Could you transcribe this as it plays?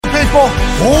people.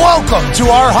 Welcome to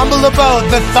our humble abode,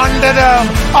 the ThunderDome,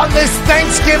 on this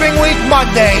Thanksgiving week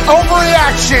Monday.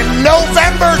 Overreaction,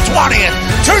 November 20th,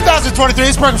 2023.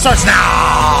 This program starts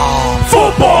now.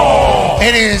 Football!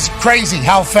 It is crazy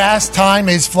how fast time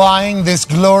is flying this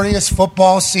glorious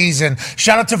football season.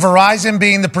 Shout out to Verizon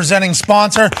being the presenting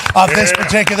sponsor of this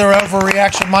particular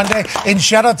Overreaction Monday. And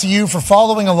shout out to you for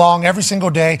following along every single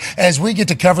day as we get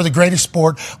to cover the greatest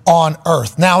sport on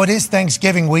earth. Now, it is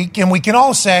Thanksgiving week, and we can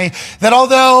all say that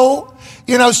although,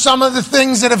 you know, some of the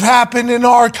things that have happened in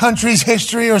our country's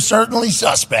history are certainly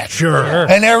suspect. Sure.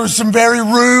 And there were some very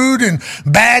rude and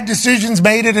bad decisions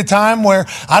made at a time where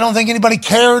I don't think anybody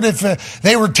cared if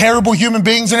they were terrible human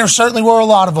beings, and there certainly were a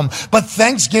lot of them. But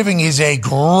Thanksgiving is a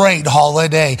great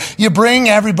holiday. You bring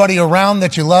everybody around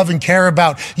that you love and care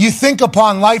about. You think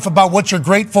upon life about what you're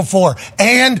grateful for,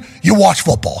 and you watch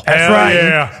football. That's right.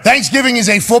 Yeah. Thanksgiving is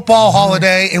a football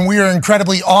holiday, and we are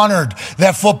incredibly honored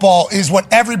that football is what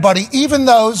everybody, even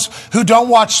those who don't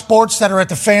watch sports that are at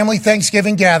the family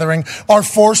Thanksgiving gathering, are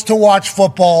forced to watch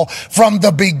football from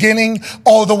the beginning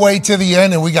all the way to the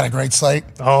end, and we got a great slate.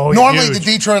 Normally the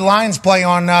Detroit Lions play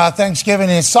on Thanksgiving,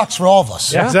 and it sucks for all of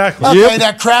us. Yeah. Exactly. Okay,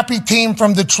 that crappy team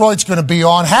from Detroit's going to be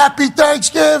on. Happy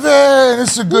Thanksgiving!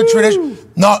 This is a good tradition.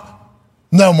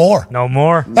 No more. No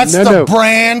more. That's the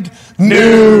brand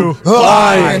new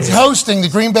Lions hosting the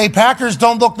Green Bay Packers.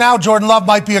 Don't look now. Jordan Love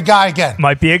might be a guy again.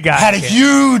 Had a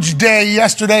huge day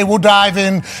yesterday. We'll dive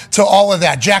into all of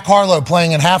that. Jack Harlow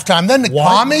playing in halftime. Then the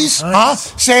commies,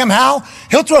 Sam Howell,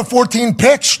 he'll throw 14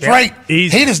 picks straight. Yeah,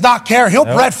 he does not care. He'll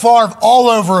Brett Favre all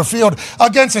over a field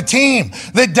against a team,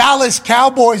 the Dallas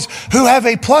Cowboys, who have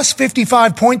a plus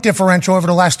 55 point differential over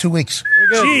the last 2 weeks.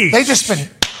 They just been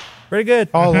pretty good.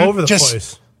 All over the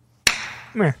place.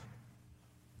 Come here.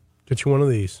 Get you one of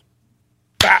these.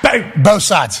 Both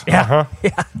sides. Yeah.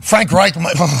 Frank Reich.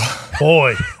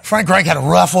 Boy. Frank Reich had a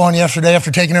rough one yesterday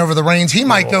after taking over the reins. He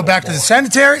might go back to the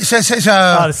sanitary.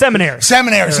 The seminary.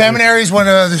 Seminary is one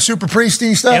of the super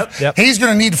priesty stuff. Yep. He's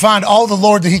going to need to find all the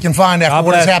Lord that he can find after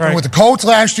what has happened with the Colts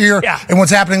last year and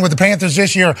what's happening with the Panthers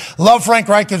this year. Love Frank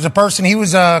Reich as a person. He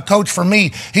was a coach for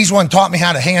me. He's one taught me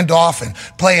how to hand off and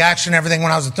play action and everything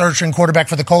when I was a third-string quarterback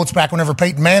for the Colts back whenever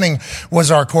Peyton Manning was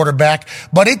our quarterback.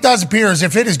 But it does appear as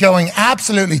if it is going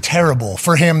absolutely terrible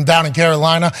for him down in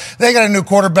Carolina. They got a new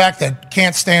quarterback that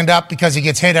can't stand up because he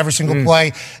gets hit every single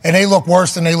play, and they look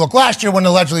worse than they looked last year when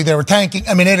allegedly they were tanking.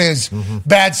 I mean, it is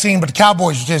bad scene, but the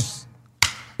Cowboys just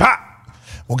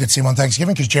we'll get to see him on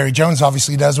Thanksgiving because Jerry Jones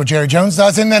obviously does what Jerry Jones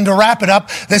does. And then to wrap it up,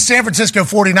 the San Francisco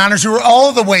 49ers, who are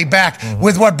all the way back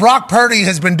with what Brock Purdy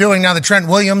has been doing now that Trent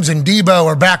Williams and Debo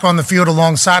are back on the field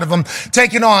alongside of him,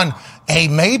 taking on a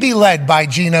maybe led by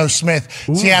Geno Smith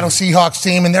Seattle Seahawks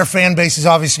team, and their fan base is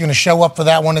obviously going to show up for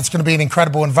that one. It's going to be an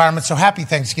incredible environment. So happy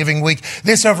Thanksgiving week.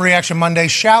 This Overreaction Monday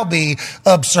shall be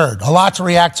absurd. A lot to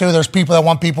react to. There's people that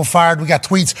want people fired. We got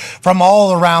tweets from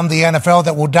all around the NFL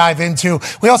that we'll dive into.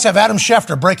 We also have Adam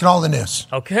Schefter breaking all the news.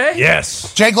 Okay.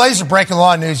 Yes. Jay Glazer breaking a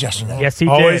lot of news yesterday. Yes, he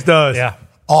always does. Yeah.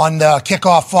 On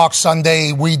Kickoff Fox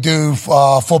Sunday, we do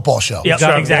football show.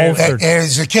 Yep, exactly.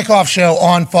 It's a kickoff show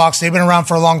on Fox. They've been around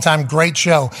for a long time. Great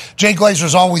show. Jay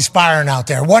Glazer's always firing out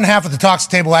there. One half of the talks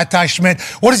table at Ty Schmidt.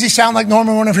 What does he sound like,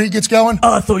 Norman, whenever he gets going?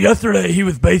 So yesterday he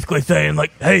was basically saying,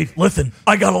 like, hey, listen,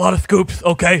 I got a lot of scoops,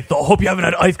 okay? So I hope you haven't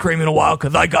had ice cream in a while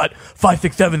because I got 5,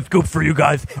 6, 7 scoops for you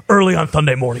guys early on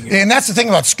Sunday morning. And that's the thing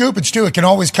about scoopage, too. It can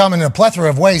always come in a plethora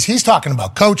of ways. He's talking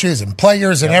about coaches and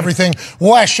players and everything.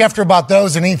 We'll ask Schefter about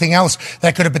those and anything else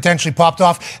that could have potentially popped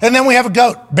off. And then we have a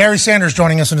GOAT, Barry Sanders,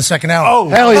 joining us in the second hour. Oh,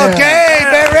 hell yeah. Okay,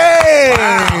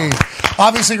 Barry! Wow.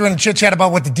 Obviously, we're going to chit-chat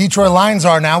about what the Detroit Lions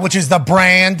are now, which is the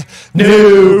brand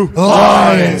new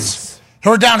Lions.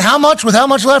 Who are down how much? With how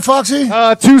much left, Foxy?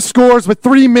 2 scores with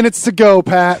 3 minutes to go,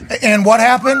 Pat. And what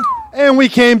happened? And we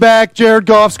came back. Jared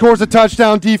Goff scores a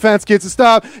touchdown. Defense gets a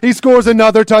stop. He scores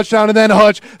another touchdown, and then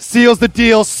Hutch seals the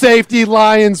deal. Safety,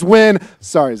 Lions win.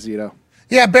 Sorry, Zito.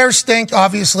 Yeah, Bears stink,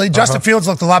 obviously. Justin Fields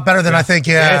looked a lot better than I think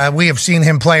we have seen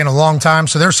him play in a long time,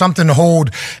 so there's something to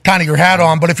hold kind of your hat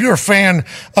on. But if you're a fan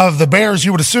of the Bears,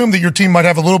 you would assume that your team might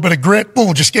have a little bit of grit.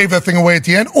 Boom, just gave that thing away at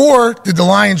the end. Or did the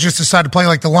Lions just decide to play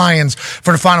like the Lions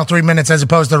for the final 3 minutes as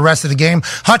opposed to the rest of the game?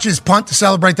 Hutch's punt to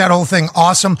celebrate that whole thing,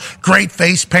 awesome. Great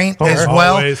face paint as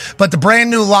well. Always. But the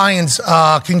brand new Lions,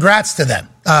 congrats to them.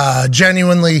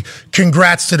 Genuinely,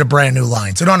 congrats to the brand new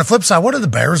Lions. And on the flip side, what do the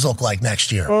Bears look like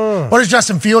next year? What does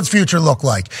Justin Fields' future look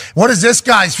like? What does this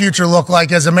guy's future look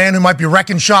like as a man who might be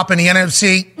wrecking shop in the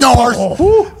NFC North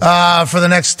for the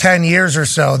next 10 years or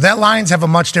so? That Lions have a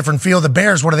much different feel. The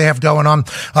Bears, what do they have going on?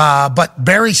 But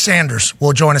Barry Sanders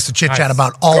will join us to chit-chat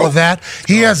about all of that.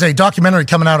 He has a documentary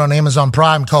coming out on Amazon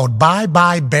Prime called Bye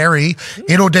Bye Barry.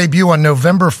 It'll debut on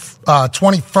November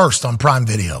 21st on Prime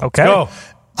Video. Okay.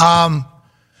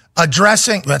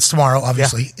 Addressing, that's tomorrow,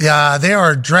 obviously. They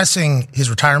are addressing his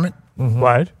retirement.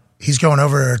 What? He's going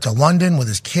over to London with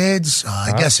his kids.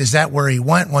 I guess, is that where he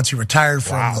went once he retired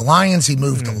from the Lions? He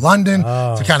moved to London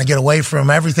to kind of get away from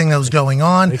everything that was going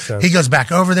on. He goes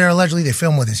back over there, allegedly. They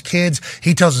film with his kids.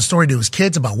 He tells a story to his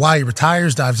kids about why he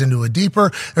retires, dives into it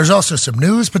deeper. There's also some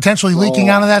news potentially leaking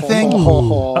out of that thing.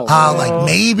 Like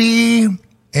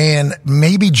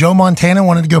maybe Joe Montana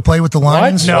wanted to go play with the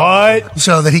Lions. What?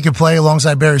 So that he could play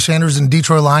alongside Barry Sanders and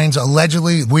Detroit Lions.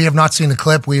 Allegedly, we have not seen the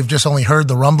clip. We have just only heard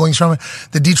the rumblings from it.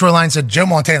 The Detroit Lions said, Joe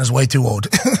Montana's way too old.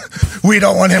 We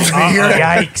don't want him to be here.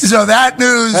 Yikes. So that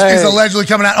news is allegedly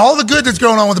coming out. All the good that's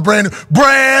going on with the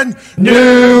brand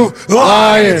new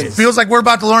Lions. It feels like we're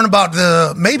about to learn about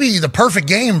maybe the perfect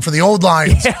game for the old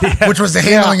Lions, which was the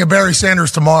handling of Barry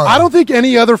Sanders tomorrow. I don't think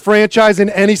any other franchise in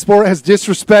any sport has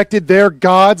disrespected their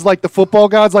gods like the football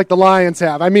gods like the Lions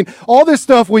have. I mean, all this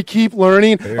stuff we keep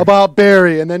learning about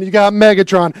Barry, and then you got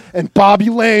Megatron and Bobby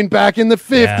Lane back in the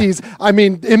 50s. Yeah. I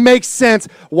mean, it makes sense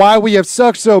why we have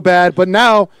sucked so bad, but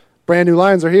now brand new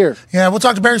Lions are here. Yeah, we'll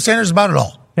talk to Barry Sanders about it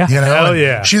all. Yeah. You know, hell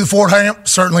yeah. Sheila Fordham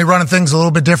certainly running things a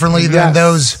little bit differently than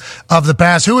those of the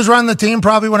past. Who was running the team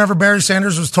probably whenever Barry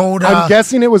Sanders was told? I'm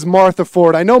guessing it was Martha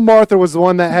Ford. I know Martha was the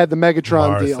one that had the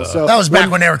Megatron deal. So that was back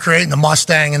when they were creating the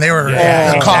Mustang and they were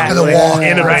the cock of the walk.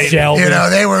 You know,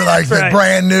 they were like the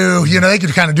brand new. You know, they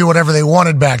could kind of do whatever they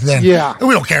wanted back then. Yeah. And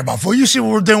we don't care about food. You see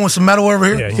what we're doing with some metal over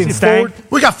here? Yeah,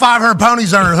 we got 500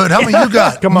 ponies under the hood. How many you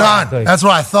got? Come on. None. That's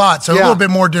what I thought. So a little bit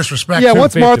more disrespect. Yeah,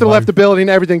 once Martha left the building,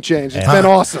 everything changed. It's been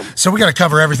awesome. So we got to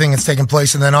cover everything that's taking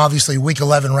place, and then obviously Week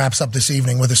 11 wraps up this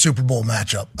evening with a Super Bowl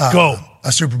matchup.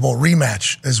 A Super Bowl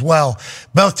rematch as well.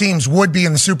 Both teams would be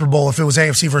in the Super Bowl if it was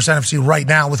AFC versus NFC right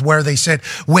now with where they sit,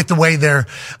 with the way their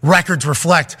records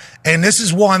reflect. And this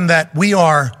is one that we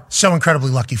are so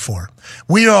incredibly lucky for.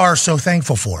 We are so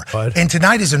thankful for. And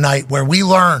tonight is a night where we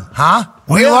learn,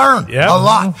 We learn a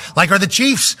lot. Like, are the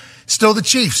Chiefs still the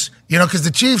Chiefs? You know, because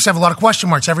the Chiefs have a lot of question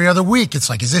marks every other week. It's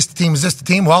like, is this the team? Is this the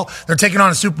team? Well, they're taking on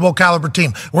a Super Bowl caliber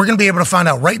team. We're going to be able to find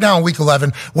out right now in Week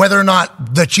 11 whether or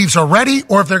not the Chiefs are ready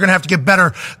or if they're going to have to get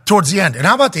better towards the end. And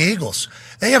how about the Eagles?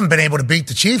 They haven't been able to beat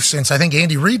the Chiefs since I think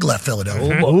Andy Reid left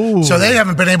Philadelphia. Ooh. So they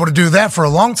haven't been able to do that for a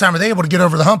long time. Are they able to get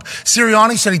over the hump?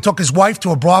 Sirianni said he took his wife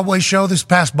to a Broadway show this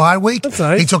past bye week. That's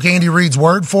nice. He took Andy Reid's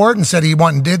word for it and said he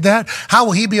went and did that. How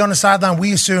will he be on the sideline?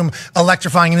 We assume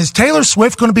electrifying. And is Taylor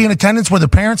Swift going to be in attendance where the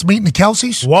parents meet in the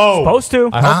Kelseys? Whoa. Supposed to.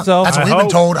 I hope so. That's what we've been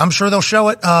told. I'm sure they'll show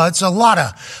it. It's a lot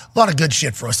of good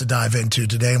shit for us to dive into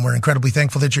today, and we're incredibly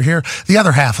thankful that you're here. The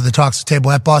other half of the Talks Table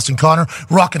at Boston Connor,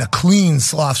 rocking a clean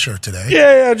sloth shirt today.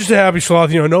 Yeah, just a happy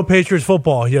sloth. You know, no Patriots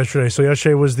football yesterday. So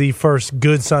yesterday was the first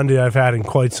good Sunday I've had in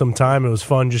quite some time. It was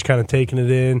fun just kind of taking it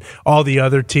in. All the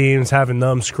other teams, having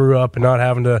them screw up and not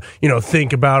having to,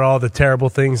 think about all the terrible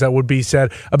things that would be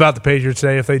said about the Patriots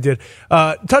today if they did.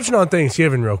 Touching on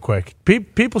Thanksgiving real quick.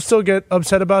 People still get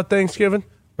upset about Thanksgiving?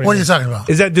 What are you talking about?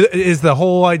 Is the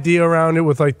whole idea around it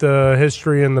with like the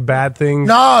history and the bad things?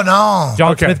 No.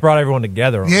 John Smith brought everyone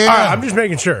together. Yeah. All right, I'm just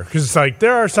making sure because it's like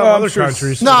there are some other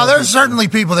countries. No, there's certainly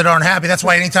people that aren't happy. That's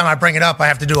why anytime I bring it up, I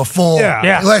have to do a full.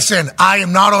 Yeah. Listen, I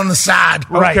am not on the side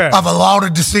of a lot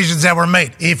of decisions that were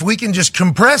made. If we can just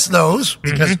compress those,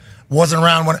 because wasn't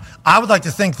around when I would like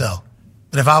to think though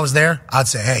that if I was there, I'd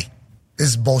say, hey, this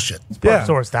is bullshit. But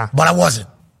I wasn't.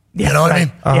 Yeah, you know what I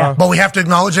mean? Yeah. But we have to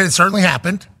acknowledge that it certainly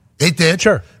happened. It did.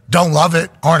 Sure. Don't love it.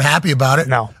 Aren't happy about it.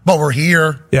 No. But we're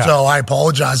here. Yeah. So I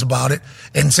apologize about it.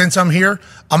 And since I'm here,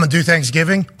 I'm going to do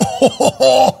Thanksgiving.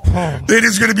 It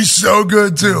is going to be so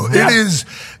good, too. Yeah. It is.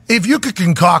 If you could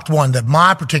concoct one that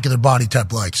my particular body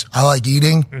type likes, I like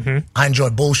eating. Mm-hmm. I enjoy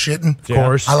bullshitting. Of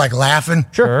course. I like laughing.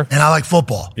 Sure. And I like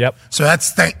football. Yep. So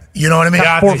that's, you know what I mean?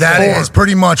 Yeah, that is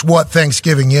pretty much what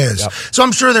Thanksgiving is. Yep. So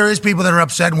I'm sure there is people that are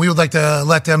upset, and we would like to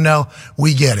let them know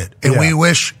we get it. And we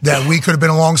wish that we could have been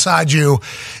alongside you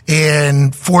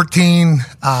in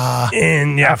 1495.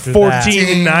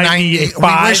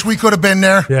 We wish we could have been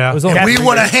there. Yeah. And we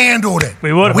would have handled it.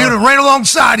 We would have. We would have ran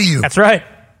alongside of you. That's right.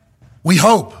 We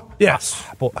hope. Yes.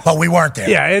 But we weren't there.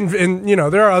 Yeah, and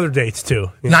there are other dates, too.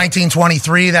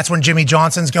 1923, that's when Jimmy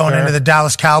Johnson's going into the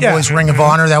Dallas Cowboys Ring of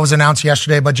Honor. That was announced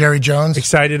yesterday by Jerry Jones.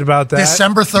 Excited about that.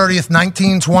 December 30th,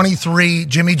 1923,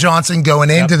 Jimmy Johnson going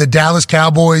into the Dallas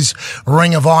Cowboys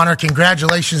Ring of Honor.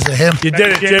 Congratulations to him. You did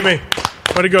it, Jimmy.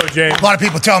 Way to go, James. A lot of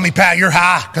people tell me, Pat, you're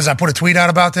high, because I put a tweet out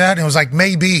about that. And it was like,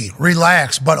 maybe,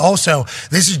 relax. But also,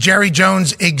 this is Jerry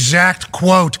Jones' exact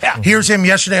quote. Yeah. Here's him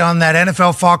yesterday on that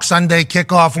NFL Fox Sunday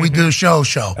kickoff We Do show.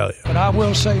 Yeah. But I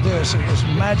will say this, it was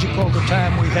magical the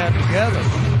time we had together.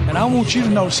 And I want you to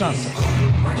know something.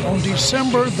 On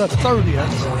December the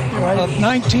 30th of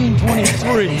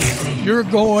 1923, you're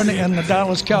going in the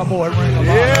Dallas Cowboy Ring of Honor.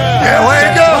 Yeah, way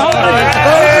to go!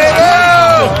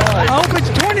 I hope it's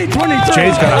 2023.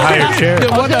 Jay's got a higher chair.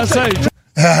 What did I say?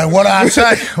 What I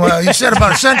say? Well, you said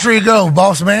about a century ago,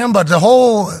 boss man, but the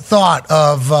whole thought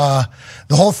of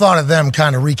them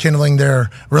kind of rekindling their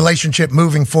relationship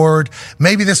moving forward,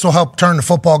 maybe this will help turn the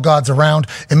football gods around.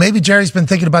 And maybe Jerry's been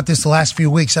thinking about this the last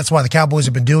few weeks. That's why the Cowboys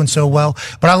have been doing so well.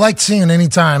 But I like seeing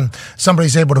anytime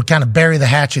somebody's able to kind of bury the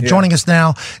hatchet. Yeah. Joining us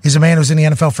now is a man who's in the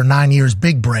NFL for 9 years,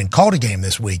 Big Brain. Called a game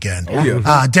this weekend.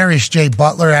 Darius J.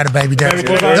 Butler, had a baby Darius.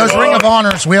 Those Ring of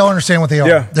Honors, we all understand what they are.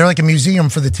 Yeah. They're like a museum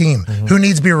for the team. Mm-hmm. Who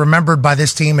needs to be remembered by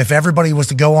this team? If everybody was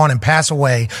to go on and pass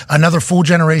away, another full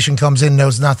generation comes in,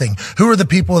 knows nothing. Who are the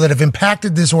people that have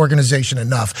impacted this organization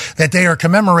enough that they are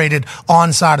commemorated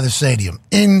on side of the stadium?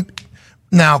 In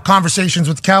now conversations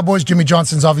with the Cowboys, Jimmy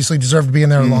Johnson's obviously deserved to be in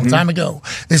there a long time ago.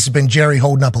 This has been Jerry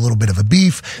holding up a little bit of a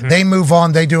beef. They move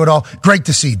on, they do it all. Great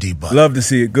to see, D-Bud. Love to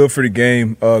see it. Good for the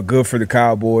game. Good for the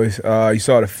Cowboys. You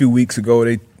saw it a few weeks ago.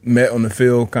 They met on the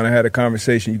field, kind of had a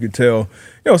conversation. You could tell,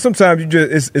 sometimes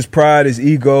it's pride, it's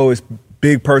ego, it's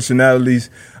big personalities.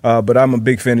 But I'm a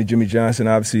big fan of Jimmy Johnson,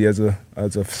 obviously, as a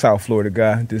South Florida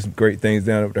guy. Did some great things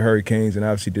down with the Hurricanes and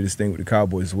obviously did his thing with the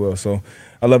Cowboys as well. So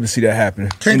I love to see that happen.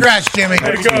 Congrats, Jimmy.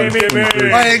 Way to go,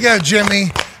 Jimmy. Way to go,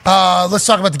 Jimmy. Let's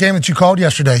talk about the game that you called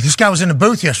yesterday. This guy was in the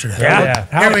booth yesterday. Yeah.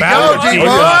 Here we go,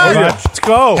 D-Bud. Let's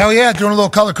go. Hell yeah, doing a little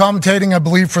color commentating, I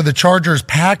believe, for the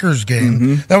Chargers-Packers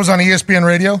game. That was on ESPN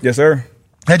Radio? Yes, sir.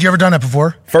 Had you ever done that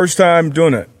before? First time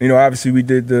doing it. Obviously we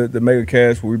did the mega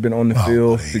cast where we've been on the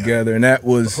field together, and that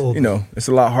was, it's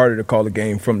a lot harder to call a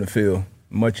game from the field.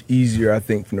 Much easier, I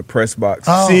think, from the press box.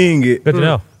 Seeing it. Good to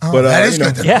know. But that is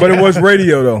good to know. But it was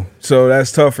radio, though, so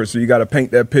that's tougher. So you got to paint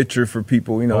that picture for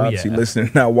people, obviously listening,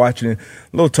 not watching it.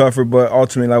 A little tougher, but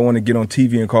ultimately I want to get on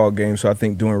TV and call games, so I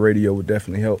think doing radio would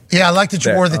definitely help. Yeah, I like that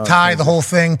you wore the tie, the whole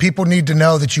thing. People need to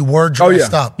know that you were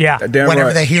dressed up. Yeah.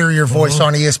 Whenever they hear your voice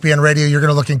on ESPN Radio, you're going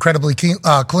to look incredibly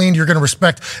clean. You're going to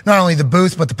respect not only the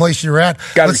booth, but the place you're at.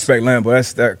 Got to respect Lambo.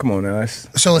 That's that. Come on now.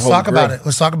 So let's talk about it.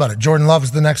 Let's talk about it. Jordan Love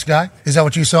is the next guy. Is that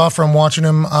what you saw from watching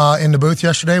him in the booth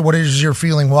yesterday? What is your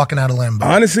feeling walking out of Lambeau?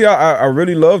 Honestly, I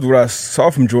really loved what I saw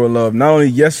from Jordan Love, not only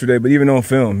yesterday, but even on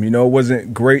film. It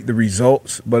wasn't great, the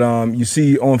results, but you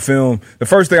see on film, the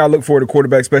first thing I look for at a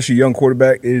quarterback, especially a young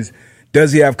quarterback, is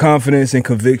does he have confidence and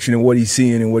conviction in what he's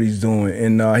seeing and what he's doing?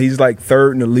 And he's like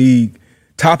third in the league,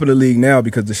 top of the league now,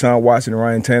 because Deshaun Watson and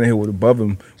Ryan Tannehill were above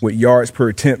him with yards per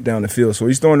attempt down the field. So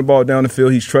he's throwing the ball down the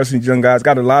field. He's trusting these young guys.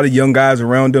 Got a lot of young guys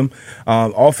around him.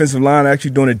 Offensive line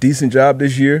actually doing a decent job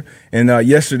this year. And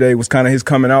yesterday was kind of his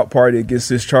coming out party against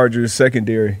this Chargers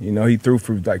secondary. He threw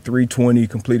for like 320,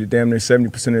 completed damn near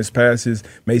 70% of his passes,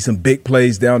 made some big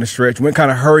plays down the stretch. Went kind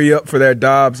of hurry up for that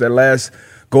Dobbs, that last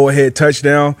go-ahead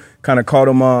touchdown, kind of caught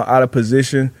him out of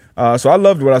position. So I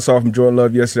loved what I saw from Jordan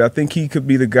Love yesterday. I think he could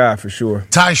be the guy for sure.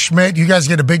 Ty Schmidt, you guys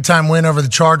get a big-time win over the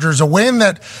Chargers, a win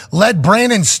that led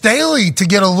Brandon Staley to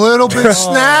get a little bit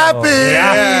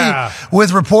snappy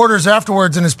with reporters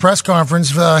afterwards in his press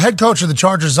conference. The head coach of the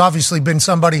Chargers has obviously been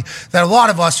somebody that a lot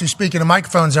of us who speak into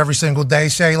microphones every single day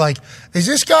say, like, is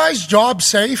this guy's job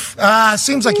safe?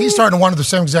 Seems like he's starting to wonder the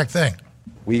same exact thing.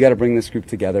 We got to bring this group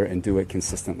together and do it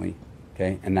consistently,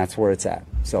 okay? And that's where it's at.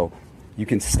 So you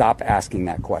can stop asking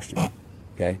that question,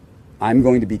 okay? I'm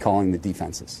going to be calling the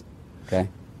defenses, okay?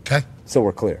 Okay. So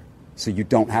we're clear. So you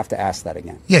don't have to ask that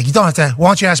again. Yeah, you don't have to. Why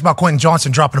don't you ask about Quentin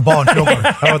Johnson dropping the ball in field goal?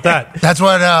 How about that? That's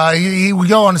what he would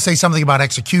go on to say something about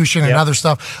execution and other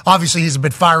stuff. Obviously, he's a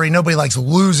bit fiery. Nobody likes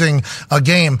losing a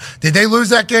game. Did they lose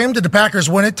that game? Did the Packers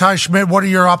win it? Ty Schmidt, what are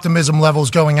your optimism levels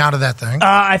going out of that thing?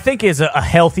 I think it's a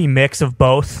healthy mix of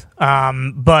both.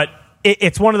 But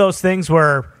it's one of those things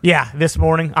where, this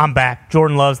morning I'm back.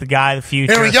 Jordan Love's the guy, the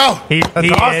future. Here we go. He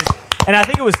is. And I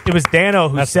think it was Dano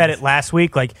who said it last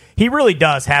week. Like, he really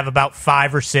does have about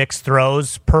 5 or 6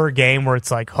 throws per game where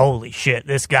it's like, holy shit,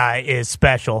 this guy is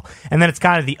special. And then it's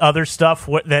kind of the other stuff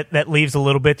that leaves a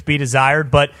little bit to be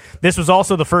desired. But this was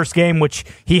also the first game which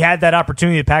he had that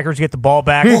opportunity. The Packers get the ball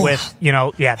back with,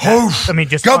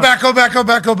 just go back.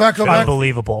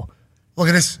 Unbelievable. Look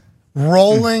at this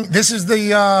rolling. This is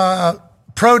the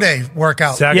pro day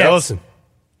workout. Zach Ellison.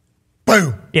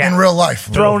 Boom. Yeah. In real life.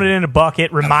 Throwing it in a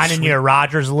bucket, reminding you of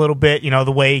Rodgers a little bit,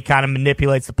 the way he kind of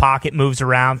manipulates the pocket, moves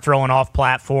around, throwing off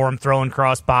platform, throwing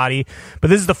cross body. But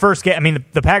this is the first game. I mean,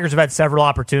 the Packers have had several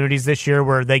opportunities this year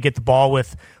where they get the ball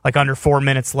with like under 4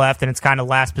 minutes left, and it's kind of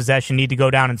last possession, need to go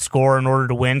down and score in order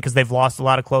to win because they've lost a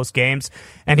lot of close games.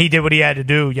 And he did what he had to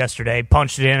do yesterday,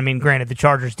 punched it in. I mean, granted, the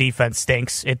Chargers defense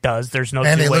stinks. It does. There's no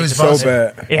and two they ways lose about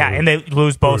it. bad. Yeah, and they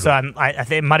lose both on, I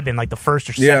think it might have been like the first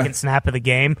or second snap of the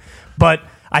game. But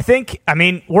I think,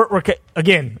 we're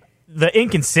again, the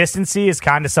inconsistency is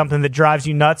kind of something that drives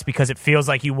you nuts because it feels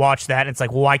like you watch that and it's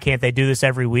like, well, why can't they do this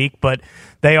every week? But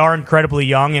they are incredibly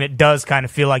young, and it does kind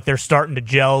of feel like they're starting to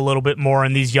gel a little bit more,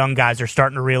 and these young guys are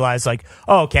starting to realize, like,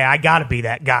 oh, okay, I got to be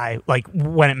that guy, like,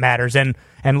 when it matters. And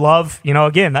Love,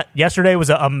 again, yesterday was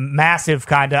a massive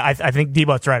kind of, I think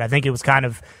Debo's right. I think it was kind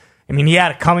of, he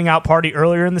had a coming out party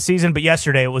earlier in the season, but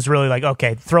yesterday it was really like,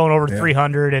 okay, throwing over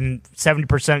 300 and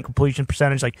 70% completion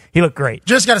percentage. Like, he looked great.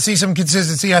 Just got to see some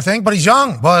consistency, I think. But he's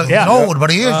young. He's old,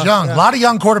 but he is young. A lot of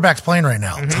young quarterbacks playing right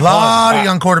now. A lot of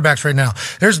young quarterbacks right now.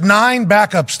 There's 9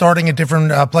 backups starting at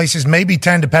different places, maybe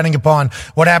 10 depending upon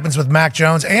what happens with Mac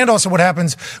Jones and also what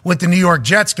happens with the New York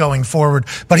Jets going forward.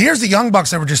 But here's the young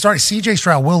bucks that were just starting. C.J.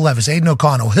 Stroud, Will Levis, Aiden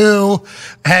O'Connell, who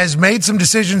has made some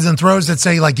decisions and throws that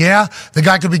say, like, yeah, the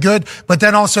guy could be good, but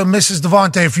then also misses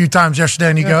Devontae a few times yesterday,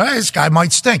 and you go, hey, this guy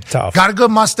might stink. Tough. Got a good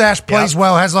mustache, plays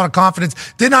well, has a lot of confidence.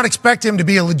 Did not expect him to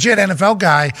be a legit NFL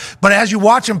guy, but as you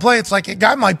watch him play, it's like a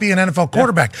guy might be an NFL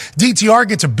quarterback. DTR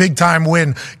gets a big-time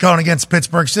win going against the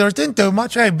Pittsburgh Steelers. Didn't do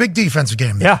much. Hey, big defensive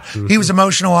game there. Yeah. He was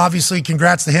emotional, obviously.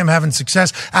 Congrats to him having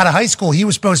success. Out of high school, he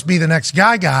was supposed to be the next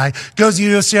guy. Goes to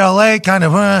UCLA, kind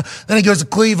of, then he goes to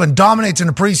Cleveland, dominates in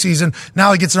the preseason.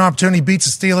 Now he gets an opportunity,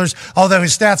 beats the Steelers, although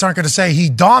his stats aren't going to say he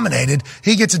dominated.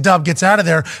 He gets a dub, gets out of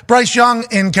there. Bryce Young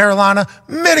in Carolina,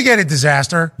 mitigated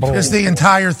disaster. Just the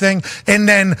entire thing. And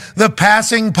then the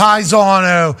passing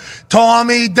paisano,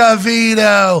 Tommy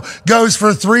DeVito, goes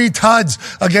for 3 tuds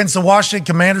against the Washington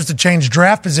Commanders to change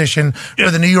draft position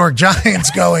for the New York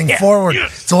Giants going forward.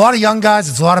 It's a lot of young guys.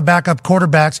 It's a lot of backup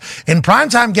quarterbacks. And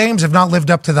primetime games have not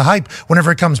lived up to the hype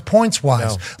whenever it comes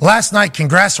points-wise. No. Last night,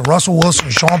 congrats to Russell Wilson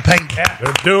and Sean Payton. Yeah,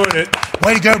 they're doing it.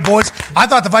 Way to go, boys. I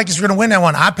thought the Vikings were going to win that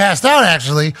one. I passed out,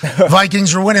 actually.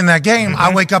 Vikings were winning that game.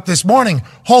 I wake up this morning.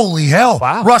 Holy hell.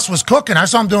 Wow. Russ was cooking. I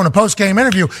saw him doing a post-game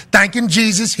interview, thanking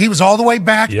Jesus. He was all the way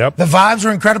back. Yep. The vibes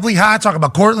were incredibly high. Talk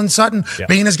about Cortland Sutton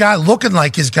being his guy, looking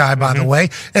like his guy, by the way.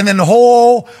 And then the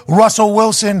whole Russell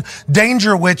Wilson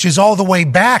danger witch is all the way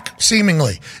back,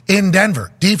 seemingly, in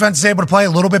Denver. Defense is able to play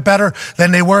a little bit better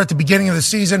than they were at the beginning of the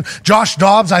season. Josh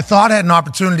Dobbs, I thought, had an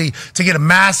opportunity to get a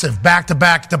massive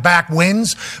back-to-back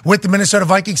wins with the Minnesota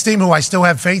Vikings team, who I still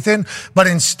have faith in. But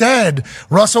instead,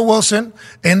 Russell Wilson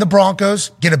and the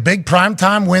Broncos get a big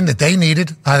primetime win that they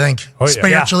needed, I think,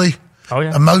 spiritually.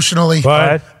 Emotionally,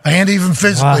 and even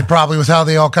physically, probably with how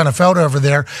they all kind of felt over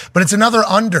there. But it's another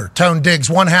under. Tone Diggs,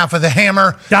 one half of the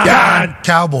hammer.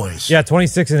 Cowboys. Yeah,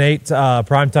 26-8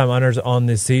 primetime unders on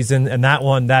this season, and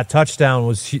that touchdown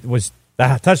was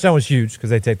huge because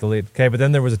they take the lead. Okay, but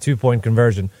then there was a 2-point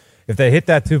conversion. If they hit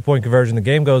that 2-point conversion, the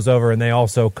game goes over, and they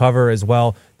also cover as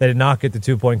well. They did not get the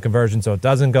 2-point conversion, so it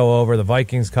doesn't go over. The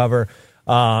Vikings cover.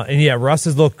 Russ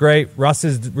has looked great. Russ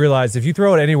has realized if you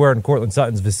throw it anywhere in Cortland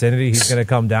Sutton's vicinity, he's going to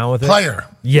come down with it. Player.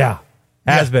 Yeah.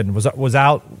 Has been. Was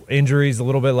out, injuries a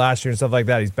little bit last year and stuff like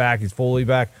that. He's back. He's fully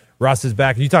back. Russ is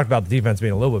back. You talked about the defense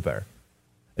being a little bit better.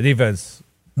 The defense...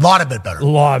 A lot of it better.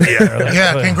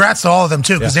 Congrats to all of them,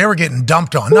 too, because they were getting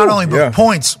dumped on. Not only with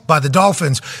points by the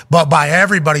Dolphins, but by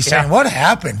everybody saying, what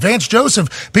happened? Vance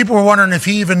Joseph, people were wondering if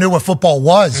he even knew what football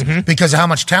was because of how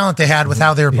much talent they had with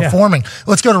how they were performing.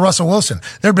 Let's go to Russell Wilson.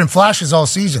 There have been flashes all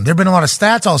season. There have been a lot of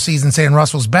stats all season saying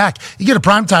Russell's back. You get a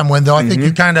primetime win, though. I think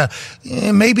you kind of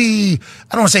maybe,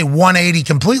 I don't want to say 180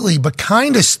 completely, but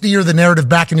kind of steer the narrative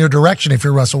back in your direction if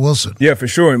you're Russell Wilson. Yeah, for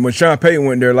sure. And when Sean Payton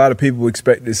went there, a lot of people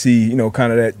expect to see,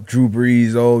 kind of that Drew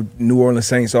Brees, old New Orleans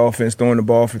Saints offense throwing the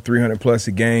ball for 300+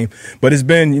 a game. But it's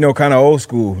been, kind of old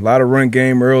school. A lot of run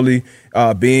game early,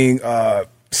 being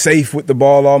safe with the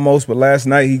ball almost, but last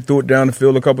night he threw it down the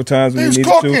field a couple times when he needed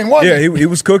to. Yeah, he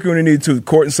was cooking when he needed to.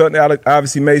 Courtney Sutton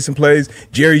obviously made some plays.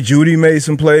 Jerry Jeudy made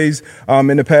some plays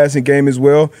in the passing game as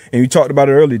well. And you talked about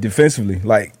it earlier, defensively.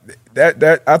 Like,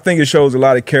 that I think it shows a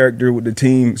lot of character with the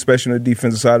team, especially on the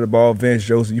defensive side of the ball. Vance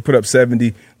Joseph, you put up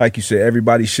 70, like you said,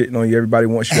 everybody's shitting on you. Everybody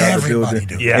wants you out of the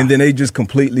building. Yeah. And then they just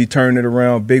completely turned it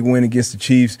around. Big win against the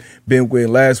Chiefs, big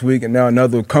win last week, and now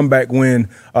another comeback win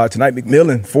tonight.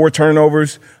 McMillan, 4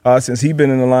 turnovers since he's been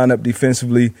in the lineup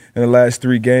defensively in the last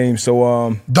 3 games.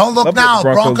 So don't look now.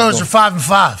 Broncos are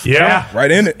 5-5. Yeah, right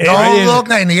in it. Don't look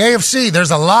now. In the AFC,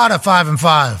 there's a lot of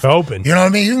 5-5. Open. You know what I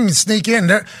mean? You can sneak in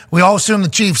there. We all assume the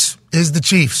Chiefs is the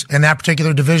Chiefs in that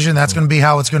particular division. That's going to be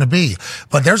how it's going to be.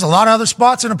 But there's a lot of other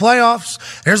spots in the playoffs.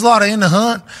 There's a lot of in the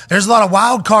hunt. There's a lot of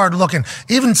wild card looking.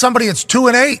 Even somebody that's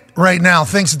 2-8 right now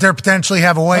thinks that they potentially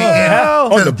have a way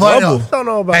into the playoffs. Don't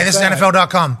know about this that. is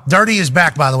NFL.com. Dirty is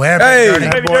back, by the way.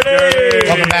 Dirty.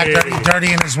 Welcome back, Dirty.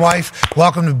 Dirty and his wife.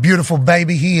 Welcome to beautiful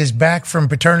baby. He is back from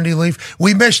paternity leave.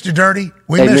 We missed you, Dirty.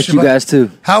 We missed you guys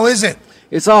too. How is it?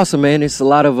 It's awesome, man. It's a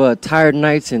lot of tired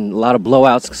nights and a lot of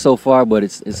blowouts so far, but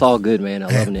it's all good, man.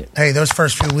 I'm loving it. Hey, those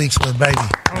first few weeks with baby.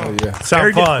 Oh, yeah.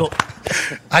 Sound fun.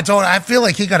 I feel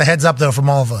like he got a heads up, though, from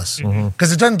all of us.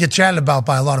 Because it doesn't get chatted about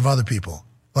by a lot of other people.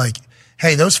 Like,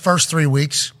 hey, those first 3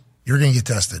 weeks, you're going to get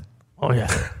tested. Oh,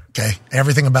 yeah. Okay?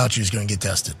 Everything about you is going to get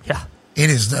tested. Yeah. It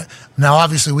is. Now,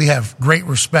 obviously, we have great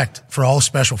respect for all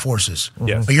special forces.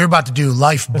 Yes. But you're about to do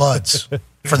life buds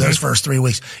for those first 3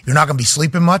 weeks. You're not going to be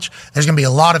sleeping much. There's going to be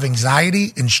a lot of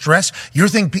anxiety and stress. You're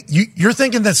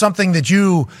thinking that something that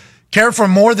you care for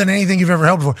more than anything you've ever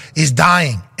held before is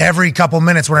dying every couple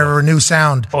minutes whenever a new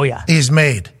sound is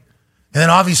made. And then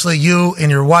obviously you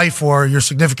and your wife or your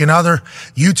significant other,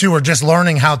 you two are just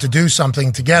learning how to do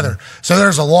something together. So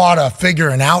there's a lot of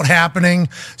figuring out happening.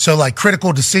 So like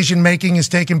critical decision making is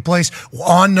taking place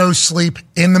on no sleep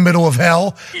in the middle of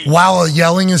hell while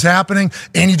yelling is happening.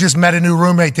 And you just met a new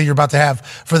roommate that you're about to have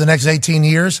for the next 18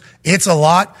 years. It's a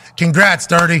lot. Congrats,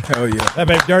 Dirty. Hell yeah. That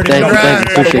baby Dirty.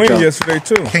 Congrats. Had a win yesterday,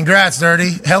 too. Congrats,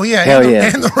 Dirty. Hell yeah. Hell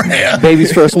yeah. And the Rams.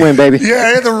 Baby's first win, baby.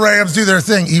 Yeah, and the Rams do their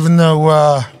thing, even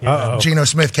though Geno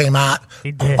Smith came out.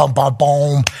 He did. Boom, boom,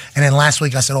 boom. And then last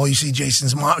week I said, all you see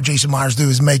Jason Myers do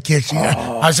is make kicks.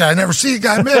 I said, I never see a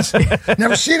guy miss.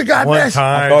 Never see the guy miss.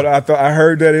 I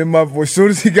heard that in my voice. As soon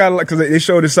as he got, because they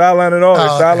showed the sideline and all.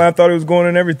 The sideline thought he was going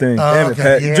and everything. Damn it,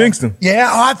 Pat. You jinxed him.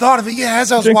 Yeah, I thought of it. Yeah,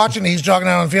 as I was watching, he's jogging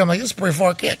out on the field. I'm like, this is a pretty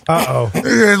far kick. A lot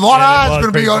of eyes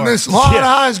going to be on this. A lot of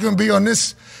eyes going to be on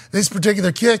this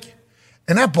particular kick.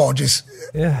 And that ball just,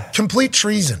 complete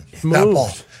treason. That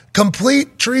ball.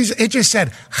 Complete treason. It just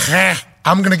said,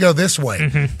 I'm going to go this way.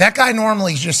 Mm-hmm. That guy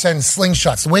normally just sends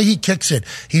slingshots. The way he kicks it,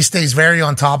 he stays very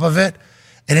on top of it.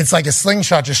 And it's like a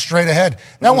slingshot just straight ahead.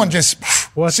 That one just,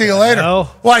 see you later.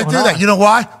 Why did I do that? You know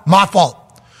why? My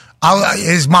fault. It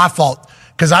is my fault.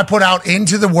 Because I put out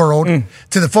into the world,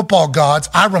 to the football gods,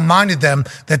 I reminded them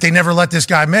that they never let this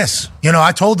guy miss. You know,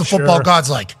 I told the football gods,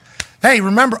 like, hey,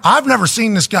 remember, I've never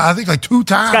seen this guy, I think like 2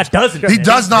 times. This guy doesn't. He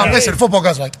does not miss it. The football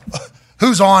god's like,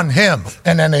 who's on him?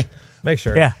 And then they make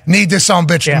sure. Need this son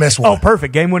bitch to miss one. Oh,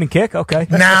 perfect. Game-winning kick? Okay.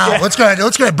 Now, let's go ahead.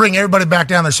 Let's go ahead and bring everybody back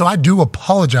down there. So I do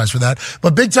apologize for that.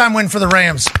 But big-time win for the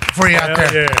Rams for you out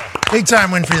there. Yeah. Big-time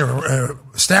win for you.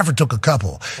 Stafford took a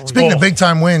couple. Speaking of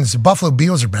big-time wins, the Buffalo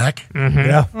Bills are back. Mm-hmm.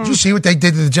 Yeah. Did you see what they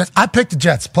did to the Jets? I picked the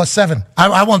Jets +7.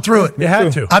 I went through it. You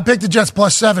had to. I picked the Jets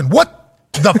 +7. What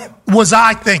the was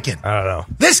I thinking? I don't know.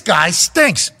 This guy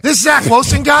stinks. This Zach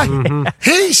Wilson guy,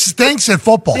 he stinks at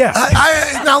football. Yeah.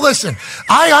 Now listen,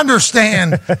 I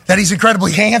understand that he's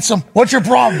incredibly handsome. What's your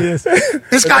problem?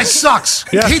 This guy sucks.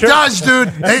 Yeah, he does, dude.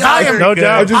 I am, no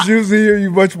doubt. I just usually hear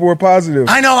you much more positive.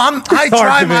 I know. I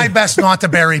try my best not to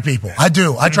bury people. I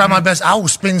do. I try my best. I will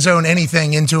spin zone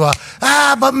anything into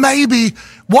but maybe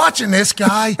watching this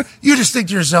guy, you just think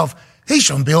to yourself, he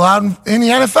shouldn't be allowed in the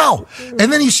NFL.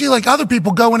 And then you see like other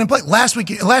people go in and play. Last year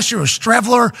was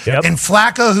Strevler and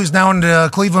Flacco, who's now in the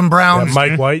Cleveland Browns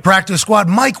Mike White practice squad.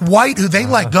 Mike White, who they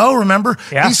let go, remember?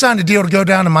 Yeah. He signed a deal to go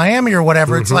down to Miami or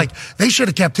whatever. It's like they should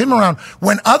have kept him around.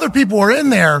 When other people are in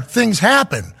there, things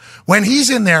happen. When he's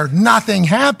in there, nothing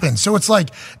happens. So it's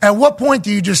like, at what point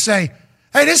do you just say,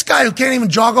 hey, this guy who can't even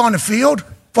jog on the field,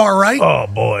 far right. Oh,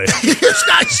 boy. This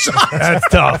guy sucks. That's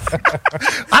tough.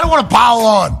 I don't want to pile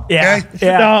on. Yeah. Okay?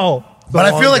 Yeah. No. But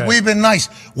I feel like we've been nice.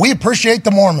 We appreciate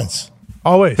the Mormons.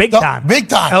 Always. Big time. Big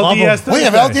time. LDS. We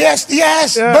have LDS.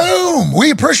 Yes. Yeah. Boom.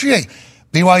 We appreciate.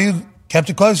 BYU kept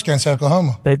it close against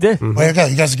Oklahoma. They did. Way to go.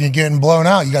 You guys are getting blown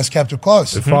out. You guys kept it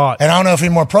close. They fought. And I don't know if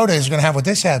any more pro days are going to have what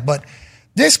this had, but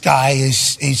this guy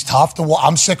he's tough to watch.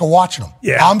 I'm sick of watching him.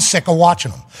 Yeah. I'm sick of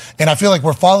watching him. And I feel like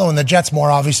we're following the Jets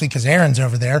more, obviously, because Aaron's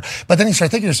over there. But then you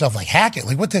start thinking to yourself, like, Hackett,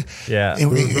 like, what the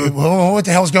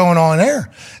hell's going on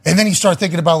there? And then you start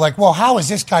thinking about, like, well, how is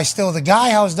this guy still the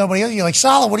guy? How is nobody else? You're like,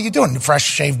 Salah, what are you doing? Fresh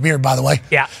shaved beard, by the way.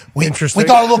 Yeah. Interesting. We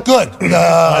thought it looked good.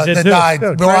 The guy,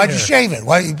 why'd you hair. shave it?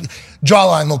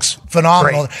 Jawline looks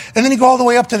phenomenal. Great. And then you go all the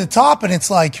way up to the top, and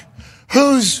it's like,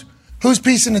 who's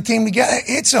piecing the team together?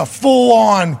 It's a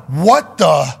full-on what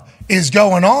the is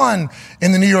going on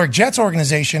in the New York Jets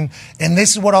organization, and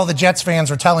this is what all the Jets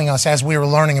fans were telling us as we were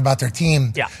learning about their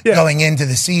team going into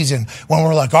the season. When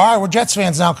we're like, all right, we're Jets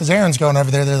fans now because Aaron's going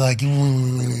over there, they're like,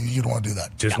 you don't want to do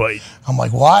that. Just wait. I'm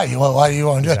like, why? Why do you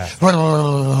want to do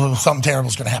that? Something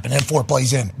terrible's going to happen. And 4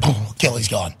 plays in, Achilles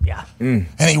gone. Yeah. And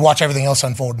then you watch everything else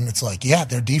unfold, and it's like, yeah,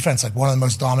 their defense, like one of the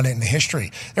most dominant in the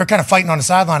history. They were kind of fighting on the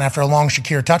sideline after a long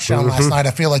Shakir touchdown last night.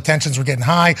 I feel like tensions were getting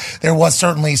high. There was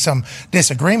certainly some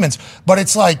disagreements, but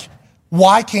it's like,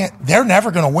 why can't they're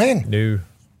never going to win? No.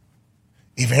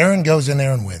 If Aaron goes in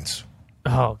there and wins,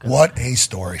 God. What a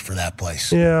story for that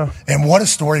place. Yeah. And what a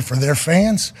story for their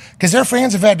fans. Because their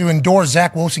fans have had to endure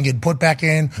Zach Wilson getting put back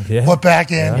in, put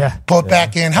back in, put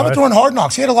back in. How about throwing Hard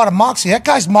Knocks? He had a lot of moxie. That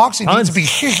guy's moxie needs to be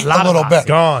a little bit.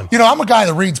 Gone. You know, I'm a guy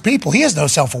that reads people. He has no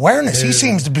self-awareness. He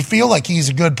seems to feel like he's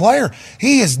a good player.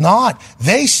 He is not.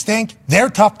 They stink. They're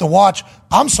tough to watch.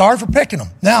 I'm sorry for picking them.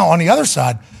 Now, on the other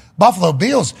side, Buffalo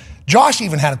Bills, Josh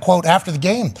even had a quote after the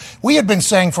game. We had been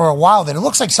saying for a while that it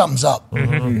looks like something's up.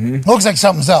 It looks like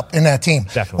something's up in that team.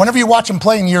 Definitely. Whenever you watch them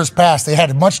play in years past, they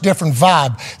had a much different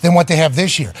vibe than what they have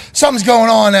this year. Something's going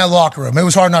on in that locker room. It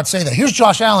was hard not to say that. Here's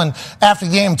Josh Allen after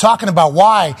the game talking about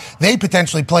why they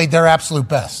potentially played their absolute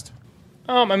best.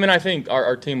 I mean, I think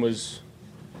our team was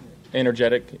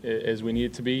energetic as we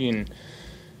needed to be. And,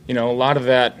 you know, a lot of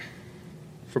that,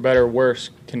 for better or worse,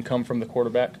 can come from the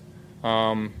quarterback.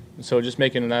 So just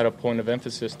making that a point of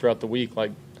emphasis throughout the week,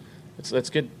 like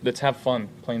let's have fun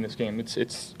playing this game.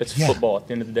 It's football at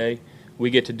the end of the day.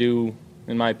 We get to do,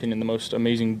 in my opinion, the most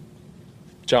amazing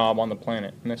job on the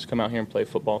planet, and that's come out here and play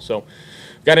football. So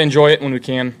got to enjoy it when we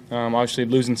can. Obviously,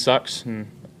 losing sucks, and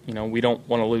you know we don't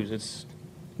want to lose. It's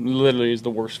literally is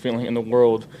the worst feeling in the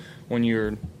world when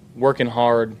you're working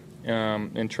hard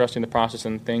and trusting the process,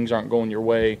 and things aren't going your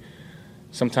way.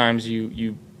 Sometimes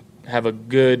you have a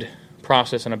good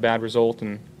process and a bad result,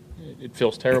 and it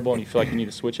feels terrible, and you feel like you need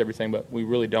to switch everything, but we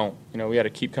really don't. You know, we got to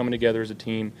keep coming together as a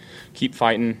team, keep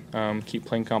fighting, keep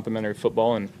playing complementary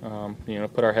football, and you know,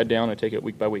 put our head down and take it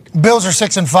week by week. Bills are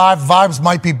 6-5. Vibes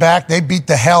might be back. They beat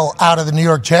the hell out of the New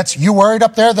York Jets. You worried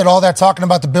up there that all that talking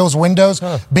about the Bills' windows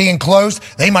being closed,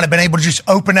 they might have been able to just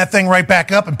open that thing right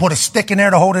back up and put a stick in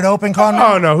there to hold it open,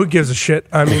 Conrad? Oh, no. Who gives a shit?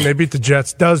 I mean, they beat the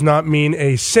Jets. Does not mean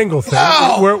a single thing.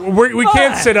 No. We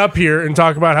can't sit up here and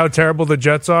talk about how terrible the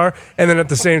Jets are and then at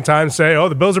the same time say, oh,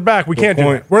 the Bills are back. We can't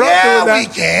do it. We're not doing that.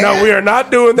 We can. No, we are not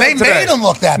doing that They today. made them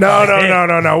look that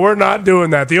bad. No. We're not doing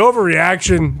that. The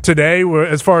overreaction today,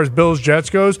 as far as Bills-Jets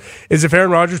goes, is if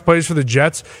Aaron Rodgers plays for the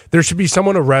Jets, there should be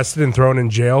someone arrested and thrown in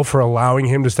jail for allowing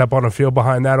him to step on a field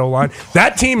behind that O-line.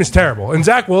 That team is terrible. And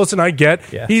Zach Wilson, I get,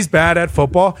 he's bad at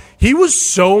football. He was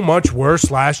so much worse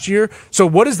last year. So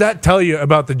what does that tell you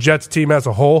about the Jets team as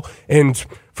a whole? And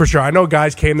for sure, I know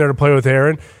guys came there to play with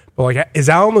Aaron, but like, is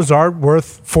Alan Lazard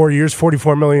worth 4 years,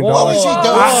 $44 million? What was he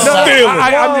doing?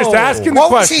 I'm just asking the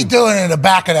question. What was he doing in the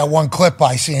back of that one clip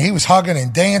I seen? He was hugging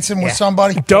and dancing with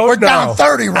somebody. Don't We're know. down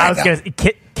 30 right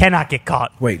now. Cannot get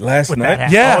caught. Wait, last night?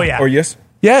 That. Yeah. Oh, yeah. Or yes?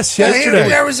 Yes, yesterday.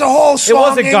 There was a whole song. It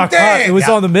wasn't got caught. dance. It was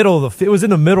on the middle of the. It was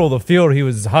in the middle of the field. He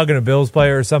was hugging a Bills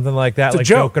player or something like that, It's a like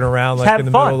joke. joking around, Just like having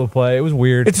in the fun. middle of the play. It was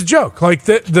weird. It's a joke. Like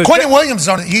the Quentin Williams,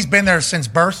 he's been there since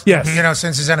birth. Yes. You know,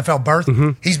 since his NFL birth.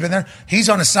 He's been there. He's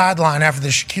on the sideline after the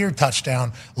Shakir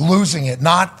touchdown, losing it,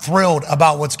 not thrilled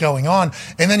about what's going on.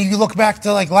 And then you look back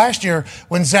to like last year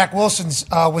when Zach Wilson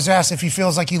was asked if he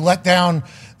feels like he let down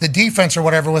the defense or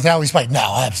whatever with how he's played.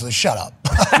 No, absolutely, shut up.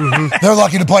 They're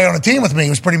lucky to play on a team with me. It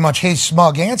was pretty much his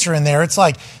smug answer in there. It's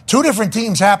like two different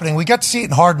teams happening. We got to see it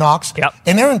in Hard Knocks. Yep.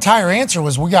 And their entire answer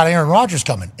was, we got Aaron Rodgers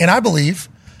coming. And I believe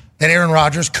that Aaron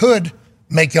Rodgers could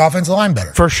make the offensive line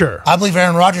better. For sure. I believe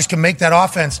Aaron Rodgers can make that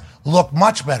offense look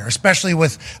much better, especially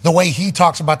with the way he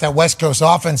talks about that West Coast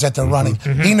offense that they're running.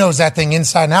 He knows that thing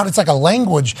inside and out. It's like a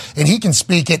language, and he can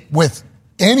speak it with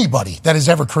anybody that has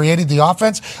ever created the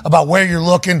offense about where you're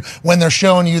looking when they're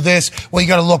showing you this. Well, you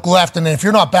got to look left, and then if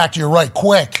you're not back to your right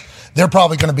quick, they're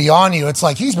probably going to be on you. It's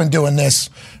like he's been doing this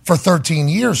for 13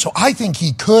 years. So I think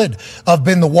he could have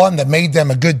been the one that made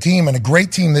them a good team and a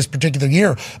great team this particular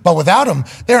year. But without him,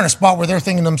 they're in a spot where they're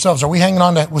thinking to themselves, are we hanging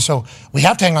on to, so we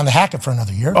have to hang on to Hackett for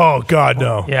another year? Oh, God,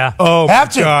 no. Yeah. Oh, have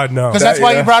to. God, no. Because that's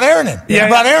why you brought Aaron in. You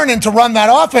brought Aaron in to run that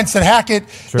offense that Hackett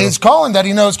is calling that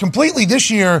he knows completely.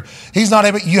 This year, he's not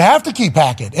able. You have to keep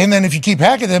Hackett. And then if you keep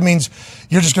Hackett, that means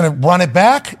you're just going to run it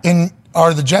back. And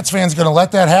are the Jets fans going to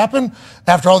let that happen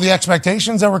after all the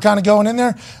expectations that were kind of going in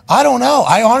there? I don't know.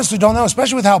 I honestly don't know,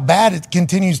 especially with how bad it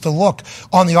continues to look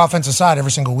on the offensive side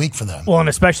every single week for them. Well, and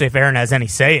especially if Aaron has any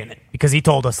say in it, because he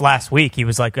told us last week, he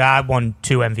was like, I won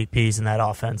 2 MVPs in that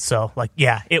offense. So, like,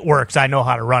 yeah, it works. I know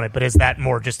how to run it. But is that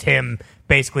more just him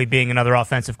basically being another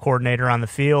offensive coordinator on the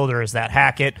field, or is that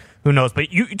Hackett? Who knows?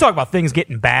 But you talk about things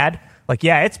getting bad. Like,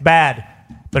 yeah, it's bad.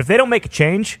 But if they don't make a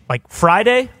change, like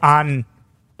Friday on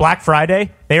Black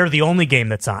Friday, they are the only game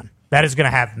that's on. That is going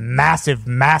to have massive,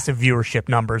 massive viewership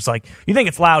numbers. Like, you think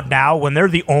it's loud now when they're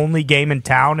the only game in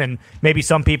town, and maybe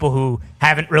some people who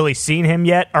haven't really seen him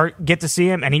yet get to see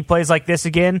him, and he plays like this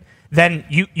again, then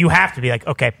you have to be like,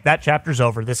 okay, that chapter's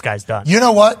over. This guy's done. You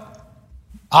know what?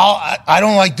 I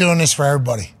don't like doing this for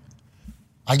everybody.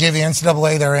 I gave the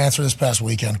NCAA their answer this past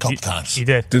weekend a couple times. You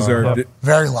did. Deserved it.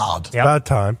 Very loud. Yep. About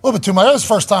time. A little bit too much. That was the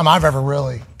first time I've ever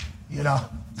really,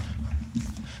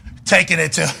 taking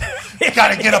it to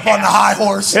got to get up on the high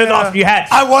horse. You had.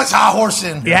 I was high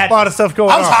horsing. You had a lot of stuff going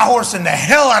on. I was high horsing the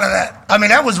hell out of that. I mean,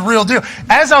 that was real deal.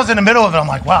 As I was in the middle of it, I'm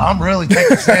like, wow, I'm really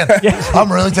taking a stand. I'm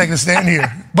really taking a stand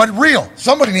here. But real.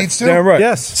 Somebody needs to. Damn right.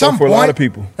 Yes. Some for point, a lot of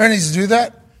people. There needs to do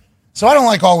that. So I don't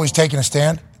like always taking a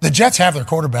stand. The Jets have their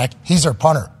quarterback. He's their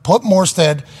punter. Put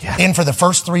Morstead in for the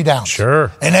first 3 downs.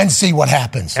 Sure. And then see what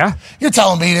happens. Yeah. You're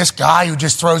telling me this guy who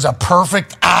just throws a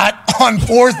perfect on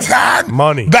 4th down.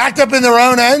 Money. Backed up in their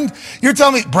own end. You're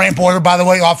telling me, Brant Boyer, by the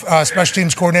way, off special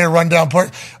teams coordinator, rundown part,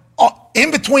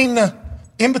 in between the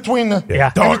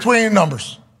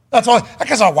numbers. That's all. That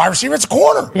guy's not a wide receiver. It's a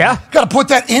corner. Yeah. Got to put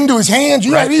that into his hands.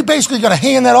 You basically got to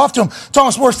hand that off to him.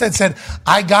 Thomas Morstead said,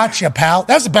 I got you, pal.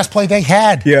 That was the best play they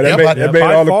had. Yeah, that made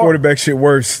all the quarterback shit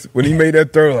worse. When he made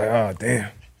that throw, like, oh,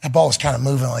 damn. That ball was kind of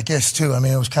moving like this, too. I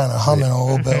mean, it was kind of humming a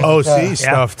little bit. OC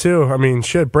stuff, too. I mean,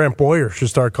 shit, Brant Boyer should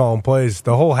start calling plays.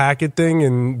 The whole Hackett thing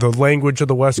and the language of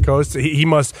the West Coast, he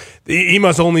must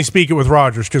only speak it with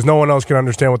Rodgers because no one else can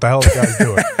understand what the hell the guy's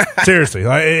doing. Seriously.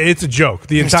 It's a joke.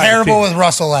 He's terrible with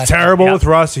Russell last year. Terrible with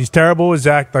Russ. He's terrible with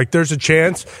Zach. Like, there's a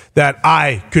chance that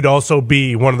I could also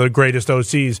be one of the greatest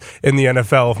OCs in the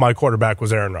NFL if my quarterback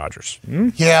was Aaron Rodgers.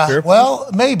 Yeah,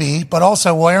 well, maybe, but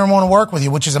also, Aaron want to work with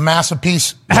you, which is a massive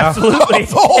piece. Absolutely. Of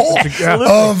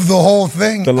the whole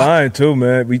thing. The line, too,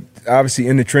 man. We obviously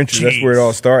in the trenches, that's where it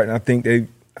all started. And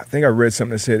I think I read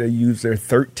something that said they used their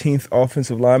 13th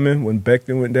offensive lineman when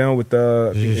Becton went down with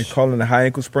they're calling the high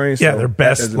ankle sprain. Yeah, their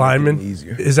best lineman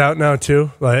is out now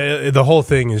too. Like, the whole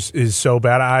thing is so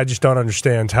bad. I just don't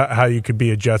understand how you could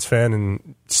be a Jets fan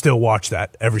and still watch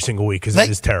that every single week because it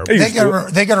is terrible.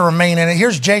 They got to remain in it.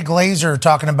 Here's Jay Glazer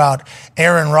talking about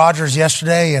Aaron Rodgers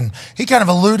yesterday, and he kind of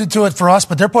alluded to it for us,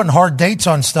 but they're putting hard dates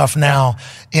on stuff now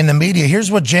in the media. Here's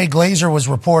what Jay Glazer was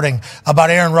reporting about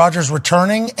Aaron Rodgers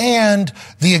returning and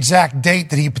the exact date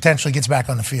that he potentially gets back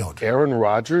on the field. Aaron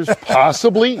Rodgers,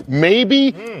 possibly,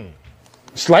 maybe,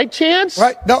 slight chance?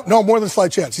 Right? No, more than a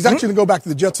slight chance. He's actually going to go back to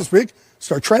the Jets this week,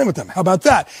 start training with them. How about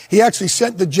that? He actually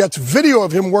sent the Jets video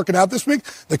of him working out this week.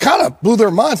 They kind of blew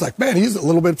their minds like, man, he's a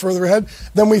little bit further ahead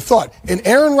than we thought. In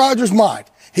Aaron Rodgers' mind,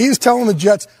 he's telling the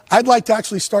Jets, I'd like to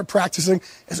actually start practicing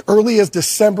as early as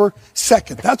December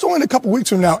 2nd. That's only in a couple weeks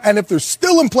from now. And if they're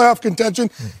still in playoff contention,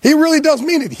 he really does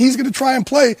mean it. He's going to try and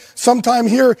play sometime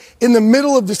here in the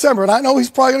middle of December. And I know he's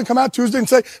probably going to come out Tuesday and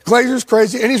say, Glazer's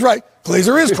crazy. And he's right.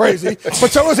 Glazer is crazy, but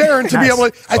so is Aaron to be able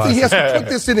to, I think he has to put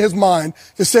this in his mind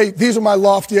to say, these are my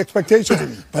lofty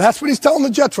expectations. But that's what he's telling the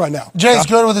Jets right now. Jay's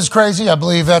good with his crazy. I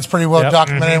believe that's pretty well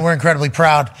documented. We're incredibly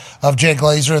proud of Jay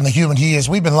Glazer and the human he is.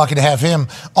 We've been lucky to have him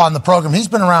on the program. He's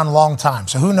been around a long time,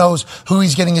 so who knows who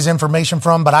he's getting his information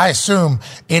from, but I assume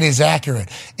it is accurate.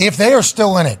 If they are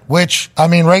still in it, which, I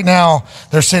mean, right now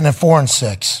they're sitting at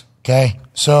 4-6, okay?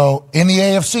 So in the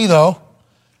AFC, though,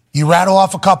 you rattle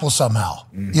off a couple somehow.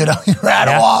 You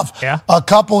rattle off a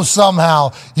couple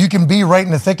somehow. You can be right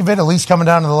in the thick of it, at least coming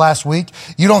down to the last week.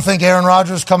 You don't think Aaron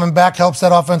Rodgers coming back helps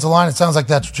that offensive line? It sounds like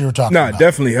that's what you were talking about. No, it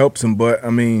definitely helps him, but,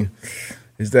 I mean,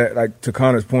 is that, like, to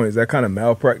Connor's point, is that kind of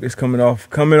malpractice coming off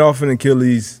an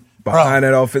Achilles behind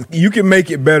that offense? You can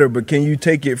make it better, but can you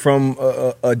take it from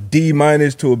a D-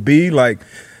 to a B? Like,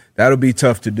 that'll be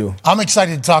tough to do. I'm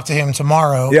excited to talk to him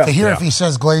tomorrow to hear if he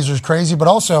says Glazer's crazy, but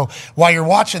also while you're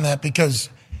watching that, because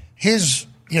his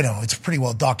it's pretty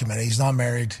well documented. He's not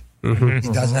married. Mm-hmm.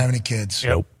 He doesn't have any kids.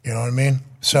 Yep. You know what I mean?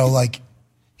 So, like,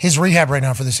 his rehab right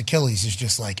now for this Achilles is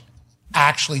just, like,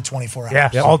 actually 24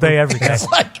 hours. Yeah, all day, every day. It's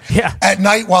like at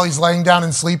night while he's laying down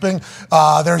and sleeping,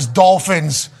 there's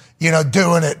dolphins,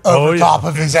 doing it over top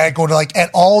of his ankle. Like, at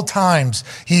all times,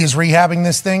 he is rehabbing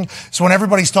this thing. So when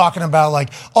everybody's talking about, like,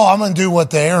 I'm going to do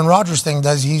what the Aaron Rodgers thing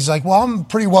does, he's like, well, I'm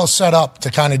pretty well set up to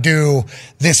kind of do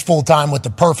this full time with the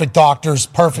perfect doctors,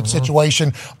 perfect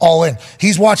situation, all in.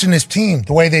 He's watching his team,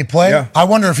 the way they play. Yeah. I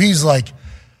wonder if he's like,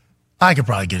 I could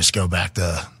probably just go back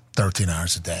to 13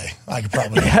 hours a day. I could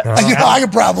probably,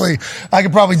 I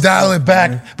could probably dial it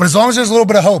back. But as long as there's a little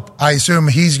bit of hope, I assume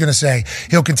he's going to say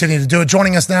he'll continue to do it.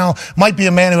 Joining us now might be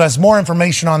a man who has more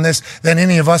information on this than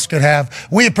any of us could have.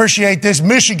 We appreciate this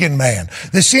Michigan man,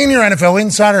 the senior NFL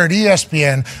insider at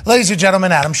ESPN. Ladies and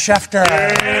gentlemen, Adam Schefter.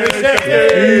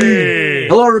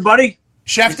 Hello, everybody.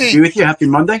 Shefty. Be with you. Happy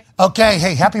Monday. Okay.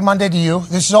 Hey, happy Monday to you.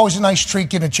 This is always a nice treat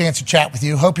getting a chance to chat with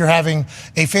you. Hope you're having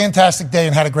a fantastic day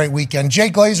and had a great weekend. Jay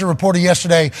Glazer reported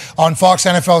yesterday on Fox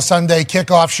NFL Sunday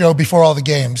kickoff show before all the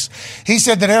games. He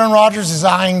said that Aaron Rodgers is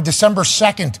eyeing December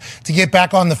 2nd to get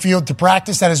back on the field to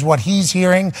practice. That is what he's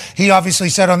hearing. He obviously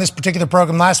said on this particular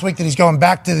program last week that he's going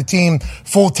back to the team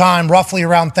full time, roughly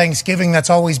around Thanksgiving. That's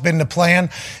always been the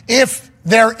plan. If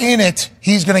they're in it,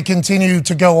 he's going to continue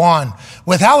to go on.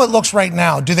 With how it looks right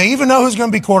now, do they even know who's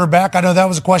going to be quarterback? I know that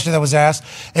was a question that was asked.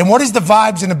 And what is the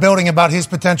vibes in the building about his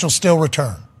potential still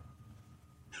return?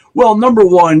 Well, number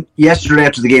one, yesterday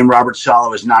after the game, Robert Saleh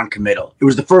was non-committal. It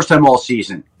was the first time all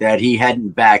season that he hadn't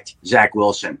backed Zach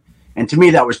Wilson. And to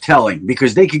me, that was telling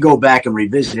because they could go back and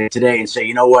revisit it today and say,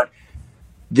 you know what,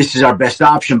 this is our best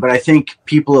option. But I think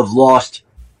people have lost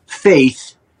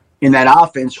faith in that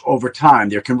offense over time.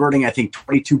 They're converting, I think,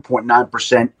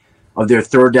 22.9% of their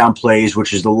third down plays,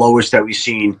 which is the lowest that we've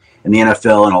seen in the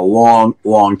NFL in a long,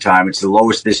 long time. It's the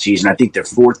lowest this season. I think they're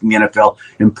fourth in the NFL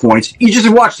in points. You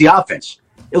just watch the offense.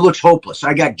 It looks hopeless.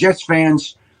 I got Jets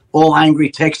fans all angry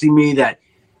texting me that,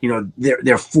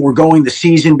 they're foregoing the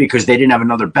season because they didn't have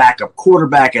another backup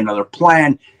quarterback, another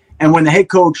plan. And when the head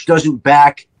coach doesn't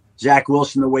back Zach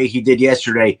Wilson the way he did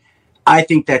yesterday, I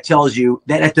think that tells you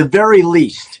that at the very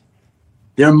least,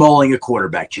 they're mulling a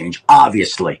quarterback change,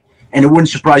 obviously. And it wouldn't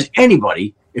surprise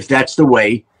anybody if that's the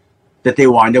way that they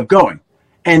wind up going.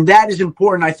 And that is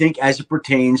important, I think, as it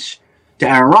pertains to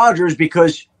Aaron Rodgers,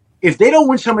 because if they don't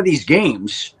win some of these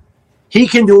games, he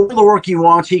can do all the work he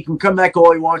wants. He can come back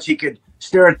all he wants. He could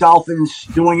stare at Dolphins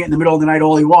doing it in the middle of the night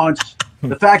all he wants.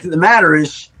 The fact of the matter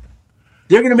is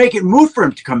they're going to make it moot for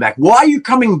him to come back. Why are you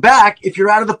coming back if you're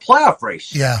out of the playoff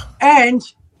race? Yeah. And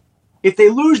if they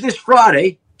lose this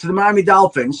Friday to the Miami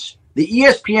Dolphins, the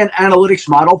ESPN analytics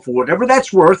model, for whatever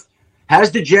that's worth,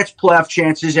 has the Jets' playoff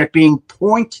chances at being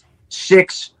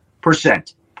 0.6%.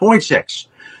 0.6.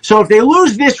 So if they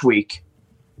lose this week,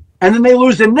 and then they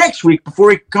lose the next week before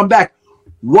he can come back,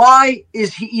 why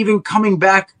is he even coming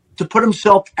back to put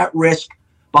himself at risk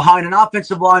behind an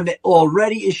offensive line that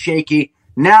already is shaky,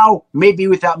 now maybe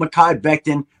without Mekhi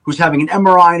Becton, who's having an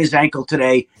MRI in his ankle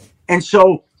today? And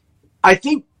so I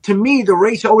think, to me, the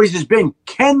race always has been,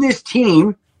 can this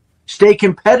team stay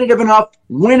competitive enough,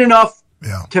 win enough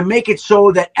to make it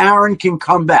so that Aaron can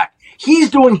come back?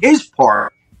 He's doing his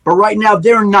part, but right now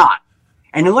they're not.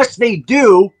 And unless they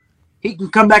do, he can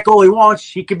come back all he wants.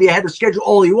 He can be ahead of schedule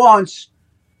all he wants,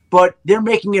 but they're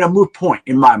making it a moot point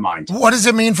in my mind. What does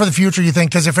it mean for the future, you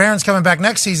think? Because if Aaron's coming back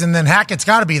next season, then Hackett's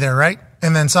got to be there, right?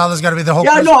 And then Saleh's got to be the whole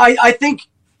person. No, I think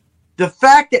the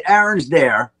fact that Aaron's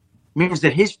there means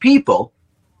that his people,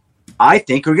 I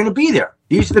think, are going to be there.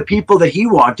 These are the people that he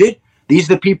wanted. These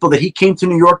are the people that he came to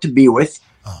New York to be with.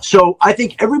 So I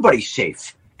think everybody's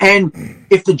safe. And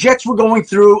if the Jets were going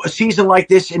through a season like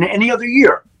this in any other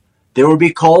year, there would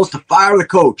be calls to fire the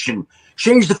coach and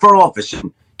change the front office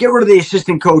and get rid of the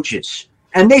assistant coaches.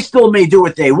 And they still may do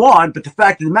what they want, but the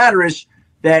fact of the matter is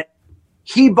that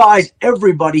he buys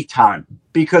everybody time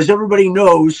because everybody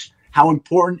knows how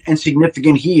important and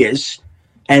significant he is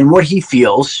and what he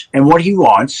feels and what he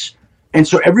wants. And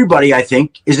so everybody, I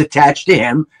think, is attached to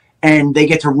him, and they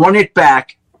get to run it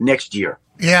back next year.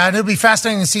 Yeah, and it'll be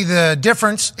fascinating to see the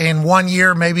difference in 1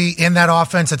 year, maybe in that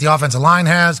offense that the offensive line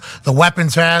has, the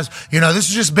weapons has. This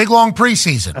is just big, long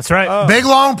preseason. That's right. Big,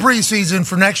 long preseason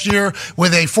for next year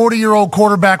with a 40-year-old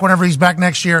quarterback whenever he's back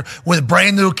next year with a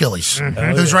brand new Achilles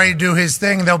who's ready to do his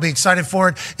thing. They'll be excited for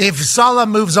it. If Saleh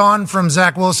moves on from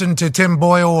Zach Wilson to Tim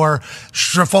Boyle or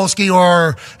Strafolsky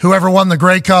or whoever won the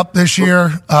Grey Cup this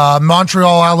year,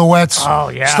 Montreal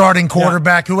Alouettes starting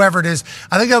quarterback, whoever it is,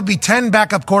 I think there'll be 10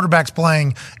 backup quarterbacks playing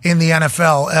starting in the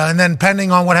NFL. And then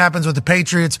pending on what happens with the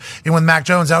Patriots and with Mac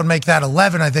Jones, that would make that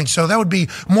 11, I think. So that would be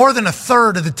more than a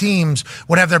third of the teams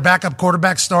would have their backup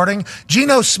quarterback starting.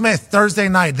 Geno Smith, Thursday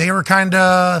night, they were kind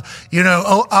of,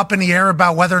 up in the air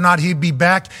about whether or not he'd be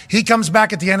back. He comes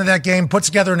back at the end of that game, puts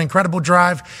together an incredible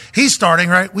drive. He's starting,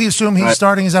 right? We assume he's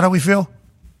starting. Is that how we feel?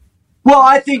 Well,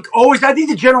 I think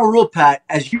the general rule, Pat,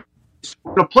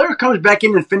 when a player comes back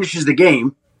in and finishes the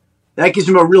game, that gives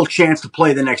him a real chance to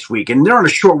play the next week. And they're on a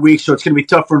short week, so it's going to be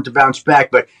tough for him to bounce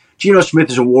back. But Geno Smith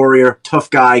is a warrior, tough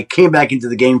guy, came back into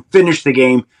the game, finished the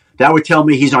game. That would tell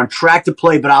me he's on track to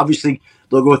play, but obviously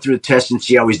they'll go through the test and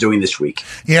see how he's doing this week.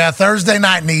 Yeah, Thursday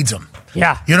night needs him.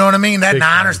 Yeah. You know what I mean? That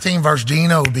Niners team versus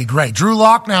Geno would be great. Drew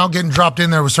Lock now getting dropped in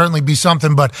there would certainly be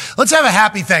something, but let's have a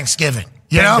happy Thanksgiving.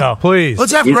 Please.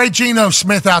 Let's have great Geno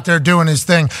Smith out there doing his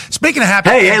thing. Speaking of happy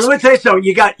Hey, let me tell you something.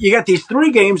 You got these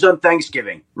 3 games on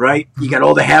Thanksgiving, right? You got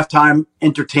all the halftime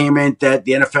entertainment that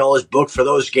the NFL has booked for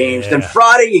those games. Then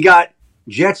Friday, you got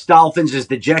Jets-Dolphins as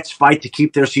the Jets fight to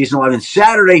keep their season alive. And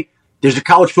Saturday, there's a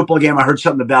college football game I heard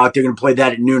something about. They're going to play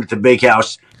that at noon at the Big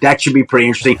House. That should be pretty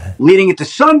interesting. Leading into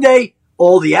Sunday,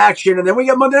 all the action, and then we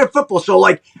got Monday Night Football.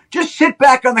 So, just sit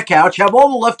back on the couch, have all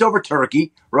the leftover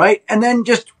turkey, right? And then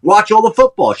just watch all the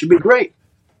football. It should be great.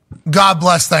 God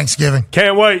bless Thanksgiving.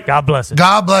 Can't wait. God bless it.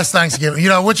 God bless Thanksgiving.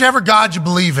 Whichever God you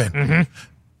believe in. Mm-hmm.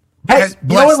 Hey,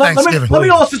 bless Thanksgiving. Let me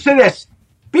also say this.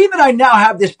 Being that I now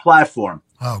have this platform,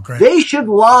 great. They should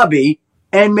lobby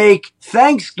and make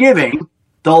Thanksgiving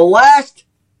the last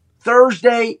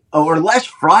Thursday or last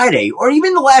Friday or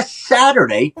even the last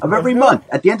Saturday of every month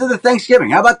at the end of the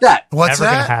Thanksgiving. How about that? What's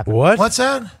that? What's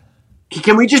that?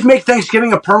 Can we just make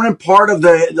Thanksgiving a permanent part of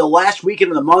the last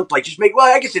weekend of the month? I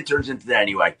guess it turns into that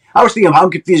anyway. I was thinking, I'm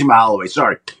confusing my holiday.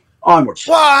 Sorry. Onwards.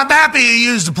 Well, I'm happy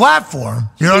you used the platform.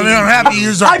 You know what I mean? I'm happy you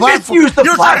used our platform.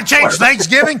 You're trying to change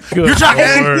Thanksgiving? You're trying to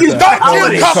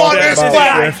don't you come on this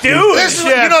flag, dude.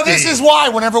 This is why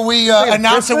whenever we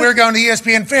announced that we were going to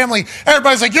ESPN Family,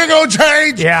 everybody's like, you're going to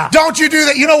change? Yeah. Don't you do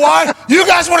that? You know why? You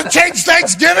guys want to change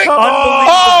Thanksgiving?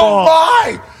 Unbelievable.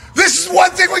 My. This is one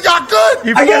thing we got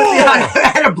good.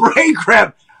 I had a brain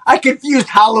cramp. I confused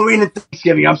Halloween and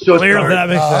Thanksgiving. I'm so sorry. That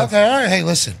makes sense. Okay, all right. Hey,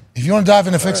 listen. If you want to dive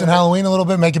into fixing Halloween a little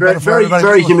bit, make it better for everybody.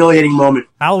 Very humiliating moment.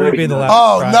 Halloween being the last.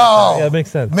 Oh, Friday. no. Yeah, it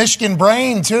makes sense. Michigan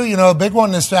Brain, too. A big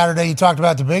one this Saturday. You talked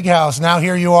about the Big House. Now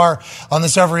here you are on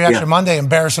this Overreaction Monday,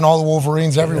 embarrassing all the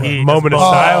Wolverines everywhere. Moment of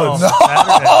silence.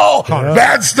 No.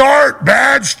 Bad start.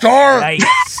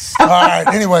 Nice. All right,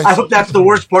 anyways. I hope that's the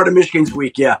worst part of Michigan's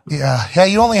week, yeah. Yeah. Hey,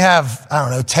 you only have,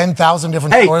 10,000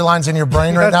 different storylines in your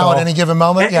brain right now at any given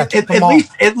moment.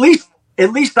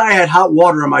 At least I had hot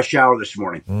water in my shower this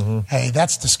morning. Mm-hmm. Hey,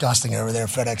 that's disgusting over there,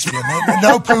 FedEx Field.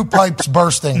 No poop pipes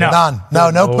bursting. None.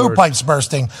 No poop pipes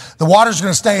bursting. The water's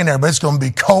going to stay in there, but it's going to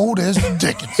be cold as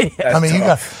Dickens. Hey,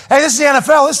 this is the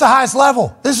NFL. This is the highest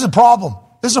level. This is a problem.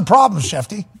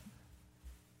 Schefty.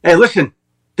 Hey, listen,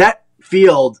 that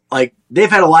field, they've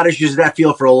had a lot of issues with that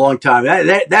field for a long time.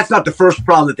 That's not the first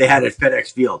problem that they had at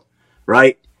FedEx Field,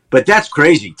 right? But that's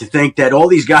crazy to think that all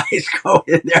these guys go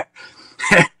in there.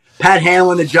 Pat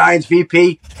Hanlon, the Giants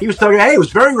VP, he was talking, it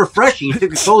was very refreshing. He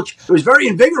took the coach. It was very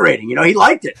invigorating. He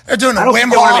liked it. They're doing a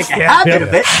Wim Hof.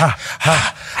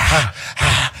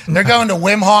 They're going to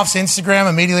Wim Hof's Instagram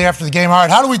immediately after the game. All right,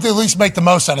 how do we at least make the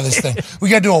most out of this thing? We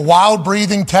got to do a wild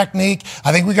breathing technique.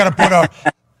 I think we got to put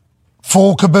a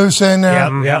full caboose in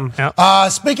there.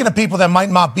 Yep. Speaking of people that might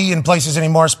not be in places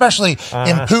anymore, especially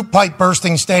in poop pipe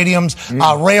bursting stadiums,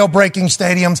 rail breaking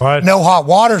stadiums, no hot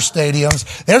water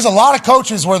stadiums, there's a lot of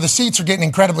coaches where the seats are getting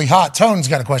incredibly hot. Tone's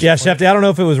got a question. Yeah, Schefter, I don't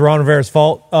know if it was Ron Rivera's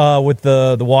fault with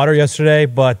the water yesterday,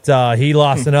 but he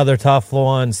lost another tough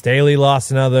one. Staley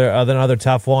lost another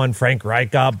tough one. Frank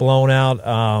Reich got blown out.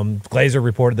 Glazer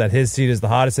reported that his seat is the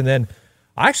hottest. And then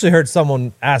I actually heard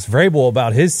someone ask Vrabel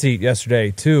about his seat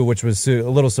yesterday, too, which was a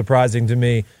little surprising to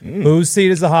me. Whose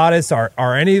seat is the hottest?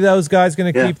 Are any of those guys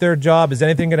going to keep their job? Is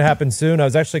anything going to happen soon? I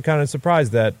was actually kind of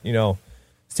surprised that,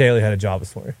 Staley had a job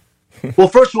this morning. Well,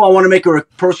 first of all, I want to make a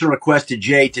personal request to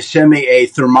Jay to send me a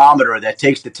thermometer that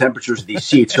takes the temperatures of these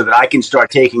seats so that I can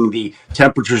start taking the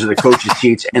temperatures of the coaches'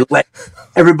 seats and let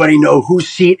everybody know whose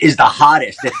seat is the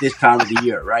hottest at this time of the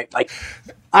year, right?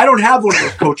 I don't have one of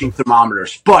those coaching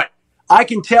thermometers, but I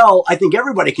can tell, I think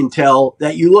everybody can tell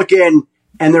that you look in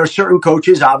and there are certain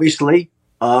coaches, obviously,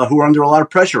 who are under a lot of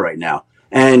pressure right now.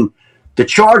 And the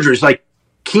Chargers,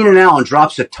 Keenan Allen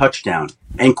drops a touchdown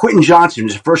and Quentin Johnson,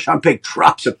 who's a first-round pick,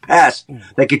 drops a pass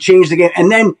that could change the game.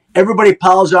 And then everybody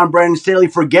piles on Brandon Staley,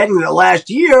 forgetting that last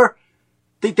year,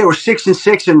 I think they were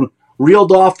 6-6 and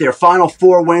reeled off their final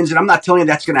 4 wins. And I'm not telling you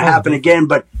that's going to happen again,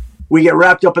 but we get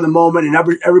wrapped up in the moment,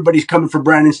 and everybody's coming for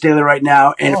Brandon Staley right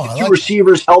now. And if the two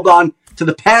receivers held on to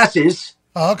the passes,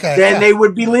 then they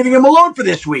would be leaving him alone for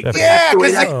this week.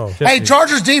 Yeah, hey,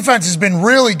 Chargers defense has been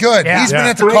really good. Yeah. He's been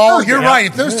at the call. You're right.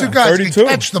 If those two guys can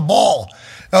catch the ball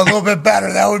a little bit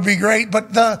better, that would be great.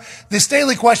 But the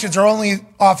Staley questions are only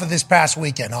off of this past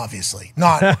weekend, obviously,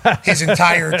 not his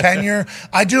entire tenure.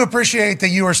 I do appreciate that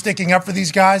you are sticking up for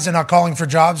these guys and not calling for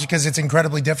jobs because it's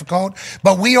incredibly difficult.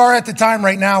 But we are at the time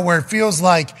right now where it feels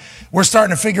like we're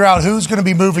starting to figure out who's going to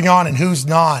be moving on and who's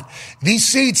not. These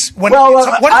seats, what does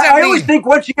that mean? I always think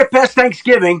once you get past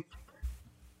Thanksgiving,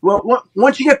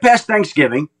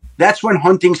 that's when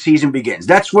hunting season begins.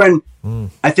 That's when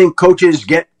I think coaches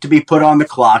get to be put on the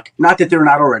clock. Not that they're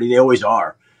not already, they always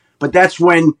are. But that's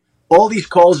when all these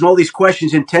calls and all these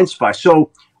questions intensify.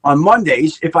 So on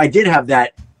Mondays, if I did have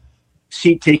that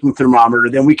seat-taking thermometer,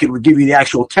 then we could give you the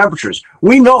actual temperatures.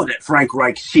 We know that Frank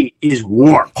Reich's seat is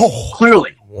warm.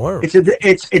 Clearly. Warm.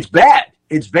 It's bad.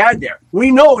 It's bad there.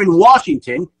 We know in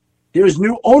Washington, there's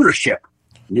new ownership.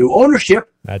 New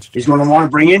ownership is going to want to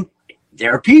bring in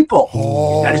their people.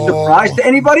 That is a surprise to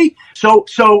anybody. So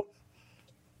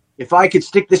if I could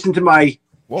stick this into my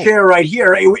chair right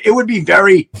here, it would be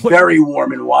very, very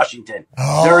warm in Washington.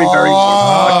 Very, very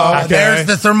warm. There's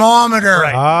the thermometer.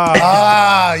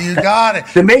 Right. You got it.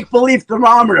 The make-believe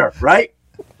thermometer, right?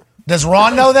 Does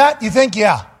Ron know that? You think?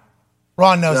 Yeah.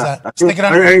 Ron knows that. Stick it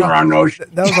under. Ron knows.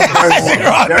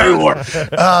 Very warm.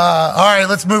 All right,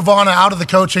 let's move on out of the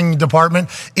coaching department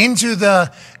into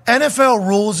the NFL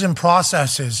rules and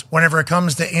processes whenever it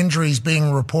comes to injuries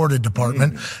being reported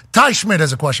department. Ty Schmidt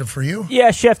has a question for you. Yeah,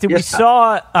 Schefter, we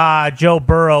saw Joe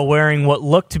Burrow wearing what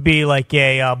looked to be like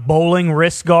a bowling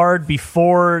wrist guard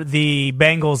before the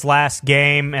Bengals' last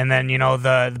game, and then,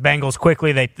 the Bengals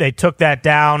quickly, they took that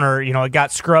down, or, it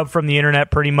got scrubbed from the internet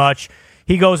pretty much.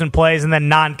 He goes and plays, and then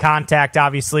non-contact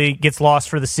obviously gets lost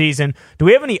for the season. Do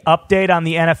we have any update on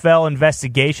the NFL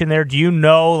investigation there? Do you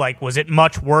know, was it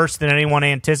much worse than anyone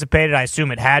anticipated? I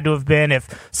assume it had to have been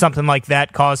if something like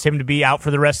that caused him to be out for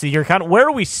the rest of the year. Kind of where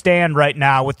do we stand right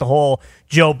now with the whole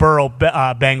Joe Burrow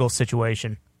Bengals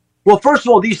situation? Well, first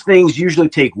of all, these things usually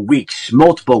take weeks,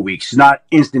 multiple weeks, not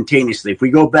instantaneously. If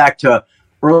we go back to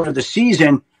earlier the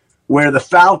season where the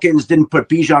Falcons didn't put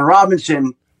Bijan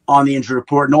Robinson on the injury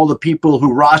report, and all the people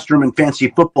who roster him in fantasy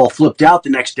football flipped out the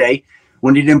next day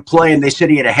when he didn't play, and they said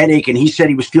he had a headache, and he said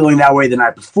he was feeling that way the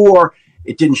night before.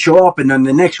 It didn't show up, and then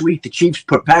the next week the Chiefs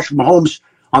put Patrick Mahomes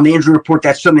on the injury report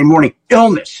that Sunday morning.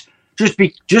 Illness. Just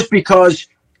because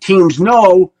teams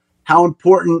know how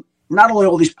important not only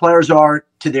all these players are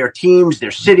to their teams,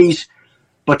 their cities,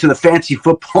 but to the fantasy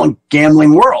football and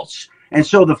gambling worlds. And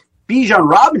so the Bijan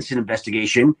Robinson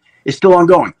investigation is still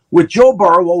ongoing. With Joe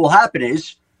Burrow, what will happen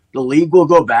is the league will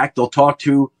go back. They'll talk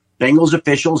to Bengals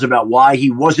officials about why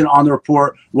he wasn't on the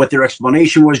report, what their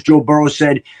explanation was. Joe Burrow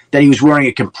said that he was wearing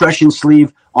a compression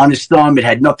sleeve on his thumb. It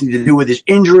had nothing to do with his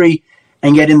injury.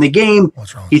 And yet in the game,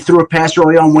 he threw a pass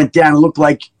early on, went down, and looked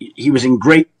like he was in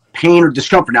great pain or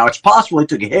discomfort. Now, it's possible he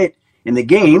took a hit in the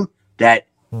game that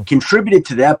contributed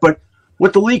to that. But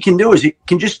what the league can do is it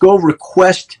can just go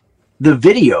request the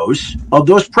videos of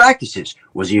those practices.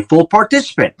 Was he a full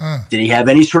participant? Did he have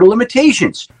any sort of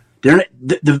limitations?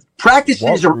 The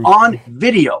practices are on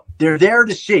video. They're there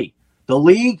to see. The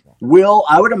league will,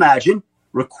 I would imagine,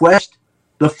 request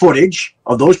the footage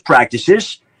of those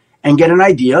practices and get an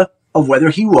idea of whether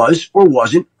he was or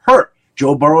wasn't hurt.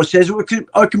 Joe Burrow says it was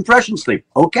a compression sleeve.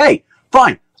 Okay,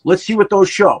 fine. Let's see what those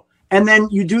show. And then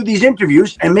you do these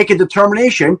interviews and make a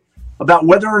determination about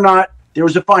whether or not there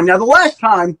was a fine. Now, the last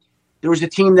time there was a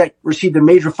team that received a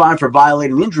major fine for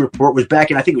violating the injury report was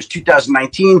back in, I think it was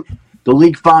 2019. The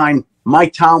league fined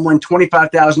Mike Tomlin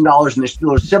 $25,000 and the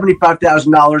Steelers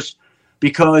 $75,000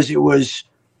 because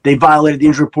they violated the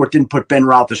injury report, didn't put Ben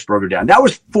Roethlisberger down. That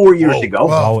was 4 years ago.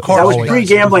 Well, that was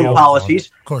pre-gambling policies.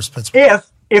 Of course, Pittsburgh.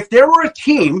 If there were a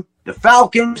team, the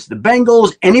Falcons, the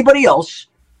Bengals, anybody else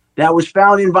that was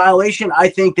found in violation, I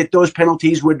think that those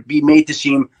penalties would be made to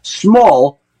seem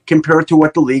small compared to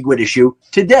what the league would issue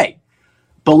today.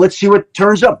 But let's see what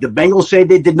turns up. The Bengals say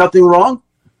they did nothing wrong,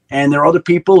 and there are other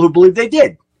people who believe they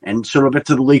did. And sort of up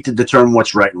to the league to determine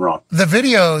what's right and wrong. The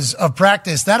videos of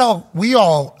practice, how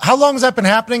long has that been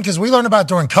happening? Because we learned about it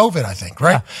during COVID, I think,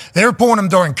 right? Yeah. They were pulling them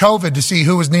during COVID to see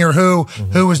who was near who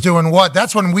was doing what.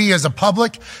 That's when we as a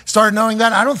public started knowing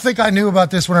that. I don't think I knew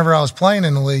about this whenever I was playing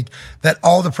in the league, that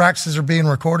all the practices are being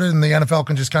recorded and the NFL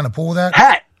can just kind of pull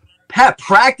that.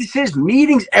 practices,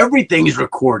 meetings, everything is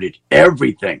recorded.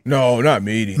 Everything. No, not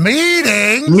meetings.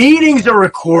 Meetings are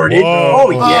recorded. Whoa.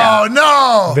 Oh, yeah. Oh,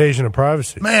 no. Invasion of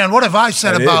privacy. Man, what have I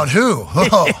said That about is. who?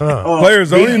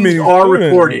 Players only meetings are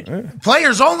recorded.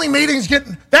 Players only meetings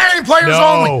that ain't players No.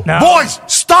 only. No. Boys,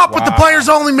 stop with the players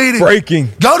only meetings. Breaking.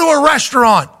 Go to a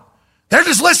restaurant. They're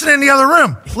just listening in the other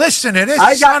room. Listen to this.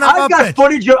 I've got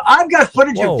footage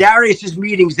Whoa. of Darius's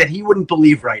meetings that he wouldn't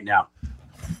believe right now.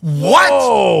 What?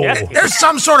 Whoa. There's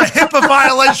some sort of HIPAA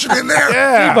violation in there.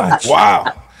 Yeah.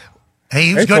 Wow. Hey,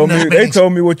 he They was good in told, those me, they meetings.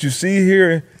 told me what you see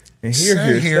here and Say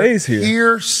stays here.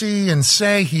 Hear, see, and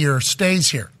say here stays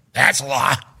here. That's a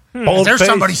lie. Bold There's face.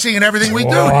 somebody seeing everything we do.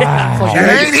 Wow.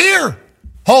 It ain't here.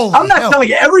 Holy I'm not hell. telling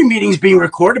you every meeting's being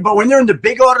recorded, but when they're in the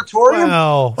big auditorium,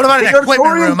 Well, What about in big the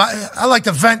equipment auditorium? room? I like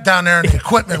to vent down there in the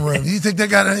equipment room. You think they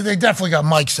definitely got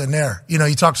mics in there. You know,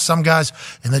 you talk to some guys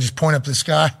and they just point up to the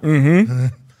sky. Mm-hmm.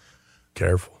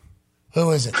 Careful. Who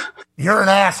is it? You're an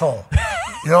asshole.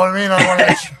 You know what I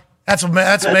mean? That's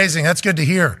amazing. That's good to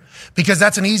hear because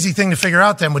that's an easy thing to figure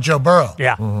out then with Joe Burrow.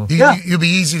 Yeah. You'll be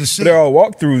easy to see. They're all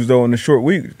walkthroughs though in the short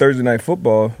week, Thursday night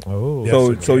football. Oh,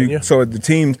 so the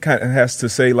team kind of has to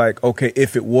say like, okay,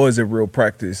 if it was a real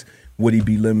practice, would he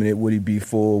be limited? Would he be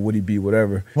full? Would he be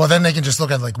whatever? Well, then they can just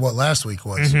look at like what last week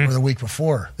was or the week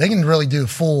before. They can really do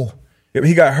full. Yeah,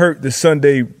 he got hurt the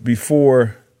Sunday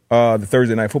before the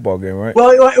Thursday night football game, right?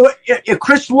 Well,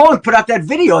 Chris Long put out that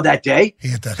video that day. He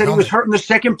hit that said he was hurt in the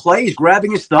second play. He's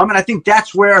grabbing his thumb, and I think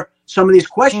that's where some of these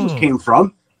questions came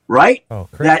from, right? Oh,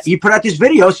 Chris. That he put out this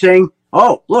video saying,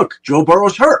 "Oh, look, Joe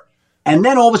Burrow's hurt," and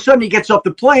then all of a sudden he gets off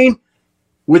the plane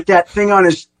with that thing on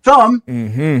his thumb,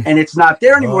 and it's not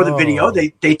there anymore. The video, they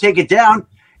take it down,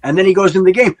 and then he goes in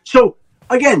the game. So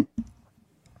again,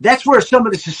 that's where some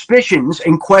of the suspicions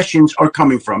and questions are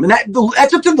coming from. And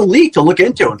that's up to the league to look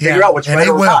into and figure out what's right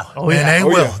or not. They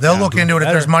will. They'll look into it if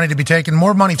there's money to be taken.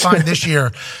 More money fined this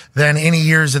year than any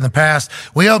years in the past.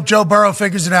 We hope Joe Burrow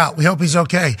figures it out. We hope he's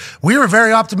okay. We were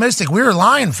very optimistic. We were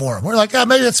lying for him. We're like,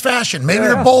 maybe it's fashion. Maybe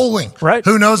they're bowling. Right.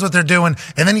 Who knows what they're doing?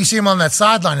 And then you see him on that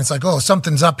sideline. It's like,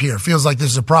 something's up here. Feels like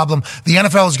this is a problem. The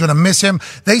NFL is going to miss him.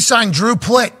 They signed Drew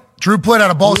Plitt. Drew Plitt out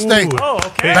of Ball State. Oh,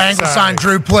 okay. Bengals signed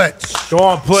Drew Plitt. Go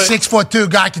on, Plitt. 6'2"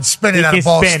 guy can spin it He out of can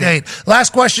Ball spin State.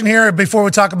 Last question here before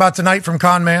we talk about tonight from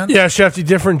Con Man. Yeah, Schefter,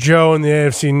 different Joe in the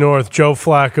AFC North. Joe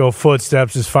Flacco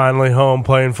footsteps is finally home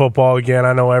playing football again.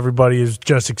 I know everybody is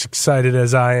just as excited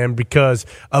as I am because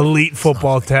elite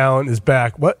football talent is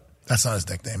back. What? That's not his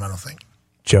nickname, I don't think.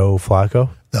 Joe Flacco?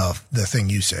 The thing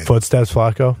you say. Footsteps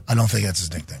Flacco? I don't think that's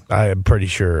his nickname. I am pretty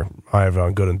sure I have it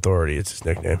on good authority. It's his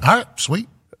nickname. All right, sweet.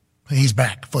 He's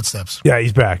back. Footsteps. Yeah,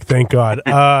 he's back. Thank God.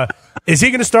 Is he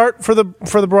going to start for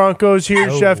the Broncos here,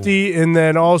 Shefty? And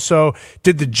then also,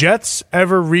 did the Jets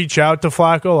ever reach out to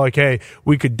Flacco? Like, hey,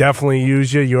 we could definitely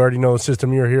use you. You already know the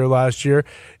system. You were here last year.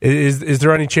 Is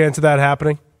there any chance of that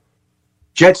happening?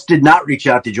 Jets did not reach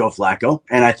out to Joe Flacco,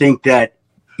 and I think that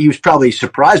he was probably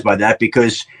surprised by that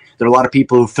because there are a lot of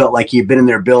people who felt like he had been in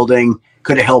their building,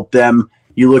 could have helped them.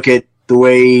 You look at the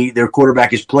way their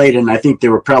quarterback is played, and I think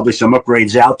there were probably some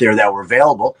upgrades out there that were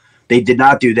available. They did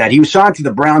not do that. He was signed to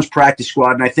the Browns practice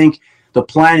squad, and I think the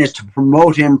plan is to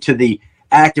promote him to the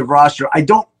active roster. I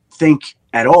don't think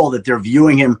at all that they're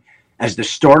viewing him as the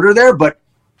starter there, but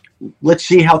let's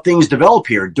see how things develop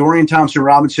here. Dorian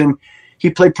Thompson-Robinson, he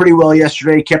played pretty well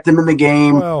yesterday, kept him in the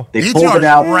game. They pulled it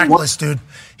out. Reckless, dude.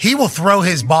 He will throw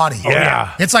his body.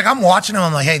 Yeah. It's like I'm watching him.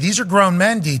 I'm like, hey, these are grown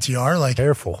men, DTR. Like,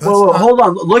 careful. Well, hold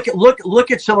on.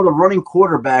 Look at some of the running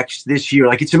quarterbacks this year.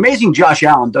 Like, it's amazing Josh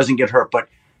Allen doesn't get hurt, but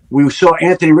we saw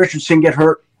Anthony Richardson get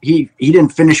hurt. He didn't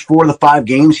finish 4 of the 5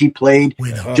 games he played.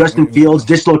 Justin Fields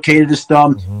dislocated his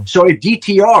thumb. So if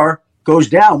DTR goes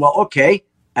down, well, okay.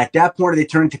 At that point, are they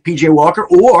turning to PJ Walker,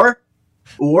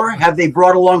 or have they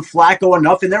brought along Flacco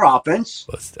enough in their offense?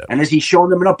 And has he shown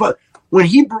them enough? But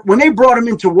when they brought him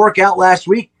in to work out last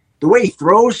week, the way he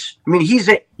throws, I mean,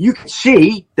 you can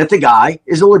see that the guy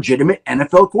is a legitimate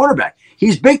NFL quarterback.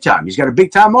 He's big time. He's got a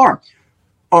big time arm.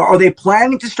 Are they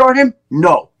planning to start him?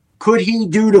 No. Could he,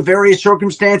 due to various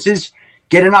circumstances,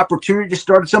 get an opportunity to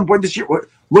start at some point this year?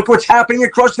 Look what's happening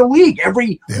across the league.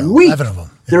 Every week, 11 of them.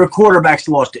 There are quarterbacks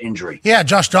lost to injury. Yeah,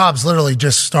 Josh Dobbs literally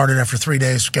just started after 3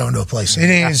 days going to a place. It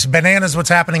is bananas what's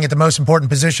happening at the most important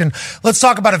position. Let's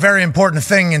talk about a very important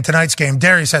thing in tonight's game.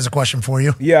 Darius has a question for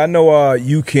you. Yeah, I know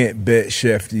you can't bet,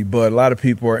 Schefty, but a lot of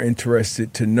people are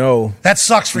interested to know. That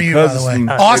sucks for you, by the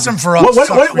way. Awesome for us.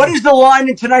 What is the line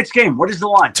in tonight's game? What is the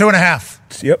line?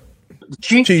 2.5. Yep.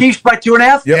 Chiefs by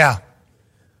 2.5? Yep. Yeah.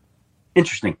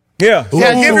 Interesting. Yeah.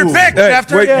 Yeah, give your pick, Hey,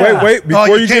 Schefter. wait.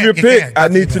 Before you give your pick, I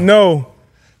need to know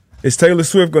Is Taylor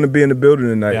Swift going to be in the building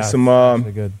tonight? Yeah,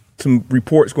 some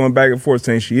reports going back and forth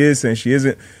saying she is, saying she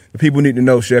isn't. The people need to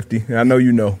know, Schefter. And I know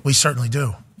you know. We certainly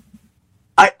do.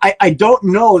 I don't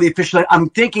know the official. I'm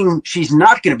thinking she's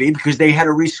not going to be because they had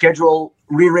to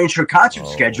rearrange her concert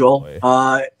schedule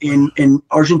in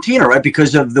Argentina, right,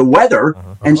 because of the weather.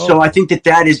 And so I think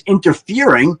that is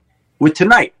interfering with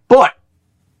tonight. But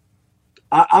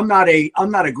I'm not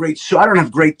a great, so I don't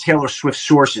have great Taylor Swift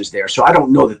sources there, so I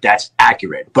don't know that that's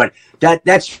accurate. But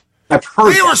that's I've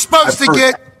heard. We were supposed to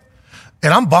get,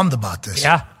 and I'm bummed about this.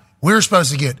 Yeah, we were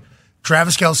supposed to get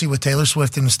Travis Kelce with Taylor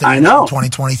Swift in the stadium. I know.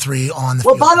 2023 on the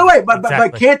field. Well, by the way, but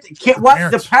can't what?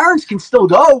 The parents can still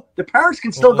go. The parents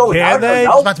can still go.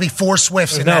 There's about to be 4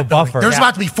 Swifts in that building. There's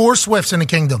about to be 4 Swifts in the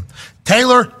kingdom.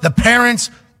 Taylor, the parents,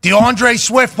 DeAndre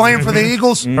Swift playing for the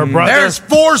Eagles. Her brother. There's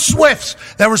 4 Swifts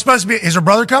that were supposed to be. Is her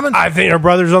brother coming? I think her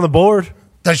brother's on the board.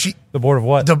 Does she? The board of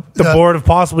what? The board of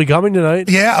possibly coming tonight.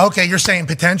 Yeah, okay, you're saying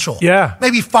potential. Yeah.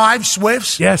 Maybe 5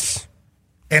 Swifts? Yes.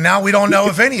 And now we don't know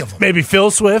if any of them. Maybe Phil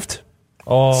Swift.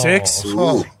 6.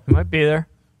 Oh. He might be there.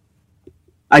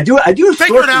 I do have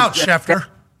figure it out, Schefter.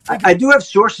 I do have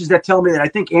sources that tell me that I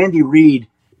think Andy Reid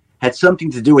had something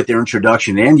to do with their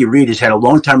introduction. Andy Reid has had a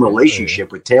long-time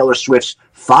relationship with Taylor Swift's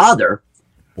father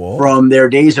from their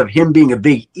days of him being a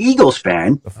big Eagles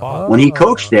fan when he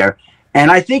coached there. And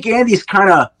I think Andy's kind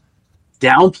of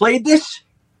downplayed this,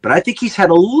 but I think he's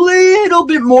had a little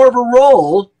bit more of a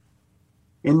role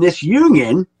in this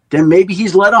union than maybe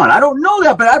he's let on. I don't know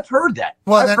that, but I've heard that.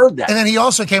 Well, I've heard that. And then he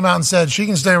also came out and said she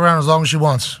can stay around as long as she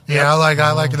wants. Yeah, I like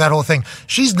that whole thing.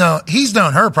 He's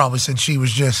known her probably since she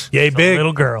was just big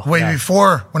little girl. Way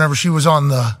before, whenever she was on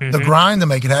the grind to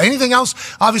make it happen. Anything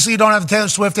else? Obviously, you don't have the Taylor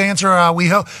Swift answer. We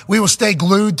will stay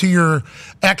glued to your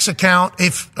X account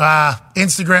if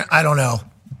Instagram. I don't know.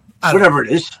 Whatever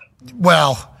it is.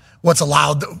 Well, what's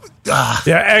allowed?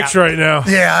 X right now.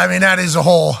 Yeah, I mean that is a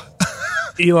whole.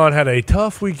 Elon had a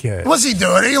tough weekend. What's he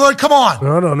doing? Elon, come on.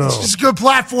 No. It's just a good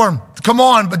platform. Come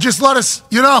on, but just let us,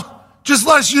 just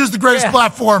let us use the greatest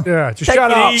platform. Yeah, just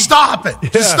shut up. Stop it. Yeah.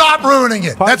 Just stop ruining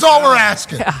it. That's all we're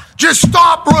asking. Yeah. Just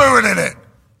stop ruining it.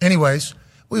 Anyways,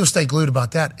 we will stay glued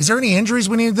about that. Is there any injuries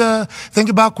we need to think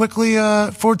about quickly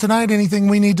for tonight? Anything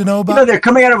we need to know about? They're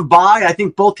coming out of a bye. I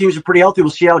think both teams are pretty healthy. We'll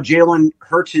see how Jalen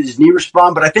Hurts his knee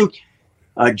respond, but I think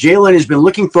Jalen has been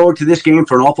looking forward to this game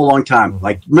for an awful long time.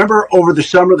 Like, remember over the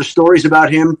summer, the stories about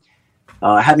him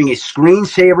having a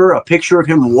screensaver, a picture of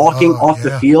him walking off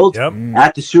the field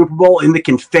at the Super Bowl in the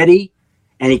confetti,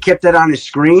 and he kept that on his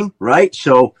screen, right?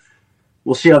 So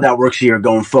we'll see how that works here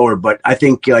going forward. But I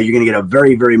think you're going to get a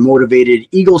very, very motivated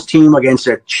Eagles team against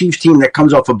a Chiefs team that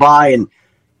comes off a bye, and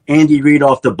Andy Reid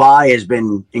off the bye has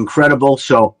been incredible.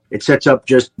 So it sets up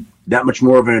just that much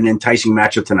more of an enticing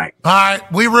matchup tonight. All right,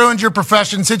 we ruined your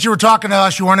profession. Since you were talking to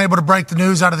us, you weren't able to break the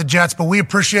news out of the Jets, but we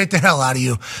appreciate the hell out of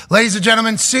you. Ladies and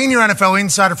gentlemen, senior NFL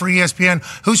insider for ESPN,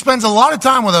 who spends a lot of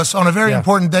time with us on a very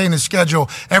important day in his schedule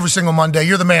every single Monday.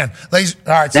 You're the man. Ladies,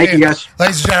 all right, thank you, guys.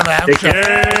 Ladies and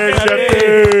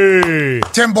gentlemen,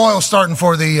 Tim Boyle starting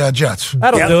for the Jets.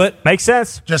 That'll do it. Makes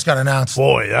sense. Just got announced.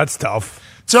 Boy, that's tough.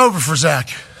 It's over for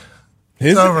Zach.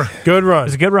 It's over. Good run.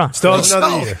 It's a good run. Still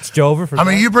another year. It's over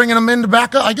for you bringing him in to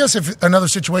back up? I guess if another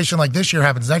situation like this year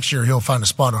happens next year, he'll find a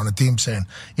spot on a team saying,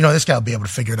 this guy will be able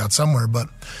to figure it out somewhere, but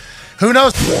who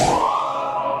knows?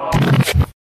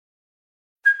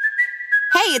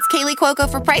 Hey, it's Kaylee Cuoco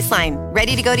for Priceline.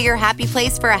 Ready to go to your happy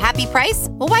place for a happy price?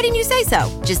 Well, why didn't you say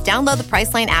so? Just download the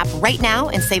Priceline app right now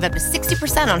and save up to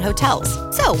 60% on hotels.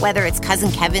 So whether it's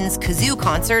Cousin Kevin's Kazoo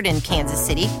Concert in Kansas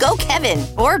City, go Kevin,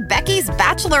 or Becky's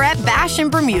Bachelorette Bash in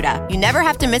Bermuda, you never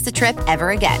have to miss a trip ever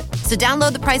again. So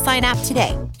download the Priceline app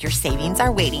today. Your savings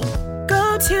are waiting.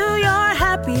 Go to your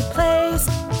happy place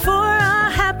for a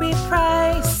happy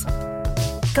price.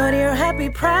 Go to your happy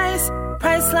price,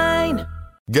 Priceline.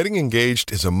 Getting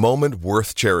engaged is a moment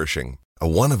worth cherishing. A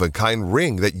one-of-a-kind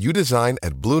ring that you design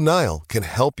at Blue Nile can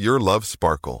help your love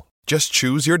sparkle. Just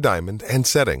choose your diamond and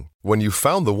setting. When you've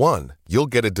found the one, you'll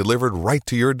get it delivered right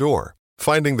to your door.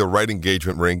 Finding the right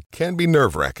engagement ring can be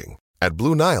nerve-wracking. At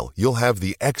Blue Nile, you'll have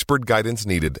the expert guidance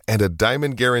needed and a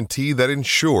diamond guarantee that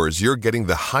ensures you're getting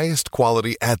the highest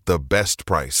quality at the best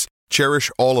price. Cherish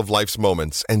all of life's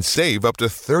moments and save up to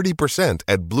 30%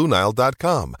 at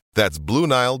BlueNile.com. That's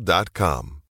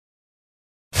BlueNile.com.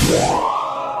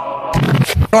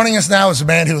 Joining us now is a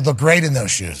man who would look great in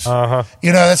those shoes.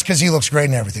 That's because he looks great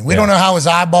in everything. We don't know how his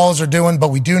eyeballs are doing, but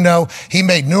we do know he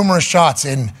made numerous shots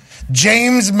in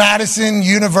James Madison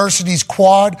University's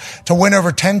quad to win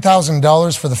over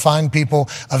 $10,000 for the fine people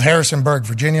of Harrisonburg,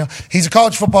 Virginia. He's a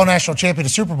college football national champion, a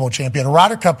Super Bowl champion, a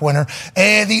Ryder Cup winner,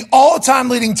 and the all-time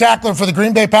leading tackler for the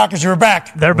Green Bay Packers, who are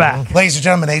back. They're back. Ladies and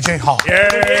gentlemen, AJ Hall. Yeah.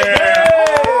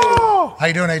 How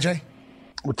you doing, AJ?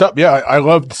 What's up? Yeah, I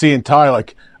love seeing Ty.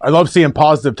 I love seeing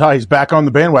positive Ty. He's back on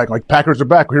the bandwagon. Packers are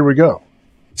back. Here we go.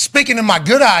 Speaking of my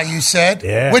good eye, you said.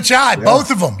 Yeah. Which eye? Yeah.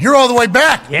 Both of them. You're all the way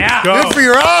back. Yeah. Good for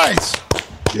your eyes.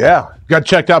 Yeah. Got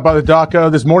checked out by the doc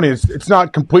this morning. It's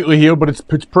not completely healed, but it's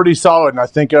pretty solid. And I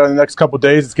think in the next couple of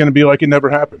days, it's going to be like it never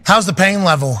happened. How's the pain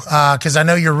level? Because I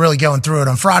know you're really going through it.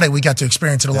 On Friday, we got to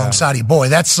experience it alongside you. Boy,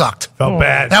 that sucked. Felt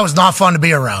bad. That was not fun to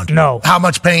be around. No. How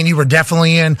much pain you were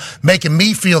definitely in, making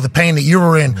me feel the pain that you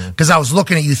were in because I was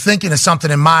looking at you thinking of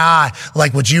something in my eye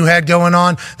like what you had going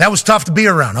on. That was tough to be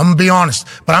around. I'm going to be honest.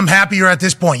 But I'm happy you're at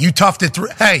this point. You toughed it through.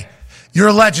 Hey, you're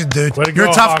a legend, dude. You're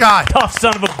a tough guy. Tough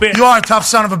son of a bitch. You are a tough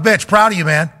son of a bitch. Proud of you,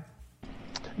 man.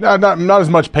 No, not as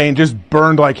much pain, just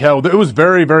burned like hell. It was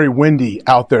very, very windy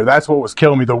out there. That's what was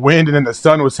killing me. The wind and then the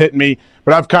sun was hitting me.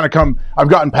 But I've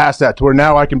gotten past that to where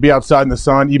now I can be outside in the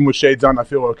sun, even with shades on, I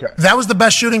feel okay. That was the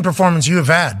best shooting performance you have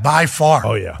had, by far.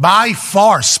 Oh, yeah. By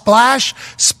far. Splash,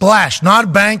 splash.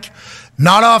 Not bank,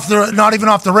 not even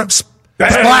off the rim.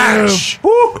 Splash.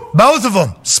 Both of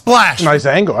them. Splash. Nice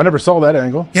angle. I never saw that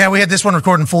angle. Yeah, we had this one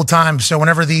recording full time. So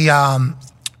whenever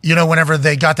whenever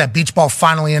they got that beach ball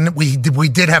finally in, we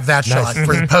did have that shot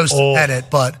for the post edit,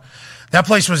 but that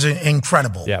place was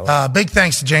incredible. Yeah, big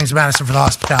thanks to James Madison for the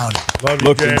hospitality.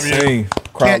 Looked insane.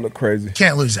 Crowd looked crazy.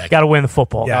 Can't lose that. Got to win the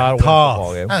football. Yeah, I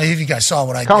don't know if you guys saw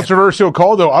what I did. Controversial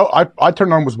call, though. I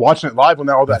turned on and was watching it live when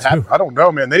all that happened. I don't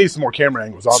know, man. They need some more camera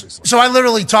angles, obviously. So I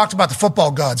literally talked about the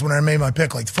football gods when I made my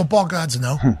pick. Like, the football gods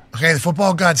know. Okay, the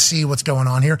football gods see what's going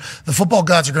on here. The football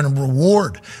gods are going to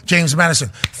reward James Madison.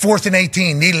 4th and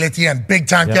 18, needed at the end. Big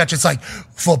time catch. It's like,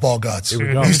 football gods.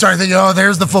 You start thinking, oh,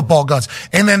 there's the football gods.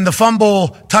 And then the fumble,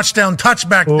 touchdown,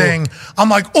 touchback thing. I'm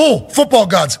like, oh, football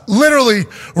gods. Literally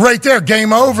right there.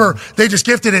 Game over. They just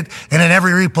gifted it. And then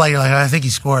every replay, you're like, I think he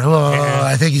scored. Oh,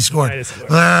 I think he scored.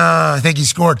 I think he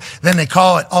scored. Then they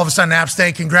call it. All of a sudden, App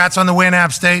State. Congrats on the win,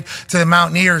 App State, to the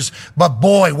Mountaineers. But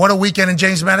boy, what a weekend in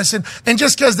James Madison. And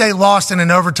just because they lost in an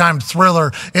overtime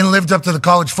thriller and lived up to the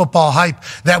college football hype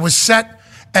that was set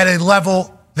at a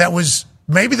level that was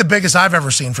maybe the biggest I've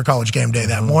ever seen for College Game Day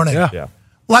that morning. Yeah.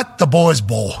 Let the boys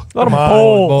bowl. Let them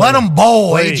bowl. Let them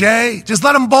bowl, AJ. Just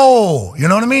let them bowl. You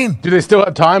know what I mean? Do they still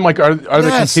have time? Are they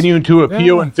continuing to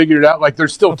appeal and figure it out?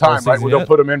 There's still time, right? Where they'll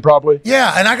put them in probably?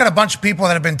 Yeah, and I got a bunch of people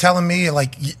that have been telling me,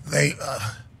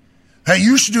 hey,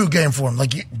 you should do a game for them.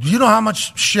 You know how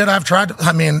much shit I've tried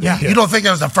to, you don't think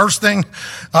that was the first thing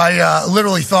I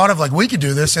literally thought of, we could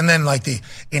do this. And then, the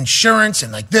insurance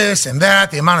and, this and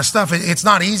that, the amount of stuff. It's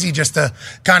not easy just to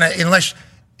kind of,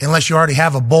 unless you already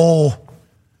have a bowl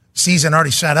season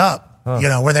already set up,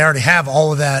 where they already have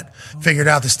all of that figured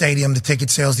out, the stadium, the ticket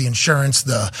sales, the insurance,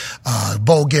 the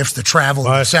bowl gifts, the travel,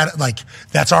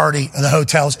 that's already, the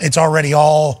hotels, it's already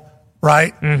all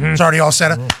right? It's already all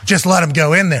set up. Just let them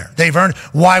go in there. They've earned it.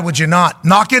 Why would you not?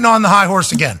 Not getting on the high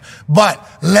horse again. But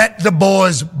let the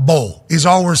boys bowl is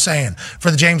all we're saying for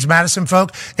the James Madison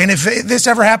folk. And if this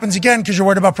ever happens again because you're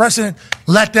worried about precedent,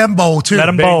 let them bowl too. Let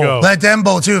them bowl. Let them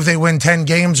bowl too. If they win 10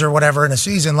 games or whatever in a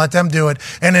season, let them do it.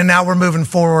 And then now we're moving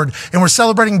forward and we're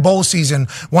celebrating bowl season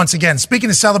once again.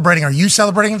 Speaking of celebrating, are you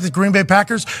celebrating if the Green Bay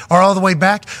Packers are all the way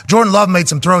back? Jordan Love made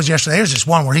some throws yesterday. There's just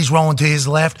one where he's rolling to his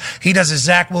left. He does a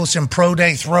Zach Wilson pro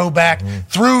day throwback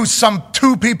through some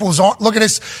two people's arm. Look at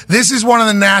this. This is one of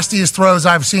the nastiest throws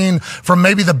I've seen from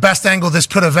maybe the best angle this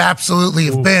could have absolutely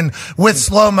have been with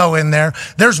slow-mo in there.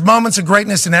 There's moments of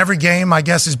greatness in every game, I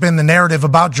guess, has been the narrative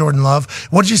about Jordan Love.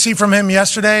 What did you see from him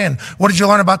yesterday, and what did you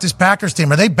learn about this Packers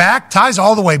team? Are they back? Ty's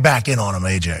all the way back in on him,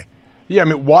 AJ. Yeah,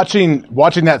 watching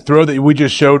that throw that we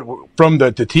just showed from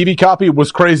the TV copy was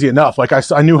crazy enough.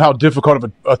 I knew how difficult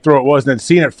of a throw it was, and then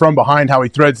seeing it from behind, how he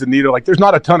threads the needle. There's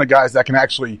not a ton of guys that can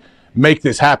actually make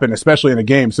this happen, especially in a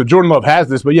game. So Jordan Love has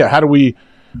this, but yeah, how do we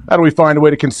find a way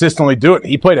to consistently do it?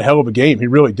 He played a hell of a game. He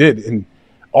really did. And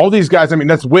all these guys,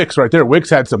 that's Wicks right there. Wicks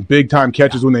had some big-time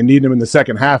catches when they needed him in the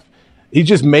second half. He's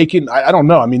just making – I don't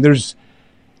know.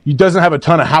 He doesn't have a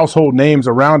ton of household names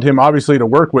around him, obviously, to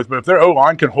work with. But if their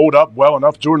O-line can hold up well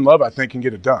enough, Jordan Love, I think, can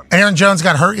get it done. Aaron Jones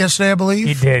got hurt yesterday, I believe.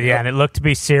 He did, yeah, and it looked to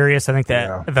be serious. I think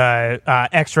that the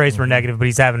X-rays were negative, but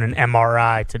he's having an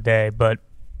MRI today. But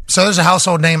So there's a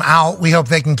household name out. We hope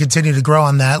they can continue to grow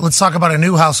on that. Let's talk about a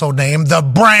new household name, the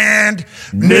brand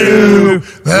new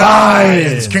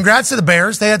Lions. Congrats to the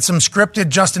Bears. They had some scripted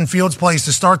Justin Fields plays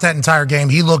to start that entire game.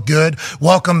 He looked good.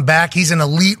 Welcome back. He's an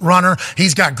elite runner.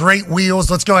 He's got great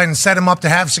wheels. Let's go ahead and set him up to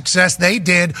have success. They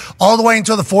did all the way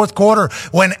until the fourth quarter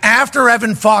when after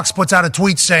Evan Fox puts out a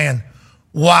tweet saying,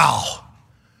 wow,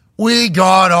 we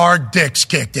got our dicks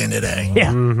kicked in today.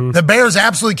 Yeah. The Bears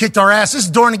absolutely kicked our ass. This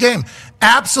is during the game.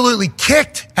 Absolutely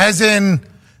kicked, as in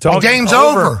the game's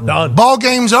over. Done. Ball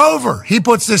game's over. He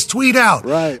puts this tweet out.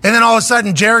 Right. And then all of a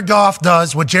sudden, Jared Goff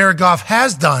does what Jared Goff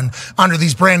has done under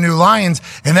these brand new Lions,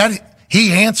 and that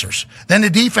he answers. Then the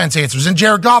defense answers, and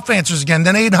Jared Goff answers again.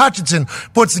 Then Aiden Hutchinson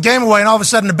puts the game away, and all of a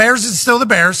sudden the Bears is still the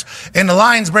Bears, and the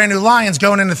Lions, brand new Lions,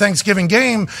 going into Thanksgiving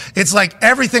game. It's like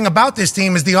everything about this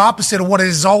team is the opposite of what it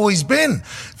has always been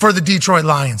for the Detroit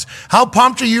Lions. How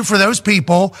pumped are you for those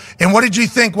people, and what did you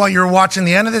think while you were watching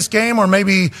the end of this game or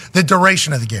maybe the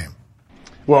duration of the game?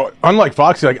 Well, unlike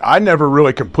Foxy, like I never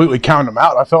really completely counted them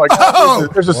out. I felt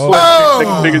like there's a slim chance they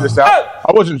can figure this out.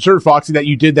 I wasn't sure, Foxy, that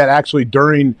you did that actually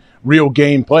during real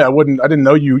game play. I didn't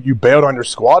know you bailed on your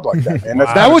squad like that, man.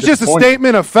 That was just a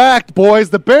statement of fact,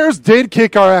 boys. The Bears did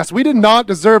kick our ass. We did not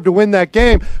deserve to win that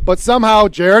game, but somehow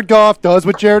Jared Goff does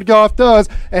what Jared Goff does,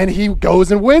 and he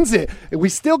goes and wins it. We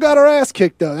still got our ass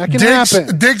kicked, though. That can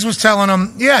happen. Diggs was telling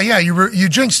him, you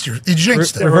jinxed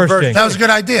it. Reverse jinx. That was a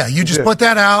good idea. You just put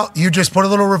that out. You just put a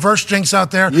little reverse jinx out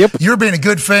there. Yep. You're being a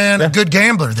good fan, a good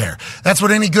gambler there. That's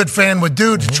what any good fan would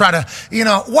do to try to,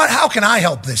 how can I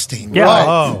help this team? Yeah. Right.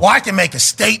 Oh. Well, I can make a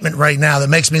statement right now that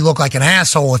makes me look like an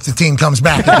asshole if the team comes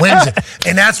back and wins it.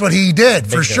 And that's what he did,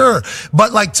 for sure.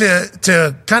 But like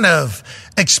to kind of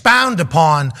expound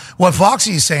upon what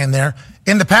Foxy is saying there,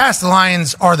 in the past, the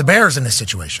Lions are the Bears in this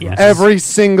situation. Yes. Every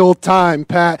single time,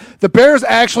 Pat. The Bears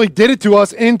actually did it to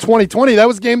us in 2020. That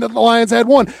was a game that the Lions had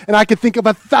won. And I could think of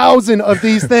 1,000 of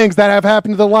these things that have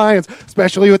happened to the Lions,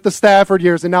 especially with the Stafford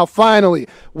years. And now finally,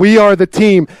 we are the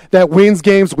team that wins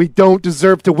games we don't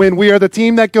deserve to win. We are the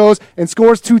team that goes and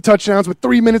scores 2 touchdowns with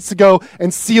 3 minutes to go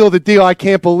and seal the deal. I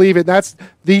can't believe it. That's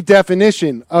the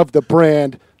definition of the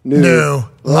brand new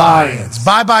Lions.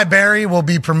 Bye Bye Barry will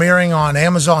be premiering on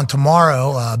Amazon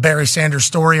tomorrow. Barry Sanders'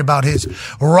 story about his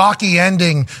rocky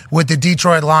ending with the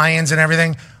Detroit Lions and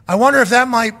everything. I wonder if that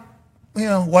might,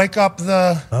 wake up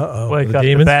the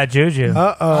the bad juju.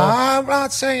 I'm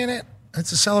not saying it.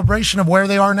 It's a celebration of where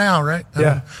they are now, right?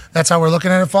 Yeah. That's how we're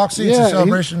looking at it, Foxy. It's a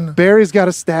celebration. Barry's got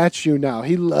a statue now.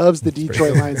 He loves the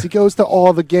Detroit Lions. He goes to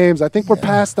all the games. I think we're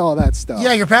past all that stuff.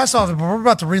 Yeah, you're past all of it, but we're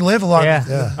about to relive a lot of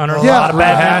it. Under a lot of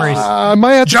bad memories. I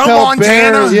might have to Joe tell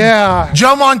Montana. Barry,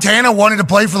 Joe Montana wanted to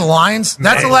play for the Lions.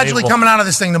 That's allegedly coming out of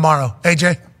this thing tomorrow.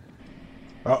 AJ?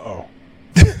 Uh-oh.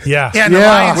 Yeah. Yeah, the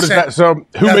Lions What is said- that? So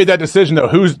who made that decision,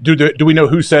 though? Do we know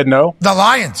who said no? The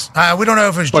Lions. We don't know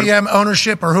if it's GM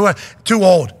ownership or who. Too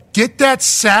old. Get that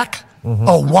sack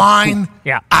of wine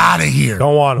out of here.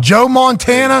 Don't want him. Joe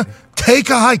Montana, take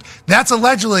a hike. That's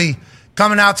allegedly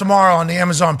coming out tomorrow on the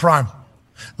Amazon Prime.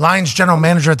 Lions general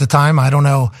manager at the time, I don't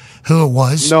know who it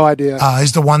was. No idea.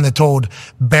 Is the one that told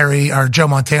Barry or Joe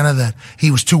Montana that he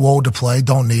was too old to play,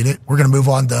 don't need it. We're going to move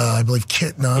on to, I believe,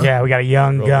 Kitna. Yeah, we got a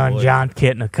young gun, John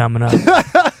Kitna, coming up.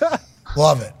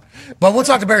 Love it. But we'll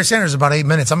talk to Barry Sanders in about 8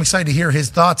 minutes. I'm excited to hear his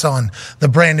thoughts on the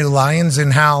brand new Lions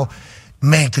and how,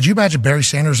 man, could you imagine Barry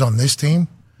Sanders on this team?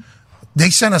 They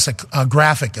sent us a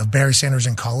graphic of Barry Sanders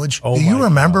in college. Do you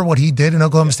remember what he did in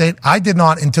Oklahoma State? I did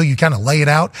not until you kind of lay it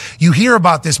out. You hear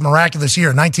about this miraculous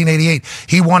year, 1988.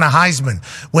 He won a Heisman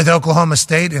with Oklahoma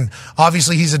State, and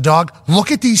obviously he's a dog.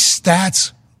 Look at these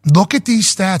stats.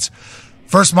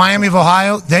 First, Miami of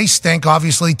Ohio, they stink,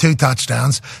 obviously, 2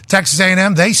 touchdowns. Texas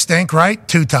A&M, they stink, right?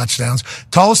 2 touchdowns.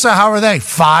 Tulsa, how are they?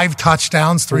 5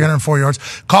 touchdowns, 304 yards.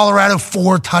 Colorado,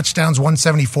 4 touchdowns,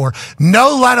 174.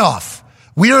 No let off.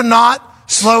 We are not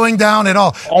slowing down at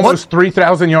all. Almost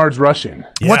 3,000 yards rushing.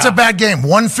 What's a bad game?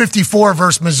 154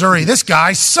 versus Missouri. This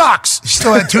guy sucks. He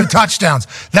still had 2 touchdowns.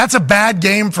 That's a bad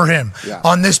game for him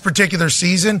on this particular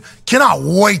season. Cannot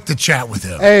wait to chat with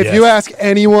him. Hey, if you ask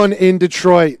anyone in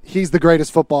Detroit, he's the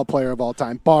greatest football player of all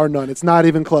time, bar none. It's not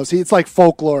even close. It's like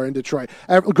folklore in Detroit.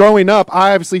 Growing up,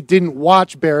 I obviously didn't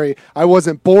watch Barry. I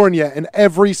wasn't born yet, and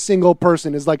every single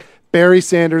person is like, Barry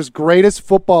Sanders, greatest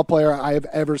football player I have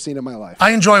ever seen in my life.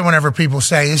 I enjoy whenever people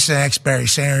say, this is an ex-Barry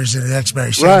Sanders and an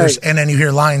ex-Barry Sanders, Right. and then you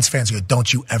hear Lions fans go,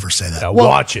 don't you ever say that. Now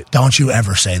watch it. Don't you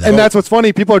ever say that. And that's what's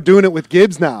funny. People are doing it with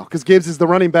Gibbs now because Gibbs is the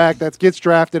running back that gets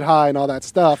drafted high and all that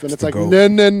stuff. And it's like,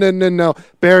 no.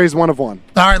 Barry's one of one.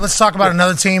 All right, let's talk about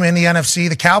another team in the NFC.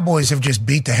 The Cowboys have just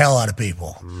beat the hell out of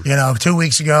people. 2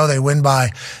 weeks ago, they win by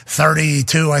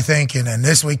 32, I think, and then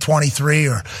this week, 23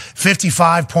 or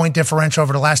 55-point differential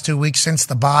over the last 2 weeks since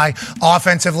the bye.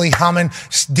 Offensively humming,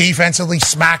 defensively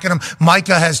smacking them.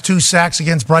 Micah has 2 sacks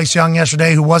against Bryce Young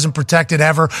yesterday, who wasn't protected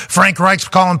ever. Frank Reich's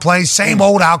calling plays, same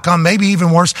old outcome, maybe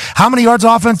even worse. How many yards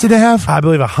of offense did they have? I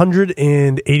believe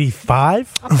 185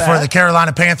 for the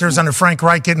Carolina Panthers under Frank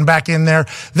Reich getting back in there.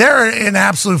 They're an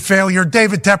absolute failure.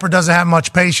 David Tepper doesn't have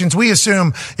much patience. We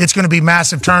assume it's going to be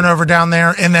massive turnover down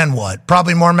there, and then what?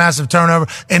 Probably more massive turnover,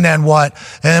 and then what?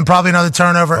 And then probably another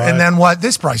turnover, and then what?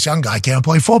 This Bryce Young guy can't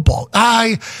play football.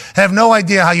 I have no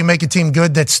idea how you make a team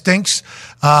good that stinks.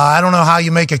 I don't know how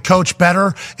you make a coach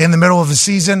better in the middle of the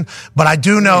season, but I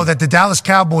do know that the Dallas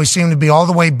Cowboys seem to be all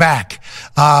the way back.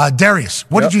 Darius,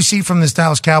 what did you see from this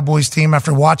Dallas Cowboys team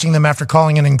after watching them, after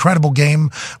calling an incredible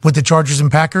game with the Chargers and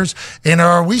Packers? And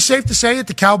are we safe to say that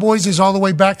the Cowboys is all the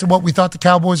way back to what we thought the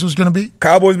Cowboys was going to be?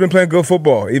 Cowboys been playing good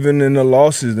football, even in the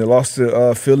losses. They lost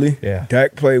to Philly. Yeah.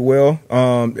 Dak played well.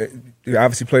 They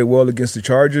obviously played well against the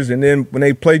Chargers. And then when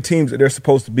they play teams that they're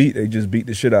supposed to beat, they just beat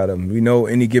the shit out of them. We know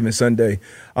any given Sunday.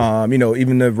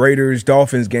 Even the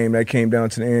Raiders-Dolphins game that came down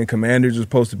to the end, Commanders was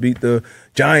supposed to beat the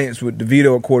Giants with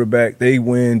DeVito at quarterback. They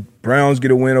win. Browns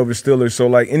get a win over the Steelers. So,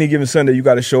 like, any given Sunday, you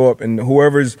got to show up. And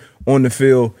whoever's on the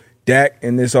field, Dak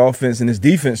and this offense and this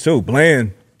defense, too,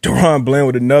 Deron Bland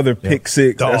with another pick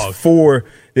six. Dog. That's 4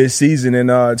 this season,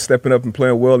 and stepping up and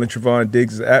playing well, and Trevon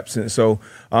Diggs is absent. So,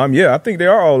 I think they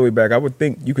are all the way back. I would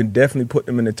think you can definitely put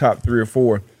them in the top 3 or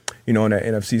 4, on that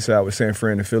NFC side with San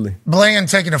Fran and Philly. Bland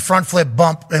taking a front flip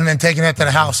bump and then taking that to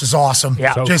the house is awesome.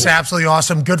 Yeah. So just cool. Absolutely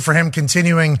awesome. Good for him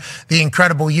continuing the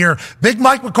incredible year. Big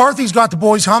Mike McCarthy's got the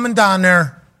boys humming down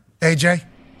there, AJ.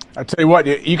 I tell you what,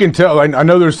 you can tell. I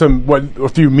know there's a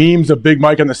few memes of Big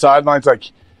Mike on the sidelines. Like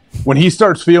when he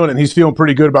starts feeling it, and he's feeling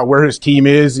pretty good about where his team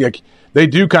is. Like they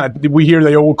do we hear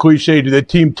the old cliche, the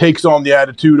team takes on the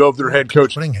attitude of their head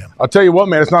coach. I'll tell you what,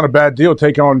 man, it's not a bad deal.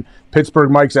 Take on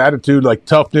Pittsburgh Mike's attitude, like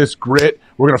toughness, grit.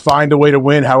 We're going to find a way to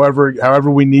win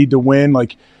however we need to win.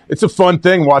 Like, it's a fun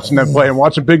thing watching them play and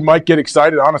watching Big Mike get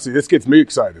excited. Honestly, this gets me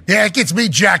excited. Yeah, it gets me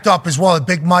jacked up as well.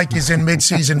 Big Mike is in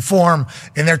midseason form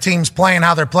and their team's playing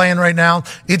how they're playing right now.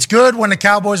 It's good when the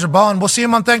Cowboys are balling. We'll see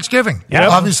them on Thanksgiving.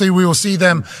 Yep. Obviously, we will see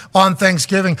them on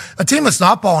Thanksgiving. A team that's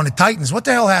not balling, the Titans. What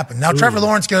the hell happened? Now, Trevor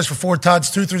Lawrence goes for 4 tuds,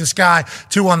 2 through the sky,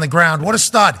 2 on the ground. What a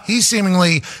stud. He's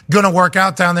seemingly going to work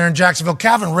out down there in Jacksonville.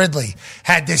 Calvin Ridley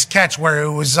had this catch where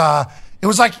it was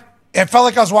like, it felt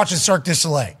like I was watching Cirque du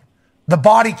Soleil. The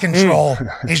body control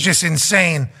is just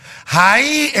insane.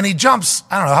 High, and he jumps.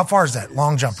 I don't know. How far is that?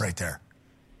 Long jump right there.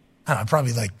 I don't know.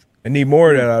 Probably like I need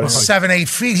more of that out of 7-8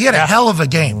 feet. He had a hell of a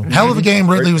game. Hell of a game.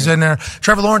 Ridley was in there.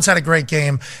 Trevor Lawrence had a great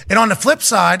game. And on the flip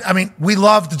side, I mean, we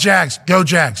love the Jags. Go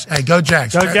Jags. Hey, go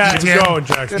Jags. Go Jags. Go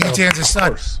Jags. ETN's a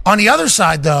stud. On the other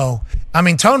side, though, I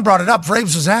mean, Tone brought it up.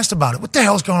 Vrabes was asked about it. What the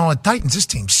hell's going on with Titans? This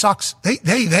team sucks. They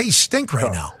stink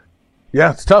right now.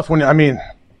 Yeah, it's tough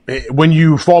when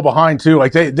you fall behind too.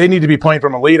 Like they need to be playing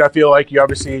from a lead. I feel like you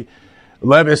obviously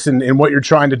Levis and what you're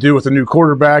trying to do with a new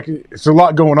quarterback. It's a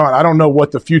lot going on. I don't know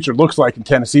what the future looks like in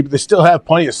Tennessee, but they still have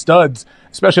plenty of studs,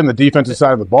 especially on the defensive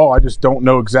side of the ball. I just don't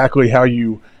know exactly how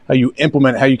you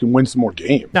implement how you can win some more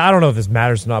games. Now, I don't know if this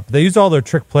matters or not, but they used all their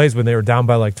trick plays when they were down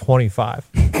by like 25.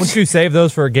 Wouldn't you save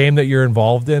those for a game that you're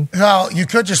involved in? Well, you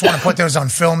could just want to put those on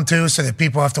film, too, so that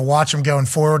people have to watch them going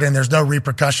forward and there's no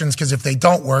repercussions, because if they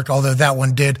don't work, although that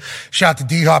one did, shout to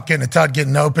D-Hop getting a tud,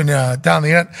 getting open down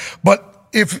the end. But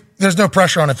if there's no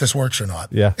pressure on if this works or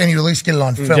not. Yeah. And you at least get it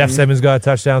on film. Jeff Simmons got a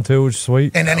touchdown, too, which is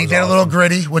sweet. And then he did a little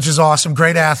gritty, which is awesome.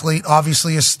 Great athlete,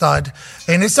 obviously a stud.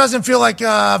 And this doesn't feel like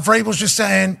Vrabel's just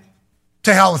saying,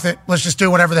 to hell with it. Let's just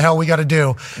do whatever the hell we got to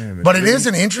do. But it is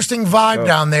an interesting vibe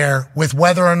down there with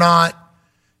whether or not,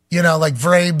 like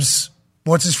Vrabes,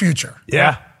 what's his future?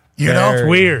 Yeah. It's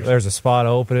weird. There's a spot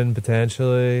opening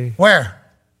potentially. Where?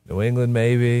 New England,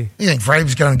 maybe. You think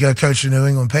Vrabes going to go coach the New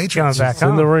England Patriots? It's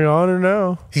in the Ring of Honor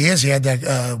now. He is. He had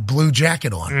that blue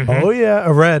jacket on. Mm-hmm. Oh, yeah.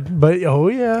 A red. But,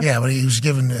 Yeah, but he was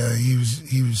given, he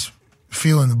was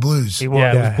feeling the blues. It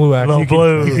was blue action.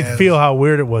 You could feel how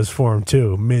weird it was for him,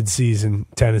 too. Mid-season,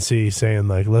 Tennessee saying,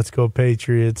 like, let's go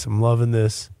Patriots. I'm loving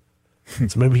this.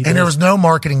 So maybe and there was no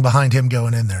marketing behind him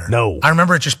going in there. No. I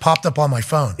remember it just popped up on my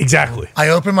phone. Exactly. I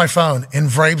opened my phone, and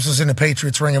Vrabes was in the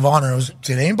Patriots Ring of Honor.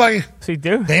 Did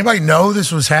anybody know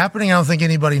this was happening? I don't think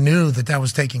anybody knew that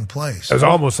was taking place. It was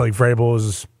almost like Vrabel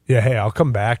was, hey, I'll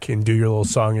come back and do your little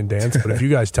song and dance, but if you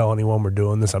guys tell anyone we're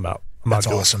doing this, I'm out. That's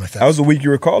awesome. That was the week you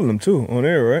were calling them, too, on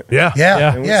air, right?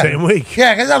 Yeah. Same week.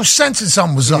 Yeah, because I was sensing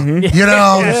something was up. Mm-hmm. You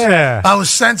know, Yeah. I was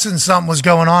sensing something was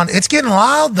going on. It's getting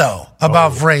loud, though,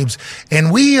 about Vrabes.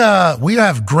 And we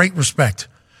have great respect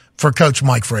for Coach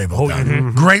Mike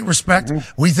Vrabel. Great respect.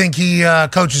 We think he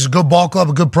coaches a good ball club,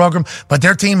 a good program, but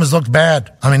their team has looked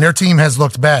bad. I mean, their team has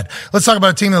looked bad. Let's talk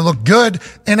about a team that looked good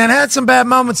and then had some bad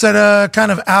moments that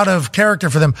kind of out of character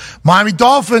for them. Miami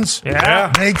Dolphins.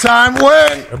 Yeah. Big time win.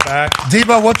 They're back.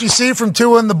 Debo, what you see from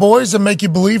Tua and the boys that make you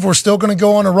believe we're still going to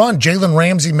go on a run? Jalen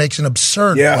Ramsey makes an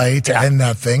absurd play to end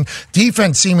that thing.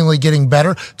 Defense seemingly getting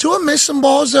better. Tua missed some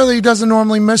balls, though, that he doesn't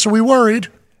normally miss. Are we worried?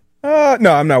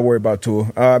 No, I'm not worried about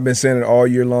Tua. I've been saying it all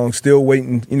year long. Still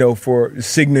waiting, for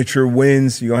signature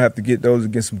wins. You're going to have to get those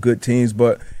against some good teams.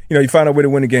 But, you find a way to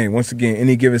win a game. Once again,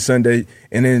 any given Sunday.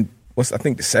 And then,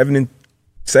 the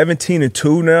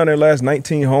 17-2 now, their last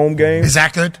 19 home games. Is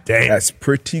that good? Damn. That's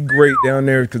pretty great down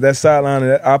there because that sideline,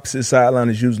 that opposite sideline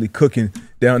is usually cooking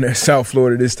down there in South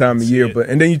Florida this time of year.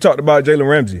 And then you talked about Jalen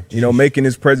Ramsey, making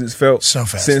his presence felt so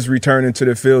fast since returning to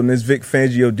the field. And this Vic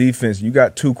Fangio defense, you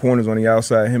got two corners on the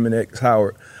outside, him and X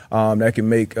Howard, that can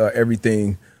make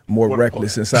everything more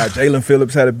reckless inside. Jalen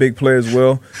Phillips had a big play as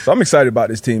well. So I'm excited about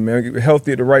this team, man.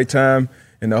 Healthy at the right time.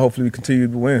 And hopefully we continue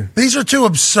to win. These are two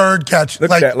absurd catches. Look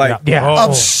at that,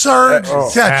 absurd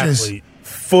catches. Athlete.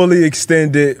 Fully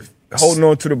extended, holding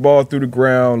on to the ball through the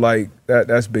ground,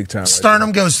 that's big time.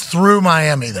 Sternum goes through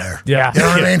Miami there. Yeah. You know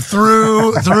what I mean?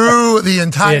 Through the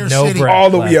entire city.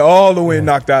 All the way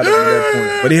knocked out at that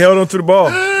point. But he held on to the ball.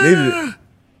 Needed it.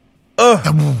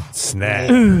 Snap.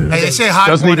 Hey, they say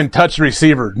doesn't even touch the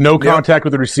receiver. No contact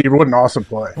with the receiver. What an awesome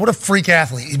play. What a freak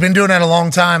athlete. He's been doing that a long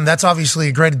time. That's obviously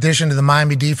a great addition to the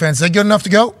Miami defense. They good enough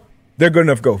to go? They're good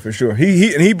enough to go, for sure.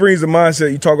 He brings the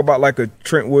mindset. You talk about like a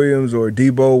Trent Williams or a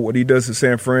Debo, what he does to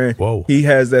San Fran. Whoa. He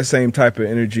has that same type of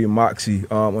energy and moxie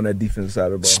on that defensive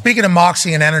side of the ball. Speaking of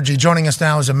moxie and energy, joining us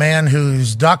now is a man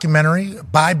whose documentary,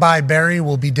 Bye Bye Barry,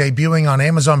 will be debuting on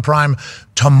Amazon Prime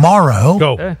tomorrow.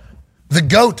 Go. The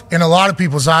GOAT in a lot of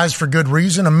people's eyes for good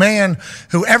reason. A man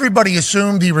who everybody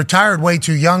assumed he retired way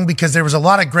too young because there was a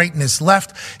lot of greatness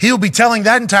left. He'll be telling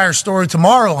that entire story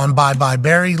tomorrow on Bye Bye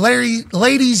Barry.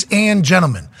 Ladies and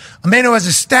gentlemen, a man who has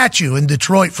a statue in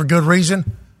Detroit for good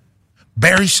reason,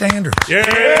 Barry Sanders. Yeah.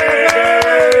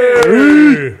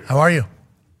 How are you?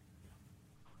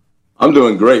 I'm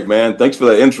doing great, man. Thanks for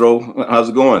that intro. How's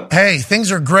it going? Hey,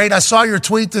 things are great. I saw your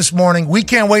tweet this morning. We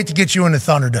can't wait to get you in the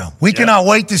ThunderDome. We cannot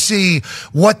wait to see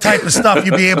what type of stuff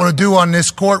you'll be able to do on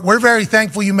this court. We're very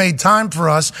thankful you made time for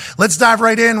us. Let's dive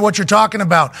right in what you're talking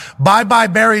about. Bye Bye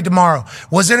Barry tomorrow.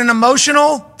 Was it an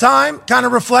emotional time, kind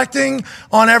of reflecting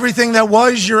on everything that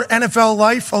was your NFL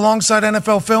life alongside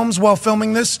NFL films while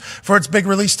filming this for its big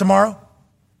release tomorrow?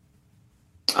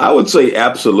 I would say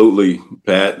absolutely,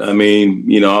 Pat. I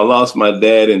mean, I lost my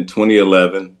dad in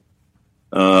 2011.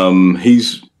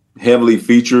 He's heavily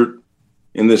featured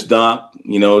in this doc,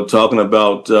 talking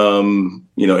about,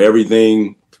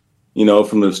 everything,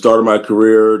 from the start of my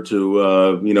career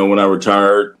to, when I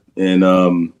retired. And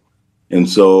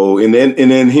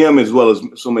then him as well as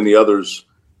so many others.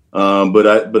 But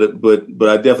I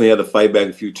definitely had to fight back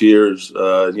a few tears,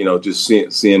 just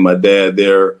seeing my dad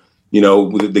there.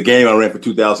 The game I ran for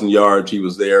 2,000 yards, he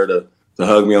was there to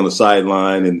hug me on the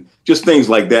sideline and just things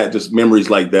like that, just memories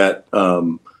like that.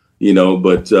 But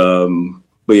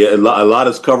yeah, a lot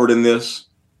is covered in this.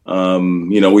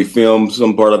 We filmed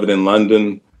some part of it in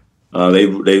London.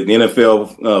 The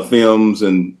NFL films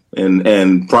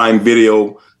and Prime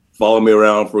Video followed me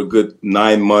around for a good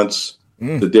 9 months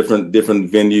to different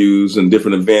venues and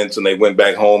different events. And they went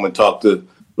back home and talked to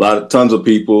tons of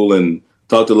people and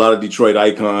talked to a lot of Detroit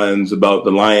icons about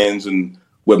the Lions and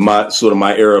what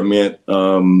my era meant.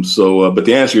 But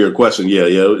to answer your question,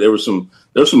 there were some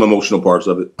emotional parts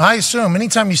of it. I assume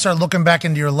anytime you start looking back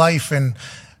into your life, and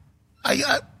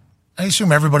I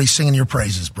assume everybody's singing your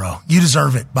praises, bro. You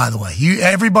deserve it, by the way.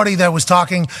 Everybody that was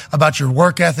talking about your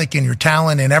work ethic and your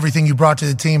talent and everything you brought to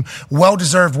the team,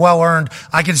 well-deserved, well-earned.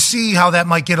 I can see how that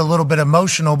might get a little bit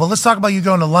emotional, but let's talk about you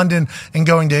going to London and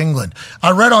going to England.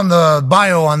 I read on the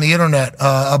bio on the internet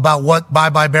about what Bye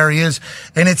Bye Barry is,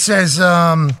 and it says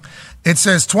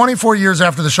 24 years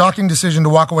after the shocking decision to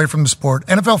walk away from the sport,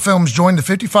 NFL Films joined the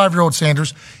 55-year-old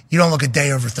Sanders. You don't look a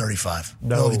day over 35.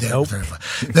 No, The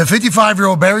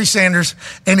 55-year-old Barry Sanders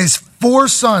and his 4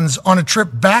 sons on a trip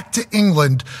back to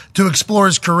England to explore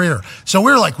his career. So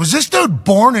we were like, was this dude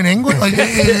born in England? Like,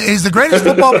 is the greatest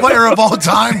football player of all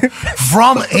time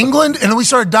from England? And then we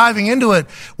started diving into it.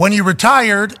 When you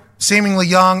retired, seemingly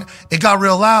young, it got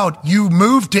real loud. You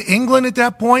moved to England at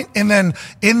that point, and then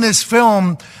in this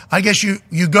film, I guess you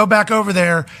go back over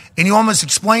there and you almost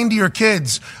explain to your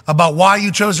kids about why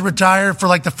you chose to retire for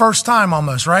like the first time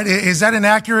almost, right? Is that an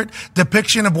accurate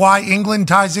depiction of why England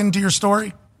ties into your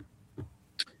story?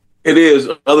 It is,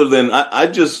 other than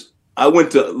I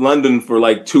went to London for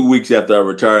like 2 weeks after I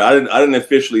retired. I didn't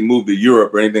officially move to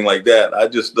Europe or anything like that. I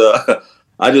just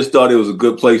thought it was a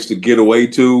good place to get away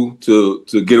to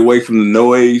get away from the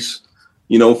noise,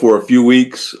 for a few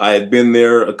weeks. I had been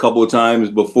there a couple of times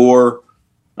before,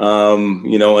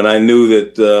 and I knew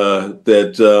that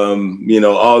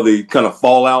all the kind of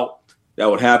fallout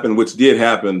that would happen, which did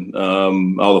happen,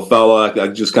 all the fallout, I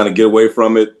just kind of get away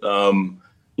from it.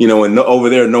 And over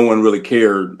there, no one really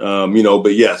cared,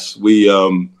 but yes,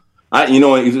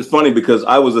 it's funny because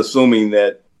I was assuming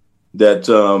that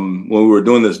when we were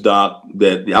doing this doc,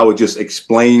 that I would just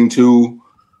explain to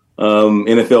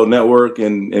NFL Network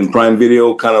and Prime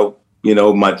Video kind of,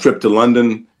 my trip to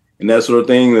London and that sort of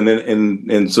thing. And then,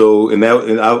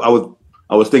 I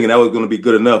was thinking that was going to be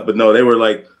good enough, but no, they were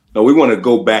like, no, we want to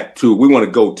go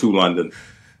to London.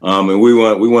 And we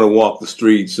want to walk the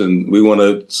streets, and we want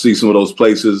to see some of those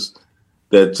places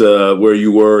that where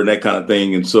you were and that kind of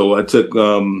thing. And so I took,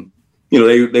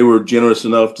 they were generous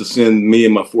enough to send me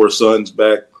and my 4 sons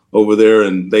back over there,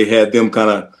 and they had them kind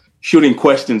of shooting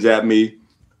questions at me,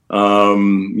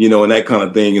 and that kind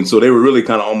of thing. And so they were really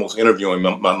kind of almost interviewing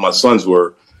my sons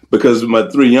were, because my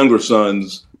 3 younger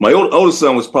sons, my oldest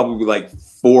son was probably like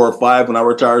 4 or 5 when I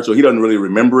retired, so he doesn't really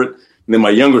remember it. And then my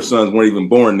younger sons weren't even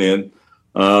born then.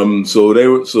 So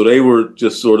they were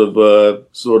just sort of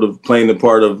playing the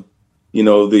part of,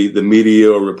 the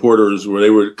media or reporters, where they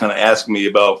were kind of asking me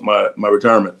about my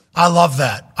retirement. I love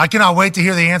that. I cannot wait to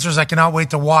hear the answers. I cannot wait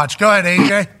to watch. Go ahead,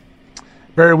 AJ.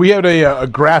 Barry, we had a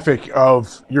graphic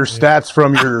of your stats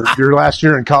from your last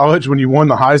year in college when you won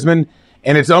the Heisman,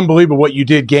 and it's unbelievable what you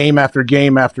did game after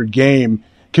game after game.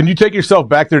 Can you take yourself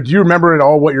back there? Do you remember at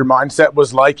all what your mindset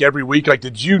was like every week? Like,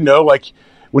 did you know, like,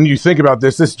 when you think about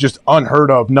this is just unheard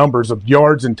of numbers of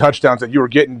yards and touchdowns that you were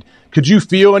getting. Could you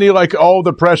feel any, like, all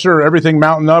the pressure or everything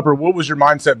mounting up, or what was your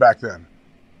mindset back then?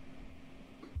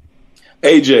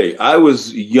 AJ, I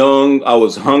was young. I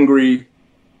was hungry.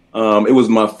 It was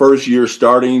my first year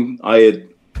starting. I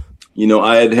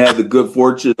had had the good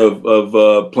fortune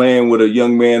of playing with a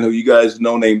young man who you guys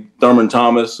know named Thurman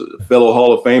Thomas, a fellow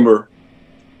Hall of Famer.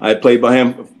 I had played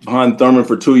behind Thurman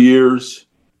for 2 years.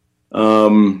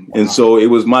 And so it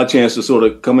was my chance to sort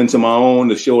of come into my own,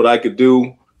 to show what I could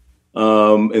do.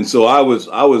 And so I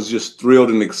was just thrilled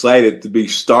and excited to be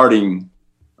starting,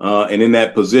 and in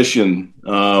that position.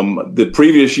 The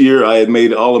previous year I had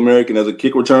made All-American as a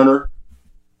kick returner,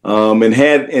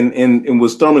 and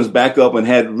was Thurman's backup, and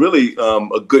had really,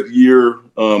 a good year,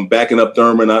 backing up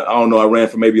Thurman. I don't know, I ran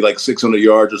for maybe like 600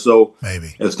 yards or so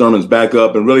as Thurman's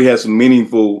backup, and really had some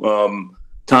meaningful,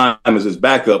 time as his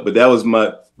backup. But that was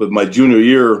my junior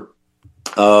year,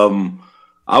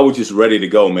 I was just ready to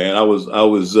go, man. I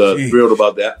was thrilled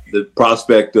about that, the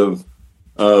prospect of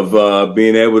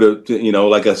being able to,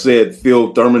 like I said,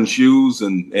 fill Thurman's shoes,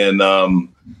 and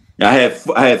I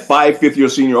had 5 fifth-year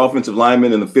senior offensive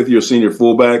linemen and a 5th-year senior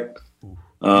fullback.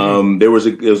 There was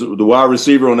the wide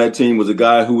receiver on that team was a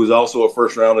guy who was also a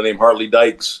first rounder named Hartley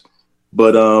Dykes,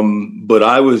 but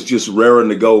I was just raring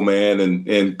to go, man,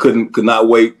 and could not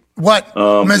wait. What,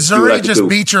 Missouri just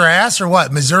beat your ass, or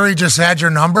what? Missouri just had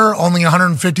your number, only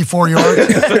 154 yards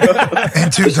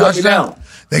and 2 touchdowns?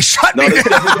 They shut me down.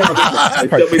 They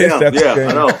shut me down.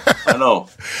 Yeah, I know.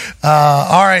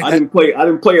 All right. I didn't play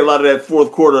a lot of that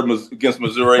fourth quarter against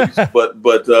Missouri,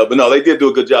 but no, they did do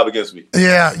a good job against me.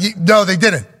 Yeah, no, they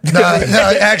didn't. No,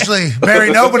 actually,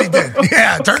 Barry, nobody did.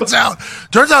 Yeah, turns out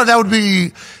that would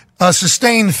be a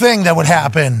sustained thing that would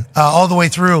happen all the way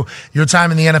through your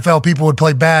time in the NFL. People would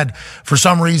play bad for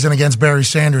some reason against Barry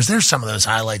Sanders. There's some of those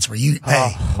highlights where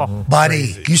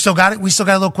buddy, crazy. You still got it? We still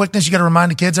got a little quickness. You got to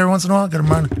remind the kids every once in a while. Got to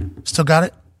remind them. Still got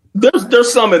it?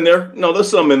 There's some in there. No,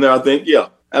 there's some in there, I think. Yeah,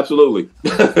 absolutely.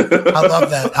 I love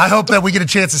that. I hope that we get a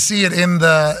chance to see it in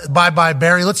the Bye Bye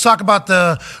Barry. Let's talk about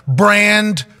the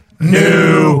brand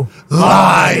new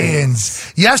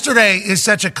Lions. Yesterday is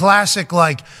such a classic,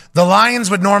 like the Lions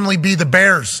would normally be the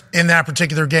Bears in that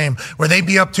particular game, where they'd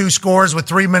be up 2 scores with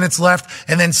 3 minutes left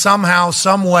and then somehow,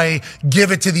 some way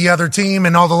give it to the other team,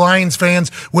 and all the Lions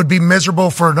fans would be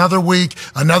miserable for another week,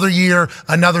 another year,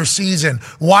 another season.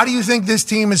 Why do you think this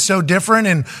team is so different,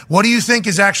 and what do you think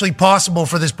is actually possible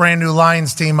for this brand new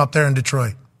Lions team up there in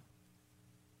Detroit?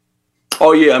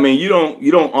 Oh yeah, I mean you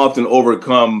don't often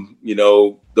overcome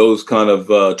those kind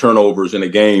of turnovers in a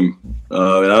game,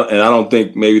 and I don't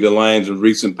think maybe the Lions in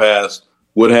recent past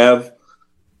would have,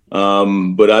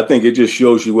 but I think it just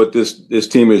shows you what this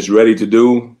team is ready to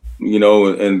do,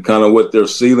 and kind of what their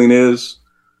ceiling is.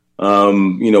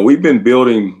 We've been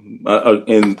building,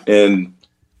 and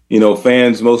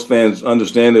most fans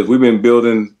understand this. We've been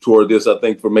building toward this, I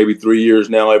think, for maybe 3 years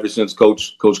now, ever since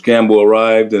Coach Campbell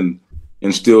arrived and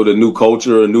instilled a new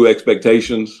culture and new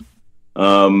expectations.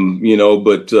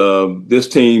 But this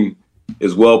team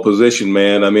is well positioned,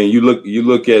 man. I mean, you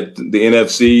look at the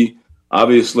NFC.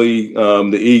 Obviously,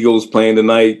 the Eagles playing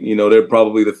tonight. They're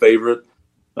probably the favorite.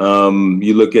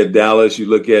 You look at Dallas. You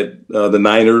look at the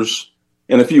Niners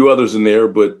and a few others in there.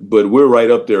 But we're right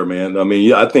up there, man. I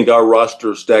mean, I think our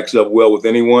roster stacks up well with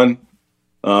anyone.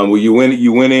 You went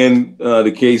in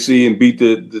to KC and beat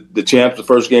the champs the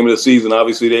first game of the season.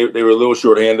 Obviously, they were a little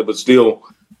shorthanded, but still,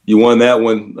 you won that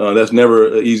one. That's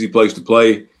never an easy place to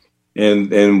play,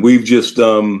 and we've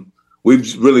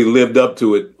really lived up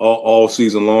to it all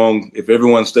season long. If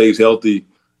everyone stays healthy,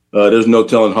 there's no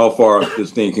telling how far this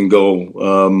thing can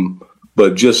go.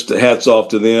 But just hats off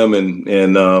to them, and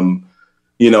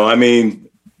we're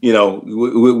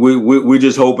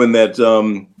just hoping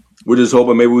that. We're just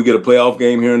hoping maybe we get a playoff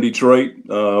game here in Detroit,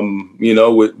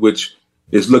 which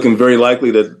is looking very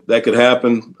likely that could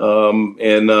happen.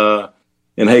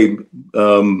 And hey,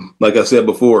 like I said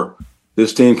before,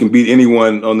 this team can beat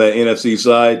anyone on that NFC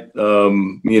side,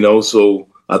 so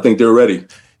I think they're ready.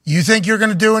 You think you're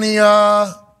going to do any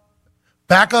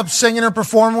backup singing or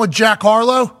performing with Jack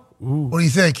Harlow? Ooh. What do you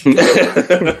think?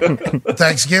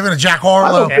 Thanksgiving, a Jack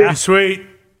Harlow. Yeah. Sweet.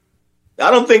 I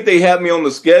don't think they have me on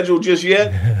the schedule just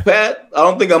yet, Pat. I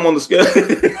don't think I'm on the schedule.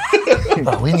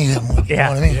 Bro, we need him. You know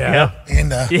what I mean? Yeah.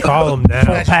 And call him now.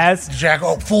 Full pads. Jack,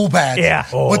 full pads. Yeah.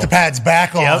 With the pads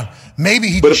back on.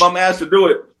 Maybe But if I'm asked to do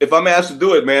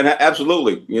it, man,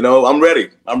 absolutely. I'm ready.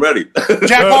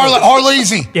 Jack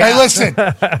Harleasy. Yeah. Hey, listen.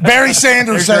 Barry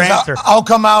Sanders says, I'll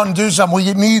come out and do something. Well,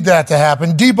 you need that to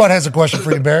happen. D-Bud has a question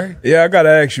for you, Barry. Yeah, I got to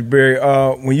ask you, Barry.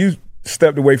 When you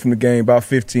stepped away from the game about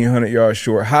 1,500 yards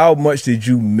short, how much did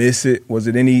you miss it? Was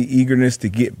it any eagerness to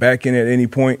get back in at any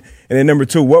point? And then number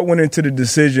 2, what went into the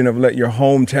decision of let your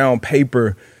hometown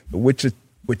paper, the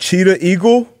Wichita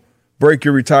Eagle, break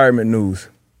your retirement news?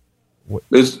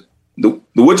 It's the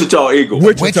Wichita Eagle.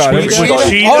 Wichita.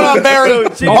 Hold on, Barry.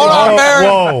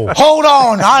 Hold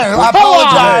on. I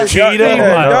apologize.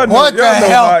 What the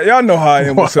hell? Y'all know how I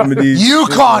am with some of these.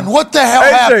 UConn. What the hell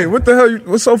happened? AJ, what the hell?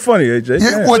 What's so funny,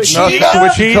 AJ? Wichita?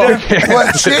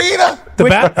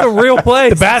 The real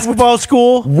place. The basketball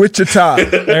school. Wichita.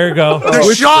 There you go.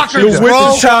 The Shockers, the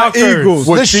Wichita Eagles.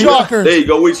 The Shockers. There you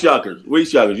go. We Shockers.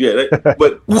 Yeah.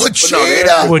 But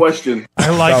Wichita. Question. I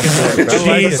like it.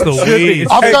 Jeez Louise.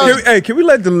 Hey, can we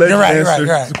let the legend answer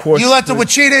the question? You let the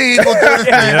Wichita Eagle do the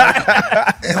thing.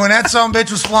 And when that son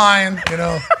bitch was flying,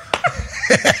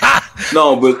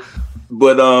 No, but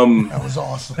that was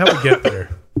awesome. How we get there?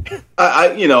 It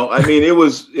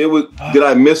was. Did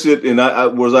I miss it? And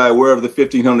was I aware of the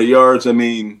 1,500 yards? I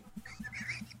mean,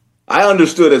 I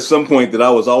understood at some point that I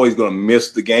was always going to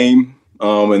miss the game,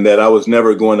 and that I was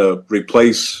never going to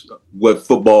replace what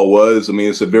football was. I mean,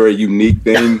 it's a very unique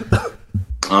thing,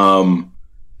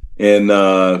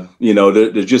 there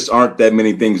just aren't that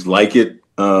many things like it,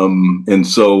 and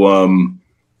so,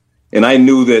 and I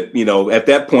knew that at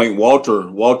that point, Walter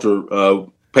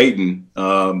Payton.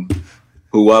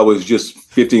 Who I was just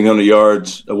 1,500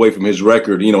 yards away from his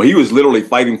record. He was literally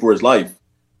fighting for his life.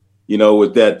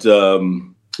 With that,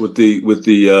 with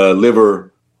the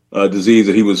liver disease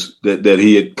that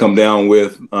he had come down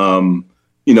with. So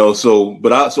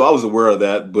I was aware of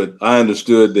that, but I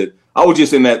understood that I was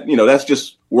just in that. That's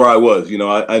just where I was.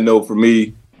 I know for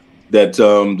me that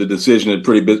the decision had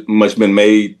pretty much been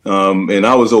made, and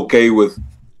I was okay with.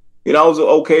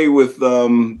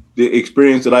 The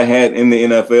experience that I had in the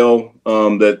NFL,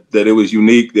 that it was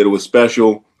unique, that it was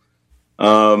special.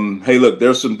 Hey, look,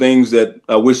 there's some things that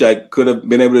I wish I could have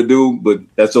been able to do, but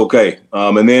that's okay.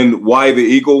 And then why the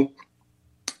Eagle?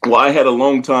 Well, I had a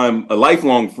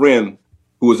lifelong friend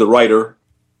who was a writer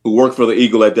who worked for the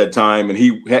Eagle at that time, and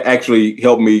he actually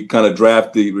helped me kind of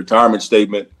draft the retirement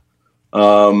statement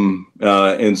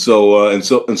And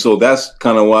so that's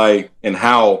kind of why and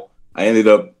how I ended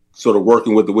up sort of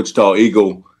working with the Wichita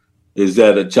Eagle. Is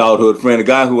that a childhood friend, a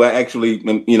guy who I actually,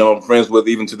 I'm friends with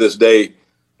even to this day.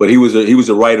 But he was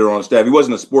a writer on staff. He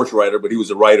wasn't a sports writer, but he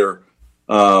was a writer.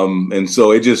 And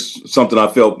so it's just something I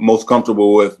felt most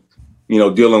comfortable with,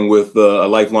 dealing with a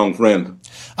lifelong friend.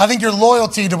 I think your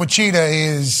loyalty to Wichita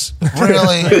is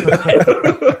really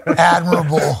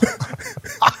admirable.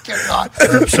 I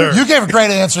cannot. Sure. You gave a great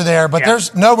answer there, but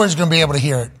nobody's going to be able to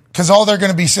hear it because all they're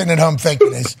going to be sitting at home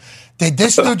thinking is, did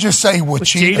this dude just say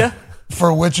Wichita?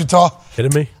 For Wichita.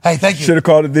 Kidding me? Hey, thank you. Should have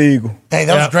called it the Eagle. Hey,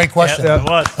 that was a great question. It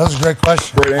was. That was a great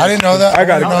question. I didn't know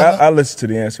that. I listened to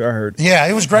the answer. I heard. Yeah,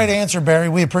 it was a great answer, Barry.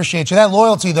 We appreciate you. That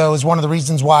loyalty, though, is one of the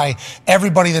reasons why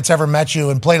everybody that's ever met you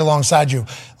and played alongside you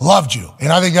loved you.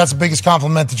 And I think that's the biggest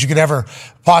compliment that you could ever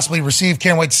possibly receive.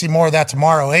 Can't wait to see more of that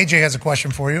tomorrow. AJ has a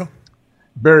question for you.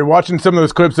 Barry, watching some of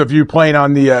those clips of you playing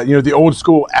on the old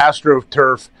school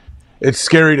AstroTurf, it's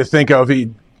scary to think of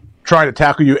trying to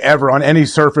tackle you ever on any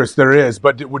surface there is.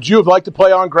 But would you have liked to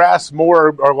play on grass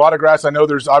more or a lot of grass? I know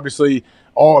there's obviously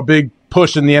a big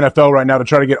push in the NFL right now to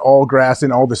try to get all grass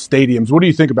in all the stadiums. What do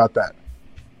you think about that?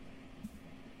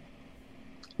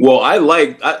 Well, I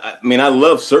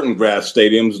love certain grass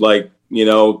stadiums like,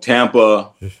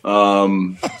 Tampa,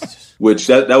 which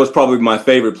that was probably my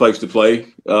favorite place to play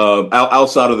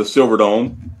outside of the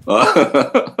SilverDome.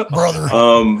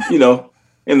 Brother.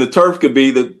 And the turf could be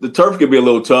the turf could be a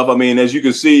little tough. I mean, as you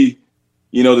can see,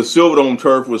 the SilverDome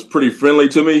turf was pretty friendly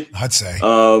to me. I'd say,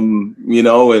 and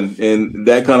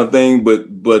that kind of thing. But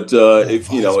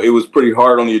it was pretty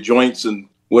hard on your joints and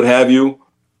what have you.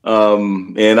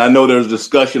 And I know there's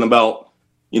discussion about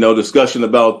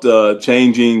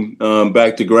changing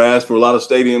back to grass for a lot of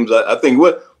stadiums. I think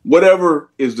whatever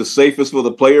is the safest for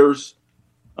the players.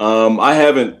 I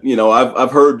haven't,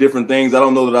 I've heard different things. I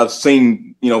don't know that I've seen,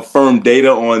 firm data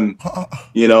on,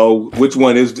 which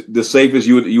one is the safest.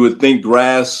 You would think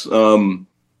grass, natural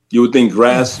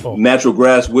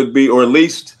grass would be, or at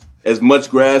least as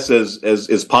much grass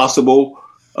as possible,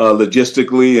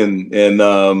 logistically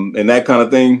and that kind of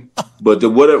thing. But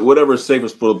whatever is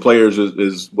safest for the players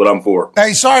is what I'm for.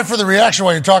 Hey, sorry for the reaction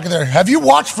while you're talking there. Have you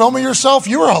watched film of yourself?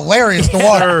 You were hilarious to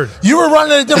watch. You were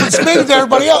running at a different speed than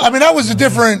everybody else. I mean, that was a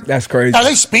different. That's crazy. Are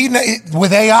they speeding it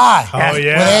with AI? Oh,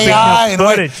 yeah. With AI.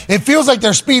 And it feels like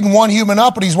they're speeding one human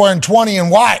up, and he's wearing 20 and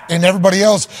white, and everybody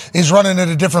else is running at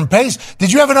a different pace.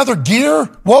 Did you have another gear?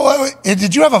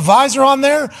 Did you have a visor on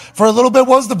there for a little bit?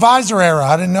 What was the visor era?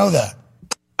 I didn't know that.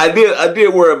 I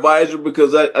did wear a visor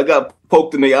because I got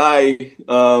poked in the eye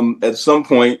at some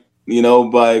point,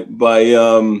 by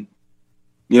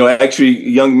actually a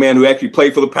young man who actually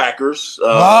played for the Packers.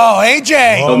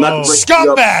 AJ,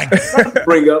 scumbag!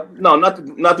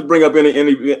 Not to bring up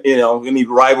any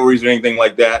rivalries or anything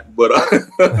like that, but I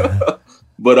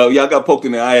got poked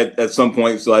in the eye at some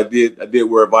point, so I did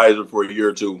wear a visor for a year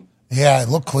or two. Yeah, it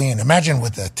looked clean. Imagine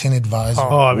with the tinted visor.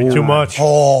 Oh, I mean, too much.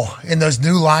 Oh, in those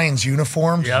new Lions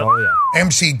uniforms. Yep. Oh, yeah.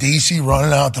 MCDC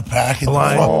running out the pack.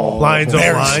 Lions on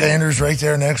Barry line. Sanders right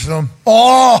there next to them.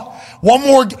 Oh, one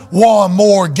more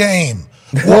game.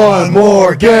 One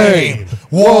more game.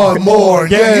 One more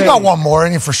game. You got one more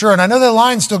in you for sure. And I know that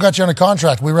Lions still got you under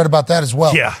contract. We read about that as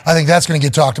well. Yeah. I think that's going to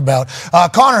get talked about.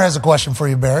 Connor has a question for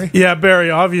you, Barry. Yeah,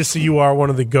 Barry, obviously you are one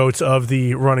of the GOATs of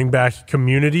the running back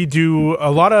community. Do a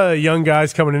lot of young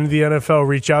guys coming into the NFL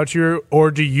reach out to you,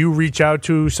 or do you reach out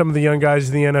to some of the young guys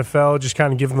in the NFL, just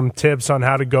kind of give them tips on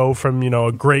how to go from,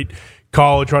 a great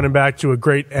college running back to a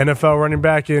great NFL running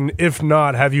back? And if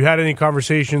not, have you had any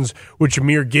conversations with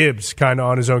Jahmyr Gibbs kind of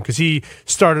on his own? Because he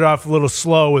started off a little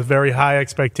slow with very high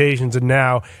expectations and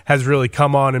now has really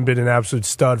come on and been an absolute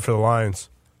stud for the Lions.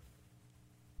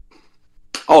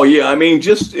 Oh, yeah. I mean,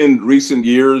 just in recent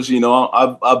years,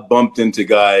 I've bumped into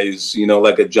guys,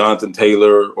 like a Jonathan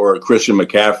Taylor or a Christian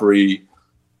McCaffrey.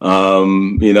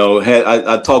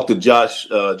 I talked to Josh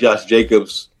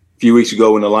Jacobs few weeks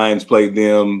ago when the Lions played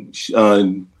them,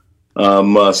 Saquon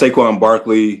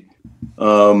Barkley,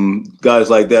 guys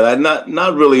like that.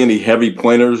 Not really any heavy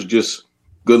pointers, just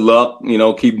good luck.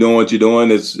 Keep doing what you're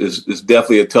doing. It's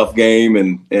definitely a tough game,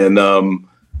 and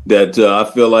that I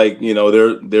feel like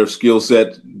their skill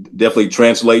set definitely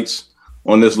translates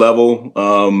on this level.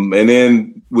 And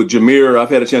then with Jahmyr, I've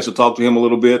had a chance to talk to him a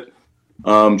little bit,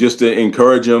 just to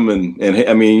encourage him. And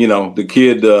I mean,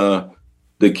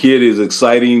 the kid is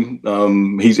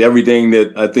exciting. He's everything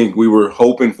that I think we were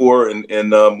hoping for. And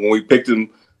when we picked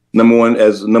him number one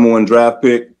draft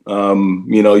pick,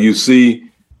 you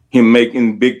see him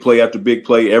making big play after big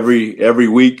play every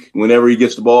week whenever he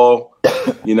gets the ball.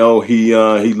 You know, he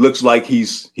looks like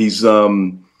he's ready,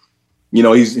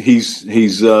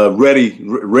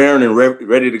 raring and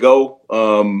ready to go.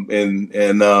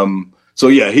 So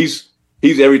yeah, he's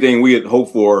everything we had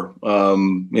hoped for,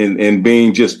 in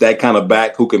being just that kind of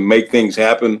back who can make things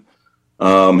happen.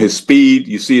 His speed,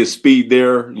 you see his speed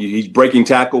there. He's breaking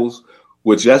tackles,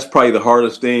 which that's probably the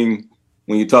hardest thing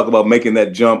when you talk about making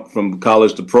that jump from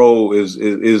college to pro. Is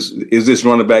this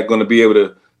running back going to be able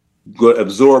to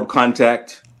absorb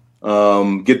contact,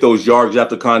 get those yards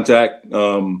after contact?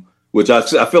 Which I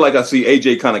feel like I see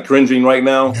AJ kind of cringing right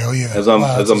now as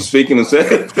I'm speaking and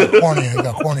saying.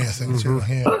 Cornea things too.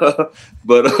 Yeah.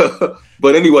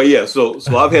 But anyway, yeah. So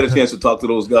I've had a chance to talk to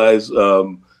those guys.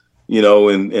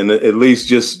 And at least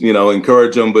just,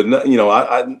 encourage them, but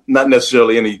I not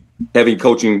necessarily any heavy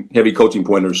coaching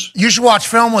pointers. You should watch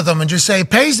film with them and just say,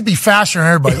 it pays to be faster than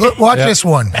everybody. Look, watch this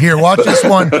one here. Watch this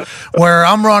one where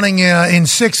I'm running in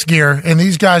 6th gear and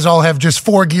these guys all have just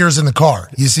 4 gears in the car.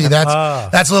 You see, that's a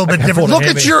little bit different. Look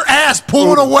at your ass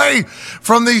pulling away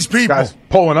from these people. Guys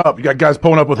pulling up. You got guys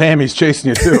pulling up with hammies chasing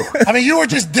you too. I mean, you were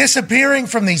just disappearing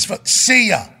from these. See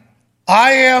ya.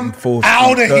 I am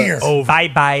out of here. Oh, bye.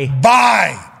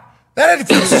 That had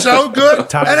to feel so good.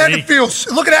 That had to feel.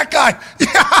 Look at that guy.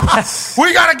 Yeah,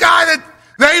 we got a guy that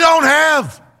they don't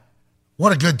have.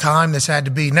 What a good time this had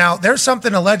to be. Now, there's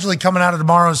something allegedly coming out of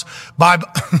tomorrow's bye.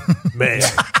 Man.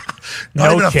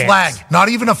 Not even a flag. Not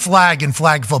even a flag in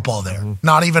flag football there.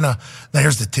 Not even a.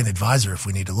 There's the tin advisor if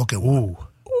we need to look at. Ooh.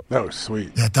 That was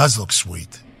sweet. That does look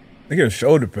sweet. They get a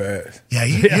shoulder pads. Yeah,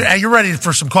 you're ready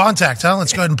for some contact, huh?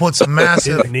 Let's go ahead and put some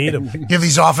massive. Need them. Give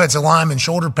these offensive linemen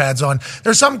shoulder pads on.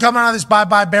 There's something coming out of this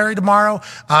bye-bye Barry tomorrow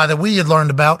that we had learned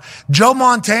about. Joe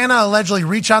Montana allegedly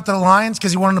reached out to the Lions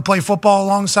because he wanted to play football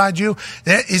alongside you.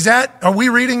 Are we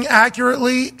reading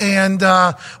accurately? And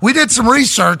we did some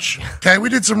research. Okay, we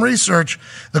did some research.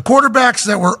 The quarterbacks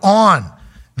that were on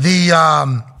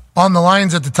the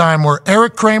Lions at the time were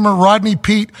Eric Kramer, Rodney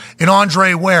Peete, and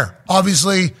Andre Ware.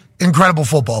 Obviously, incredible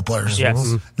football players.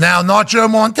 Yes. Now, not Joe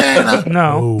Montana.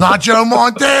 No. Not Joe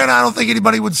Montana. I don't think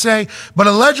anybody would say. But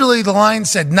allegedly, the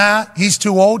Lions said, nah, he's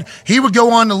too old. He would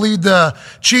go on to lead the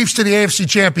Chiefs to the AFC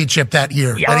Championship that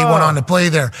year that he went on to play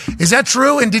there. Is that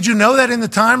true? And did you know that in the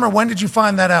time, or when did you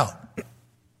find that out?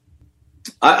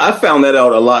 I found that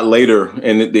out a lot later.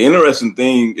 And the interesting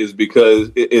thing is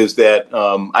that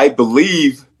I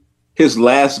believe his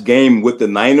last game with the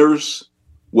Niners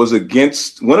was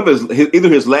against either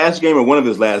his last game or one of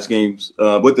his last games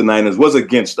with the Niners was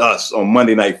against us on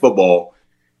Monday Night Football.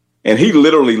 And he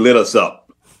literally lit us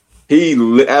up.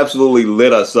 He absolutely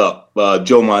lit us up.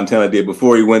 Joe Montana did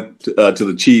before he went to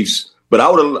the Chiefs. But I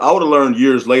would have learned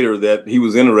years later that he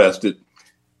was interested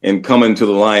in coming to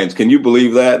the Lions. Can you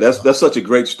believe that? That's such a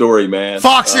great story, man.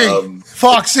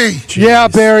 Foxy. Yeah,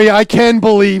 Barry, I can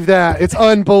believe that. It's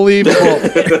unbelievable.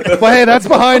 But hey, that's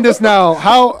behind us now.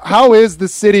 How is the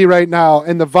city right now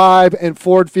and the vibe and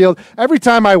Ford Field? Every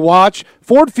time I watch,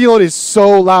 Ford Field is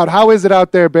so loud. How is it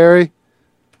out there, Barry?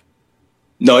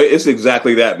 No, it's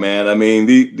exactly that, man. I mean,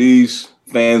 these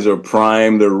fans are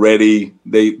primed. They're ready.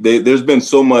 There's been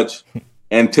so much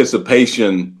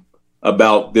anticipation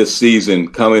about this season,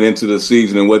 coming into the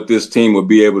season and what this team would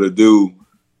be able to do.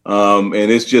 And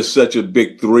it's just such a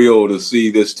big thrill to see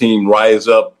this team rise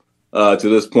up to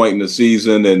this point in the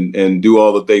season and do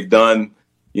all that they've done,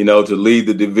 to lead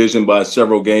the division by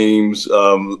several games.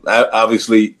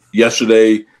 Obviously,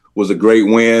 yesterday was a great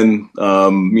win,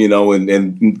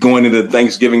 and going into the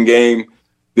Thanksgiving game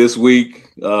this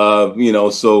week,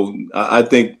 so I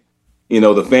think,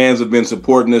 the fans have been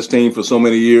supporting this team for so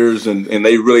many years, and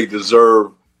they really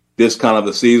deserve this kind of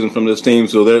a season from this team.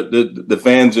 So the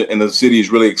fans in the city is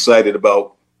really excited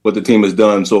about what the team has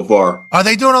done so far. Are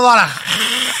they doing a lot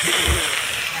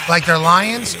of like their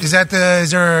Lions? Is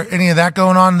there any of that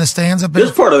going on in the stands up there?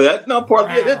 There's part of that. No,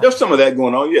 there's some of that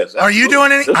going on. Yes. Are you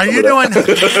doing any? Are you doing?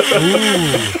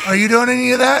 Are you doing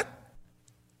any of that?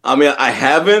 I mean, I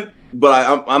haven't,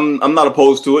 but I'm not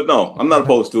opposed to it. No, I'm not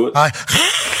opposed to it.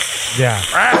 Yeah.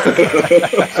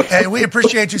 Hey, we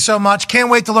appreciate you so much. Can't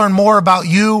wait to learn more about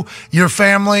you, your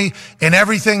family, and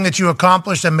everything that you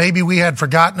accomplished and maybe we had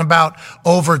forgotten about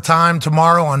over time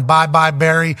tomorrow on Bye Bye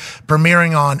Barry,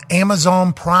 premiering on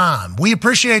Amazon Prime. We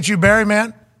appreciate you, Barry,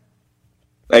 man.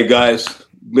 Hey, guys.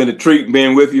 Been a treat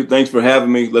being with you. Thanks for having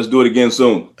me. Let's do it again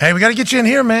soon. Hey, we got to get you in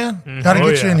here, man. Got to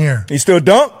get you in here. You still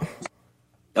dunk?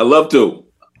 I love to.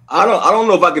 I don't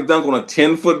know if I can dunk on a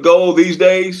 10-foot goal these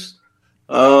days.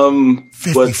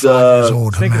 55 years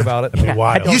old. Thinking about it. Yeah,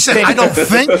 wild. You said, I don't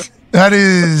think. That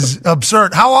is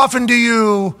absurd. How often do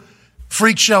you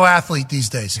freak show athlete these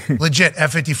days? Legit,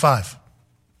 at 55.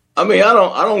 I mean, I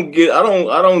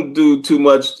don't do too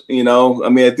much, you know. I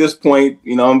mean, at this point,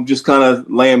 you know, I'm just kind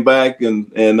of laying back and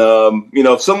you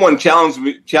know, if someone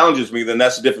challenges me, then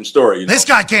that's a different story. You know? This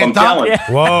guy can't dunk.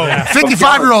 Yeah. Whoa.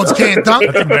 55-years can't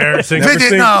dunk. That's embarrassing.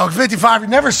 55, you've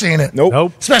never seen it.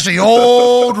 Nope. Especially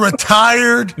old,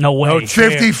 retired. No way.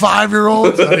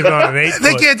 55-year-olds. Not even on an 8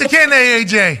 They can't, they,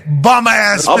 AJ? Bum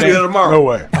ass. I'll be there tomorrow. No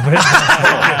way.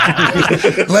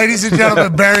 Ladies and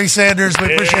gentlemen, Barry Sanders,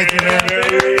 we appreciate you, man.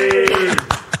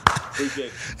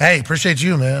 Hey, appreciate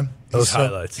you, man. Those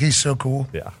highlights. He's so cool.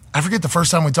 Yeah. I forget the first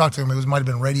time we talked to him. It might have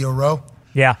been Radio Row.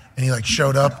 Yeah. And he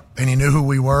showed up and he knew who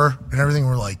we were and everything.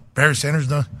 We're like, Barry Sanders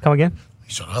done. Come again?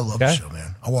 He said, I love the show,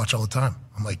 man. I watch all the time.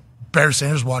 I'm like, Barry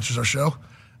Sanders watches our show.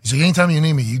 He's like, anytime you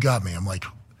need me, you got me. I'm like,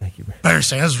 thank you, Barry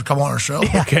Sanders would come on our show.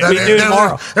 Yeah, Okay.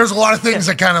 There's a lot of things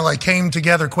that kind of came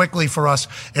together quickly for us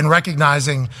in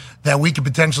recognizing that we could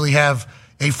potentially have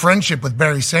a friendship with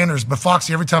Barry Sanders. But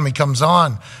Foxy, every time he comes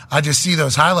on, I just see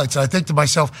those highlights. And I think to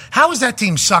myself, how has that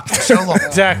team sucked for so long?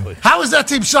 Exactly. How has that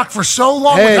team sucked for so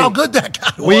long with how good that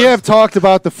guy was? We have talked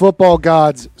about the football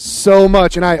gods so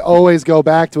much, and I always go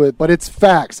back to it, but it's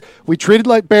facts. We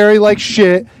treated Barry like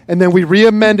shit, and then we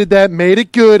re-amended that, made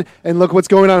it good, and look what's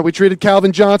going on. We treated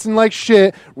Calvin Johnson like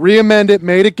shit, re-amended,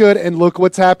 made it good, and look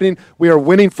what's happening. We are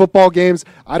winning football games.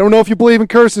 I don't know if you believe in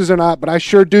curses or not, but I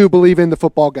sure do believe in the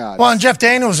football gods. Well, and Jeff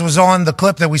Daniels was on the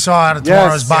clip that we saw out of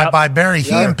tomorrow's Bye Barry.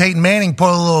 He and Peyton Manning put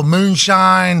a little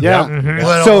moonshine,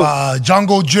 little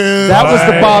jungle juice. That was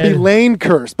the Bobby Lane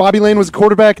curse. Bobby Lane was a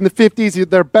quarterback in the 50s. He's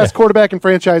their best quarterback in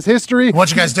franchise history.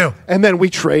 What'd you guys do? And then we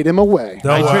trade him away.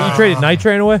 You traded Night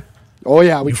Train away? Oh,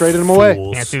 yeah, we traded him away.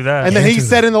 Can't do that. And then he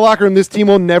said in the locker room, this team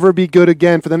will never be good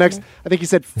again for the next, I think he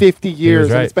said 50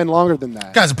 years, and it's been longer than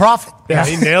that. Guy's a prophet. Yeah,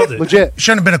 he nailed it. Legit.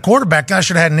 Shouldn't have been a quarterback. Guy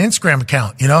should have had an Instagram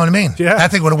account. You know what I mean? Yeah.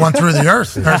 That thing would have went through the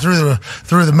earth or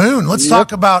through the moon. Let's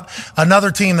talk about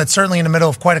another team that's certainly in the middle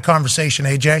of quite a conversation,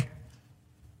 AJ.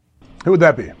 Who would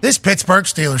that be? This Pittsburgh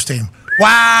Steelers team.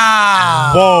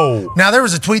 Wow. Whoa. Now, there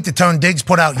was a tweet that Tone Diggs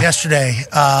put out yesterday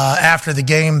after the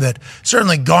game that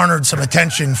certainly garnered some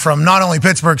attention from not only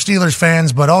Pittsburgh Steelers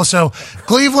fans, but also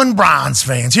Cleveland Browns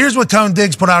fans. Here's what Tone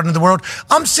Diggs put out into the world.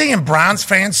 I'm seeing Browns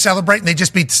fans celebrating. They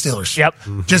just beat the Steelers. Yep.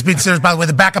 Just beat the Steelers, by the way,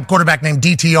 the backup quarterback named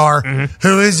DTR,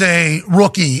 who is a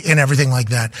rookie and everything like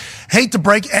that. Hate to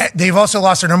break, they've also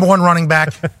lost their number one running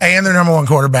back and their number one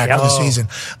quarterback for the season.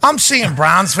 I'm seeing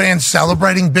Browns fans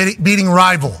celebrating beating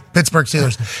rival Pittsburgh Steelers.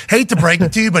 Hate to break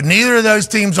it to you, but neither of those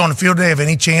teams on the field today have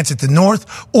any chance at the North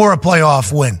or a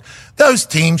playoff win. Those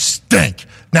teams stink.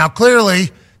 Now,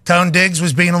 clearly, Tone Diggs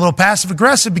was being a little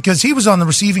passive-aggressive because he was on the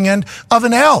receiving end of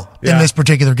an L in this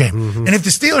particular game. And if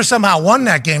the Steelers somehow won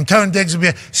that game, Tone Diggs would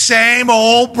be same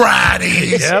old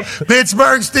Braddies.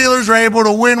 Pittsburgh Steelers are able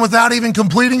to win without even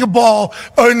completing a ball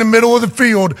in the middle of the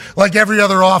field like every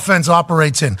other offense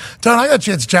operates in. Tone, I got a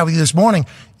chance to chat with you this morning.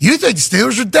 You think the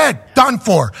Steelers are dead, done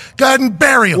for. Go ahead and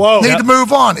bury them. Need to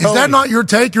move on. Is that not your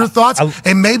take, your thoughts?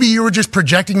 And maybe you were just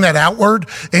projecting that outward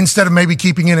instead of maybe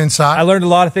keeping it inside? I learned a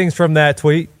lot of things from that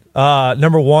tweet.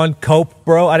 Number one, cope,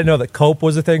 bro. I didn't know that cope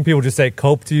was a thing. People just say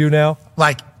cope to you now.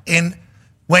 Like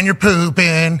when you're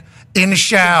pooping, in the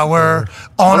shower,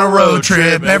 on a road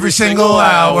trip, every single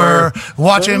hour,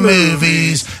 watching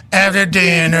movies, after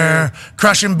dinner,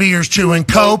 crushing beers, chewing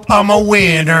cope, I'm a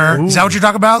winner. Is that what you're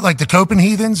talking about? Like the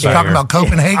Copenhagens? You're talking about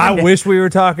Copenhagen? I wish we were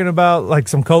talking about like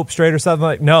some cope straight or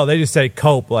something. No, they just say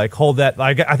cope, like hold that.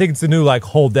 Like I think it's the new like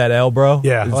hold that L, bro.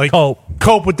 Yeah, it's like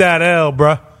cope with that L,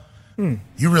 bro.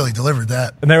 You really delivered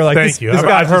that. And they were like, Thank you.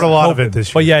 I've heard a lot of it this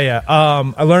year. But yeah.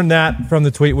 I learned that from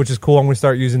the tweet, which is cool. I'm going to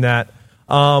start using that.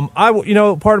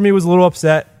 Part of me was a little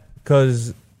upset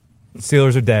because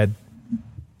Steelers are dead.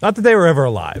 Not that they were ever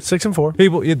alive. 6-4.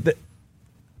 People, you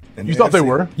thought they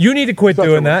were. You need to quit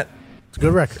doing that. It's a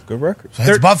good record. Good record.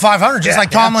 It's above 500, just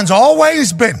like Tomlin's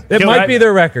always been. It might be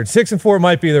their record. 6-4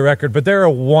 might be their record, but they're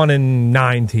a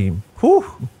 1-9 team.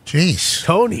 Whew. Jeez.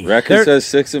 Tony. Record says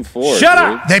 6-4. Shut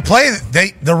up. They play.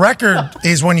 The record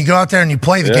is when you go out there and you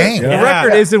play the game. The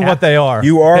record isn't what they are.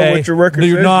 You are what your record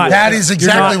You're says. not. That is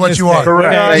exactly what you are.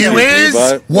 Correct. You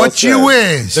is what you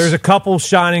is. There's a couple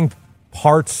shining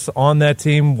parts on that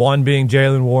team, one being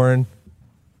Jalen Warren.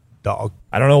 Dog.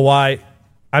 I don't know why.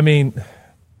 I mean,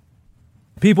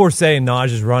 people are saying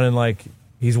Najee is running like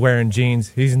he's wearing jeans.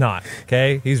 He's not,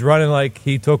 okay? He's running like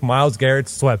he took Myles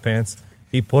Garrett's sweatpants.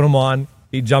 He put them on.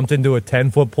 He jumped into a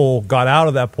 10-foot pool, got out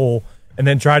of that pool, and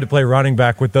then tried to play running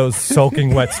back with those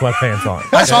soaking wet sweatpants on.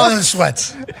 I saw those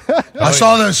sweats. I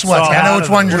saw those sweats. I know which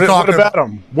one you're talking about. What about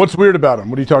them? What's weird about them?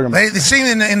 What are you talking about? They seem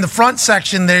in the front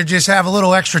section, they just have a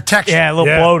little extra texture. Yeah, a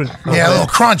little bloated. Yeah, a little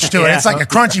crunch to it. It's like a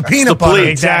crunchy peanut butter.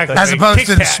 Exactly. As opposed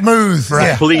to the smooth. Right.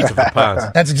 Yeah. Bleed for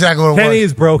pounds. That's exactly what it Kenny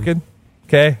was. is broken.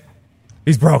 Okay?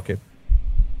 He's broken.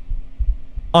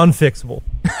 Unfixable.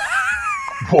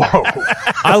 Whoa.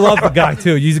 I love the guy,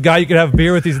 too. He's a guy you could have a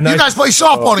beer with. He's nice. You guys play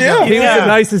softball together. He was the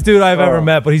nicest dude I've ever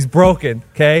met, but he's broken,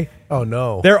 okay? Oh,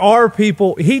 no. There are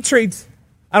people, he treats,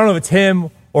 I don't know if it's him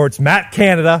or it's Matt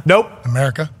Canada. Nope.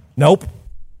 America. Nope.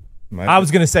 I was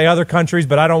going to say other countries,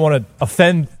 but I don't want to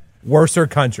offend worser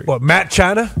countries. What, Matt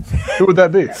China? Who would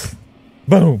that be?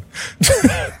 Boom.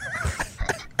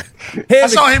 I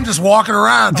saw him just walking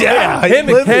around. Yeah. Him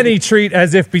and Kenny treat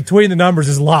as if between the numbers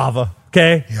is lava,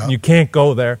 okay? Yeah. You can't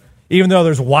go there. Even though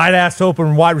there's wide-ass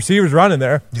open wide receivers running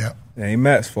there. Yeah. It ain't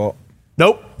Matt's fault.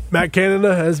 Nope. Matt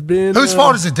Canada has been... Whose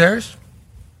fault is it, Darius?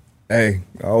 Hey,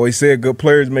 I always said good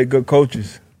players make good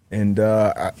coaches. And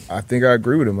I think I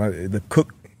agree with him. The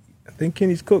cook, I think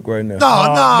Kenny's cook right now.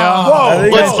 Whoa.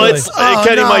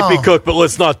 Kenny might be cooked, but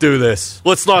let's not do this.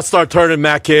 Let's not start turning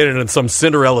Matt Cannon into some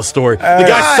Cinderella story. The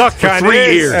guy sucked for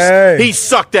 3 years. Hey. He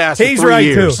sucked ass for 3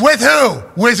 years. Too. With who?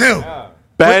 With who?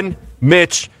 Ben,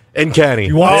 Mitch, and Kenny.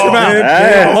 You watch your mouth.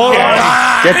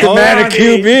 Get the man a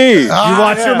QB. You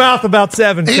watch your mouth about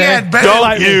 7. He had Ben.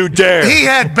 Don't you dare. He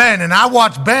had Ben, and I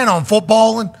watched Ben on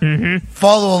footballing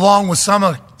follow along with some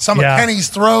of Kenny's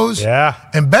throws. Yeah.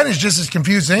 And Ben is just as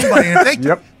confused as anybody. And if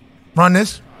they run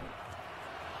this,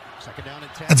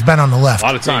 it's Ben on the left. A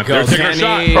lot of time. Go, They're taking a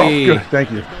shot. Oh, good.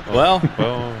 Thank you. Well,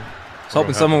 I was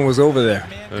hoping someone was over there.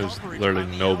 There's literally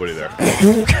nobody there.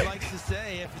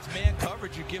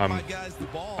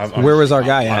 Where was our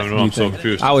guy at? I don't know. I'm so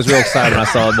confused. I was real excited when I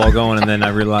saw the ball going, and then I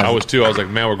realized I was too. I was like,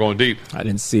 man, we're going deep. I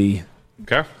didn't see.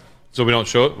 Okay. So we don't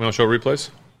show it? We don't show replays?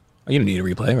 You don't need a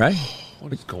replay, right?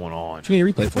 What is going on? What do you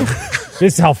need a replay for?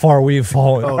 This is how far we've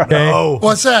fallen. Okay? no.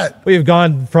 What's that? We've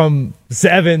gone from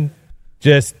 7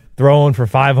 just throwing for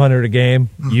 500 a game.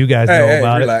 You guys know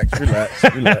about relax.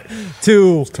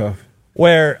 To It's tough.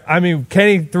 where, I mean,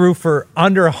 Kenny threw for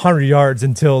under 100 yards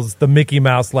until the Mickey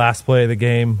Mouse last play of the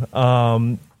game. It's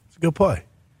a good play.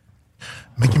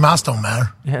 Mickey Mouse don't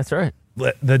matter. Yeah, that's right.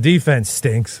 The defense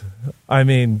stinks. I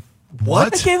mean,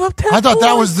 What? They gave up 10 I thought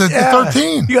that was the Yeah.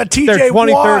 13. You got TJ they're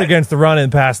 23rd Watt. against the run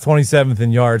and pass, 27th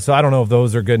in yards. So I don't know if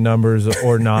those are good numbers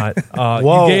or not.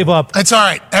 Whoa. You gave up. It's all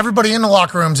right. Everybody in the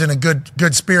locker room's in a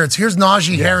good spirits. Here's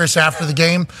Najee Harris after the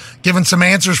game, giving some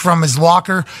answers from his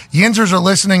locker. Yinzers are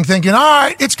listening, thinking, all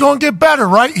right, it's going to get better,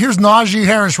 right? Here's Najee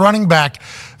Harris, running back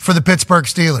for the Pittsburgh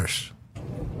Steelers.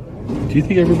 Do you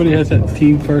think everybody has that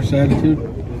team first attitude?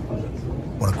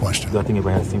 What a question. Do I think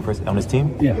everybody has a team first on his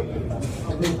team? Yeah.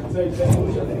 I'd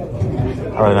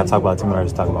rather not talk about the team. I'd rather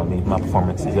just talk about me, my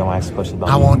performance. If you want to ask a question about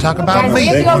I me. want to talk about me.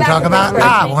 I want to talk about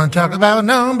I want to talk about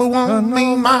number one,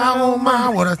 me, my, oh,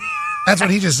 my. That's what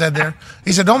he just said there.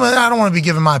 He said, I don't want to be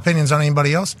giving my opinions on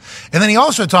anybody else. And then he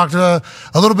also talked a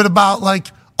little bit about, like,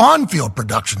 on-field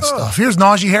production stuff. Here's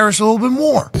Najee Harris a little bit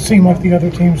more. Does it seem like the other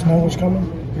teams know what's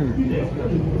coming?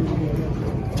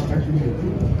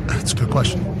 That's a good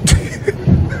question.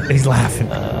 He's laughing.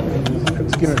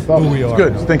 It's good.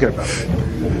 He's thinking about it.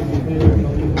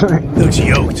 Looks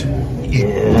yoked.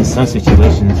 Yeah, in some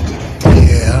situations.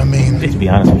 Yeah, I mean, to be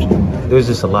honest with you, there's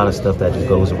just a lot of stuff that just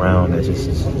goes around. That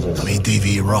just I mean,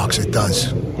 DV rocks. It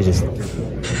does. It's just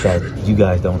that you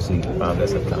guys don't see.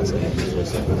 That's the concept.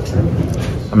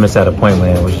 I'm just at a point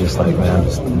where it was just like, man, I'm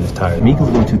just tired. I mean, you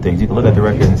can do two things. You can look at the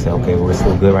record and say, okay, well, we're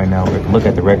still good right now. Or you can look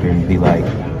at the record and be like,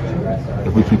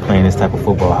 if we keep playing this type of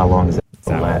football, how long is it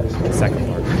going to last? Second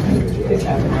part.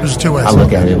 There's two ways. I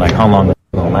look at it like, how long is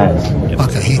it going to last?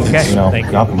 Okay, he thinks. You know,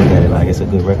 y'all can look at it like it's a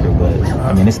good record, but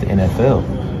I mean, it's the NFL.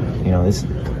 You know, it's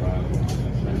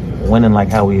winning like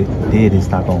how we did. It's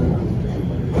not going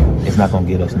to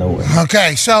get us nowhere.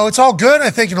 Okay, so it's all good,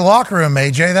 I think, in the locker room,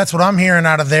 AJ. That's what I'm hearing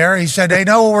out of there. He said they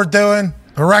know what we're doing.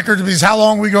 The record is how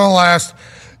long we going to last.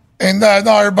 And no,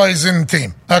 everybody's in the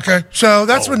team. Okay, so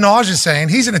that's what Naj is saying.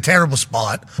 He's in a terrible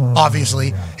spot,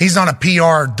 obviously. He's not a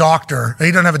PR doctor.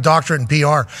 He doesn't have a doctorate in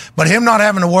PR. But him not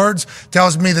having the words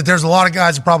tells me that there's a lot of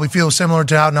guys that probably feel similar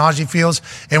to how Najee feels.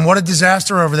 And what a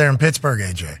disaster over there in Pittsburgh,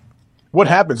 AJ. What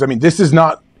happens? I mean, this is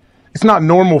not – it's not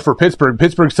normal for Pittsburgh.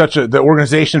 Pittsburgh's the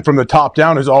organization from the top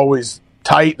down is always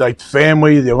tight, like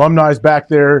family, the alumni's back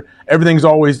there. Everything's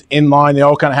always in line. They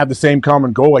all kind of have the same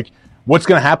common goal. Like, what's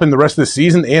going to happen the rest of the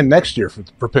season and next year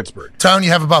for Pittsburgh. Tone, you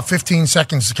have about 15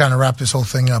 seconds to kind of wrap this whole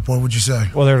thing up. What would you say?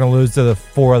 Well, they're going to lose to the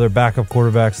 4 other backup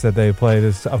quarterbacks that they play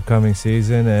this upcoming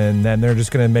season, and then they're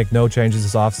just going to make no changes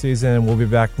this offseason, and we'll be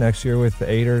back next year with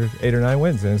 8 or 9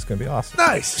 wins, and it's going to be awesome.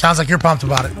 Nice. Sounds like you're pumped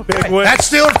about it. Big win. That's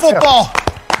Steeler football.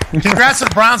 Congrats to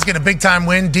the Browns getting a big-time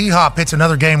win. D-Hop hits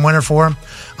another game winner for him.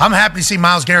 I'm happy to see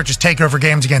Myles Garrett just take over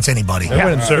games against anybody.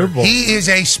 He is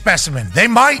a specimen. They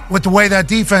might with the way that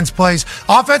defense plays.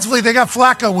 Offensively, they got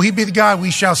Flacco. Will he be the guy?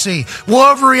 We shall see. We'll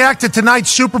overreact to tonight's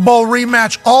Super Bowl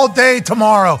rematch all day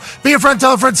tomorrow. Be a friend,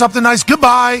 tell a friend something nice.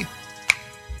 Goodbye.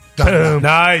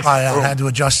 Nice. I had to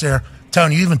adjust there.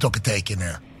 Tony, you even took a take in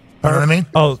there. You know what I mean?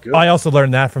 Oh, I also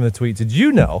learned that from the tweet. Did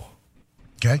you know?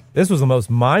 Okay. This was the most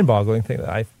mind-boggling thing that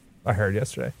I heard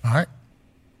yesterday. All right.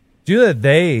 Do you know that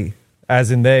they,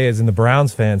 as in the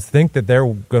Browns fans, think that they're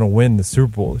going to win the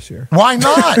Super Bowl this year? Why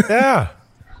not? Yeah.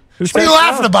 What are you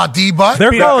laughing about, D-Butt? They're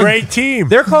a great team.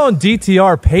 They're calling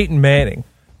DTR Peyton Manning.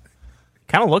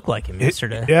 Kind of looked like him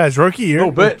yesterday. Yeah, his rookie year. A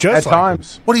little bit, Just at like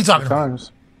times. What are you talking At about?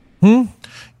 times.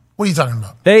 What are you talking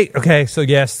about? So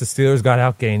yes, the Steelers got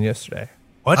outgained yesterday.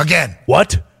 What? Again.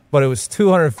 What? But it was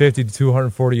 250 to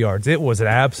 240 yards. It was an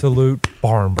absolute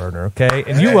barn burner, okay?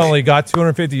 And you only got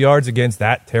 250 yards against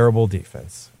that terrible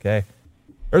defense, okay?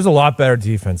 There's a lot better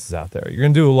defenses out there. You're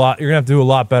gonna have to do a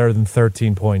lot better than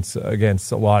 13 points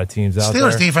against a lot of teams out there.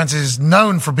 Steelers defense is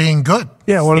known for being good.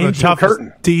 Yeah, one of the Steel toughest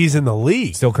Curtin. D's in the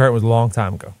league. Steel Curtin was a long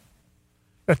time ago.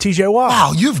 TJ Watt.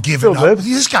 Wow, you've given Still up. lives.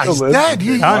 This guy's Still lives. dead.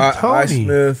 You, I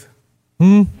Smith.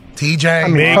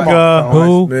 TJ.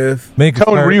 Minka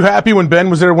Tony, were you happy when Ben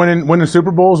was there winning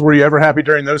Super Bowls? Were you ever happy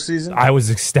during those seasons? I was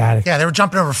ecstatic. Yeah, they were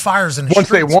jumping over fires in the Once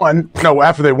streets. they won. No,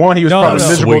 after they won, he was probably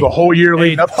miserable the whole year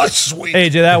leading up. Sweet.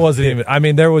 AJ, that wasn't even. I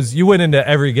mean, you went into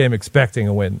every game expecting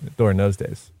a win during those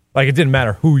days. Like, it didn't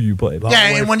matter who you played.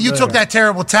 Yeah, and when you took that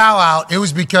terrible towel out, it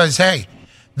was because, hey,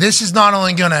 this is not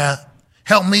only going to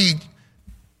help me,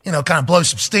 kind of blow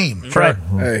some steam. Right.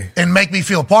 Hey. And make me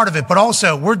feel part of it. But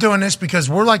also, we're doing this because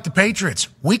we're like the Patriots.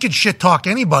 We could shit talk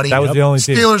anybody. That was the only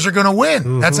team. Steelers are going to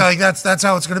win. That's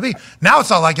how it's going to be. Now it's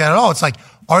not like that at all. It's like,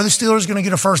 are the Steelers going to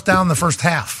get a first down in the first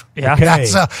half? Yeah. Okay.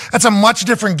 That's a much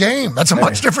different game. That's a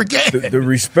much different game. The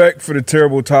respect for the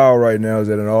terrible towel right now is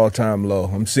at an all-time low.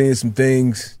 I'm seeing some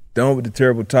things done with the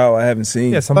terrible towel I haven't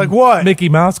seen. Yeah, some Like what? Mickey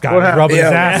Mouse guy was rubbing his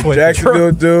ass with.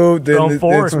 Jacksonville dude, Thrown then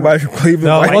forward. somebody from Cleveland.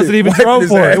 No, it wasn't even Jerome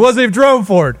Ford. It wasn't even Jerome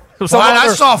Ford. It was some I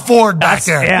other- saw Ford back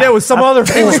there. Yeah, it was some other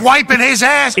He was Ford. wiping his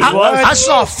ass. I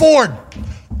saw Ford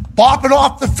bopping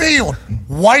off the field,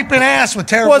 wiping ass with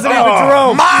terrible Wasn't even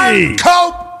towel. Jerome. Mike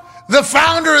Cope, the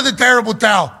founder of the terrible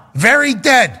towel, very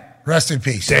dead. Rest in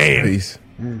peace. Damn. Peace.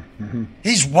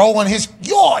 He's rolling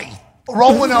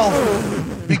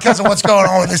over because of what's going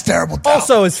on with this terrible towel.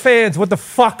 Also, as fans, what the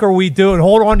fuck are we doing?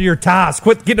 Hold on to your towels.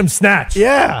 Quit getting them snatched.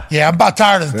 Yeah. Yeah, I'm about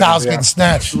tired of the towels getting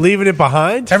snatched. Leaving it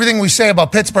behind? Everything we say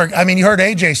about Pittsburgh, I mean, you heard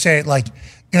AJ say it like,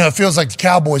 it feels like the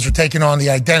Cowboys are taking on the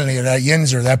identity of that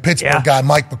Yinzer, that Pittsburgh guy,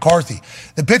 Mike McCarthy.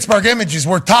 The Pittsburgh image is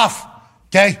we're tough,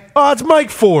 okay? Oh, it's Mike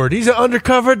Ford. He's an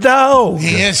undercover dog.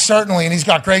 He is, certainly, and he's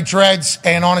got great dreads,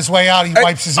 and on his way out, he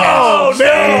wipes his ass. Oh,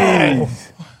 no.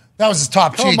 That was his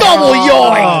top cheek. Double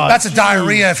yoink. That's a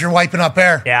diarrhea if you're wiping up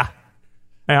air. Yeah.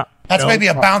 That's maybe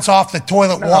a bounce off the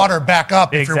toilet water back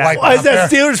up if you're wiping Why is up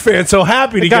that air. Steelers fan so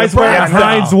happy The to get guy's a wearing a Brown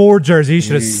Heinz towel? Ward jersey. He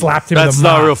should have slapped him in That's the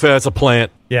not mouth. real fan. That's a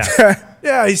plant. Yeah.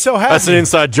 Yeah, he's so happy. That's an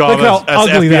inside job. Look how That's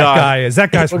ugly FBI. that guy is.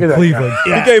 That guy's from Cleveland. He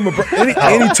gave him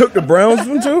and he took the Browns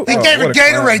one too. He gave a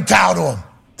Gatorade towel to him.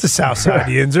 It's a Southside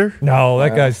Yinzer. No,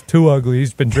 that guy's too ugly.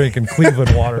 He's been drinking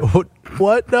Cleveland water.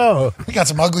 What? No. We got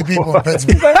some ugly people in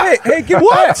Pittsburgh. Hey, give it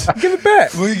back. Give it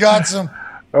back. We got some.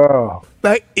 Oh.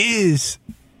 That is.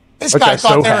 This guy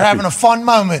thought they were having a fun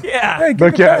moment. Yeah. Hey,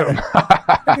 Look at him.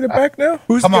 Get it back now.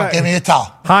 Come on, give me a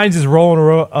towel. Heinz is rolling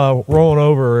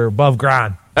over above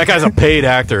ground. That guy's a paid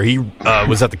actor. He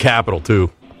was at the Capitol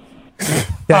too. Yeah,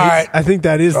 All right. I think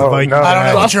that is the Vikings. I don't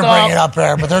know what you're bringing up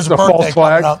there, but there's a The birthday false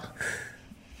flag. coming up.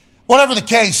 Whatever the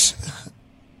case,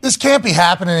 this can't be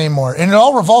happening anymore. And it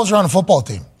all revolves around a football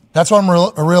team. That's what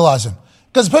I'm realizing.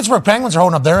 Because the Pittsburgh Penguins are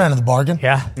holding up their end of the bargain.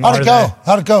 Yeah. How'd it go?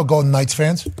 How'd it go, Golden Knights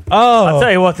fans? I'll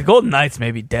tell you what, the Golden Knights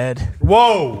may be dead.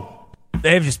 Whoa.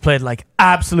 They've just played like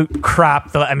absolute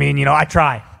crap. I mean, I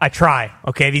try.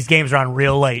 Okay, these games are on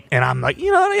real late, and I'm like,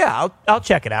 I'll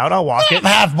check it out. I'll watch it.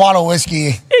 Half bottle of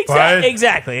whiskey.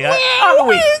 Exactly. On the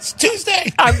weekend. It's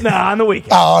Tuesday. No, on the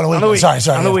weekend. Oh, on the weekend.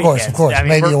 Sorry. On the Of weekends. course. I mean,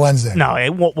 Maybe a Wednesday.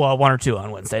 No, well, 1 or 2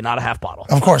 on Wednesday, not a half bottle.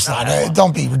 Of course not.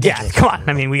 Don't be Yeah, ridiculous. come on.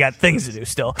 I mean, we got things to do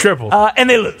still. Triple. And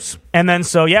they lose. And then,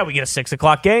 we get a 6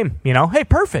 o'clock game. Hey,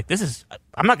 perfect.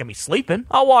 I'm not going to be sleeping.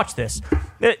 I'll watch this.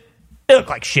 they look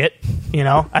like shit. You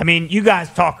know, I mean, you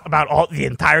guys talk about the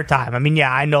entire time. I mean,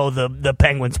 yeah, I know the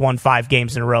Penguins won 5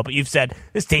 games in a row, but you've said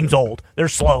this team's old. They're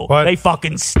slow. What? They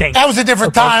fucking stink. That was a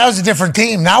different time. That was a different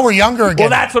team. Now we're younger again. Well,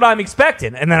 that's what I'm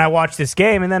expecting. And then I watch this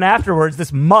game, and then afterwards,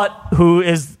 this mutt who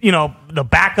is, the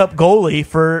backup goalie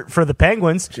for the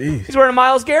Penguins, he's wearing a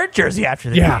Myles Garrett jersey after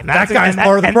the game. That guy's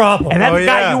part of the problem. And that's the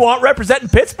guy you want representing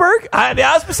Pittsburgh? I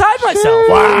was beside myself.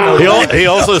 Wow. He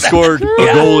also scored a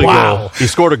goalie goal. He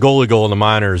scored a goalie goal in the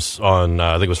minors on,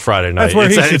 I think it was Friday night. That's where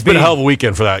It's been a hell of a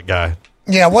weekend for that guy.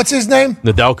 Yeah, what's his name?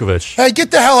 Nedeljkovic. Hey, get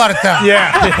the hell out of town.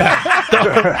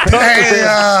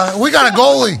 Hey, we got a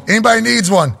goalie. Anybody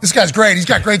needs one. This guy's great. He's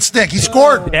got great stick. He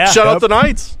scored. Yeah. Shut out the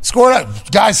Knights. Scored.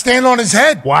 Guy stand on his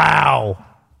head. Wow.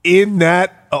 In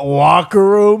that locker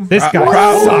room. This guy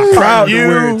Crowd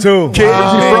weird too.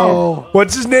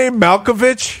 What's his name?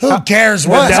 Malkovich? Who cares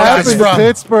what he's from?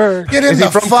 Pittsburgh. Get in Is he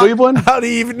from Cleveland? How do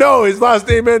you even know? His last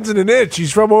name ends in an itch.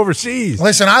 He's from overseas.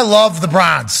 Listen, I love the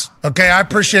Browns. Okay, I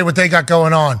appreciate what they got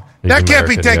going on. That can't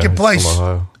be taking place.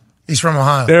 He's from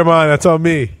Ohio. Never mind. That's on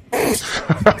me.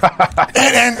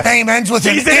 And name ends with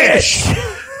an itch.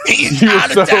 He's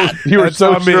out of town. You were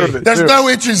so sure of it. There's no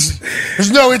itches. There's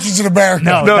no itches in America.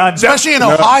 No, especially in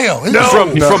Ohio. He's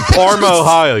from Parma,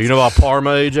 Ohio. You know about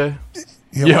Parma, AJ?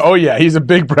 Yeah. Oh, yeah. He's a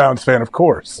big Browns fan, of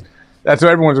course. That's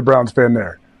everyone's a Browns fan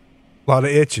there. A lot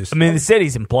of itches. I mean, the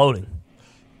city's imploding.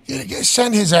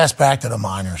 Send his ass back to the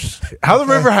minors. How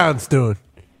the Riverhounds doing?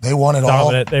 They won it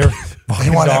Dominant. all. They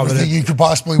won everything you could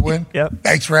possibly win. Yep.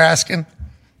 Thanks for asking.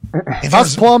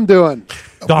 How's Plum doing?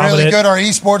 Really good. Our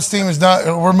esports team is not.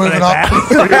 We're moving up.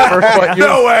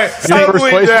 No way. I don't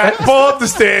believe that. Pull up the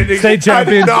standings. State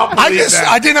champion.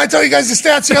 I didn't tell you guys the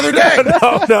stats the other day. No.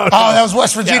 Oh, that was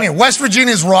West Virginia. Yeah. West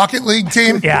Virginia's Rocket League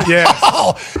team. Yeah.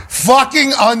 Oh,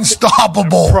 fucking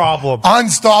unstoppable. Problem.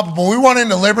 Unstoppable. We went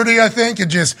into Liberty, I think, and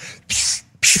just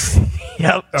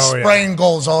spraying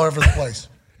goals all over the place.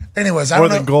 Anyways, I don't know.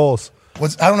 More than goals.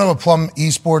 I don't know what Plum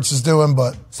Esports is doing,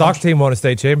 but Soccer team won a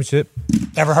state championship.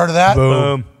 Ever heard of that?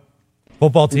 Boom.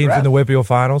 Football team's in the Whippeal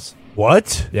finals.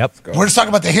 What? Yep. We're just talking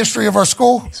about the history of our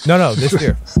school? No, this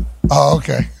year. Oh,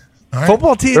 okay. All right.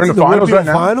 Football team's They're in the finals Whippeal right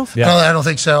now? finals? Yeah. No, I don't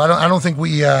think so. I don't think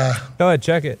we. Go ahead,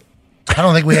 check it. I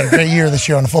don't think we had a great year this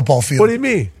year on the football field. What do you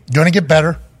mean? Going to get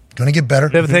better. They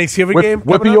have a Thanksgiving game?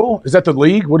 Whippeal? Is that the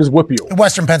league? What is Whippeal?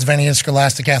 Western Pennsylvania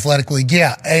Scholastic Athletic League.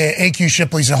 Yeah, A.Q.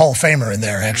 Shipley's a Hall of Famer in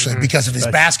there, actually, because of his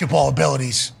basketball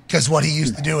abilities, because what he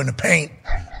used to do in the paint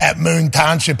at Moon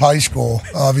Township High School,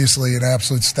 obviously an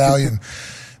absolute stallion.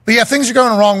 But yeah, things are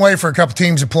going the wrong way for a couple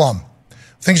teams at Plum.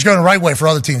 Things are going the right way for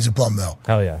other teams at Plum, though.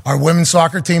 Hell yeah. Our women's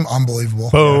soccer team, unbelievable.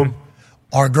 Boom.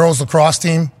 Our girls lacrosse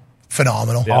team,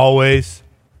 phenomenal. Yeah. Always.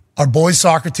 Our boys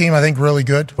soccer team, I think, really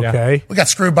good. Okay. We got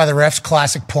screwed by the refs,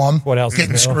 classic Plum. What else?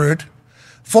 Getting screwed.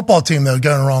 Football team, though,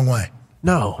 going the wrong way.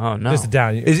 No. Oh, no. Just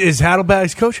down. Is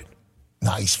Haddlebags coaching?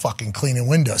 Nah, he's fucking cleaning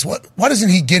windows. Why doesn't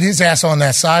he get his ass on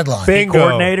that sideline? Bingo.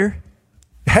 Coordinator?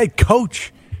 Head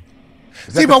coach.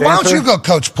 See, but why don't you go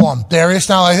coach Plum, Darius?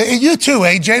 Now, you too,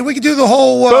 AJ. We could do the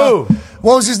whole,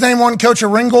 what was his name, one coach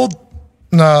of Ringgold?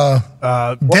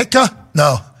 Ditka?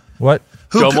 No. What?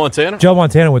 Joe Montana? Joe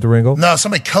Montana with the Ringgold. No,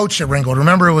 somebody coached at Ringgold.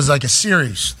 Remember, it was like a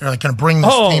series. They're like going to bring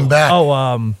this team back.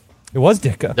 It was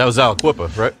Ditka. That was Al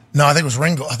Quippa, right? No, I think it was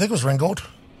Ringgold. I think it was Ringgold.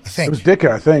 It was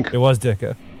Ditka, I think. It was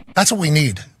Ditka. That's what we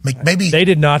need. Maybe they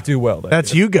did not do well.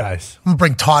 That's you guys. I'm going to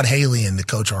bring Todd Haley in to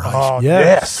coach our high school.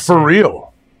 Yes, for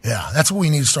real. Yeah, that's what we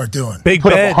need to start doing. Big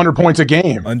Put Ben. up 100 points a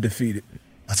game. Undefeated.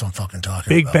 That's what I'm fucking talking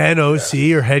Big about. Ben, OC,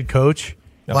 or head coach.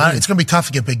 Well, it's going to be tough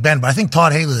to get Big Ben, but I think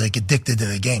Todd Haley like addicted to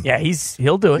the game. Yeah,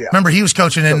 he'll do it. Remember, he was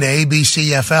coaching in the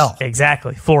ABCFL.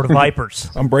 Exactly. Florida Vipers.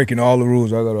 I'm breaking all the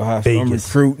rules. I go to high school. I'm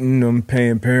recruiting. I'm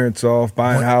paying parents off,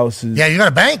 buying houses. Yeah, you got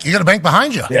a bank. You got a bank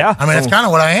behind you. Yeah. I mean, that's kind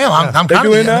of what I am. I'm They kind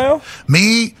do of it now?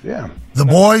 Me, the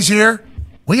boys here.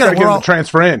 We got to get them to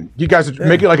transfer in. You guys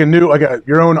make it like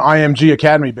your own IMG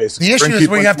academy, basically. The issue Bring is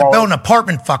people we in have to smaller. build an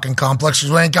apartment fucking complex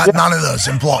because we ain't got none of those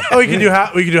in Plum. Oh, we can do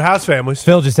house families.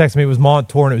 Phil just texted me. It was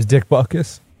Montour and it was Dick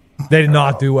Buckus. They did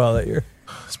not do well that year.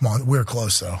 We were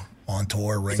close though. On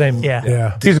tour, ring. Same.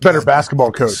 Yeah. He's a better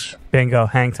basketball coach. Bingo.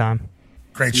 Hang time.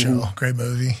 Great show. Great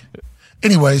movie.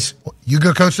 Anyways, you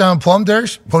go coach down in Plum,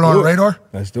 Darius? Put it on the radar?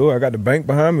 Let's do it. I got the bank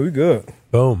behind me. We good.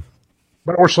 Boom.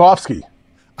 But Orshlovsky.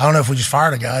 I don't know if we just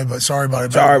fired a guy, but sorry about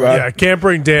it. Yeah, I can't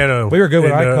bring Dano. We were good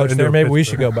when I coached there. Maybe we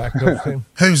should go back and coach him.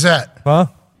 Who's that? Huh?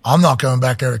 I'm not going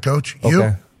back there to coach. You?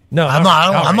 Okay. No, I'm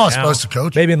not supposed to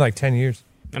coach. Maybe in like 10 years.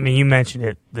 I mean, you mentioned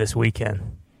it this weekend.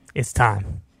 It's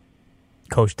time.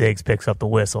 Coach Diggs picks up the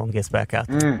whistle and gets back out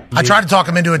there. I tried to talk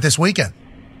him into it this weekend.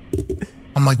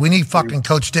 I'm like, we need fucking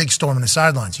Coach Diggs storming the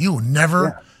sidelines. You will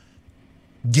never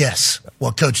guess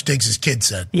what Coach Diggs' kid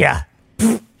said. Yeah.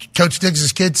 Coach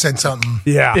Diggs' kid said something.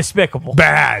 Yeah. Despicable.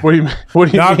 Bad. What do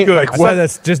you Not mean? good. Like, I said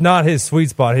that's just not his sweet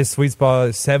spot. His sweet spot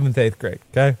is 7th, 8th grade.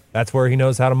 Okay, that's where he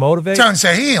knows how to motivate. Tone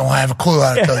said he don't have a clue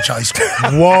how to coach high school.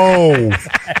 Whoa.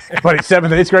 But 7th,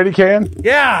 8th grade he can?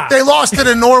 Yeah. They lost to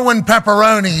the Norwin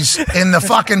Pepperonis in the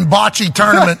fucking bocce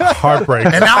tournament. Heartbreak.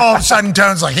 And now all of a sudden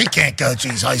Tone's like, he can't coach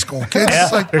these high school kids.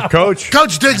 It's like,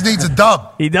 Coach Diggs needs a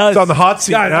dub. He does. He's on the hot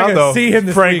seat Guys, I now, can though. see him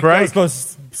this Frank week. Reich. I'm supposed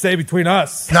to say between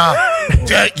us. Nah.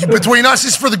 Between us,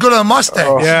 it's for the good of the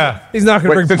Mustangs. Yeah. He's not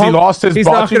going to bring. Since he lost his he's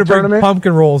not bocce going to bring tournament?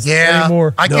 pumpkin rolls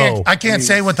anymore. I can't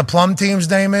say what the Plum team's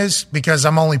name is because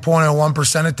I'm only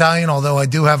 0.01% Italian, although I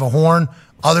do have a horn.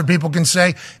 Other people can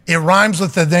say. It rhymes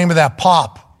with the name of that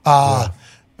pop.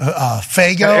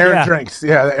 Fago. Aaron drinks.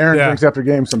 Yeah, Aaron drinks after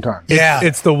games sometimes.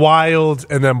 It's the Wild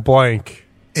and then blank.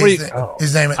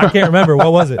 His name. I can't remember.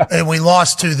 What was it? And we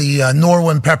lost to the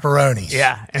Norwin Pepperonis.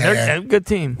 Yeah, and they're a good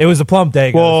team. It was the Plum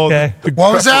Dagos. Well, okay?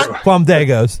 What was that? Plum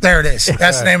Dagos. There it is.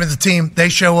 That's the name of the team. They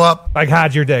show up. Like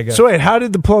how'd your day go? So wait, how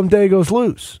did the Plum Dagos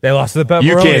lose? They lost to the Pepperonis.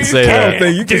 You can't say that. I don't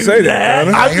think you can say that.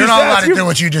 Adam. You're not allowed to do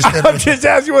what you just did. I'm just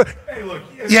asking what.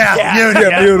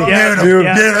 Beautiful.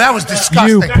 That was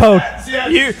disgusting. You poke.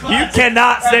 You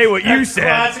cannot say what you said.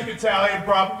 Classic Italian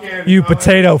propaganda. You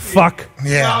potato fuck.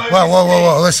 Yeah. Well,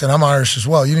 whoa. Listen, I'm Irish as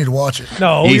well. You need to watch it.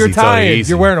 No, Easy, you're Tony, tired. easy.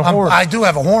 You're wearing a horn. I do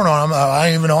have a horn on. I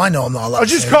don't even know. I know I'm not allowed. I was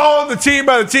to just say calling the team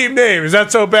by the team name. Is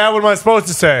that so bad? What am I supposed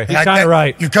to say? You're kind of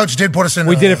right. Your coach did put us in.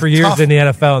 We did it for years in the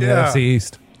NFL and the Yeah. NFC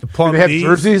East. The Plum Do they have D's?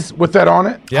 jerseys with that on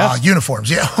it? Yeah.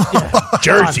 Uniforms. Yeah.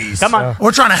 Jerseys. Come on.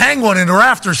 We're trying to hang one in the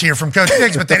rafters here from Coach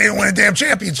Diggs, but they didn't win a damn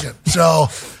championship. So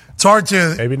it's hard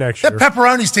to. Maybe next That year.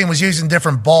 Pepperoni's team was using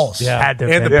different balls. Yeah. Had to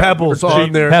And the have been. Pebbles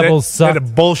on there. Pebbles They had a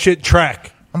sucked. bullshit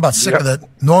track. I'm about sick of that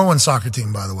Norwin soccer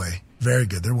team, by the way. Very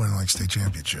good. They're winning like state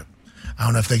championship. I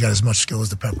don't know if they got as much skill as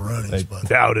the Pepperonis, but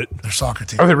Doubt it. their soccer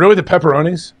team. Are they really the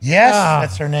Pepperonis? Yes,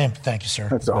 that's their name. Thank you, sir.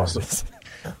 That's awesome.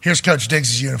 Here's Coach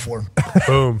Diggs' uniform.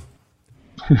 Boom.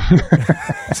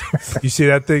 You see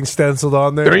that thing stenciled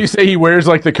on there? Don't you say he wears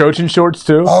like the coaching shorts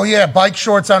too? Oh yeah, bike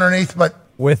shorts underneath, but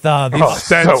With these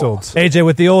Stenciled. AJ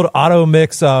with the old Auto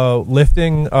Mix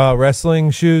lifting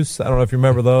wrestling shoes. I don't know if you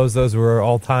remember those. Those were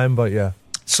all time, but yeah.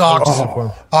 socks,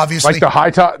 obviously. Like the high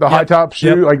top shoe,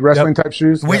 Yep. like wrestling type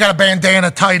shoes. We got a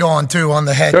bandana tight on too on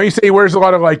the head. Don't you say he wears a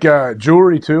lot of like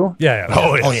jewelry too? Yeah.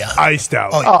 Oh yeah, Iced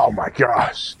out. Oh my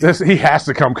gosh, he has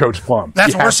to come coach Plum.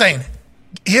 that's He what we're has- saying.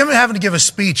 Him having to give a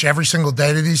speech every single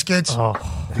day to these kids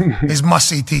is must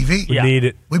see TV. We need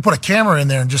it. We put a camera in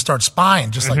there and just start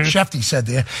spying, just like Schefter said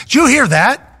there. Did you hear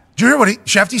that? Did you hear what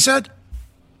Schefter said?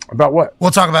 About what?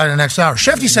 We'll talk about it in the next hour.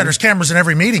 Schefter said there's cameras in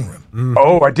every meeting room.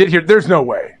 Oh, I did hear. There's no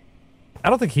way. I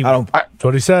don't think he. That's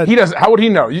what he said. He doesn't. How would he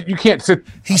know? You can't sit.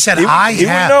 He said, He would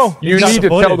have. know. You got need the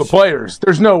to tell the footage. players.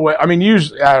 There's no way. I mean,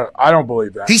 usually, I don't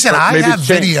believe that. He said, But I maybe have it's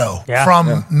changed. video Yeah.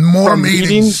 from more From meetings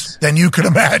meetings? than you could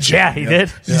imagine. Yeah, he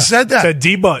did. He said that. Said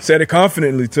D-Butt. Said it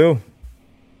confidently too.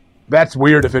 That's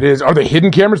weird if it is. Are they hidden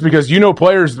cameras? Because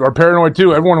players are paranoid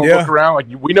too. Everyone will look around like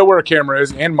we know where a camera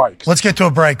is and mics. Let's get to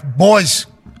a break. Boys,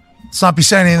 let's not be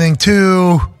saying anything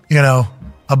too,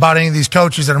 about any of these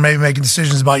coaches that are maybe making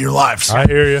decisions about your lives. I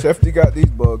hear you. Schefter got these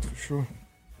bugs for sure.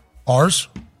 Ours?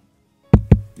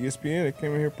 ESPN, they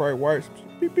came in here probably white.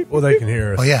 Beep, beep, Well, they can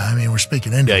hear us. Well, yeah, I mean, we're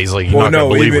speaking into Yeah, it. he's like, you're not going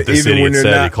to believe what this idiot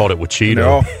said. He called it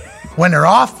Wachito. When they're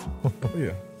off?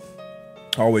 Yeah.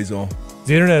 Always on.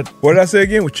 The internet. What did I say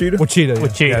again? Wachito?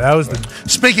 Wachito. Yeah, that was the.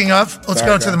 Speaking of, let's Sorry,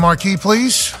 go to guys. the marquee,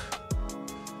 please.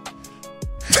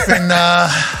 It's been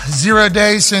 0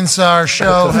 days since our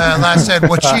show last said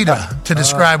Wichita to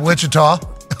describe Wichita.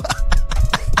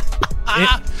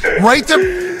 Rate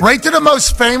the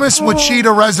most famous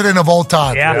Wichita resident of all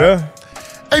time. Yeah.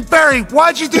 Hey, Barry,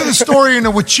 why'd you do the story in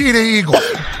the Wichita Eagle?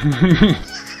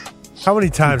 How many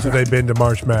times have they been to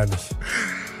March Madness?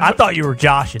 I thought you were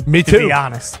joshing. Me To too. be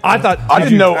honest. I thought. I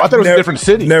didn't know. I thought it was a different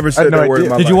city. Never I said had no that word in idea.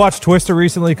 my Did you life. watch Twister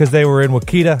recently? Because they were in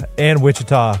Wakita and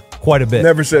Wichita quite a bit.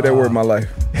 Never said that word in my life.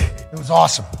 It was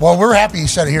awesome. Well, we're happy you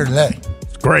said it here today.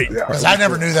 It's great. Because I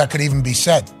never knew that could even be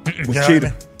said. You know what I Wichita.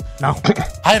 mean? No.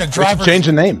 I had a driver's change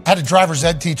the name. I had a driver's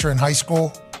ed teacher in high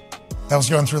school that was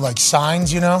going through like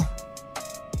signs, and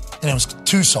it was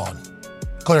Tucson,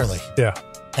 clearly. Yeah.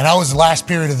 And I was the last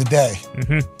period of the day.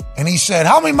 And he said,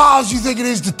 how many miles do you think it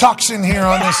is to Tucson here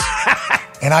on this?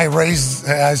 And I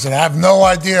said, I have no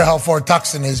idea how far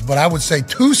Tucson is, but I would say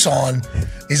Tucson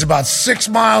is about 6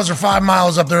 miles or 5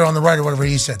 miles up there on the right or whatever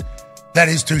he said. That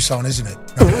is Tucson, isn't it?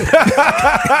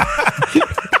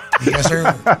 Yes,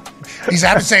 sir. He's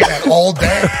been saying that all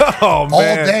day. Oh,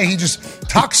 man. All day. He just,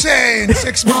 Tucson,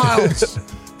 6 miles.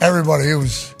 Everybody,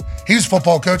 He was a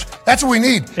football coach. That's what we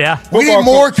need. Yeah. We need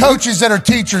more coaches that are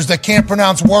teachers that can't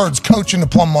pronounce words coaching the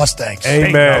Plum Mustangs.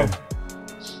 Amen.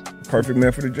 Perfect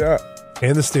man for the job.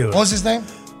 And the Steelers. What was his name?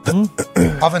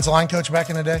 Offensive line coach back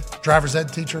in the day? Driver's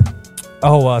ed teacher?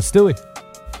 Oh, Stewie.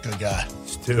 Good guy.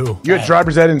 Stu. You had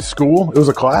driver's ed in school? It was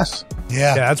a class?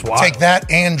 Yeah. that's wild. Take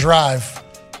that and drive.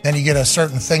 Then you get a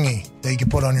certain thingy that you can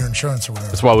put on your insurance or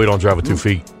whatever. That's why we don't drive with 2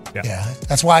 feet. Yeah.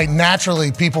 That's why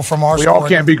naturally people from our We sport. all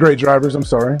can't be great drivers. I'm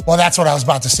sorry. Well, that's what I was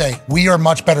about to say. We are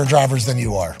much better drivers than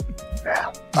you are.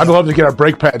 I'd love to get our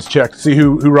brake pads checked, see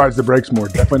who rides the brakes more.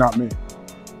 Definitely not me.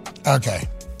 Okay.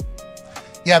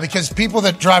 Yeah, because people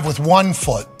that drive with 1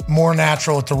 foot, more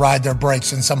natural to ride their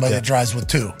brakes than somebody that drives with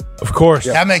 2. Of course.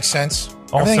 That makes sense.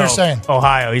 Everything you're saying.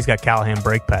 Ohio, he's got Callahan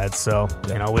brake pads, so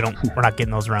we're not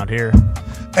getting those around here.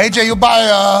 AJ, you'll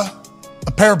buy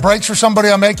a pair of brakes for somebody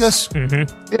I'll make this?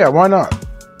 Mm-hmm. Yeah, why not?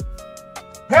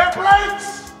 Pair of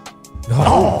brakes!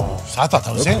 Oh, I thought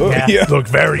that was it. Yeah. Look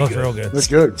very Looks good. real good. That's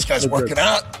good. This guy's Look working good.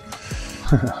 out.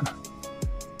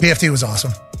 PFT was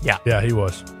awesome. Yeah. Yeah, he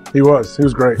was. He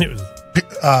was great.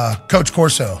 Coach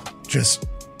Corso just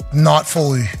not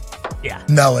fully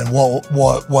knowing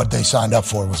what they signed up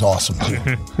for was awesome too.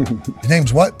 His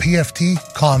name's what? PFT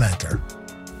commenter.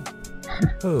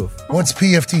 What's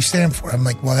PFT stand for? I'm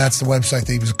like, well, that's the website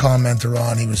that he was a commenter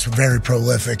on. He was very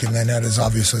prolific, and then that has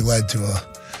obviously led to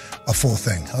a full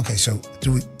thing. Okay, so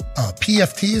do we?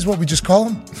 PFT is what we just call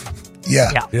him? Yeah.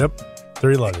 Yep.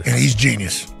 3 letters. And he's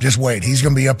genius. Just wait. He's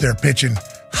going to be up there pitching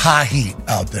high heat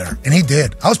out there. And he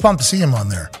did. I was pumped to see him on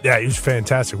there. Yeah, he was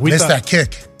fantastic. Missed that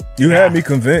kick. You had me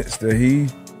convinced that he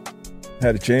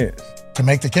had a chance. To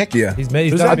make the kick? Yeah. He's He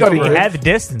had the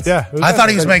distance. Yeah. I thought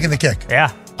he was making the kick.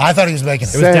 Yeah. I thought he was making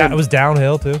it. It was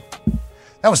downhill, too.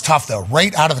 That was tough, though.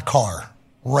 Right out of the car,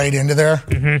 right into there.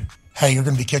 Mm-hmm. Hey, you're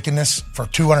going to be kicking this for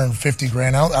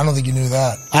 $250,000. I don't think you knew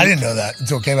that. I didn't know that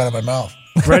until it came out of my mouth.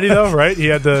 Ready, though, right? He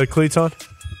had the cleats on?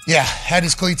 Yeah, had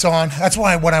his cleats on. That's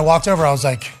why when I walked over, I was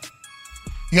like,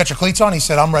 you got your cleats on? He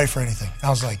said, I'm ready for anything. I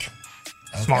was like,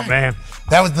 okay. Smart man.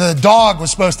 That was the dog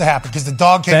was supposed to happen because the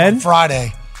dog came on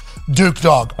Friday. Duke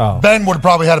dog. Oh. Ben would have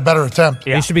probably had a better attempt.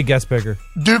 He should be guest picker.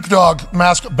 Duke dog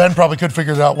mask. Ben probably could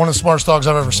figure it out. One of the smartest dogs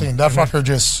I've ever seen. That fucker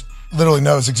just literally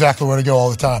knows exactly where to go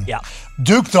all the time. Yeah.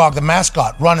 Duke dog, the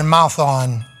mascot, running mouth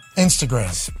on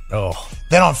Instagram. Oh.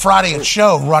 Then on Friday at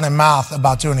show, running mouth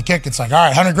about doing a kick. It's like, all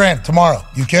right, $100,000 tomorrow.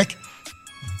 You kick?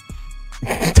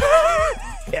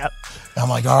 Yep. I'm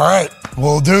like, all right,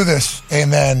 we'll do this.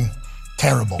 And then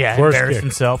terrible. Yeah, embarrassed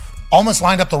himself. Almost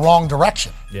lined up the wrong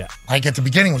direction. Yeah. Like at the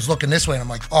beginning was looking this way, and I'm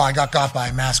like, oh, I got by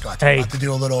a mascot. Hey. I'm about to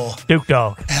do a little Duke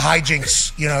dog.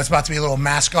 hijinks. It's about to be a little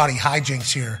mascot-y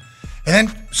hijinks here. And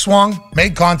then swung,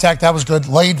 made contact. That was good.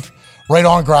 Laid right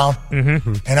on the ground.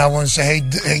 Mm-hmm. And I wanted to say,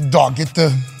 hey, dog, get the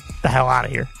hell out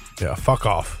of here. Yeah, fuck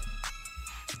off.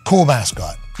 Cool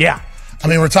mascot. Yeah. I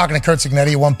mean, we're talking to Kurt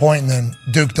Signetti at one point, and then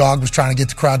Duke Dog was trying to get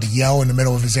the crowd to yell in the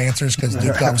middle of his answers because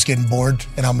Duke Dog was getting bored.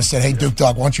 And I almost said, hey, Duke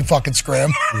Dog, why don't you fucking scram?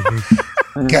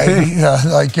 Okay.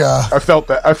 I felt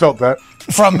that.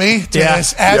 From me to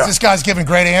this, this guy's giving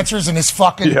great answers, and this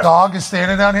fucking dog is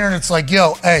standing down here, and it's like,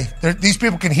 yo, hey, these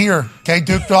people can hear, okay,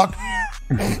 Duke Dog?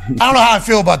 I don't know how I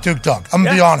feel about Duke Dog. I'm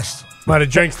going to be honest. Might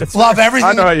have jinxed it. Love everything.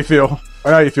 I know how you feel. I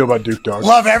know how you feel about Duke Dog.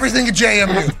 Love everything at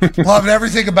JMU. Love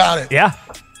everything about it. Yeah.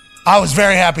 I was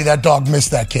very happy that dog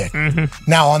missed that kick. Mm-hmm.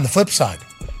 Now, on the flip side,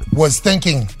 was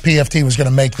thinking PFT was going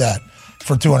to make that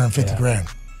for $250,000.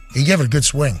 He gave it a good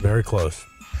swing. Very close.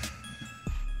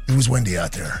 It was windy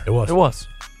out there. It was. It was.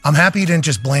 I'm happy you didn't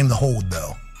just blame the hold,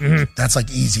 though. Mm-hmm. That's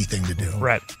like easy thing to do.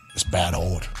 Right. Just bad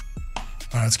hold. All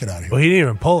right, let's get out of here. Well, he didn't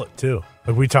even pull it, too.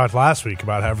 Like we talked last week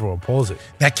about how everyone pulls it.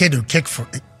 That kid who kicked for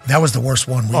that was the worst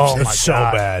one we've seen. It's so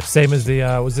bad. Same as the,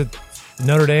 was it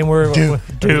Notre Dame? Duke.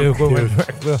 Duke.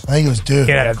 I think it was Duke.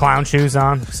 He had clown shoes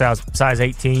on, size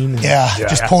 18. Yeah,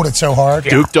 just pulled it so hard.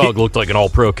 Duke Dog looked like an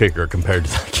all-pro kicker compared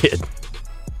to that kid.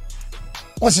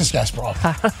 What's this guy's problem?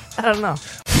 I don't know.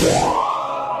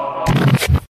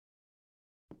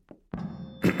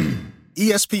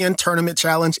 ESPN Tournament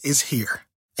Challenge is here.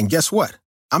 And guess what?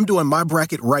 I'm doing my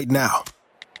bracket right now.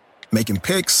 Making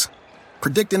picks,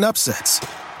 predicting upsets,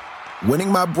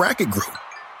 winning my bracket group,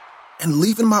 and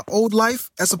leaving my old life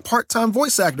as a part-time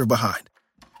voice actor behind.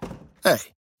 Hey,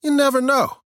 you never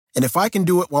know. And if I can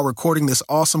do it while recording this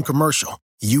awesome commercial,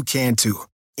 you can too.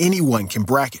 Anyone can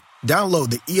bracket. Download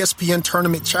the ESPN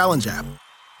Tournament Challenge app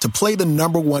to play the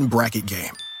 #1 bracket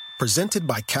game. Presented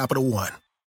by Capital One.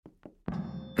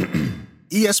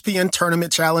 ESPN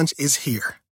Tournament Challenge is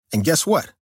here. And guess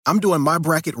what? I'm doing my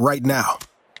bracket right now.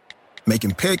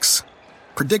 Making picks,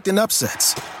 predicting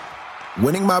upsets,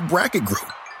 winning my bracket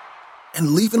group,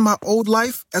 and leaving my old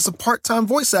life as a part-time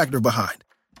voice actor behind.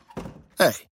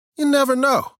 Hey, you never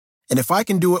know. And if I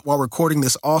can do it while recording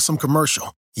this awesome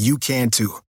commercial, you can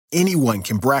too. Anyone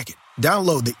can bracket.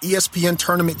 Download the ESPN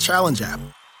Tournament Challenge app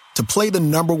to play the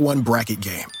 #1 bracket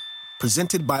game.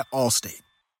 Presented by Allstate.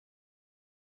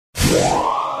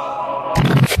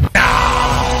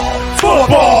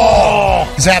 Football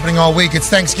is happening all week. It's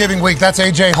Thanksgiving week. That's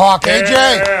AJ Hawk.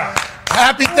 AJ,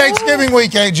 happy Thanksgiving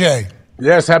week, AJ.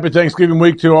 Yes, happy Thanksgiving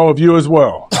week to all of you as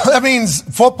well. That means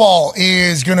football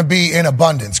is going to be in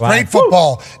abundance. Wow. Great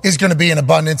football is going to be in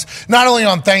abundance. Not only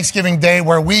on Thanksgiving Day,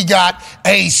 where we got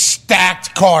a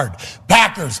stacked card.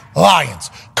 Packers,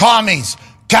 Lions, Commies,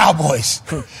 Cowboys.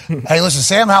 Hey, listen,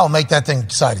 Sam Howell make that thing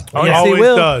exciting. Oh, yes, he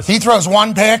will. Does. He throws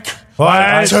one pick.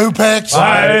 What? 2 picks,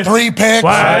 What? 3 picks.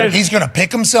 What? He's going to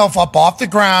pick himself up off the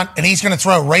ground, and he's going to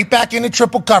throw right back into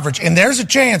triple coverage. And there's a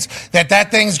chance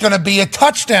that thing's going to be a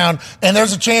touchdown, and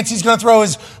there's a chance he's going to throw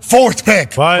his 4th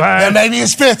pick, and maybe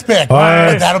his 5th pick.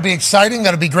 But that'll be exciting.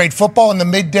 That'll be great football in the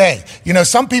midday. You know,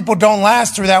 some people don't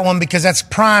last through that one because that's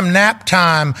prime nap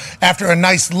time after a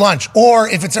nice lunch. Or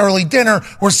if it's early dinner,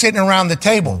 we're sitting around the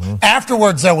table. Mm-hmm.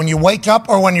 Afterwards, though, when you wake up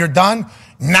or when you're done,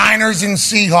 Niners and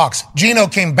Seahawks. Geno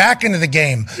came back into the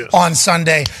game on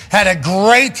Sunday, had a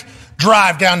great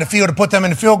drive down the field to put them in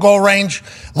the field goal range.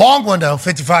 Long window,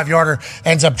 55-yarder,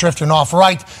 ends up drifting off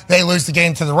right. They lose the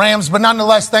game to the Rams, but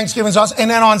nonetheless, Thanksgiving's awesome.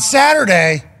 And then on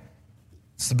Saturday,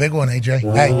 it's the big one, AJ.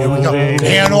 Hey, here we go.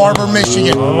 Ann Arbor,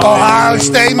 Michigan. Ohio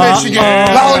State, Michigan.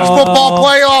 College football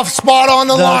playoff spot on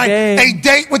the line. Game. A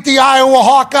date with the Iowa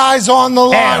Hawkeyes on the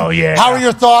line. Hell yeah. How are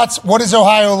your thoughts? What is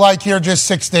Ohio like here just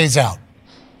 6 days out?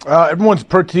 Everyone's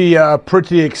pretty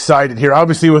excited here.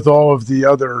 Obviously, with all of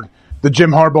the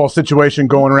Jim Harbaugh situation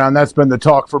going around, that's been the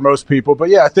talk for most people. But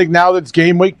yeah, I think now that it's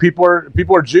game week, people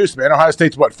are juiced, man. Ohio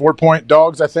State's 4-point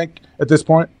dogs, I think, at this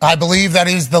point. I believe that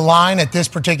is the line at this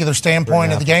particular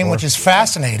standpoint of the game, which is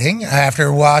fascinating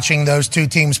after watching those two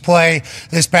teams play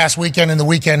this past weekend and the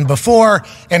weekend before,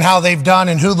 and how they've done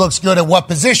and who looks good at what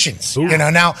positions. Ooh. You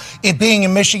know, now it being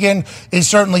in Michigan is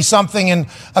certainly something. And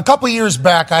a couple years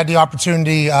back, I had the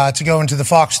opportunity to go into the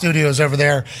Fox studios over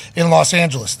there in Los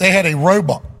Angeles. They had a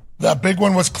robot. That big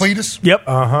one was Cletus. Yep.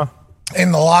 Uh-huh.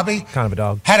 In the lobby. Kind of a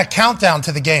dog. Had a countdown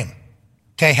to the game.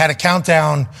 Okay, had a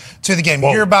countdown to the game. Whoa.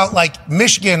 You hear about,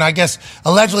 Michigan, I guess,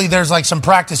 allegedly there's, some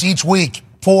practice each week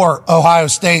for Ohio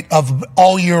State of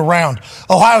all year round.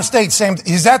 Ohio State, same.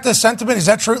 Is that the sentiment? Is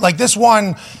that true? This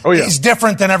one is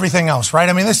different than everything else, right?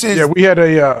 I mean, this is.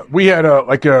 Yeah, we had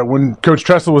when Coach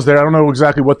Tressel was there, I don't know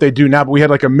exactly what they do now, but we had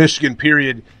a Michigan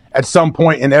period at some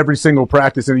point in every single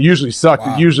practice, and it usually sucked.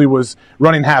 Wow. It usually was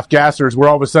running half gassers, where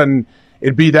all of a sudden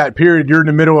it'd be that period. You're in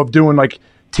the middle of doing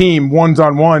team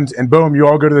ones-on-ones, and boom, you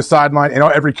all go to the sideline, and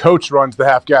every coach runs the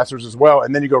half gassers as well,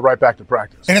 and then you go right back to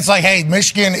practice. And it's hey,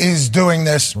 Michigan is doing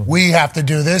this. We have to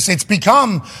do this. It's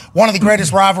become one of the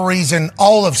greatest rivalries in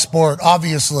all of sport,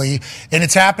 obviously, and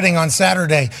it's happening on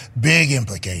Saturday. Big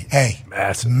implicate. Hey,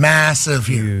 massive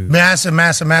here.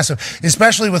 Massive.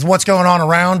 Especially with what's going on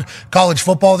around college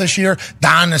football this year.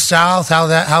 Down the South,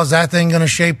 how's that thing going to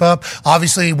shape up?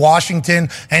 Obviously, Washington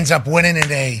ends up winning in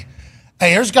a.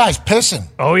 Hey, here's guys pissing.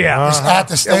 Oh, yeah. Just at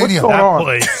the stadium. What's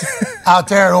going on? Out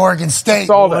there at Oregon State.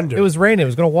 It was raining. It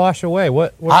was going to wash away.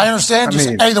 What? I understand.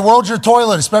 Hey, the world's your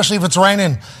toilet, especially if it's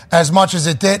raining as much as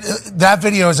it did. That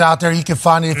video is out there. You can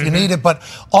find it if you need it. But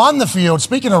on the field,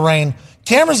 speaking of rain,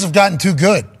 cameras have gotten too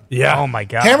good. Yeah. Oh, my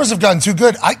God. Cameras have gotten too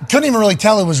good. I couldn't even really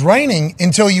tell it was raining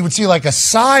until you would see a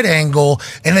side angle,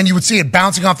 and then you would see it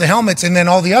bouncing off the helmets, and then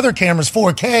all the other cameras,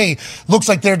 4K, looks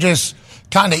like they're just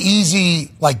kind of easy,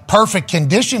 perfect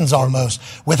conditions almost.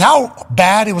 With how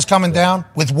bad it was coming down,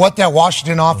 with what that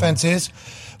Washington offense is,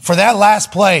 for that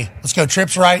last play, let's go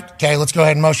trips right. Okay, let's go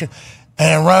ahead and motion.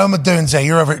 And Rome Odunze,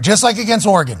 you're over, just like against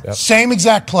Oregon. Yep. Same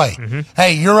exact play. Mm-hmm.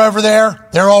 Hey, you're over there.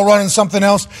 They're all running something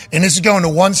else. And this is going to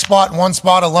one spot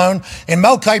alone. And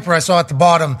Mel Kiper, I saw at the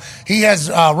bottom, he has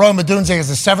Rome Odunze as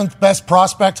the 7th best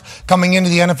prospect coming into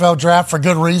the NFL draft for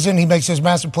good reason. He makes his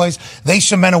massive plays. They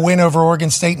cement a win over Oregon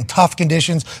State in tough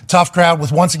conditions, tough crowd,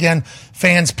 with, once again,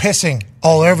 fans pissing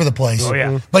all over the place. Oh,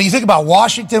 yeah. But you think about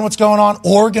Washington, what's going on,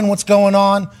 Oregon, what's going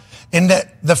on, and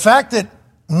the fact that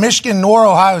Michigan nor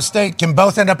Ohio State can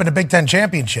both end up in a Big Ten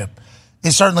championship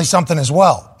is certainly something as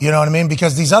well. You know what I mean?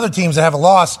 Because these other teams that have a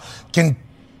loss can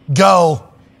go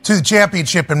to the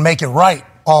championship and make it right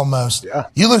almost. Yeah.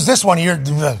 You lose this one, you're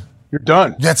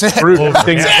done. That's it.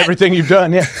 Everything you've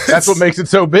done. Yeah, that's what makes it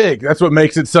so big. That's what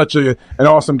makes it such an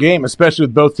awesome game, especially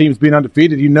with both teams being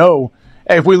undefeated. Hey,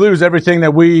 if we lose, everything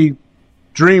that we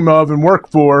dream of and work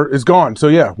for is gone. So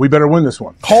yeah, we better win this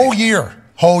one. Whole year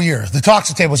Whole year. The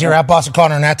Toxic Table's here at Boston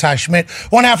Connor and at Ty Schmidt.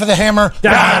 One half of the Hammer.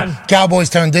 Cowboys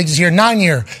Tone Diggs is here.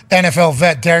 9-year NFL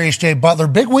vet Darius J. Butler.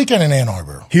 Big weekend in Ann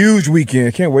Arbor. Huge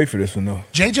weekend. Can't wait for this one, though.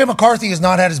 J.J. McCarthy has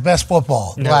not had his best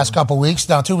football the last couple of weeks.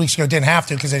 Now, 2 weeks ago, didn't have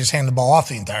to because they just handed the ball off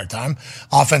the entire time.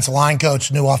 Offensive line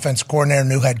coach, new offensive coordinator,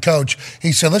 new head coach.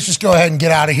 He said, let's just go ahead and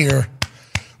get out of here.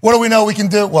 What do we know we can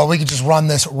do? Well, we can just run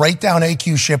this right down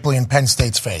AQ Shipley and Penn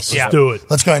State's face. Let's do it.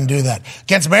 Let's go ahead and do that.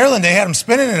 Against Maryland, they had him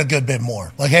spinning it a good bit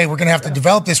more. Like, hey, we're going to have to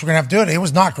develop this. We're going to have to do it. It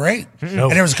was not great. No.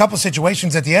 And there was a couple of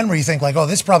situations at the end where you think, like, oh,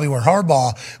 this is probably where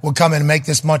Harbaugh will come in and make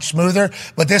this much smoother.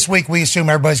 But this week, we assume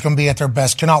everybody's going to be at their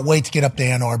best. Cannot wait to get up to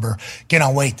Ann Arbor.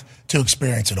 Cannot wait to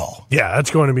experience it all. Yeah, that's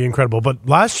going to be incredible. But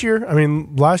last year,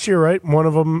 right, one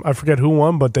of them, I forget who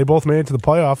won, but they both made it to the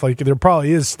playoff. Like, there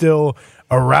probably is still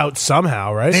a route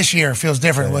somehow, right? This year feels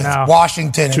different with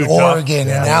Washington and Oregon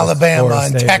and Alabama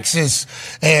and Texas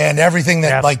and everything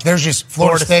that, like, there's just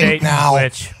Florida State now.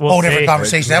 Whole different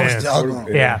conversation. That was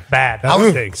ugly. Bad.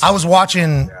 I was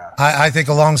watching, I think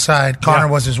alongside Connor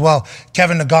was as well,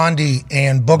 Kevin Nagandi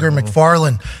and Booger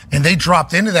McFarland, and they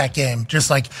dropped into that game just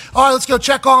like, all right, let's go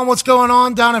check on what's going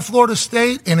on down in Florida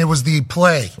State. And it was the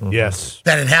play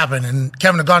that had happened. And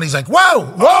Kevin Nagandi's like,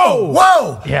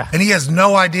 whoa. Yeah. And he has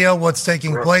no idea what's taking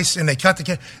place, and they cut the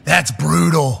game. That's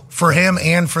brutal for him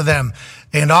and for them.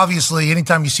 And obviously,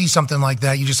 anytime you see something like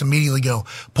that, you just immediately go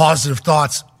positive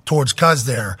thoughts towards Cuz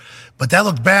there. But that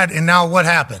looked bad. And now what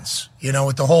happens? You know,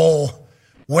 with the whole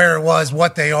where it was,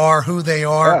 what they are, who they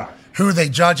are, who they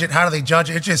judge it, how do they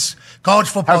judge it? It just, college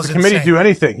football is insane. How does the committee do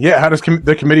anything? Yeah, how does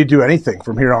the committee do anything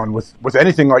from here on with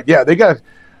anything like, they got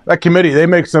that committee, they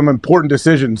make some important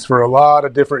decisions for a lot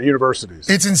of different universities.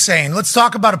 It's insane. Let's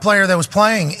talk about a player that was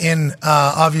playing in,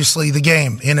 obviously, the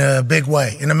game in a big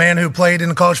way, and a man who played in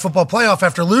the college football playoff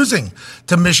after losing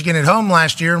to Michigan at home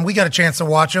last year, and we got a chance to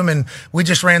watch him, and we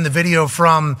just ran the video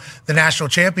from the national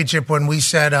championship when we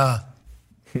said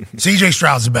C.J.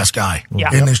 Stroud's the best guy.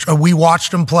 In this. We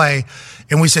watched him play,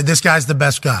 and we said, this guy's the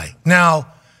best guy.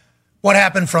 Now, what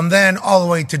happened from then all the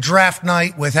way to draft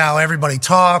night with how everybody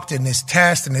talked and this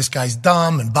test and this guy's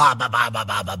dumb and blah, blah, blah, blah,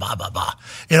 blah, blah, blah, blah, blah.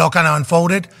 It all kind of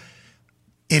unfolded.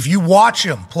 If you watch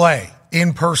him play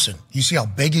in person, you see how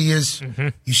big he is,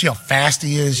 you see how fast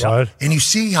he is, and you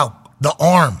see how the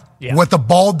arm, what the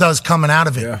ball does coming out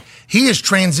of it. He has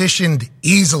transitioned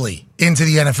easily into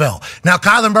the NFL. Now,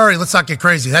 Kyler Murray, let's not get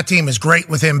crazy. That team is great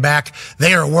with him back.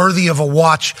 They are worthy of a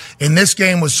watch. And this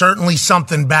game was certainly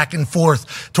something back and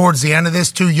forth towards the end of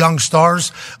this. Two young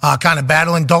stars kind of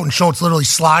battling. Dalton Schultz literally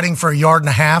sliding for 1.5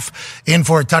 yards in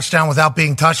for a touchdown without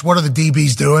being touched. What are the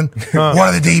DBs doing? What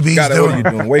are the DBs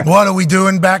doing? What are we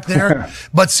doing back there?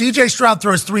 But C.J. Stroud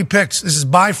throws 3 picks. This is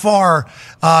by far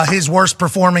his worst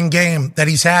performing game that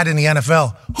he's had in the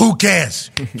NFL. Who cares?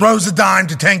 Throws a dime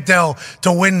to Tank Dell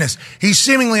to win this. He's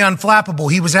seemingly unflappable.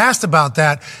 He was asked about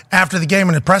that after the game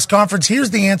in a press conference. Here's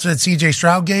the answer that C.J.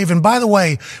 Stroud gave. And by the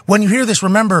way, when you hear this,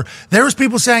 remember, there was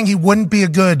people saying he wouldn't be a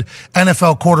good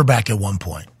NFL quarterback at one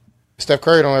point. Steph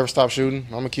Curry don't ever stop shooting.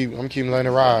 I'm gonna keep letting it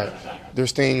ride.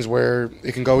 There's things where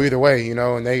it can go either way,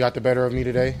 and they got the better of me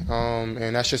today.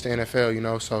 And that's just the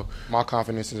NFL, so my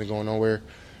confidence isn't going nowhere.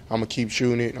 I'm gonna keep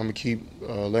shooting it. I'm gonna keep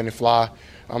letting it fly.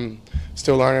 I'm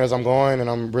still learning as I'm going, and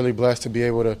I'm really blessed to be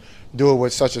able to do it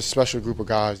with such a special group of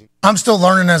guys. I'm still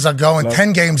learning as I go, and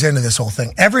 10 games into this whole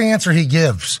thing. Every answer he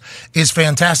gives is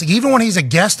fantastic. Even when he's a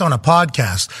guest on a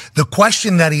podcast, the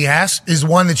question that he asks is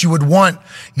one that you would want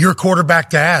your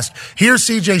quarterback to ask. Here's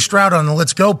C.J. Stroud on the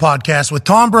Let's Go podcast with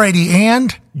Tom Brady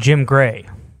and Jim Gray.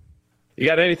 You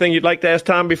got anything you'd like to ask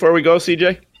Tom before we go,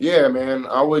 C.J.? Yeah, man.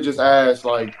 I would just ask,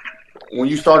 when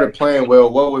you started playing well,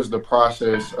 what was the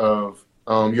process of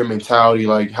your mentality?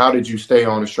 How did you stay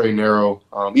on the straight and narrow?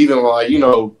 Even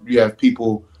you have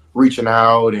people reaching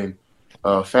out and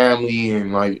family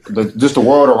and just the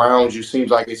world around you seems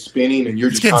like it's spinning and you're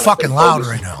just getting fucking loud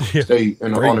right now. Stay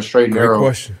on the straight and narrow.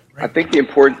 Question. I think the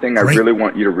important thing I really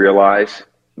want you to realize,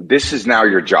 this is now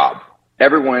your job.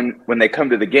 Everyone, when they come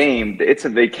to the game, it's a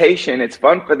vacation. It's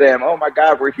fun for them. Oh my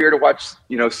God, we're here to watch,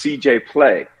 CJ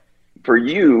play. For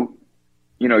you,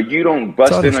 you don't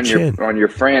bust in on your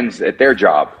friends at their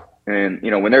job. And,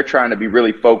 when they're trying to be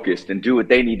really focused and do what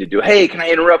they need to do. Hey, can I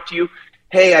interrupt you?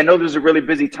 Hey, I know there's a really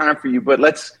busy time for you, but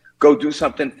let's go do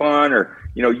something fun. Or,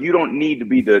 you don't need to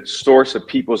be the source of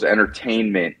people's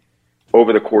entertainment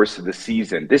over the course of the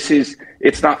season.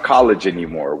 It's not college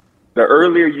anymore. The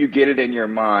earlier you get it in your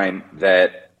mind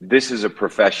that this is a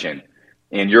profession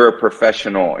and you're a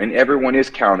professional and everyone is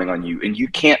counting on you and you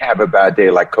can't have a bad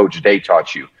day like Coach Day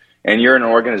taught you. And you're in an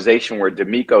organization where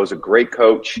D'Amico is a great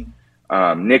coach.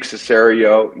 Nick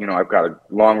Cesario, I've got a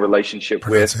long relationship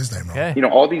with. His name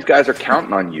wrong. All these guys are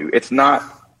counting on you. It's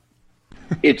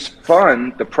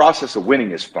fun. The process of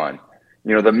winning is fun.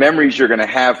 The memories you're going to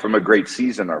have from a great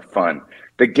season are fun.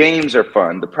 The games are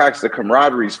fun. The practice, the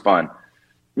camaraderie is fun.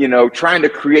 Trying to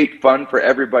create fun for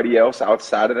everybody else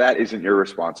outside of that isn't your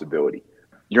responsibility.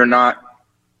 You're not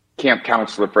camp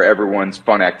counselor for everyone's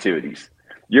fun activities.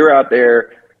 You're out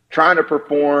there trying to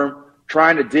perform,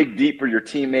 trying to dig deep for your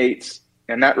teammates,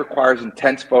 and that requires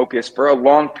intense focus for a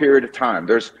long period of time.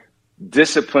 There's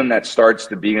discipline that starts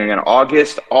the beginning in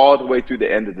August all the way through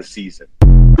the end of the season.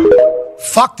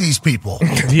 Fuck these people.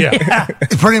 Yeah.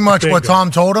 Pretty much what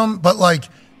Tom told him. But,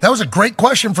 that was a great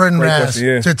question for him to ask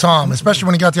to Tom, especially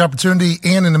when he got the opportunity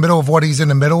and in the middle of what he's in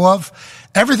the middle of.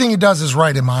 Everything he does is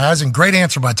right in my eyes, and great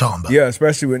answer by Tom. Yeah,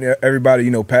 especially when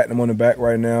everybody, patting him on the back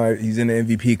right now. He's in the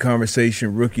MVP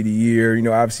conversation, Rookie of the Year,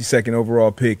 obviously second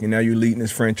overall pick, and now you're leading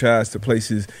his franchise to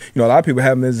places. A lot of people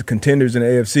have him as contenders in the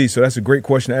AFC, so that's a great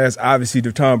question to ask, obviously,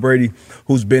 to Tom Brady,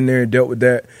 who's been there and dealt with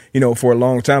that, for a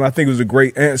long time. I think it was a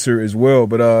great answer as well,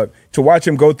 but to watch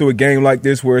him go through a game like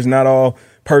this where it's not all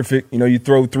perfect, you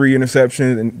throw 3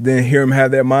 interceptions and then hear him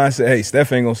have that mindset, hey,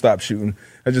 Steph ain't going to stop shooting.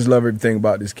 I just love everything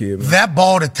about this kid, man. That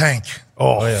ball to Tank.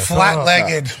 Oh, yeah.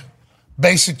 Flat-legged,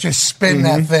 basic, just spin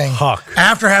that thing. Huck.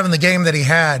 After having the game that he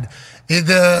had,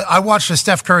 I watched a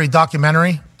Steph Curry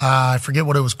documentary. I forget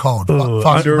what it was called.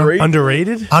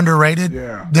 Underrated? Underrated?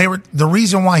 Yeah. The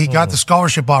reason why he got the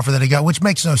scholarship offer that he got, which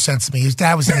makes no sense to me, his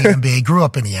dad was in the NBA, grew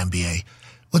up in the NBA.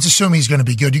 Let's assume he's going to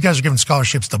be good. You guys are giving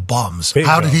scholarships to bums.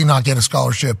 How did he not get a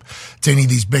scholarship to any of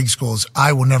these big schools?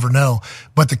 I will never know.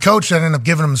 But the coach that ended up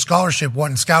giving him a scholarship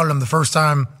went and scouted him the first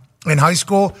time in high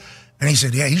school. And he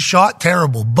said, yeah, he shot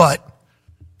terrible, but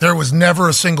there was never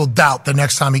a single doubt the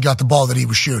next time he got the ball that he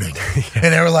was shooting.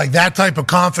 And they were like, that type of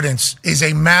confidence is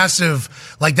a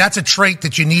massive, that's a trait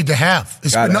that you need to have.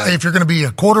 If you're going to be a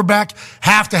quarterback,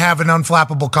 have to have an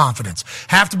unflappable confidence.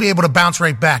 Have to be able to bounce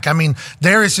right back. I mean,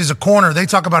 Darius is a corner. They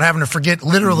talk about having to forget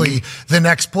literally the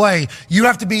next play. You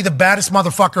have to be the baddest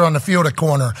motherfucker on the field at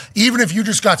corner, even if you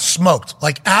just got smoked,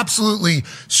 absolutely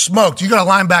smoked. You got to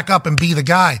line back up and be the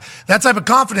guy. That type of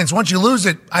confidence, once you lose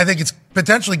it, I think it's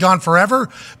potentially gone forever,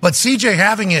 but CJ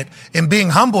having it and being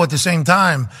humble at the same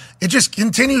time, it just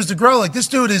continues to grow. This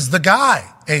dude is the guy,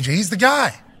 AJ. He's the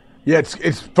guy. Yeah,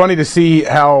 it's funny to see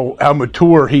how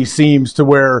mature he seems, to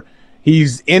where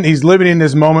he's living in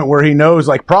this moment where he knows,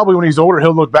 probably when he's older,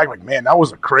 he'll look back man, that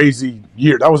was a crazy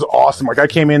year. That was awesome. I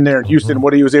came in there in Houston and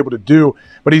what he was able to do,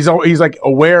 but he's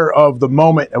aware of the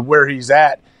moment of where he's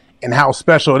at and how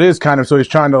special it is, kind of. So he's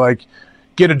trying to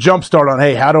get a jump start on,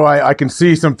 hey, how do I can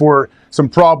see some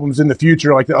problems in the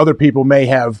future the other people may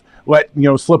have let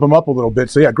slip them up a little bit.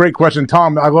 So yeah, great question,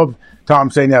 Tom. I love Tom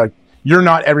saying that you're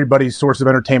not everybody's source of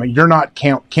entertainment. You're not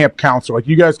camp counselor.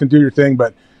 You guys can do your thing,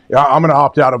 but I'm going to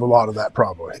opt out of a lot of that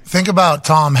probably. Think about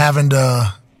Tom having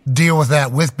to deal with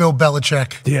that with Bill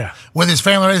Belichick. Yeah. With his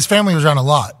family. His family was around a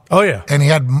lot. Oh, yeah. And he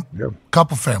had a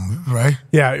couple family, right?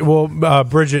 Yeah. Well,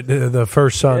 Bridget, the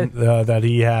first son that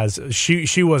he has,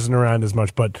 she wasn't around as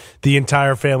much, but the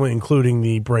entire family, including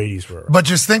the Bradys, were. But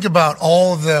just think about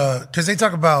all because they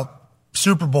talk about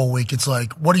Super Bowl week. It's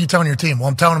what are you telling your team? Well,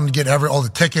 I'm telling them to get all the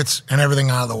tickets and everything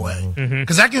out of the way.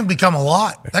 Because that can become a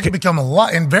lot. That can become a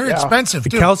lot and very expensive, too.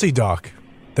 The too. Kelsey doc.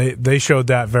 They showed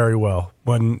that very well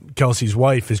when Kelsey's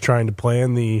wife is trying to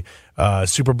plan the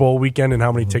Super Bowl weekend and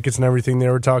how many tickets and everything they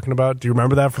were talking about. Do you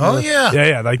remember that?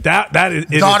 Yeah. That is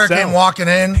daughter came walking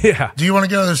in. Yeah. Do you want to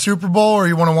go to the Super Bowl or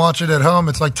you want to watch it at home?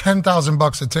 It's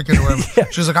 $10,000 a ticket or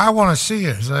whatever. She's like, I want to see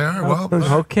it. It's all right, well,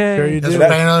 okay. Guess we're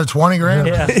paying another $20,000.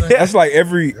 Yeah. That's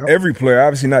every player.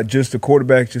 Obviously, not just a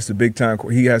quarterback, just a big time.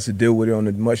 He has to deal with it on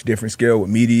a much different scale with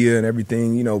media and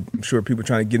everything. I'm sure people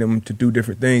trying to get him to do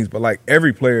different things, but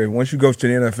every player, once you go to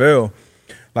the NFL.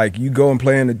 You go and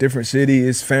play in a different city,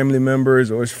 it's family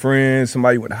members or it's friends,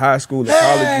 somebody you went to high school or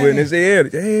college with, and it's,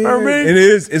 it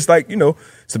is. It's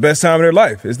it's the best time of their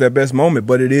life. It's their best moment,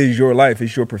 but it is your life.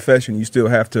 It's your profession. You still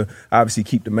have to obviously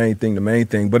keep the main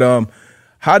thing. But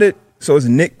so is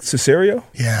Nick Cesario?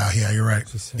 Yeah, you're right.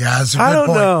 Yeah, that's a good point. I don't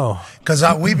point. know.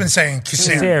 Because we've been saying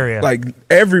Casario.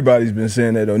 Everybody's been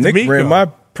saying that, though. Nick ran my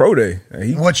pro day.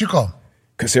 What you call him?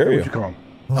 Casario. What you call him?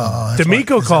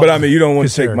 D'Amico called. But I mean, you don't want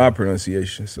to take my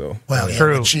pronunciation, so. Well,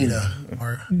 true.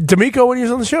 Cheetah. D'Amico, when he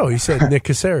was on the show, he said Nick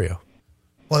Casario.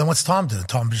 Well, then what's Tom doing?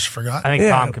 Tom just forgot? I think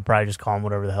Tom could probably just call him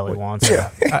whatever the hell he wants.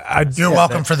 Yeah. You're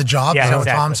welcome for the job. Yeah, is that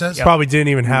exactly. what Tom says? Yep. Probably didn't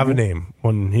even have a name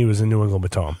when he was in New England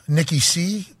with Tom. Nicky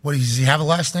C? What, does he have a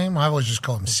last name? I always just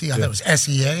call him C. I thought it was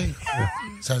SEA.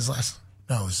 Is that his last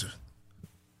name? No, it was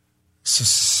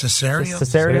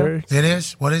Cesario? It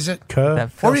is? What is it?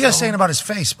 What were you guys saying about his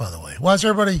face, by the way? Why is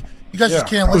everybody... You guys just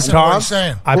can't listen to what he's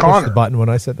saying. I pushed the button when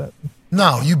I said that.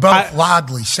 No, you both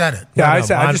loudly said it. Yeah,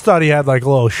 I just thought he had like a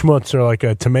little schmutz or like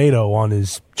a tomato on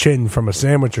his chin from a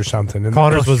sandwich or something. And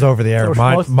Connor's was over the air.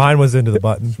 Mine was into the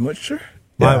button. Schmutzer?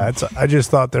 Yeah, I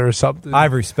just thought there was something. I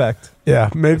have respect. Yeah,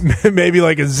 maybe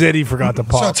like a zit he forgot to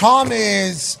pop. So Tom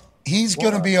he's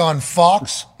going to be on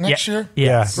Fox next year?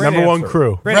 Yeah, number one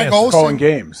crew. Greg Olsen. Calling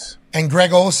games. And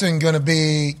Greg Olsen going to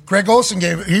be... Greg Olsen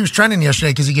he was trending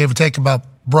yesterday because he gave a take about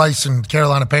Bryce and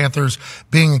Carolina Panthers,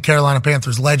 being a Carolina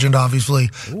Panthers legend, obviously.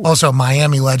 Ooh. Also a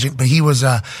Miami legend. But he was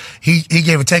he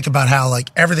gave a take about how, like,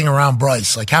 everything around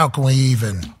Bryce, like, how can we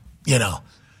even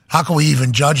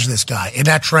judge this guy? And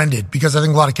that trended because I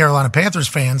think a lot of Carolina Panthers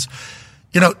fans,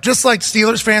 just like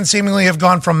Steelers fans seemingly have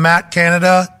gone from Matt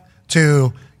Canada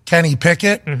to Kenny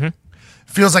Pickett. Mm-hmm.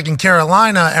 Feels like in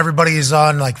Carolina, everybody is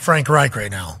on like Frank Reich right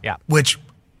now. Yeah. Which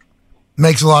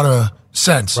makes a lot of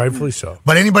sense. Rightfully so.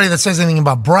 But anybody that says anything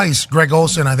about Bryce, Greg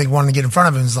Olsen, I think wanting to get in front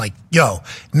of him is like,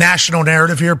 national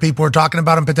narrative here. People are talking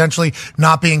about him potentially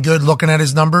not being good, looking at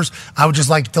his numbers. I would just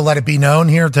like to let it be known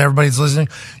here to everybody that's listening.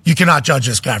 You cannot judge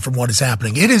this guy from what is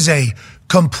happening. It is a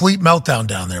complete meltdown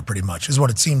down there pretty much is what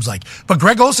it seems like. But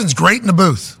Greg Olsen's great in the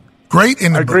booth. Great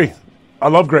in the booth. I agree. I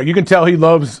love Greg. You can tell he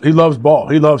loves ball.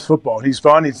 He loves football. He's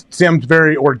fun. He seems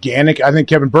very organic. I think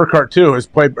Kevin Burkhardt, too, his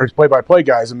play-by-play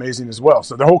guy is amazing as well.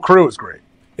 So the whole crew is great.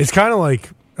 It's kind of like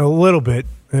a little bit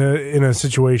in a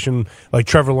situation like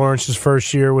Trevor Lawrence's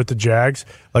first year with the Jags.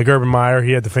 Like Urban Meyer,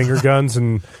 he had the finger guns,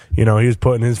 and he was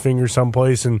putting his fingers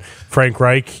someplace. And Frank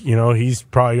Reich, he's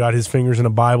probably got his fingers in a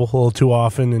Bible a little too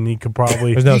often, and he could probably.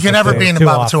 You can never be in the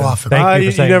Bible too often.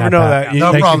 You never know that.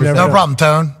 No problem,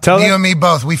 Tone. You and me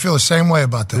both. We feel the same way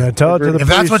about that. Yeah, tell it to the if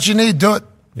that's what you need, do it.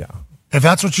 Yeah. If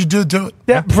that's what you do it.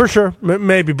 Yeah, for sure.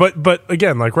 Maybe. But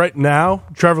again, like right now,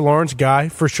 Trevor Lawrence, guy,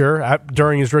 for sure.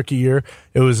 During his rookie year,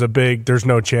 it was there's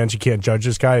no chance you can't judge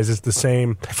this guy. Is this the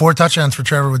same? 4 touchdowns for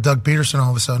Trevor with Doug Peterson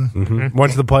all of a sudden. Mm-hmm.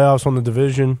 Went to the playoffs, won the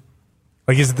division.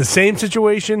 Like, is it the same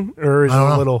situation or is it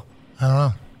a little? I don't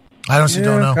know. I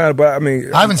don't know. Kind of, but I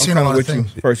mean, I haven't seen a lot of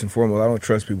things. First and foremost, I don't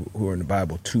trust people who are in the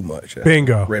Bible too much.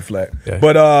 Bingo. Red flag. Yeah.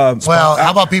 But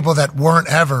how about people that weren't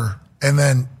ever and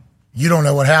then you don't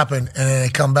know what happened, and then they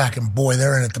come back, and boy,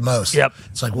 they're in it the most. Yep.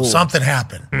 It's like, something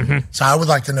happened. Mm-hmm. So I would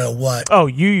like to know what. Oh,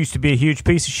 you used to be a huge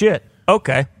piece of shit.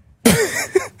 Okay.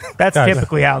 That's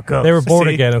typically how it goes. They were born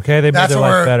again, okay? They made their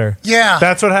life better. Yeah.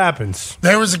 That's what happens.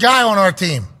 There was a guy on our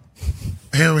team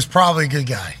who was probably a good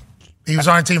guy. He was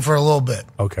on our team for a little bit.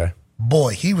 Okay.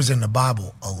 Boy, he was in the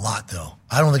Bible a lot, though.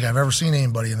 I don't think I've ever seen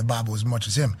anybody in the Bible as much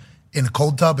as him. In a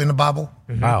cold tub in the Bible.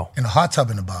 Mm-hmm. Wow. In a hot tub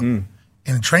in the Bible.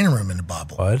 In a training room in the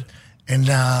Bible. What? And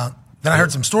then I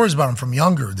heard some stories about him from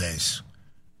younger days.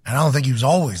 And I don't think he was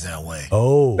always that way.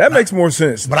 Oh. That makes more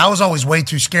sense. But I was always way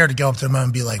too scared to go up to him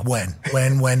and be like, when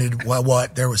did,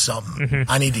 what? There was something.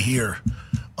 Mm-hmm. I need to hear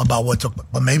about what took.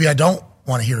 But maybe I don't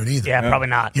want to hear it either. Yeah, probably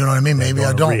not. You know what I mean? Maybe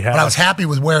I don't. But I was happy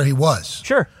with where he was.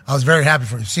 Sure. I was very happy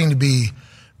for him. He seemed to be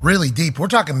really deep. We're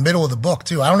talking middle of the book,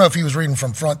 too. I don't know if he was reading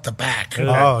from front to back. Oh,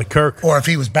 like Kirk. Or if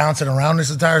he was bouncing around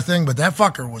this entire thing. But that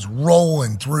fucker was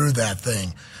rolling through that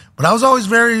thing. But I was always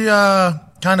very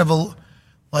kind of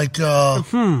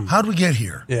how'd we get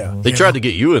here? Yeah. They tried to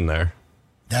get you in there.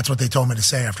 That's what they told me to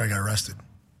say after I got arrested.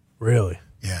 Really?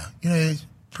 Yeah.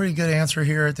 Pretty good answer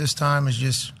here at this time is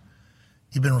just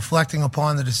you've been reflecting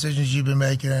upon the decisions you've been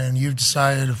making and you've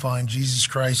decided to find Jesus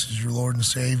Christ as your Lord and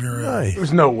Savior. Nice.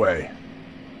 There's no way.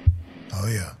 Oh,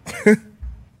 yeah.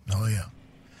 Oh, yeah.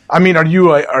 I mean, are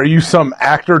you some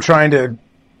actor trying to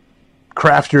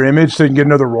craft your image so you can get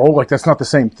another role? Like, that's not the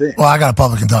same thing. Well, I got a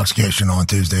public intoxication on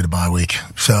Tuesday, the bye week.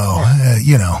 So,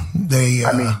 they.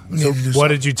 What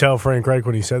did you tell Frank Reich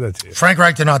when he said that to you? Frank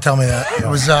Reich did not tell me that.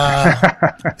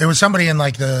 It was somebody in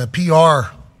like the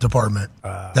PR department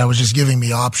that was just giving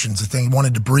me options. The thing he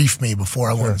wanted to brief me before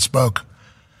I went and spoke.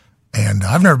 And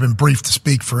I've never been briefed to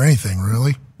speak for anything,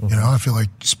 really. Mm-hmm. I feel like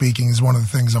speaking is one of the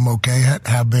things I'm okay at,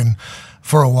 have been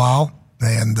for a while.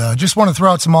 And just want to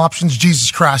throw out some options.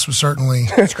 Jesus Christ was certainly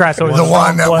the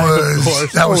one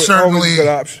that was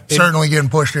certainly getting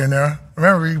pushed in there.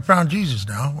 Remember, you found Jesus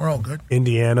now. We're all good.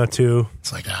 Indiana, too.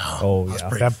 It's like, yeah. I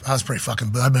was pretty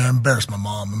fucking. I mean, I embarrassed my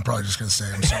mom. I'm probably just going to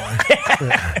say I'm sorry.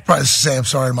 Probably just say I'm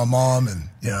sorry to my mom and,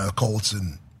 the Colts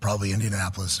and probably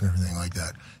Indianapolis and everything like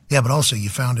that. Yeah, but also you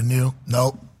found a new.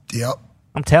 Nope. Yep.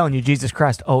 I'm telling you, Jesus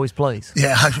Christ always plays.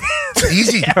 Yeah, it's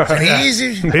easy. It's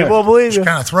easy. People believe you.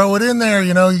 Kind of throw it in there,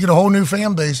 you get a whole new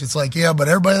fan base. It's like, yeah, but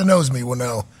everybody that knows me will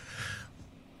know.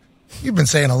 You've been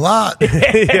saying a lot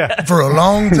for a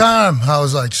long time. I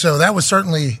was like, so that was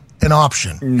certainly an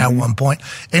option at one point.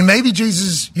 And maybe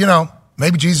Jesus,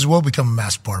 maybe Jesus will become a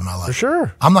massive part of my life. For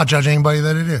sure. I'm not judging anybody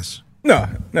that it is. No,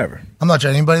 never. I'm not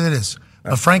judging anybody that is.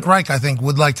 But Frank Reich, I think,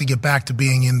 would like to get back to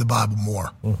being in the Bible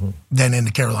more than in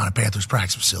the Carolina Panthers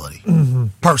practice facility,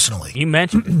 personally. You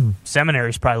mentioned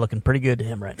seminary's probably looking pretty good to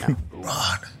him right now.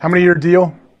 How many year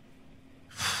deal?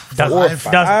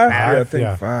 Doesn't matter. I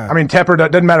think 5. I mean, Tepper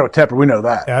doesn't matter with Tepper. We know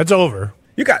that. Yeah, it's over.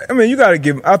 You got to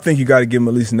give him. I think you got to give him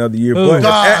at least another year. But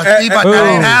that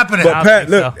ain't happening. But Pat,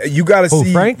 look, you got to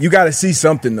see. Frank? You got to see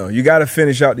something though. You got to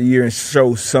finish out the year and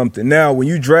show something. Now, when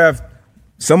you draft,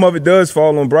 some of it does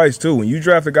fall on Bryce too. When you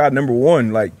draft a guy number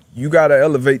 1, like you got to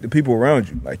elevate the people around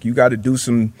you. Like you got to do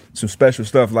some special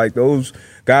stuff. Like those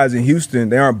guys in Houston,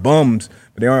 they aren't bums,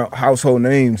 but they aren't household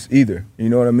names either. You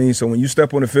know what I mean? So when you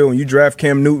step on the field, when you draft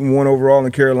Cam Newton 1 overall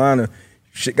in Carolina,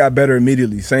 shit got better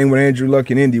immediately. Same with Andrew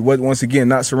Luck in Indy. Once again,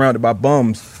 not surrounded by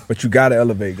bums, but you got to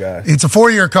elevate guys. It's a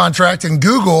 4-year contract, and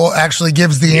Google actually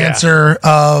gives the answer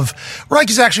of Reich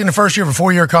is actually in the first year of a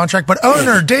 4-year contract, but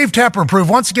owner Dave Tepper proved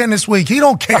once again this week he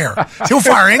don't care. He'll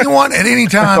fire anyone at any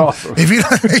time. Awesome. If you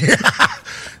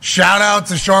shout out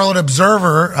to Charlotte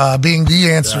Observer being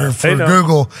the answer for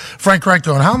Google. Frank Reich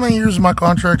going, how many years is my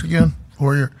contract again?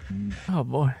 4 year. Oh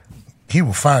boy, he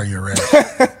will fire you, Red.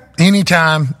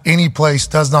 Anytime, any place,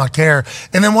 does not care.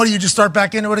 And then what do you just start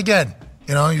back into it again?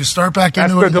 You start back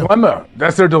into it. That's their dilemma.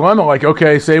 That's their dilemma. Like,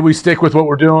 okay, say we stick with what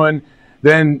we're doing,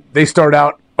 then they start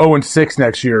out 0-6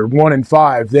 next year,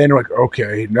 1-5. Then we're like,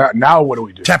 okay, now what do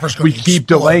we do? Tepper's we keep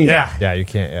delaying. Yeah, you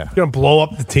can't. Yeah, It's going to blow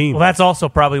up the team. Well, that's also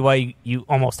probably why you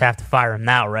almost have to fire him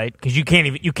now, right? Because you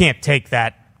can't take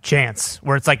that chance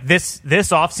where it's like this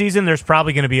offseason there's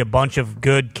probably going to be a bunch of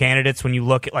good candidates when you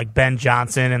look at like Ben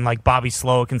Johnson and like Bobby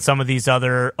Sloak and some of these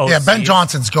other OCs. Yeah, Ben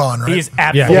Johnson's gone, right? He's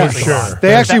absolutely gone.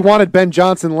 They actually wanted Ben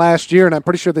Johnson last year, and I'm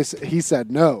pretty sure he said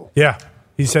no. Yeah.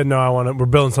 He said, no, we're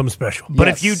building something special. But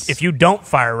if you don't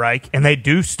fire Reich and they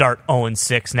do start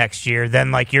 0-6 next year,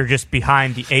 then like you're just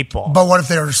behind the 8 ball. But what if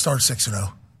they were to start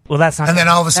 6-0? Well, that's not. And then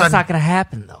all of a sudden, that's not going to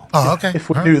happen, though. Oh, okay. If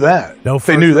we knew that, if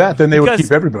they knew that, then they would keep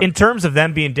everybody. In terms of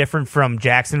them being different from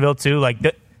Jacksonville too, like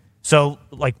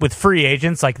with free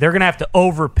agents, like they're going to have to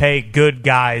overpay good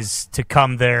guys to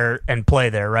come there and play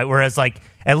there, right? Whereas like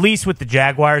at least with the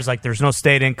Jaguars, like there's no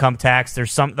state income tax.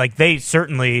 There's some like they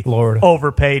certainly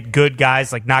overpaid good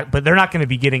guys, but they're not going to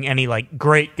be getting any like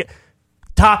great.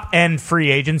 Top-end free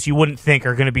agents you wouldn't think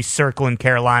are going to be circling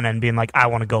Carolina and being like, I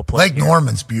want to go play. Lake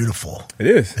Norman's beautiful. It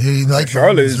is.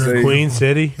 Charlotte is Queen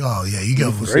City. Oh, yeah, you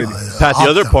go for Pat, the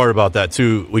other part about that,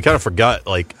 too, we kind of forgot,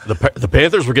 like, the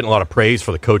Panthers were getting a lot of praise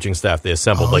for the coaching staff they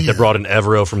assembled. They brought in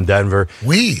Evero from Denver.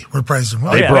 We were praising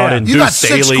them. They brought in you Deuce got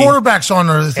 6 Staley. quarterbacks on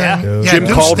the thing. Jim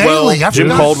Deuce Caldwell. Staley. Jim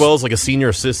Caldwell's like a senior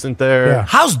assistant there. Yeah.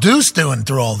 How's Deuce doing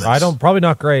through all this? Probably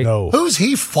not great. No. Who's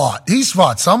he fought? He's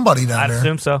fought somebody down there. I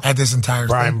assume so. At this entire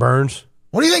Brian thing. Burns.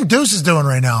 What do you think Deuce is doing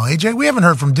right now, AJ? We haven't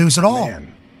heard from Deuce at all.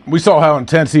 Man. We saw how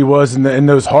intense he was in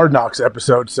those Hard Knocks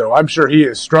episodes, so I'm sure he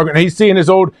is struggling. He's seeing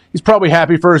he's probably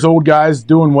happy for his old guys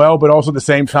doing well, but also at the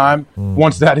same time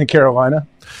wants that in Carolina.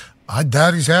 I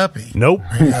doubt he's happy. Nope.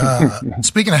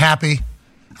 Speaking of happy,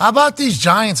 how about these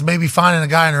Giants maybe finding a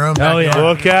guy in their own backyard? Yeah.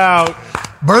 Look out.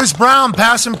 Bruce Brown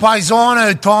passing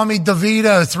Paisano, Tommy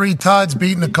DeVito, 3 tuds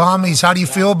beating the commies. How do you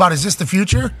feel about it? Is this the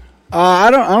future?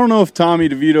 I don't know if Tommy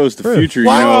DeVito is the future.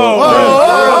 Whoa,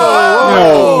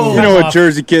 You know, a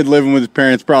Jersey kid living with his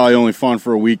parents probably only fun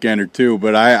for a weekend or two,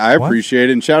 but I appreciate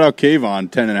it. And shout out Kayvon,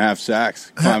 10.5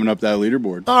 sacks, climbing up that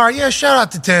leaderboard. All right, yeah, shout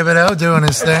out to Thibodeau doing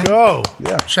his thing. Go.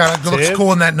 Yeah. Shout out. He looks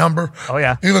cool in that number. Oh,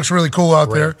 yeah. He looks really cool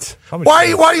out there. Why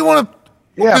do you want to?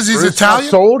 Because he's Italian?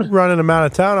 Sold? Running him out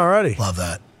of town already. Love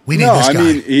that. We need this guy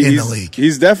in the league.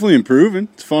 He's definitely improving.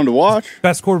 It's fun to watch.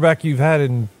 Best quarterback you've had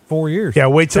in 4 years. Yeah,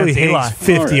 wait till he hangs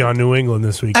 50 on New England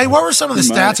this week. Hey, what were some of the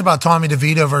stats about Tommy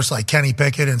DeVito versus like Kenny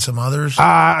Pickett and some others?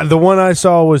 The one I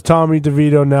saw was Tommy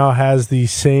DeVito now has the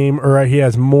same, or he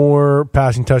has more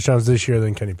passing touchdowns this year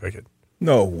than Kenny Pickett.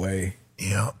 No way.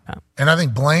 Yeah. And I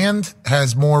think Bland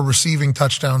has more receiving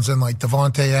touchdowns than like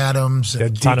Devontae Adams.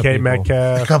 And DK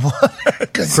Metcalf. A couple.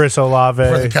 Chris Olave.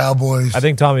 For the Cowboys. I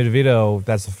think Tommy DeVito,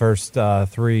 that's the first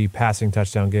 3 passing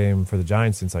touchdown game for the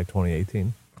Giants since like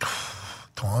 2018.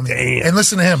 Tommy. Damn. And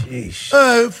listen to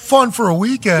him. Fun for a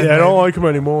weekend. Yeah, I don't like him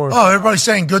anymore. Oh, everybody's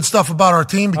saying good stuff about our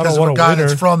team because of a guy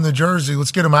that's from New Jersey.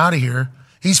 Let's get him out of here.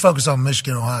 He's focused on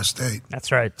Michigan, Ohio State.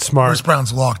 That's right. Smart. Bruce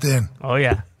Brown's locked in. Oh,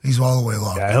 yeah. He's all the way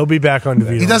locked. Yeah, he'll be back on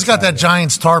DeVito. He does got that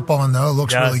Giants tarp on, though. It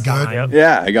looks really good. Yep.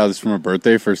 Yeah, I got this for my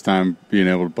birthday. First time being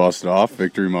able to bust it off.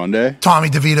 Victory Monday. Tommy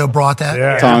DeVito brought that.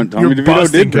 Yeah. Tommy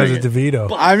DeVito did because bring of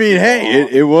DeVito. I mean, hey,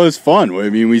 it was fun. I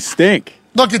mean, we stink.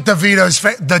 Look at DeVito's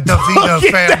the DeVito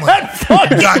family.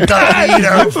 The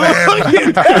DeVito family. Look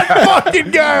at that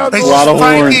fucking guy on the A lot of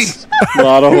horns. A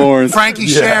lot of horns. Frankie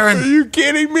Sharon. Are you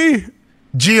kidding me?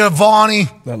 Giovanni.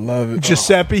 I love it.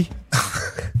 Giuseppe.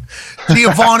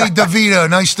 Giovanni DeVito.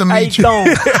 Nice to meet you.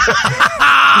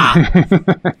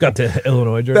 Got the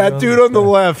Illinois jersey. That dude on the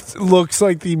left looks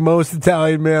like the most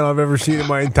Italian man I've ever seen in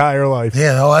my entire life.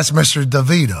 Yeah, oh, that's Mr.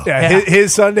 DeVito. Yeah,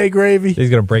 his Sunday gravy. He's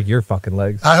gonna break your fucking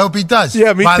legs. I hope he does.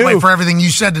 Yeah, me By too. the way, for everything you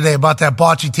said today about that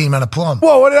bocce team and a plum.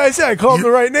 Whoa, what did I say? I called him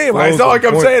the right name. It's not like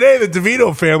I'm saying, hey, the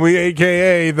DeVito family,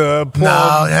 a.k.a. the plum.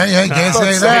 No, yeah, can't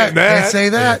say that. Can't say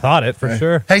that. Thought it for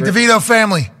sure. Hey, DeVito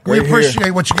family, we Right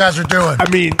appreciate what you guys are doing. I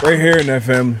mean, Right here in that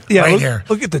family. yeah, right look, here.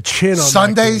 look at the chin on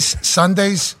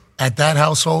Sundays at that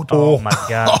household. Oh my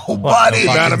god! Oh, buddy.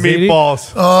 that. Amount of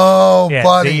meatballs. Oh, Yeah,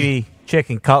 buddy. ziti,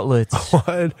 chicken cutlets. What?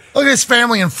 Look at his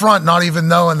family in front, not even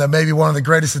knowing that maybe one of the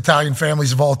greatest Italian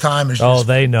families of all time is just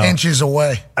they know. inches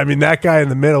away. I mean, that guy in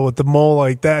the middle with the mole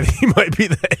like that, he might be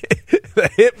the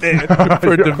hitman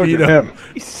for DeVito.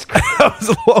 That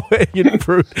was low-hanging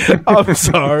fruit. I'm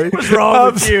sorry. What's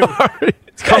wrong with you?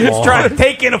 Come He's on. trying to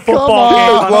take in a football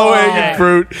game. Low-hanging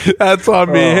fruit. That's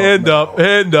on me. Hand up.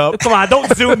 Hand up. Come on,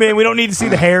 don't zoom in. We don't need to see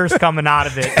the hairs coming out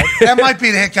of it. That might be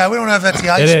the hit guy. We don't have that's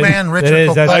the It is. Iceman, It Richard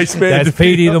is. That's, Kopechne. that's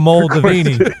Petey the Mole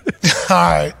Davini. All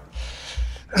right.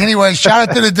 Anyway, shout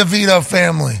out to the DeVito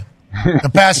family.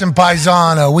 The Passing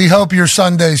Paisano. We hope your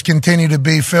Sundays continue to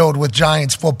be filled with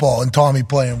Giants football and Tommy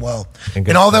playing well.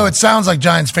 And although it sounds like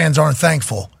Giants fans aren't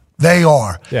thankful, they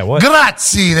are. Yeah, what?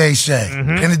 Grazie, they say.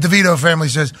 And the DeVito family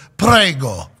says,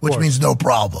 prego, which means no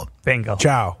problem. Bingo.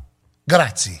 Ciao.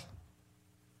 Grazie.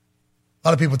 A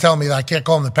lot of people telling me that I can't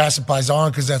call him the Passing Paisano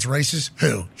because that's racist.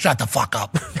 Who? Shut the fuck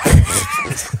up.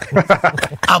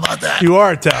 How about that? You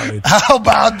are Italian. How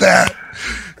about that?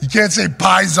 You can't say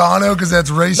paisano because that's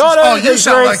racist. No, oh, you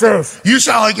sound racist. like you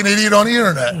sound like an idiot on the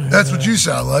internet. That's what you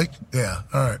sound like. Yeah.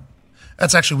 All right.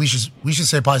 That's actually we should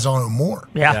say paisano more.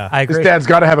 Yeah, I agree. His dad's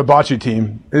got to have a bocce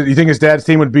team. You think his dad's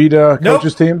team would beat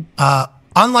coach's team?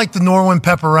 Unlike the Norwin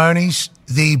Pepperonis,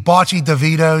 the Bocce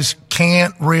DeVitos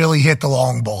can't really hit the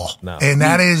long ball, and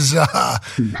that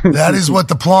is what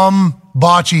the Plum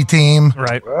Bocce team.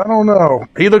 Right. I don't know.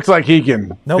 He looks like he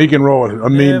can roll a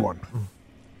mean one.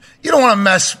 You don't want to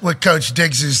mess with Coach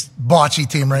Diggs' Bocce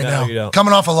team right now. You don't.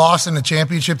 Coming off a loss in the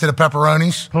championship to the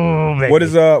Pepperonis. Oh, baby. What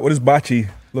does bocce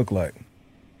look like?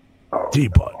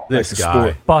 T-Butt. This the guy.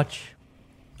 sport. Butch.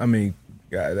 I mean,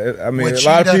 a With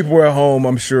lot of Cheetah. people at home,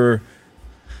 I'm sure,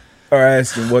 are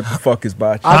asking what the fuck is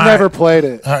bocce. I've never played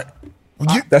it. All right.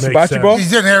 Well, That's a Makes bocce sense. ball?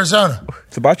 he's in Arizona.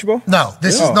 It's a bocce ball? No,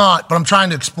 this is not, but I'm trying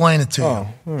to explain it to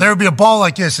you. There would be a ball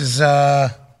like this is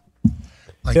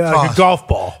like Yeah, like tossed. a golf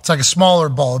ball. It's like a smaller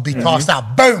ball. It'd be tossed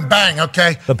out. Boom, bang,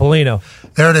 okay. The Polino.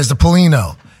 There it is, the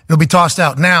Polino. It'll be tossed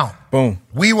out. Now, Boom.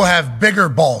 we will have bigger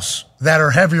balls that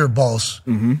are heavier balls,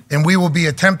 and we will be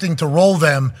attempting to roll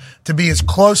them to be as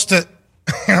close to.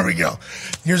 Here we go.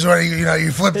 Here's where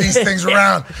you flip these things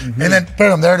around, and then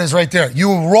boom, there it is, right there. You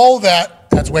will roll that.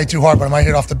 That's way too hard, but I might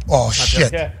hit off the. Oh shit!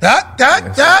 okay. That.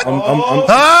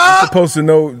 I'm supposed to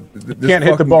know this Can't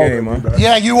hit the ball. game, huh?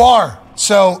 Yeah, you are.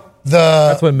 So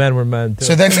That's when men were men, too.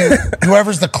 So then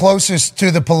whoever's the closest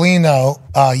to the Polino,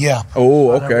 yeah.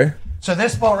 Oh, okay. So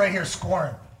this ball right here is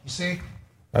scoring. You see?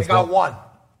 That's they got one.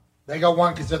 They got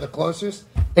one because they're the closest.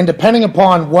 And depending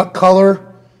upon what color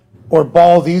or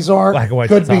ball these are, Black and white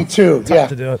could be tough. two. Tough Yeah.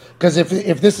 to do it. Because if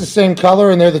this is the same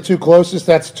color and they're the two closest,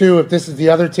 that's two. If this is the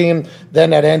other team, then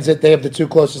that ends it. They have the two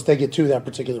closest. They get two that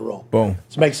particular roll. Boom.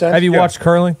 Does it make sense? Have you watched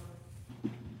curling?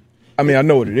 I mean, I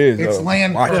know what it is. It's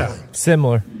land Watch it. curling.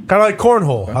 Similar. Kind of like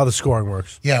cornhole, how the scoring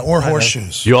works. Yeah, or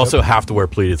horseshoes. You also have to wear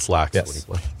pleated slacks when you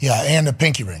play. Yeah, and a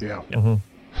pinky ring. Yeah.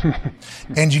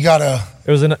 And you got a It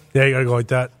was in, Yeah, you got to go like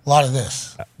that. lot of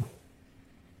this.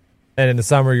 and in the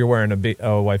summer you're wearing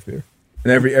a wife beater.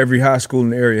 And every high school in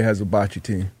the area has a bocce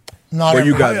team. Not Where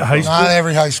every, you got it? High school? not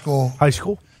every high school. High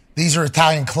school? These are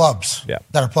Italian clubs Yeah.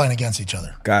 that are playing against each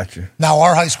other. Gotcha. Now,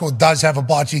 our high school does have a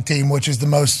bocce team, which is the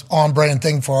most on-brand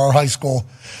thing for our high school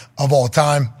of all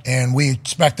time, and we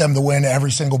expect them to win every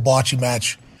single bocce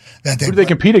match that they Who do they play.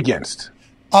 compete against?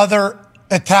 Other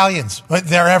Italians, but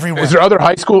they're everywhere. Is there other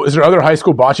high school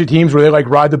bocce teams where they like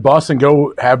ride the bus and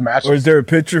go have matches? Or is there a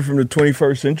picture from the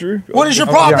 21st century? What is your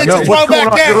problem? Yeah, It's no, a what's going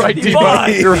throwback on? game. You're right, D-Bud.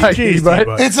 You're right,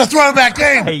 D-Bud. It's a throwback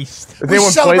game. Did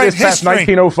anyone play this past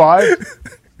 1905?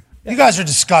 You guys are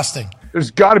disgusting.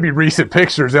 There's got to be recent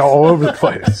pictures all over the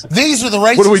place. These are the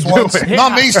What are we racist ones. doing?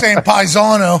 Not me saying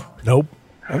paisano. Nope.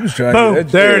 I'm just trying Boom. to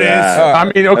get There it is. I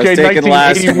mean, okay, That was taken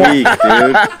last 1981. week,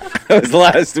 dude. That was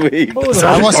last week. I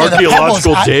will say the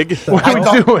Archaeological Pebbles, dig? What are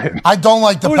we doing? I don't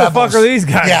like the Who the Pebbles. fuck are these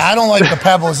guys? Yeah, I don't like the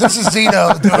Pebbles. This is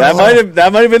Zito. doing That a might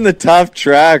little- have been the tough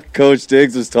track Coach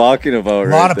Diggs was talking about. a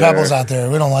right lot of there. Pebbles out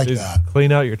there. We don't like that.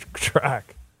 Clean out your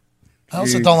track. I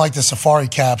also don't like the safari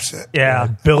caps. Yeah.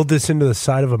 Build this into the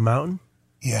side of a mountain.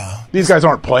 Yeah. These guys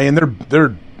aren't playing.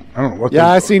 They're I don't know what. Yeah,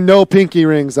 I see no pinky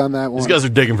rings on that one. These guys are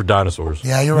digging for dinosaurs.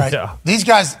 Yeah, you're right. Yeah. These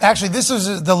guys, actually, this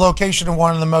is the location of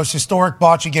one of the most historic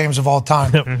bocce games of all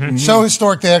time. So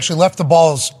historic, they actually left the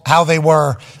balls how they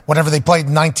were whenever they played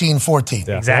in 1914.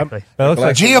 Yeah. Exactly. That looks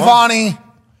like Giovanni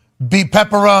beat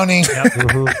Pepperoni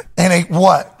and a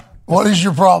what? What is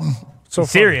your problem? So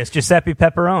Serious, Giuseppe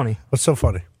Pepperoni. What's so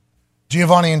funny?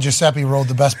 Giovanni and Giuseppe rolled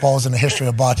the best balls in the history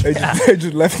of bocce. They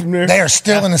just left him there. They are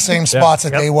still in the same spots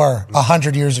that they were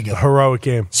 100 years ago. Heroic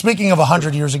game. Speaking of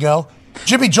 100 years ago,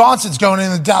 Jimmy Johnson's going in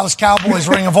the Dallas Cowboys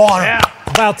Ring of Honor.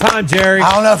 about time, Jerry.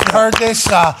 I don't know if you heard this.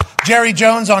 Jerry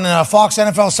Jones on Fox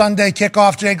NFL Sunday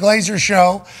Kickoff Jay Glazer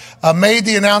show made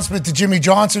the announcement to Jimmy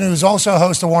Johnson, who's also a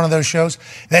host of one of those shows,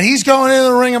 that he's going into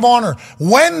the Ring of Honor.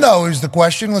 When, though, is the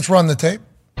question. Let's run the tape.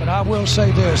 But I will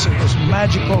say this, it was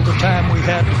magical the time we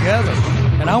had together.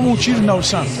 And I want you to know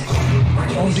something.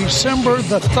 On December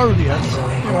the 30th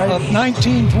of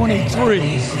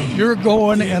 1923, you're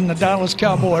going in the Dallas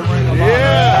Cowboy Ring of Honor.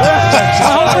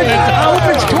 I hope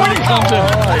it's 20 something.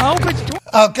 I hope it's 20.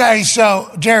 Okay, so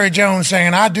Jerry Jones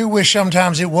saying, I do wish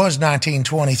sometimes it was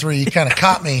 1923. You kind of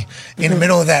caught me in the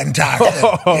middle of that entire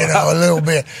thing, a little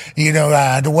bit,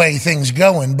 the way things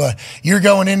going. But you're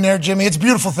going in there, Jimmy. It's a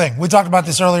beautiful thing. We talked about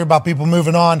this earlier about people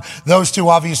moving on, those two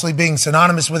obviously being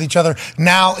synonymous with each other.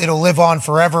 Now it'll live on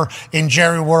forever in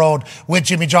Jerry world with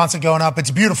Jimmy Johnson going up. It's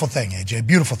a beautiful thing, AJ,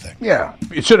 beautiful thing. Yeah,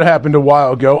 it should have happened a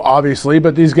while ago, obviously,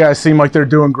 but these guys seem like they're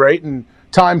doing great, and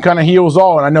time kind of heals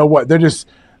all. And I know what they're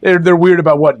weird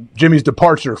about what Jimmy's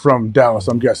departure from Dallas,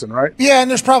 I'm guessing, right? Yeah, and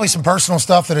there's probably some personal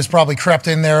stuff that has probably crept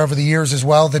in there over the years as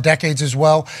well, the decades as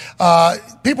well.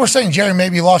 People are saying Jerry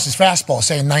maybe lost his fastball,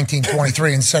 saying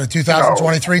 1923 instead of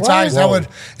 2023. No. Ty, is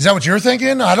that what you're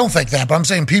thinking? I don't think that, but I'm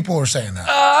saying people are saying that.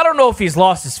 I don't know if he's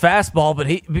lost his fastball, but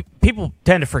people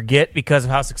tend to forget because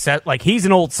of how he's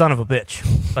an old son of a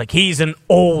bitch. Like, he's an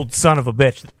old son of a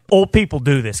bitch. Old people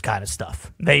do this kind of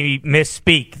stuff. They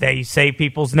misspeak. They say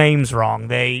people's names wrong.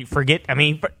 They forget. I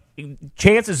mean,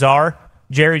 chances are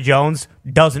Jerry Jones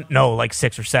doesn't know like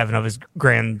 6 or 7 of his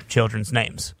grandchildren's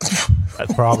names.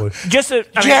 Probably.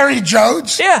 Jerry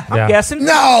Jones? Yeah, I'm guessing.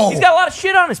 No. He's got a lot of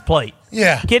shit on his plate.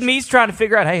 Yeah. Kidding me? He's trying to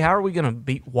figure out, hey, how are we going to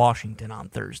beat Washington on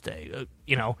Thursday?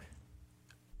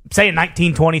 Saying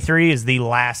 1923 is the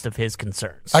last of his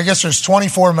concerns. I guess there's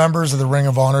 24 members of the Ring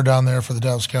of Honor down there for the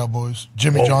Dallas Cowboys.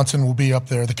 Jimmy Johnson will be up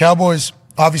there. The Cowboys,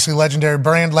 obviously legendary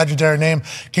brand, legendary name.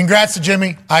 Congrats to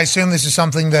Jimmy. I assume this is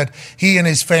something that he and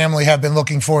his family have been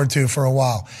looking forward to for a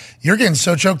while. You're getting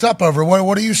so choked up over.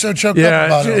 What are you so choked up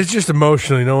about? Yeah, it's just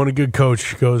emotional. When a good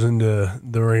coach goes into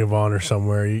the Ring of Honor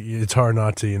somewhere, it's hard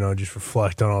not to, just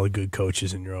reflect on all the good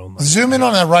coaches in your own life. Zoom in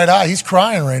on that right eye. He's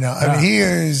crying right now. I mean, he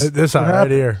is. This eye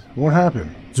right here. What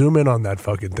happened? Zoom in on that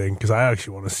fucking thing because I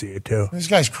actually want to see it too. This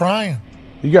guy's crying.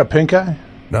 You got pink eye?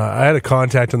 No, I had a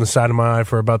contact on the side of my eye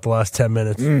for about the last 10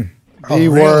 minutes.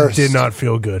 Really? Did not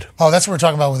feel good. Oh, that's what we're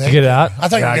talking about with AJ. You get it out? I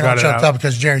thought you were getting all choked up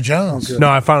because of Jerry Jones. No,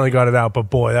 I finally got it out, but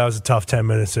boy, that was a tough 10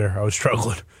 minutes there. I was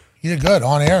struggling. You did good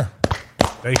on air.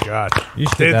 Thank God. You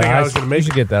should Didn't get think that I was going to make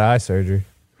get that eye surgery.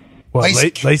 What,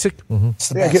 LASIK. LASIK? Mm-hmm. It's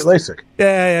the Yeah, best. get LASIK.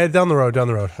 Yeah, down the road.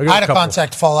 I had a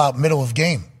contact fall out middle of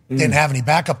game. Didn't have any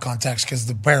backup contacts because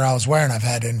the pair I was wearing I've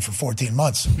had in for 14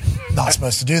 months. Not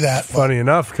supposed to do that. Funny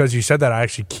enough, because you said that, I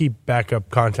actually keep backup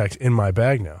contacts in my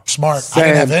bag now. Smart. I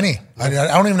didn't have any. I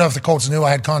don't even know if the Colts knew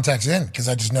I had contacts in because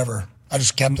I just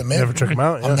kept them in. Never took them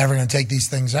out. I'm never going to take these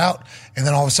things out. And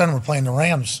then all of a sudden we're playing the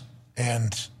Rams,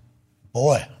 and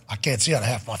boy, I can't see out of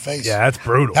half my face. Yeah, that's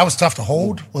brutal. That was tough to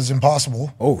hold. Was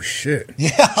impossible. Oh shit.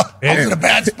 Yeah, I was in a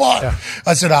bad spot. Yeah.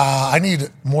 I said I need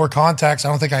more contacts. I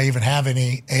don't think I even have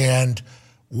any. And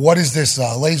what is this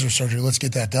laser surgery? Let's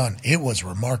get that done. It was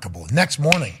remarkable. Next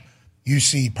morning, you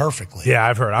see perfectly. Yeah,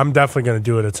 I've heard. I'm definitely going to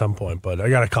do it at some point, but I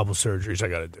got a couple surgeries I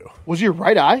got to do. Was your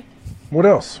right eye? What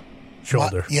else?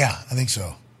 Shoulder. Yeah, I think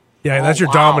so. Yeah, that's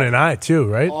your dominant eye too,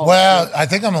 right? Well, I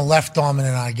think I'm a left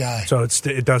dominant eye guy. So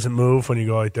it doesn't move when you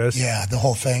go like this? Yeah, the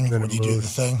whole thing, when you do the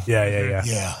thing. Yeah.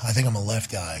 Yeah, I think I'm a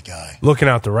left eye guy. Looking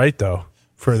out the right, though,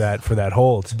 for that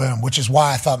hold. Boom, which is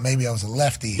why I thought maybe I was a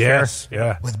lefty. Yes,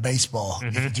 yeah. With baseball,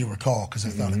 if you do recall, because I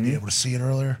thought I'd be able to see it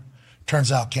earlier.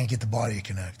 Turns out, can't get the body to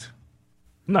connect.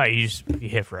 No, you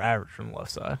hit for average from the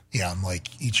left side. Yeah, I'm like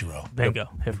Ichiro. Bingo.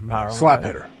 Hit for power. Slap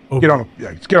hitter. Get on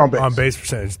base. On base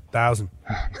percentage, 1,000.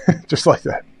 Just like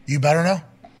that. You better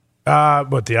now?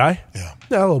 What, the eye? Yeah.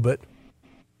 Yeah, a little bit.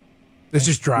 It's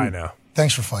just dry now.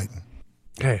 Thanks for fighting.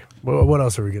 Hey, what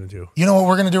else are we going to do? You know what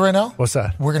we're going to do right now? What's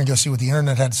that? We're going to go see what the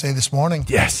internet had to say this morning.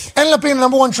 Yes. Ended up being the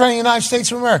number one trend in the United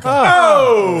States of America.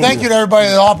 Oh! Thank you to everybody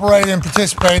that operated and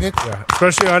participated. Yeah,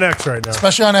 especially on X right now.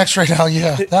 Especially on X right now,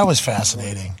 yeah. That was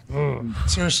fascinating.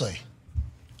 Seriously.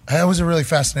 That was a really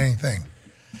fascinating thing.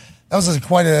 That was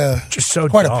quite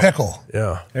a pickle.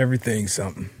 Yeah. Everything's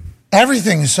something.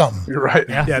 Everything is something. You're right.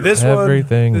 Yeah, this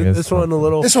Everything one. is This one a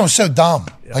little. This one was so dumb.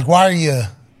 Yeah. Like,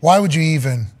 why would you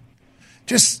even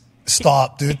just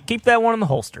stop, dude? Keep that one in the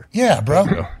holster. Yeah,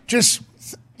 bro. Just,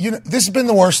 this has been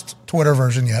the worst Twitter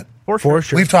version yet. For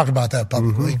sure. We've talked about that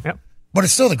publicly. Yep. But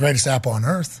it's still the greatest app on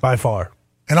earth. By far.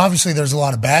 And obviously there's a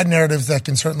lot of bad narratives that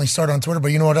can certainly start on Twitter,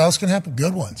 but you know what else can happen?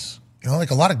 Good ones.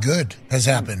 Like a lot of good has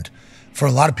happened for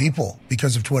a lot of people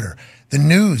because of Twitter. The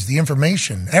news, the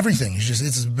information, everything is just,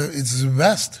 it's the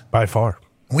best. By far.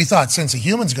 We thought since a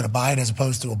human's going to buy it as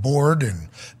opposed to a board and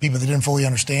people that didn't fully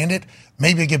understand it,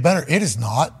 maybe it'd get better. It is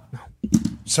not.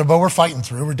 So, but we're fighting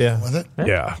through. We're dealing with it.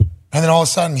 Yeah. And then all of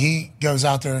a sudden he goes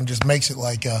out there and just makes it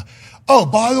like, oh,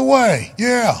 by the way,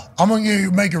 I'm going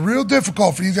to make it real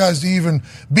difficult for you guys to even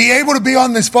be able to be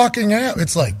on this fucking app.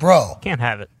 It's like, bro. Can't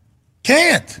have it.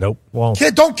 Can't. Nope. Won't.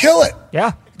 Don't kill it.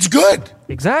 Yeah. It's good.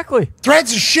 Exactly.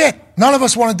 Threads is shit. None of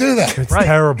us want to do that. It's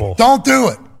terrible. Don't do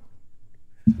it.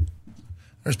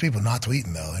 There's people not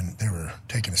tweeting, though, and they were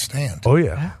taking a stand. Oh,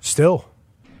 yeah. Still.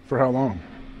 For how long?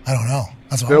 I don't know.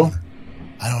 That's what Still?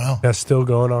 I don't know. That's still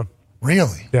going on.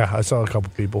 Really? Yeah, I saw a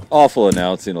couple people. Awful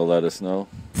announcing will let us know.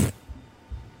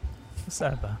 What's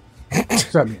that about?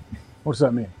 What's that mean? What's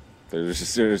that mean? They're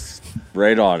just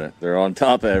right on it. They're on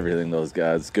top of everything, those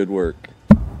guys. Good work.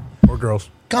 Or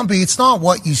girls. Gumpy, it's not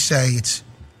what you say. It's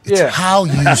how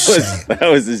you say it. That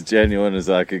was as genuine as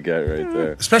I could get right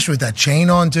there. Especially with that chain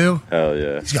on, too. Hell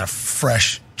yeah. He's got a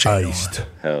fresh chain on.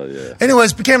 Hell yeah.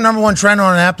 Anyways, became number one trend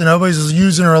on an app that nobody's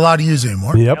using or allowed to use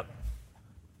anymore. Yep.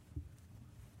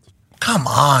 Come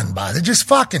on, buddy. Just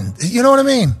fucking, you know what I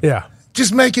mean? Yeah.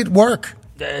 Just make it work.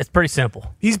 It's pretty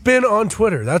simple. He's been on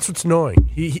Twitter. That's what's annoying.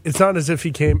 It's not as if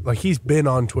he's been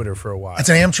on Twitter for a while. That's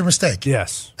an amateur mistake.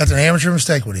 Yes. That's an amateur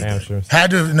mistake what he did. Had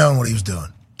to have known what he was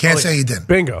doing. Can't say he didn't.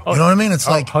 Bingo. You know what I mean? It's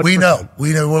like, 100%.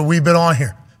 we know what we've been on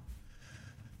here.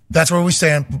 That's where we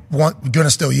stand. We're going to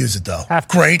still use it, though.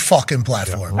 Great fucking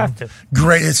platform. Have to.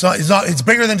 Great. It's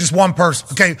bigger than just one person.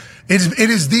 Okay. It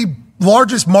is the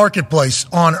largest marketplace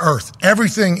on earth.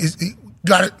 Everything is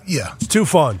got it. Yeah. It's too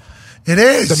fun. It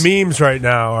is. The memes right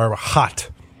now are hot.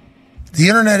 The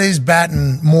internet is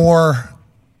batting more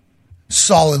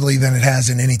solidly than it has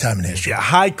in any time in history. Yeah,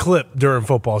 high clip during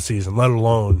football season, let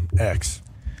alone X.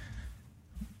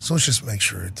 So let's just make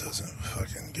sure it doesn't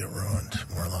fucking get ruined.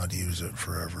 We're allowed to use it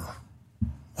forever.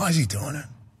 Why is he doing it?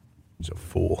 He's a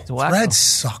fool. Thread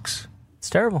sucks. It's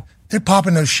terrible. They're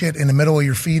popping those shit in the middle of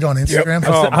your feed on Instagram.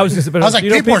 Yep. I was like,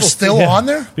 people are still on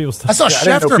there? I saw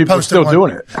Schefter posted still one.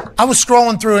 doing it. I was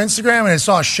scrolling through Instagram and I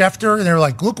saw Schefter and they were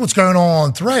like, look what's going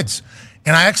on Threads.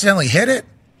 And I accidentally hit it.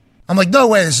 I'm like, no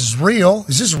way, this is real.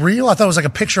 Is this real? I thought it was like a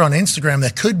picture on Instagram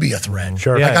that could be a thread.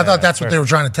 Sure. I thought that's what they were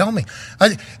trying to tell me.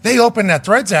 They opened that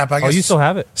Threads app, I guess. Oh, you still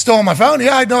have it? Still on my phone?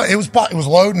 Yeah, I know. It was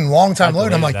loading, long time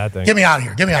loading. I'm like, get me out of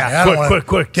here. Get me out of here.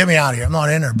 Quick. Get me out of here. I'm not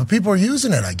in there. But people are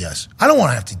using it, I guess. I don't want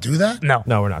to have to do that.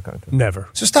 No, we're not going to. Never.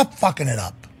 So stop fucking it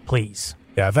up. Please.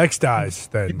 Yeah, if X dies,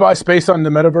 then You buy space on the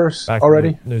metaverse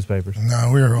already? Newspapers.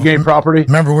 No, Game property?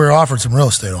 Remember, we were offered some real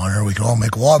estate on here. We could all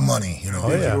make a lot of money. You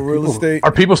know, Real estate.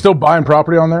 Are people still buying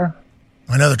property on there?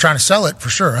 I know they're trying to sell it for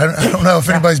sure. I don't know if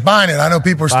anybody's buying it. I know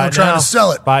people are still trying to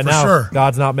sell it for sure.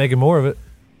 God's not making more of it.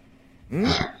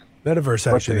 Metaverse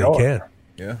actually they can.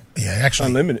 Yeah. Yeah, actually.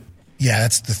 Unlimited. Yeah,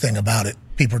 that's the thing about it.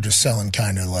 People are just selling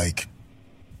kind of like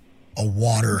a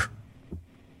water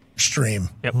stream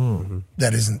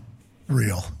that isn't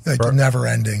real. Like never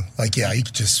ending. Like, yeah, you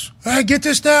could just, hey, get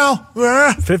this now.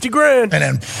 50 grand. And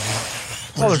then,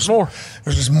 there's more.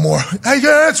 There's just more. Hey,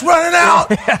 yeah, it's running out.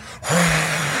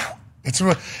 It's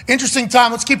an interesting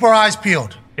time. Let's keep our eyes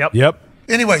peeled. Yep.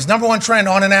 Anyways, number one trend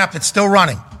on an app that's still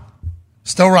running.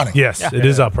 Still running. Yes, it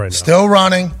is up right now. Still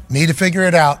running. Need to figure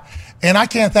it out. And I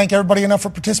can't thank everybody enough for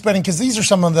participating because these are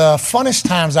some of the funnest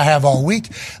times I have all week,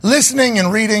 listening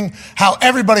and reading how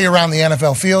everybody around the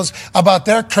NFL feels about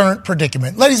their current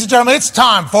predicament. Ladies and gentlemen, it's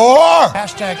time for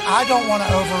hashtag I don't want to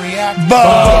overreact,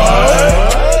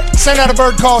 but send out a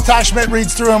bird call. Ty Schmidt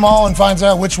reads through them all and finds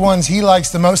out which ones he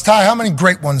likes the most. Ty, how many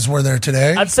great ones were there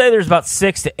today? I'd say there's about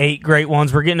 6 to 8 great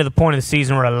ones. We're getting to the point of the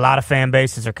season where a lot of fan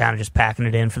bases are kind of just packing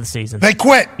it in for the season. They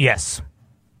quit. Yes.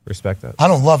 Respect that. I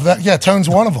don't love that. Yeah, Tone's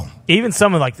one of them. Even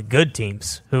some of like the good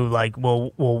teams who like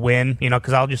will win,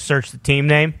 because I'll just search the team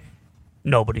name.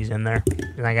 Nobody's in there.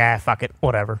 You're like, fuck it,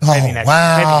 whatever. Oh, maybe next,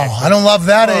 wow. maybe next week. I don't love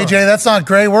that, AJ. That's not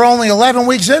great. We're only 11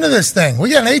 weeks into this thing.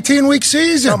 We got an 18-week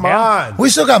season. Come on. We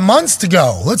still got months to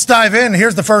go. Let's dive in.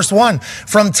 Here's the first one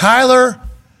from Tyler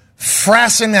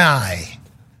Frasini.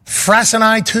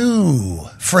 Frasini 2.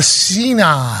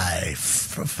 Frasini.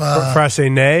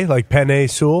 Frasini, like Penne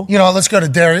Sul. Let's go to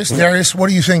Darius. Darius, what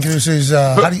do you think this is?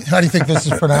 How do you think this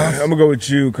is pronounced? I'm going to go with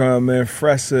you, man.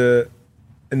 Frasini.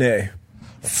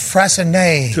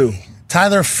 Frasini. 2.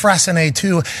 Tyler Frasini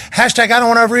 2. Hashtag I don't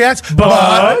want to overreact,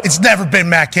 but it's never been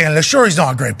Matt Canada. Sure, he's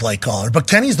not a great play caller, but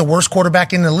Kenny's the worst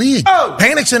quarterback in the league.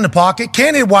 Panics in the pocket.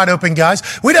 Can't hit wide open guys.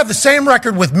 We'd have the same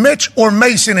record with Mitch or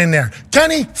Mason in there.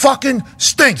 Kenny fucking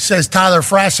stinks, says Tyler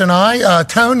Frasini.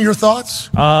 Tone, your thoughts?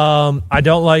 I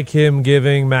don't like him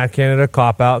giving Matt Canada a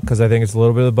cop-out because I think it's a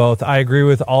little bit of both. I agree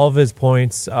with all of his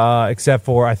points except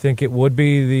for I think it would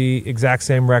be the exact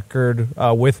same record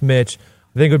with Mitch.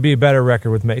 I think it would be a better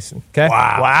record with Mason. Okay.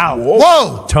 Wow.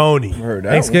 Whoa. Tony.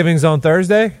 Thanksgiving's on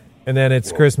Thursday, and then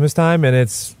it's Christmas time, and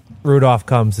it's Rudolph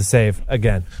comes to save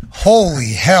again.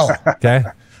 Holy hell. Okay.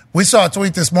 We saw a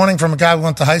tweet this morning from a guy we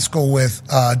went to high school with,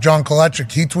 John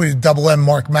Koletrick. He tweeted Double M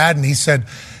Mark Madden. He said,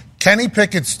 Kenny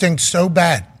Pickett stinks so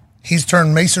bad, he's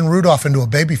turned Mason Rudolph into a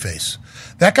babyface.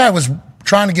 That guy was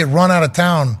trying to get run out of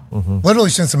town literally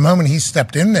since the moment he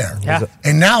stepped in there. Yeah.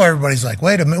 And now everybody's like,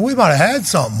 wait a minute, we might have had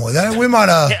something with that. We might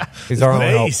have He's our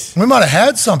only hope. we might have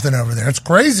had something over there. It's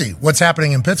crazy what's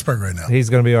happening in Pittsburgh right now. He's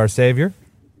going to be our savior,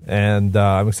 and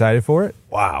I'm excited for it.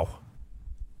 Wow.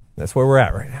 That's where we're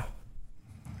at right now.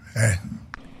 Hey.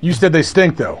 You said they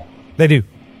stink, though. They do.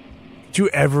 Did you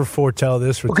ever foretell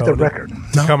this for Look at Tony? the record.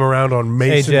 To come around on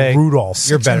Mason AJ, Rudolph.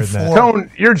 You're better than that.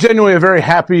 Tone, you're genuinely a very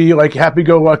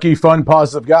happy-go-lucky, fun,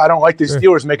 positive guy. I don't like these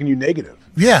Steelers making you negative.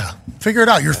 Yeah. Figure it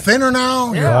out. You're thinner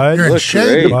now. Yeah. You're in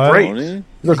shape. Great. You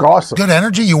look awesome. Good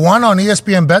energy. You won on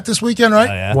ESPN Bet this weekend, right?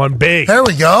 Yeah. One big. There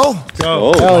we go.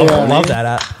 Love that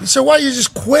app. So why you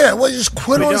just quit? Why you just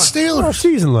quit on the Our Steelers?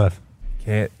 season left.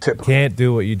 Can't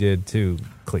do what you did to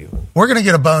Cleveland. We're going to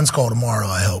get a Bones call tomorrow,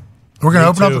 I hope. We're going to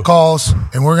open up the calls,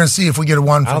 and we're going to see if we get a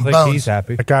one I don't from think Bones. he's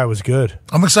happy. That guy was good.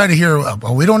 I'm excited to hear.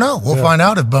 Well, we don't know. We'll find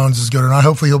out if Bones is good or not.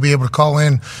 Hopefully, he'll be able to call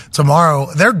in tomorrow.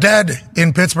 They're dead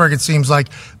in Pittsburgh, it seems like.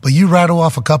 But you rattle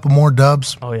off a couple more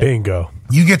dubs. Oh, yeah. Bingo.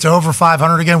 You get to over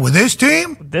 500 again with this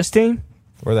team? This team?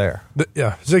 We're there.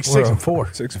 Yeah, 6-4.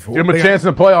 6-4. Give them a chance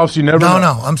in the playoffs. You never know.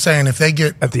 No. I'm saying if they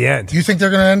get At the end. You think they're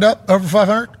going to end up over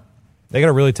 500? They got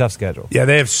a really tough schedule. Yeah,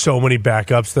 they have so many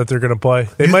backups that they're going to play.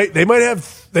 They might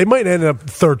end up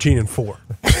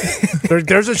 13-4.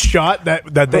 There's a shot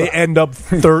that they end up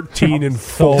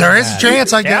 13-4. There is a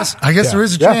chance, I guess. I guess there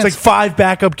is a Yeah, chance. it's like 5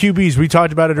 backup QBs. We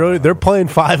talked about it earlier. They're playing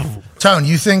 5 of them. Tone,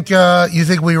 you think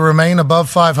we remain above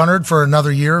 500 for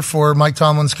another year for Mike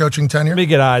Tomlin's coaching tenure? Let me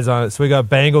get eyes on it. So we got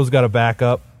Bengals got a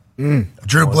backup.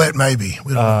 Drew Blitt, maybe.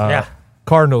 We don't know. Yeah.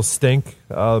 Cardinals stink.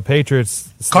 Patriots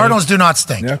stink. Cardinals do not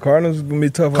stink. Yeah, Cardinals is going to be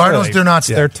tough. Cardinals do not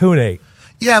stink. They're 2-8.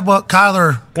 Yeah, but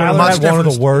Kyler Kyler much had one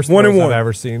of the worst 1-1. throws I've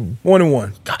ever seen.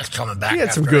 1-1. God's coming back. He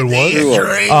had some after good a knee ones.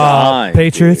 injury.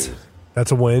 Patriots.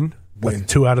 That's a win. With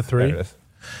 2 out of 3. There it is.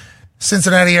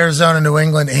 Cincinnati, Arizona, New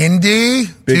England, Indy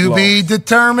to be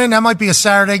determined. That might be a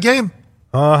Saturday game.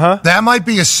 Uh-huh. That might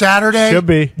be a Saturday Should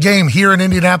be. game here in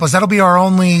Indianapolis. That'll be our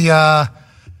only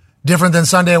different than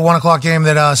Sunday at 1 o'clock game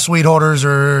that suite holders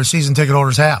or season ticket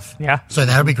holders have. Yeah. So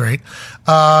that'll be great.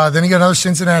 Then you got another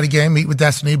Cincinnati game, meet with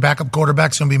Destiny. Backup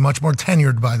quarterback's going to be much more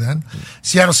tenured by then.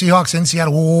 Seattle Seahawks in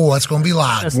Seattle. Whoa, that's going to be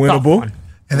live. That's a tough one.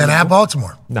 And then at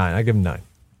Baltimore. 9. I give him 9.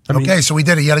 Okay, so we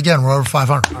did it yet again. We're over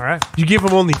 500. All right. You give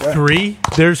them only 3?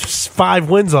 There's 5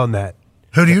 wins on that.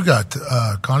 Who do you got,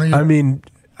 Connor? I mean,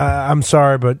 I'm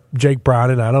sorry, but Jake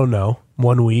Brown and I don't know.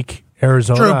 1 week.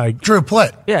 Arizona. Drew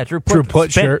Plitt. Yeah, Drew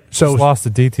Plitt, sure. So just lost to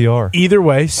DTR. Either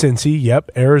way, Cincy, yep.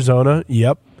 Arizona,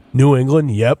 yep. New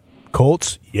England, yep.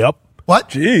 Colts, yep. What?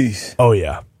 Jeez. Oh,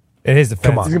 yeah. In his defense,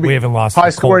 Come on. we haven't lost.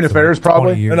 High scoring affairs,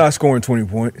 probably. They're not scoring 20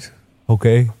 points.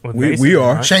 Okay. We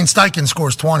are. Shane Steichen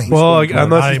scores 20. Well,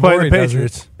 unless he's playing the anymore, he doesn't.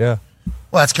 Patriots. Yeah.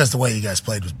 Well, that's because the way you guys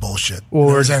played was bullshit. Well,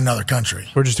 it was in another country.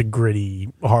 We're just a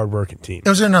gritty, hard-working team. It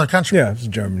was in another country. Yeah, it was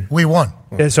Germany. We won.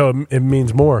 Yeah, so it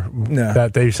means more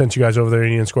that they sent you guys over there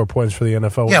and you didn't score points for the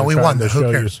NFL. Yeah, we won.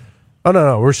 Who cares? Oh,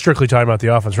 no. We're strictly talking about the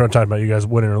offense. We're not talking about you guys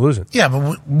winning or losing. Yeah,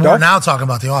 but we're now talking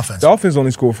about the offense. Dolphins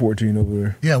only scored 14 over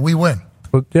there. Yeah, we win.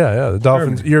 But the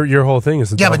Dolphins. Your whole thing is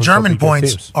the Dolphins. Dolphins But German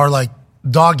points are like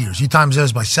dog years. You times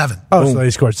those by 7. Oh, so they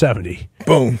scored 70.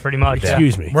 Boom. Pretty much.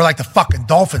 Excuse me. We're like the fucking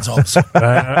Dolphins all of a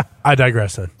sudden. I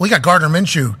digress then. We got Gardner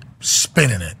Minshew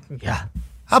spinning it. Yeah.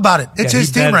 How about it? It's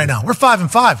his team right now. We're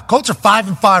 5-5. Colts are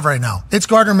 5-5 right now. It's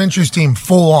Gardner Minshew's team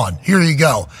full on. Here you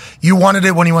go. You wanted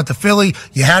it when you went to Philly.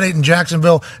 You had it in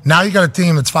Jacksonville. Now you got a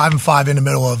team that's 5-5 in the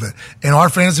middle of it. And our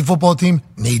fantasy football team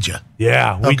needs you.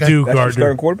 Yeah, we do, That's Gardner.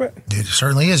 starting quarterback? It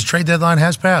certainly is. Trade deadline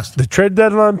has passed. The trade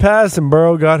deadline passed, and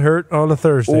Burrow got hurt on a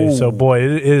Thursday. Ooh. So, boy,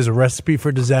 it is a recipe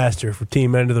for disaster for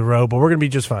team end of the road, but we're going to be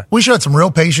just fine. We showed some real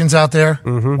patience out there.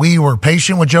 Mm-hmm. We were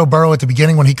patient with Joe Burrow at the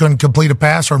beginning when he couldn't complete a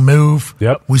pass or move.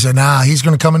 Yep. We said, nah, he's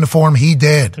going to come into form. He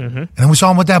did. Mm-hmm. And then we saw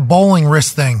him with that bowling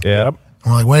wrist thing. Yep.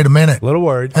 We're like, wait a minute. A little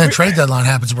worried. And then trade deadline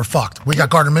happens, we're fucked. We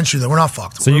got Gardner Minshew there. We're not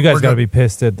fucked. So you guys got to be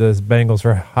pissed at the Bengals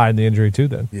for hiding the injury too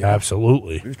then. Yeah,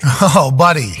 absolutely. Oh,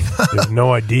 buddy. You have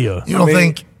no idea. You don't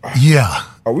think, yeah.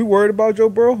 Are we worried about Joe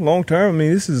Burrow long term? I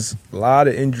mean, this is a lot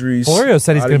of injuries. Florio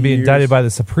said he's going to be indicted by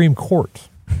the Supreme Court.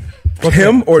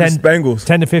 Him or the Bengals?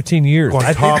 10 to 15 years.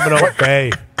 Guantanamo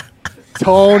Bay.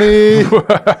 Tony.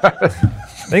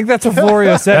 I think that's what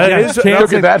Florio said.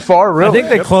 Took it that far, really? I think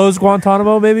they closed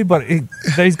Guantanamo, maybe, but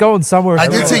he's going somewhere. I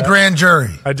did see grand jury.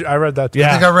 I read that too.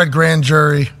 I think I read grand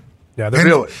jury. Yeah,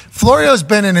 really. Florio's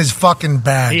been in his fucking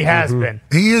bag. He has been.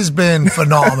 He has been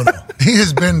phenomenal. He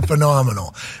has been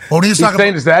phenomenal. Well, he's talking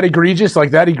saying, is that egregious?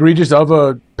 Like that egregious of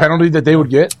a penalty that they would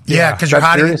get? Yeah, because you're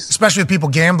hiding, especially with people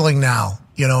gambling now.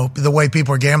 You know, the way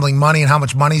people are gambling money and how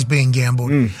much money's being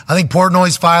gambled. I think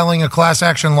Portnoy's filing a class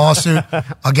action lawsuit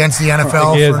against the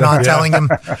NFL for not telling him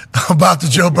about the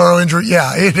Joe Burrow injury.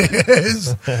 Yeah, it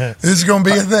is. This is going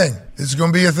to be a thing. This is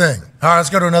going to be a thing. All right,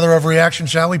 let's go to another overreaction,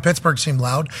 shall we? Pittsburgh seemed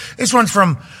loud. This one's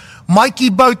from Mikey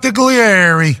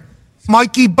Botaglieri.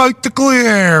 Mikey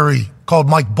Botaglieri. Called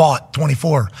Mike Bott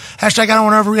 24. Hashtag I don't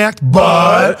want to overreact,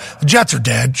 but the Jets are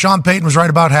dead. Sean Payton was right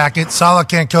about Hackett. Saleh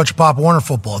can't coach a Pop Warner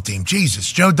football team. Jesus.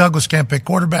 Joe Douglas can't pick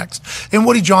quarterbacks. And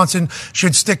Woody Johnson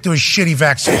should stick to his shitty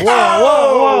vaccine.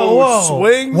 Whoa.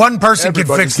 Swing. One person can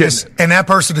fix this, and that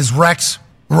person is Rex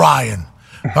Ryan.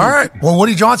 All right. Well,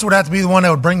 Woody Johnson would have to be the one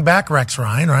that would bring back Rex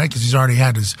Ryan, right? Because he's already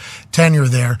had his tenure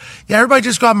there. Yeah, everybody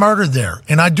just got murdered there.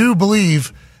 And I do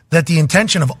believe that the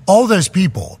intention of all those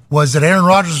people was that Aaron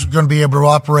Rodgers was going to be able to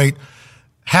operate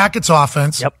Hackett's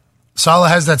offense. Yep. Saleh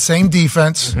has that same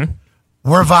defense. Mm-hmm.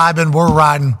 We're vibing. We're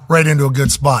riding right into a good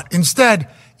spot. Instead,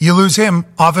 you lose him,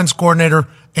 offense coordinator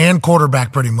and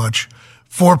quarterback pretty much,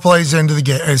 4 plays into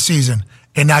the season.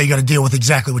 And now you got to deal with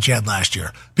exactly what you had last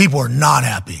year. People are not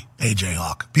happy, AJ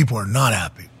Hawk. People are not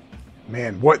happy.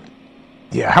 Man, what?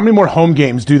 Yeah, how many more home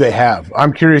games do they have?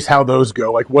 I'm curious how those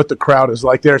go, like what the crowd is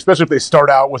like there, especially if they start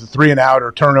out with a 3-and-out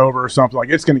or turnover or something. Like,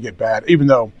 it's going to get bad, even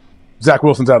though Zach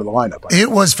Wilson's out of the lineup.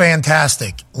 It was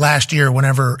fantastic last year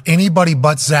whenever anybody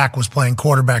but Zach was playing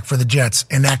quarterback for the Jets,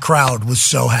 and that crowd was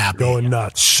so happy. Going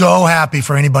nuts. So happy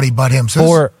for anybody but him.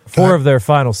 So four of their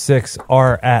final 6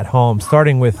 are at home,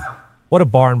 starting with what a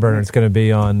barn burner it's going to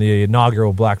be on the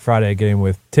inaugural Black Friday game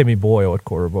with Timmy Boyle at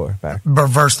quarterback.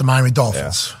 Versus the Miami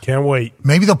Dolphins. Yeah. Can't wait.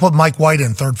 Maybe they'll put Mike White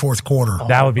in third, fourth quarter.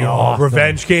 That would be awesome.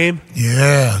 Revenge game?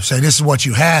 Yeah. Say, this is what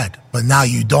you had, but now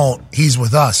you don't. He's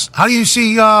with us. How do you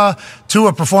see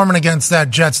Tua performing against that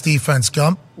Jets defense,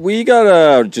 Gump? We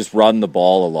gotta just run the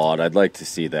ball a lot. I'd like to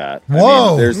see that.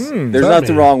 Whoa. I mean, there's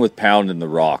nothing wrong with pounding the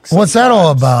rocks. What's that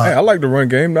all about? Hey, I like the run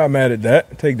game. Not mad at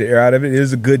that. Take the air out of it. It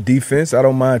is a good defense. I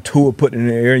don't mind Tua putting it in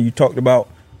the air. You talked about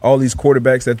all these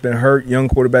quarterbacks that's been hurt, young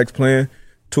quarterbacks playing.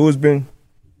 Tua's been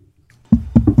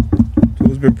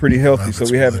pretty healthy,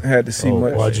 so we haven't had to see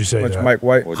much. Why'd you say that? Mike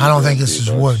White. I don't think this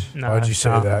is wood. Why'd you say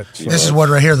that? This is wood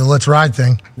right here, the Let's Ride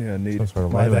thing. Yeah, need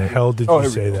Why the hell did you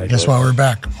say that? Guess why we're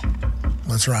back.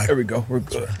 Let's Ride. There we go. We're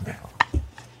good.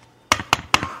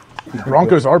 The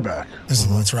Broncos are back. This is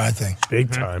the Let's Ride thing.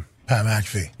 Big time. Pat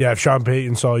McAfee. Yeah, if Sean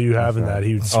Payton saw you having that,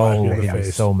 he would slap you in the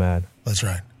face. So mad. Let's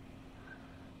Ride.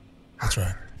 That's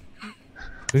right.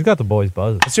 He's got the boys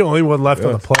buzzing. That's the only one left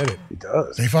on the planet. He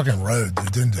does. They fucking rode,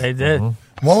 didn't they? They did.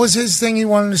 What was his thing he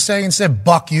wanted to say instead?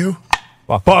 Buck you?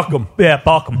 Buck them. Yeah,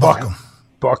 buck them. Buck them.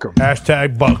 Buck them.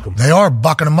 Hashtag buck them. They are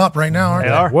bucking them up right now, aren't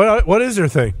they? Are. What is their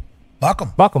thing? Buck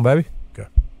them. Buck them, baby. Okay.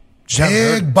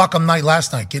 Big Buckham night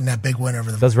last night, getting that big win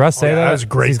over the. Does Russ say that? That was a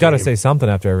great He's got to game. say something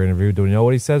after every interview. Do we know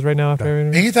what he says right now after every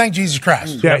interview? He thanked Jesus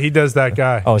Christ. Yeah, he does that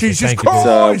guy. Oh, Jesus thank you.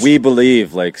 Christ. It's, we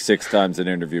believe like 6 times an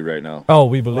interview right now. Oh,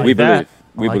 we believe. We that. believe.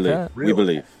 We I like believe. that. We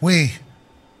believe.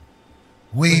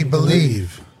 We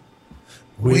believe.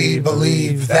 We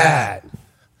believe that.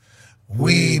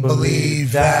 We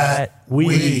believe that.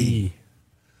 We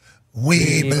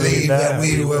believe that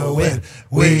we will win.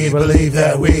 We believe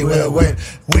that we will win.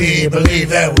 We believe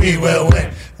that we will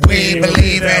win. We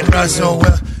believe in Russell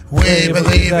Wilson. We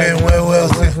believe in Will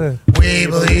Wilson. We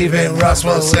believe in Russ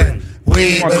Wilson.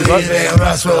 We believe in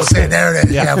Russ Wilson. There it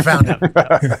is. Yeah, I found it.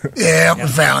 Yeah, we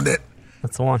found it.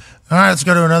 That's the one. All right, let's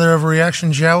go to another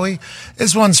overreaction, shall we?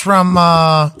 This one's from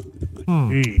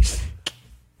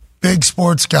Big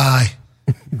Sports Guy.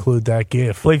 Include that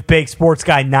gift. Big Sports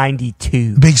Guy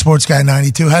 92. Big Sports Guy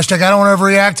 92. Hashtag I don't want to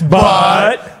overreact,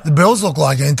 but the Bills look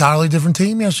like an entirely different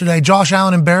team yesterday. Josh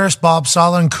Allen embarrassed Bob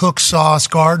Saleh and Cook Sauce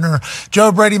Gardner.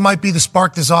 Joe Brady might be the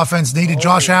spark this offense needed.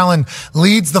 Josh Allen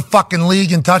leads the fucking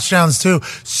league in touchdowns too.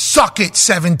 Suck it,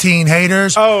 17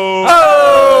 haters.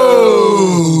 Oh.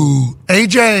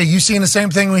 AJ, you seeing the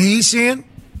same thing he's seeing?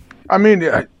 I mean,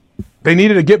 they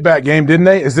needed a get-back game, didn't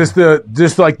they? Is this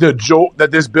like the jolt that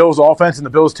this Bills offense and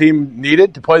the Bills team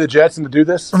needed to play the Jets and to do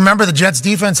this? Remember, the Jets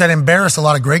defense had embarrassed a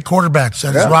lot of great quarterbacks.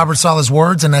 That is Robert Saleh's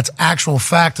words, and that's actual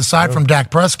fact. Aside from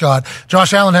Dak Prescott,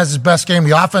 Josh Allen has his best game.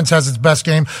 The offense has its best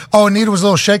game. Oh, and needed was a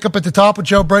little shake-up at the top with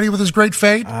Joe Brady with his great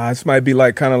fade. This might be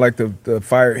kind of like the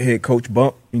fired head coach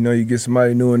bump. You know, you get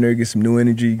somebody new in there, get some new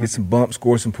energy, get some bump,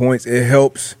 score some points. It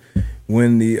helps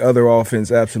when the other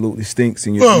offense absolutely stinks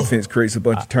and your defense creates a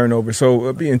bunch of turnovers. So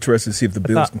it'll be interesting to see if the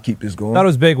Bills can keep this going. I thought it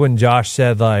was big when Josh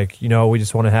said, we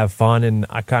just want to have fun. And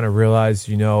I kind of realized,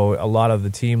 a lot of the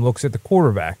team looks at the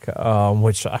quarterback,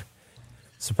 which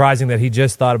surprising that he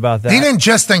just thought about that. He didn't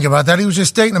just think about that. He was just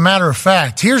stating a matter of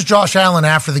fact. Here's Josh Allen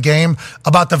after the game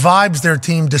about the vibes their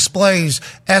team displays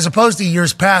as opposed to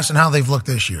years past and how they've looked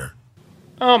this year.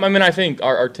 I think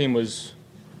our team was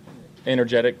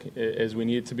energetic as we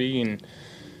needed to be, and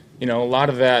a lot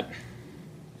of that,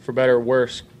 for better or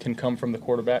worse, can come from the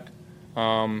quarterback.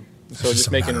 So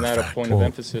just making that a point of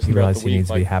emphasis throughout the week. He needs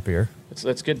to be happier.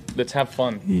 Let's let's have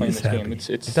fun playing this game.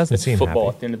 It doesn't seem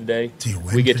football happy. At the end of the day.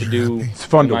 We get to do it's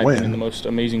fun to win. The most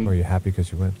amazing Are you happy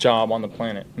because you win? job on the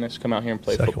planet, and that's come out here and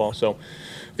play football. So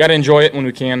got to enjoy it when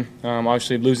we can.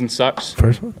 Obviously, losing sucks.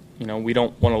 First one? We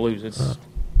don't want to lose. It's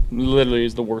literally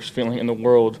is the worst feeling in the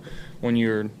world when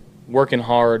you're working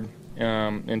hard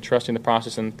and trusting the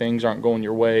process and things aren't going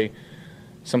your way.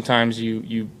 Sometimes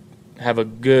you have a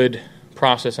good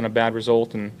process and a bad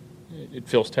result, and it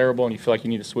feels terrible, and you feel like you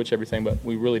need to switch everything, but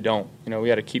we really don't. We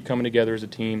got to keep coming together as a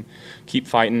team, keep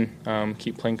fighting,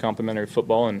 keep playing complementary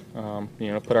football, and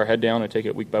put our head down and take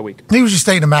it week by week. He was just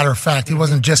stating a matter of fact. He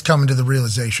wasn't just coming to the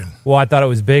realization. Well, I thought it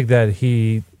was big that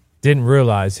he didn't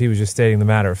realize he was just stating the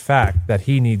matter of fact that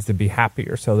he needs to be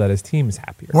happier so that his team is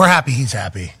happier. We're happy he's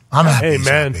happy. I'm happy he's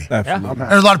happy. Absolutely.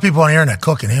 There's a lot of people on the internet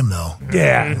cooking him, though.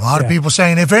 Yeah. A lot of people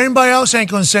saying, if anybody else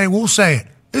ain't going to say it, we'll say it.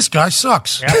 This guy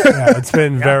sucks. Yeah, it's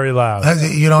been very loud.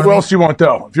 You know Who else you want,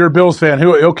 though? If you're a Bills fan,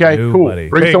 cool.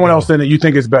 Bring someone else in that you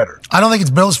think is better. I don't think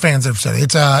it's Bills fans that have said it.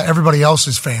 It's everybody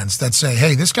else's fans that say,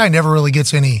 hey, this guy never really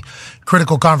gets any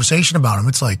critical conversation about him.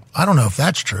 It's like, I don't know if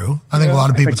that's true. I think a lot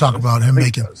of people talk about him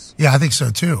making. Yeah, I think so,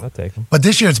 too. I'll take him. But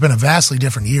this year, it's been a vastly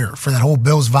different year for that whole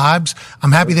Bills vibes.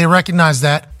 I'm happy they recognize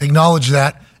that, acknowledge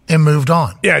that, and moved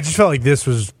on. Yeah, I just felt like this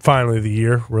was finally the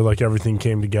year where everything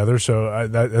came together. So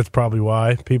that's probably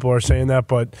why people are saying that.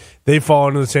 But they fall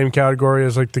into the same category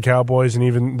as the Cowboys and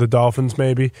even the Dolphins,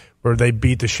 maybe, where they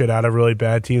beat the shit out of really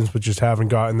bad teams, but just haven't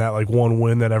gotten that one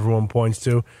win that everyone points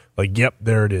to. Yep,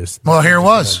 there it is. Well, here it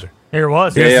was. Here it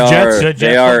was. They Jets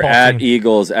are at team.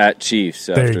 Eagles, at Chiefs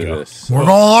after this. We're going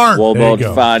to learn. We'll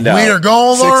both find out. We are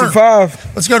going to learn.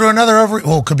 6-5. Let's go to another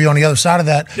it could be on the other side of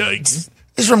that. Yikes.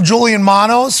 This is from Julian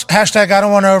Manos. Hashtag I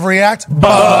don't want to overreact.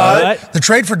 But the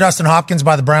trade for Dustin Hopkins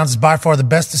by the Browns is by far the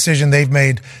best decision they've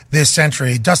made this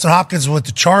century. Dustin Hopkins with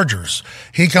the Chargers.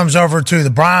 He comes over to the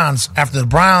Browns after the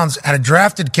Browns had a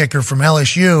drafted kicker from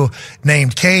LSU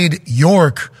named Cade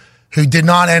York, who did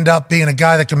not end up being a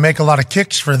guy that can make a lot of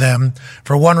kicks for them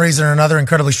for one reason or another,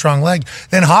 incredibly strong leg.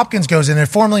 Then Hopkins goes in there,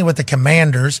 formerly with the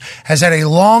Commanders, has had a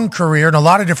long career in a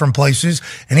lot of different places,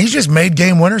 and he's just made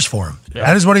game winners for him. Yeah.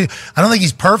 That is what I don't think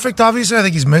he's perfect, obviously. I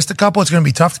think he's missed a couple. It's going to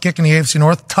be tough to kick in the AFC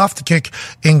North, tough to kick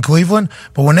in Cleveland.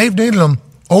 But when they've needed him,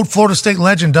 old Florida State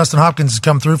legend Dustin Hopkins has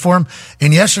come through for him.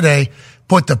 And yesterday,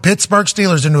 put the Pittsburgh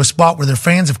Steelers into a spot where their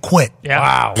fans have quit. Yeah.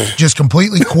 Wow. Just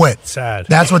completely quit. Sad.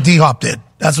 That's what D-Hop did.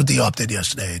 That's what D-Hop did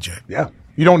yesterday, AJ. Yeah.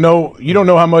 you don't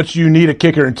know how much you need a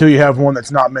kicker until you have one that's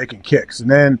not making kicks.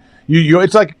 And then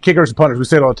it's like kickers and punters. We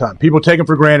say it all the time. People take them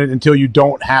for granted until you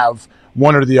don't have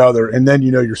one or the other, and then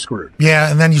you know you're screwed. Yeah,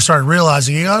 and then you start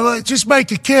realizing, just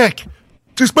make a kick.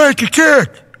 Just make a kick.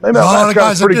 Maybe that last guy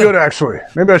was pretty good, actually.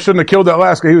 Maybe I shouldn't have killed that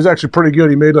last guy. He was actually pretty good.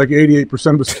 He made like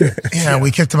 88% of his kicks. Yeah, we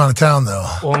kicked him out of town, though.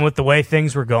 Well, and with the way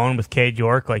things were going with Cade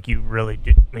York, like you really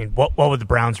do. I mean, what would the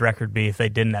Browns' record be if they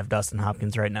didn't have Dustin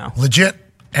Hopkins right now? Legit.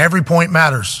 Every point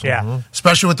matters. Yeah.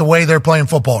 Especially with the way they're playing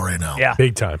football right now. Yeah.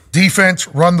 Big time. Defense,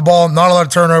 run the ball, not a lot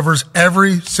of turnovers.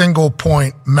 Every single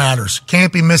point matters.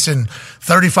 Can't be missing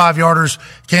 35-yarders.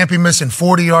 Can't be missing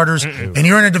 40-yarders. And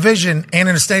you're in a division and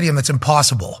in a stadium that's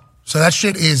impossible. So that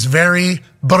shit is very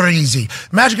breezy.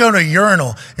 Imagine going to a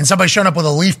urinal and somebody showing up with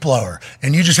a leaf blower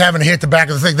and you just having to hit the back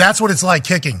of the thing. That's what it's like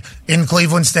kicking in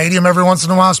Cleveland Stadium every once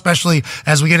in a while, especially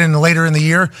as we get into later in the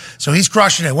year. So he's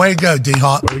crushing it. Way to go,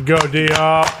 D-Hop. Way to go,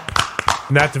 D-Hop.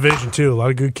 In that division, too, a lot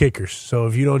of good kickers. So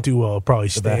if you don't do well, it probably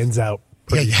stands out.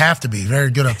 Yeah, you have to be. Very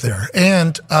good up there.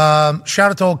 And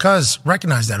shout out to old Cuz.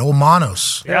 Recognize that. Old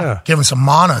Manos. Yeah. Giving some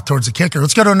mana towards the kicker.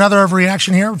 Let's go to another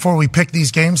overreaction here before we pick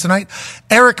these games tonight.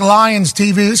 Eric Lyons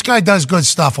TV. This guy does good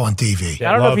stuff on TV.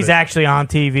 I don't know if he's actually on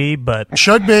TV, but...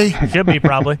 Should be. Should be,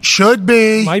 probably. Should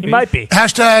be. He might be.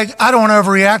 Hashtag, I don't want to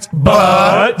overreact,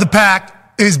 but the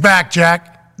pack is back, Jack.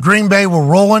 Green Bay will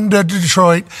roll into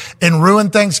Detroit and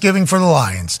ruin Thanksgiving for the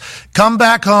Lions. Come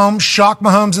back home, shock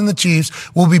Mahomes and the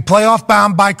Chiefs. We'll be playoff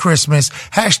bound by Christmas.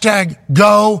 Hashtag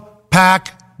go,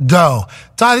 pack, go.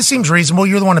 Ty, this seems reasonable.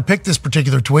 You're the one to pick this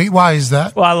particular tweet. Why is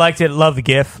that? Well, I liked it. Love the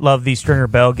GIF. Love the Stringer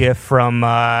Bell GIF from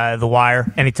The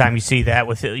Wire. Anytime you see that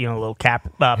with a little cap,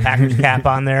 Packers cap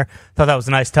on there, thought that was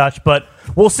a nice touch. But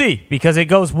we'll see, because it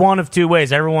goes one of two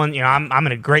ways. Everyone, I'm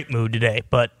in a great mood today,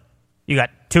 but you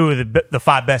got two of the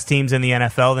five best teams in the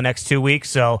NFL the next 2 weeks,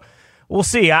 so we'll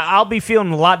see. I'll be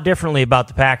feeling a lot differently about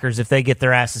the Packers if they get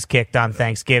their asses kicked on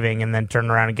Thanksgiving and then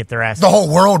turn around and get their asses. The whole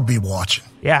world be watching.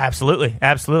 Yeah, absolutely,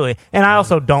 absolutely. And I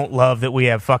also don't love that we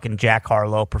have fucking Jack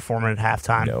Harlow performing at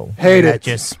halftime. No, hate it.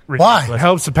 Just why? It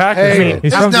helps the Packers.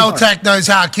 There's no tech knows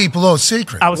how to keep a little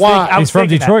secret. He's from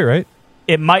Detroit, right?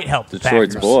 It might help the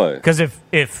Detroit's Packers. boy. Because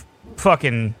if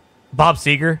fucking Bob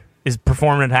Seger is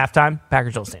performing at halftime,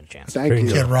 Packers don't stand a chance. Thank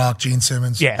you. Kid Rock, Gene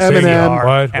Simmons. Yeah,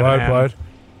 Eminem. What?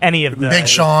 Any of the Big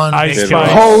Sean, Ice Big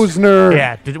Spice. Posner.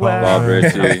 Yeah, Bob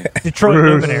Ritchie. Detroit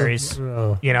Bruce. luminaries.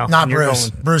 not when you're Bruce.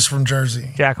 going Bruce from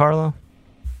Jersey. Jack Harlow.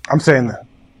 I'm saying that.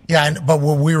 Yeah, but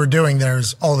what we were doing there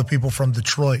is all the people from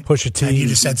Detroit. Pusha T. And you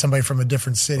just said somebody from a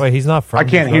different city. Wait, he's not from I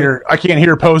can't Detroit.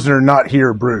 hear Posner and not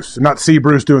hear Bruce, not see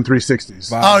Bruce doing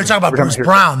 360s. Oh, you're talking about Bruce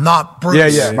Brown, not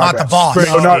Bruce. Yeah, not the boss.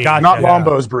 No, not Gotcha.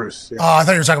 Lombo's Bruce. Yeah. Oh, I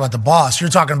thought you were talking about the boss. You're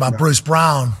talking about Bruce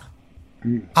Brown.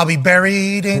 I'll be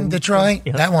buried in Detroit.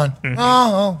 That one.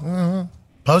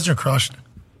 Posner crushed it.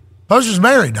 Posner's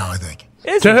married now, I think.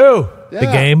 To who? The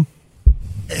game.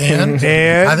 And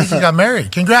I think he got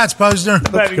married. Congrats, Posner.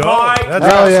 Let's go. That's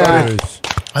Hell awesome yeah. news.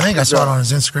 I think I saw it on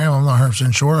his Instagram. I'm not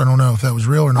 100% sure. I don't know if that was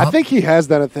real or not. I think he has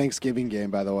done a Thanksgiving game,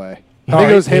 by the way. I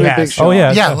think it was him and Big Sean. Oh,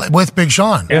 yeah. Yeah, with Big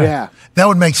Sean. Yeah. That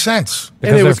would make sense.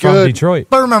 Because it they're was from good. Detroit.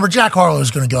 But remember, Jack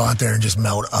Harlow's going to go out there and just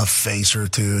melt a face or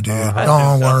two, dude.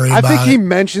 Don't worry I about think he it.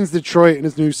 mentions Detroit in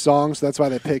his new song, so that's why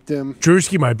they picked him.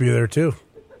 Drewski might be there, too.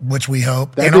 Which we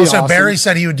hope. That'd and be also, awesome. Barry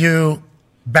said he would do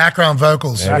background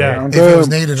vocals Yeah. if it was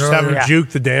needed Just have him earlier. juke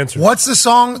the dancer. What's the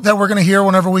song that we're going to hear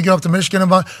whenever we go up to Michigan?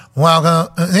 About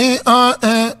welcome.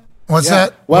 What's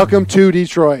that? Welcome to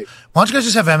Detroit. Why don't you guys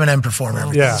just have Eminem perform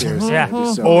everything? Yeah. Seriously. Yeah. It'd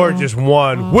be so Or good. just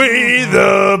one. We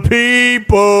the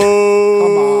people.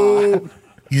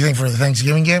 You think for the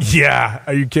Thanksgiving game? Yeah.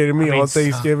 Are you kidding me? On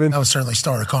Thanksgiving? That would certainly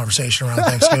start a conversation around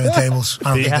Thanksgiving tables.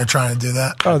 I don't think they're trying to do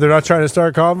that. Oh, they're not trying to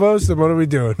start combos? Then what are we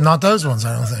doing? Not those ones,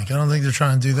 I don't think. I don't think they're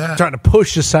trying to do that. Trying to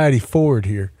push society forward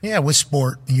here. Yeah, with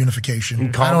sport and unification.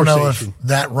 And I don't know if conversation.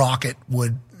 that rocket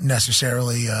would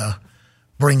necessarily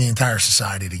bring the entire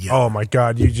society together. Oh, my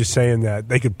God. You just saying that.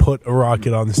 They could put a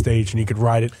rocket on the stage and you could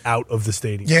ride it out of the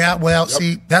stadium. Yeah, well,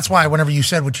 see, that's why whenever you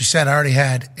said what you said, I already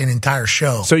had an entire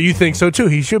show. So you think so, too?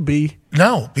 He should be.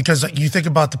 No, because you think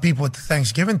about the people at the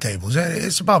Thanksgiving tables.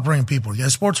 It's about bringing people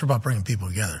together. Sports are about bringing people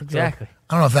together. Exactly.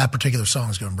 I don't know if that particular song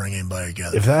is going to bring anybody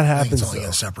together. If that I think happens, it's only though,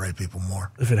 going to separate people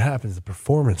more. if it happens, the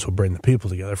performance will bring the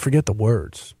people together. Forget the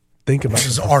words. Think about This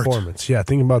is the art. performance. Yeah,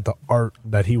 think about the art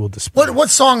that he will display.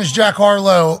 What song is Jack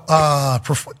Harlow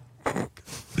perform?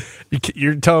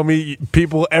 You're telling me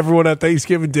everyone at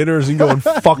Thanksgiving dinner isn't going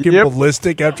fucking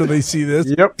ballistic after they see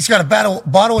this? Yep. He's got a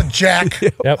bottle of Jack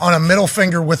on a middle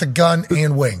finger with a gun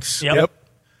and wings. Yep.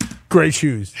 Great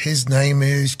shoes. His name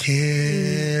is Kid.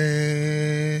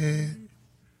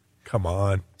 Come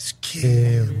on.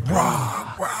 Kid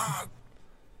Rock.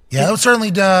 Yeah, that would certainly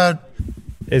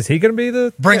Is he going to be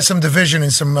the bring some division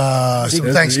and some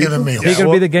Thanksgiving meals. Is he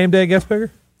going to be the game day guest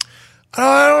picker?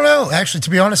 I don't know. Actually, to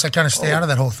be honest, I kind of stay out of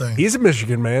that whole thing. He's a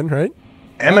Michigan man, right?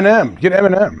 Eminem. Get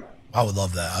Eminem. I would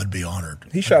love that. I'd be honored.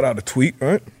 He shot out a tweet,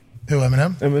 right? Who,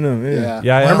 Eminem? Eminem,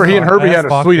 Yeah, Remember he and Herbie had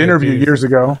a sweet interview years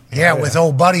ago. Yeah, with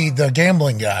old buddy, the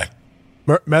gambling guy.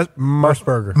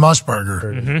 Musburger.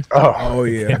 Musburger. Oh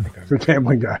yeah. The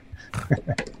gambling guy.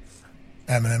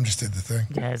 Eminem just did the thing.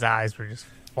 Yeah, his eyes were just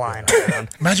flying around.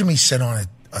 Imagine me sitting on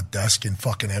a desk and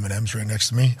fucking Eminem's right next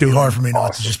to me. It'd be hard for me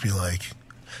not to just be like,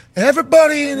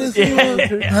 everybody in this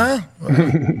huh?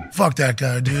 Fuck that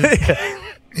guy, dude.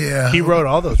 Yeah. He wrote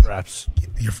all those raps.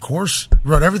 Of course. He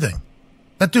wrote everything.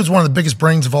 That dude's one of the biggest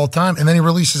brains of all time. And then he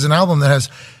releases an album that has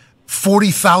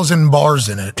 40,000 bars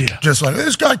in it. Yeah. Just like,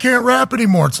 this guy can't rap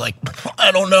anymore. It's like,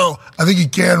 I don't know. I think he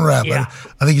can rap. Yeah.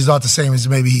 I think he's not the same as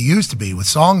maybe he used to be with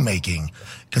song making.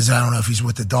 Because I don't know if he's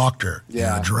with the doctor.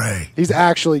 Yeah. Dre. He's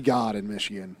actually God in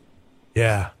Michigan.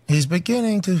 Yeah. He's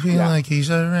beginning to feel like he's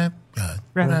a rap god.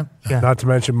 Rap god. Not to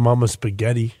mention Mama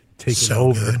Spaghetti taking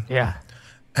over. Good. Yeah.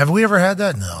 Have we ever had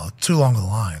that? No. Too long of the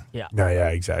line. Yeah. No, yeah,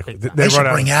 exactly. They should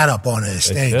bring that up on a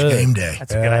stage game day.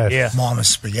 That's a good idea. Mama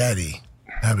Spaghetti.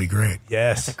 That'd be great.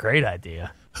 Yes. That's a great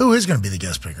idea. Who is going to be the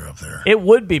guest picker up there? It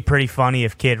would be pretty funny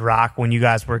if Kid Rock, when you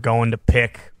guys were going to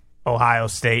pick Ohio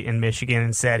State and Michigan,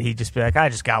 and said he'd just be like, I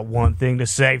just got one thing to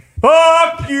say.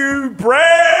 Fuck you,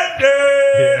 Brandon!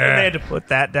 Yeah. And they had to put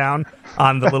that down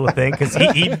on the little thing because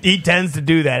he tends to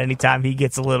do that anytime he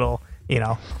gets a little,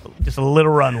 just a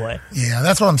little runway. Yeah,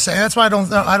 that's what I'm saying. That's why I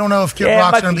don't know if Kid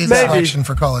Rock's going to be the selection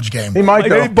for College Game. He might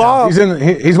though. Bob.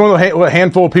 He's one of the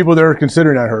handful of people that are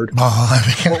considering. I heard.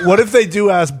 What if they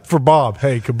do ask for Bob?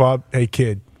 Hey,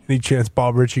 kid, any chance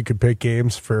Bob Ritchie could pick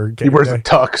games for game He wears day? a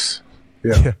tux.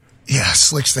 Yeah. Yeah,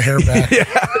 slicks the hair back.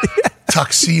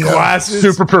 Tuxedo. Glasses.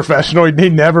 Super professional. He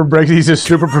never breaks. He's just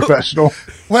super professional.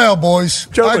 Well, boys,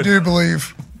 I do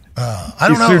believe. I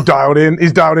don't know. He's dialed in.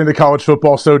 He's dialed into college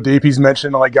football so deep. He's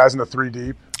mentioned like guys in the 3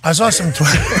 deep. I saw some this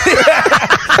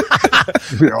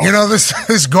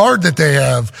guard that they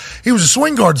have, he was a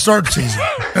swing guard to start the season.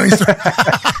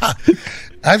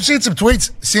 I've seen some tweets.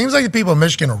 Seems like the people in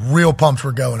Michigan are real pumped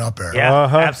for going up there. Yeah,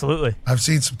 absolutely. I've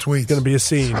seen some tweets. It's going to be a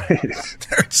scene.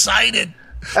 They're excited.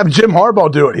 Have Jim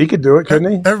Harbaugh do it. He could do it,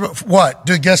 couldn't he? What?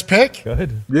 Do a guest pick? Go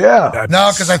ahead. Yeah. No,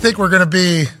 because I think we're going to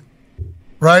be...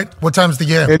 Right? What time's the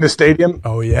game? In the stadium.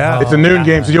 Oh, yeah. It's a noon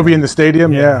game, so you'll be in the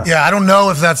stadium. Yeah. Yeah, I don't know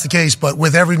if that's the case, but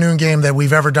with every noon game that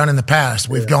we've ever done in the past,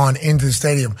 we've gone into the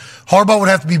stadium. Harbaugh would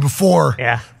have to be before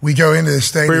we go into the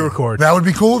stadium. Pre-record. That would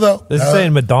be cool, though. This is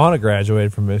saying Madonna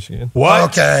graduated from Michigan.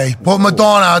 What? Okay. Well,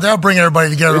 Madonna, that'll bring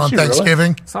everybody together on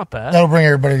Thanksgiving. It's not bad. That'll bring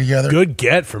everybody together. Good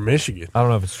get for Michigan. I don't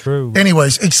know if it's true.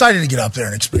 Anyways, excited to get up there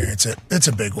and experience it. It's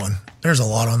a big one. There's a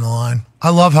lot on the line. I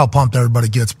love how pumped everybody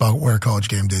gets about where College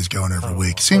Game Day is going every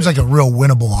week. Seems like a real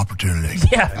winnable opportunity.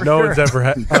 Yeah, for no sure. one's ever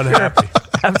unhappy.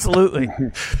 Absolutely.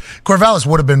 Corvallis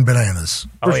would have been bananas.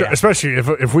 For sure. Especially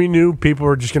if we knew people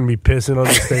were just going to be pissing on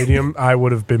the stadium, I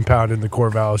would have been pounding the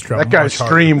Corvallis drum. That guy's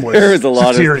stream was There was a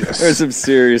lot serious. There's some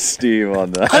serious steam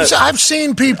on that. I've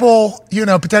seen people,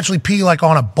 potentially pee like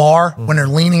on a bar when they're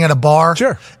leaning at a bar.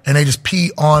 Sure. And they just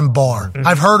pee on bar.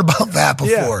 I've heard about that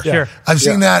before. Yeah, sure. I've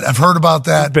seen that. I've heard about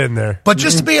that. I've been there. But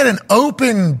just to be at an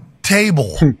open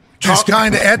table, just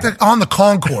kind of on the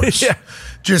concourse. Yeah.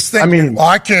 Just think,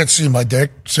 I can't see my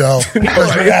dick, so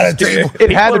because we had a table.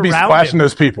 It had to be splashing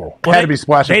those people. It had to be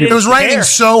splashing people. It was raining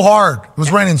so hard. It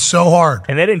was raining so hard.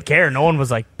 And they didn't care. No one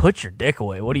was like, put your dick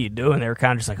away. What are you doing? They were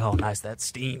kind of just like, oh, nice, that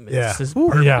steam. This is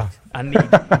perfect. Yeah. I need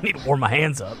to warm my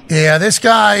hands up. Yeah, this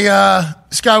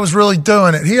guy was really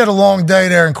doing it. He had a long day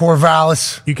there in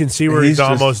Corvallis. You can see where he's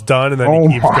almost done, and then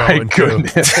he keeps going.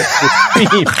 Goodness.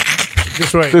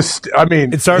 Just wait.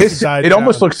 It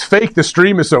almost looks fake. The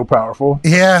stream is so powerful.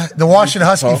 Yeah, the Washington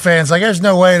Husky fans, like, there's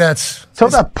no way that's... Tell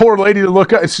that poor lady to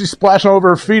look up. She's splashing over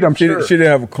her feet, I'm sure. She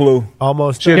didn't have a clue.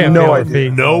 Almost. She had no idea.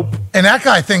 Nope. And that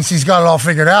guy thinks he's got it all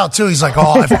figured out, too. He's like,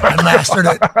 I mastered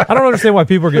it. I don't understand why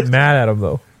people are getting mad at him,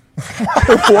 though.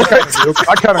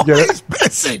 I kind of get it. He's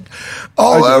pissing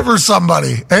all over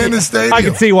somebody in the stadium. I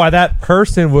can see why that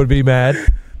person would be mad.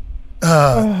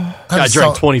 I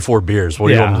drank 24 beers. What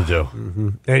do you want him to do? Mm-hmm.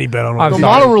 And he bet on the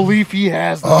amount of relief he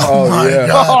has. Oh my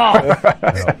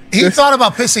God. He thought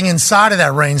about pissing inside of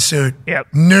that rain suit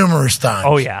numerous times.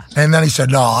 Oh, yeah. And then he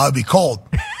said, no, I'll be cold.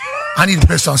 I need to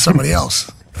piss on somebody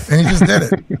else. And he just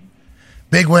did it.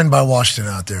 Big win by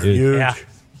Washington out there. Huge. Yeah.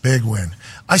 Big win.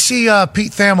 I see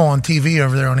Pete Thamel on TV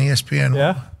over there on ESPN.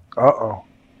 Yeah. Uh-oh.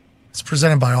 It's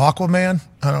presented by Aquaman.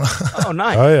 I don't know. Oh,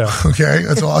 nice. Oh, yeah. Okay,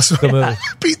 that's awesome.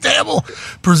 Pete Thamel.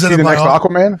 Presented See the by next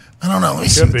Aquaman? I don't know. Let me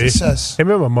see Could what be. it says.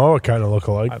 Him and Momoa kind of look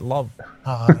alike. I love.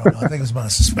 I don't know. I think it was about a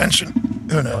suspension.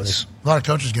 Who knows? A lot of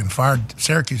coaches getting fired.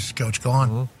 Syracuse's coach gone.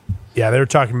 Mm-hmm. Yeah, they were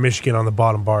talking Michigan on the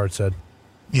bottom bar, it said.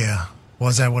 Yeah.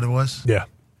 Was that what it was? Yeah.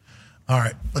 All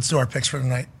right. Let's do our picks for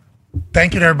tonight.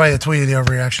 Thank you to everybody that tweeted the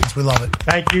overreactions. We love it.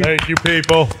 Thank you. Thank you,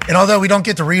 people. And although we don't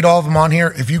get to read all of them on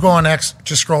here, if you go on X,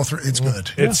 just scroll through. It's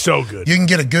good. It's so good. You can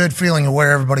get a good feeling of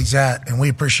where everybody's at, and we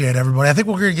appreciate everybody. I think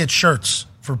we're going to get shirts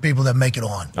for people that make it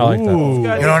on. I like that. You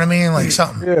know what I mean? Like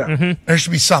something. Yeah. There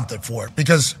should be something for it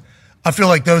because I feel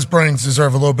like those brains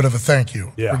deserve a little bit of a thank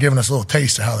you for giving us a little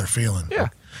taste of how they're feeling. Yeah.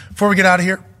 Before we get out of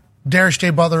here, Darius J.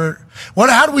 Butler.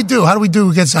 How do we do? How do we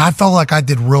do against? I felt like I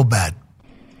did real bad.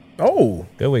 Oh,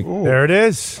 Good week. There it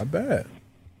is. not bad.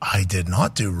 I did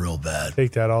not do real bad.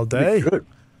 Take that all day. Good.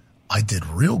 I did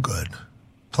real good.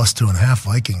 Plus 2.5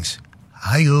 Vikings.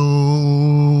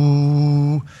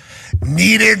 Hi-yo.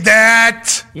 Needed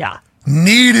that. Yeah.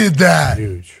 Needed that.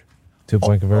 Huge.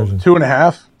 2-point conversion.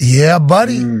 2.5. Yeah,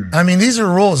 buddy. I mean, these are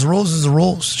rules. Rules is the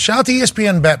rules. Shout out to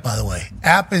ESPN Bet, by the way.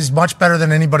 App is much better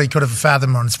than anybody could have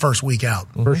fathomed on its first week out.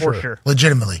 For sure.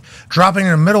 Legitimately. Dropping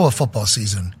in the middle of football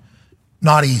season,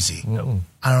 not easy. I don't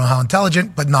know how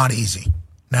intelligent, but not easy.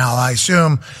 Now, I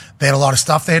assume they had a lot of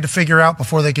stuff they had to figure out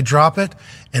before they could drop it,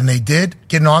 and they did,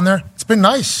 getting on there. It's been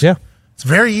nice. Yeah. It's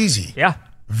very easy. Yeah.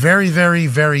 Very, very,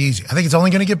 very easy. I think it's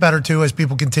only going to get better, too, as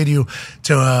people continue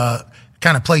to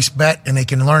kind of place bet and they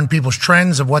can learn people's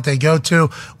trends of what they go to,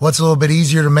 what's a little bit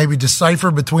easier to maybe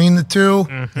decipher between the two,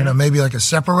 maybe like a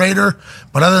separator.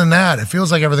 But other than that, it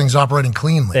feels like everything's operating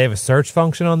cleanly. They have a search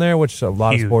function on there, which a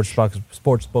lot of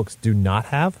sports books do not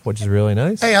have, which is really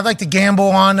nice. Hey, I'd like to gamble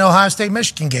on the Ohio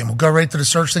State-Michigan game. We'll go right to the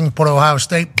search thing, put Ohio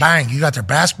State, bang. You got their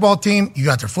basketball team, you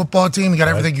got their football team, you got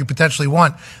everything you potentially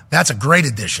want. That's a great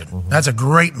addition. That's a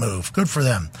great move. Good for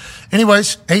them.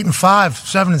 Anyways, 8-5,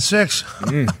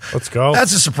 7-6. Let's go.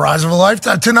 That's a surprise of a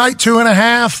lifetime. Tonight,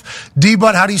 2.5.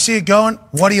 D-Butt, how do you see it going?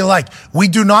 What do you like? We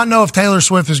do not know if Taylor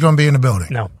Swift is going to be in the building.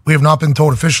 No. We have not been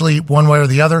told officially one way or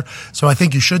the other, so I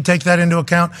think you should take that into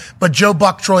account. But Joe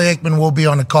Buck, Troy Aikman will be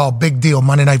on the call. Big deal.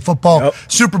 Monday Night Football,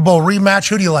 Super Bowl rematch.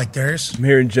 Who do you like, Darius? I'm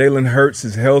hearing Jalen Hurts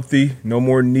is healthy. No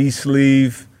more knee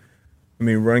sleeve. I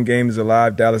mean, run game is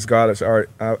alive. Dallas Goedert's are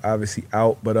obviously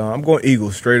out. But I'm going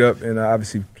Eagles straight up and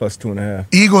obviously plus 2.5.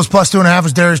 Eagles plus 2.5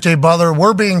 is Darius J. Butler.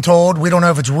 We're being told, we don't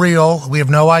know if it's real. We have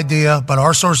no idea. But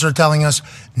our sources are telling us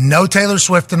no Taylor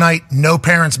Swift tonight, no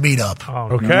parents meet up.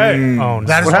 Okay. Oh, no.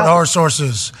 That is what our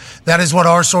sources. That is what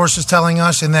our source is telling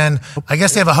us. And then I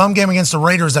guess they have a home game against the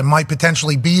Raiders that might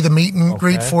potentially be the meet and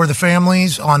greet for the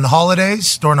families on the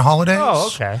holidays, during the holidays. Oh,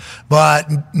 okay. But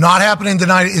not happening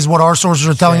tonight is what our sources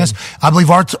are telling us. I believe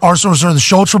our sources are the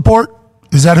Schultz Report.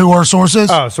 Is that who our source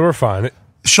is? Oh, so we're fine.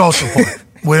 Schultz Report.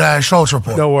 With Schultz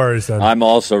Report. No worries then. I'm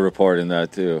also reporting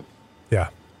that too. Yeah.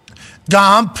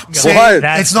 Gump. See, What?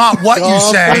 it's not what you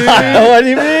say. What do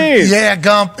you mean? Yeah,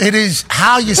 Gump. It is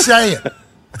how you say it.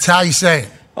 It's how you say it.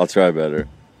 I'll try better.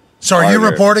 So are you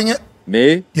Harder. reporting it?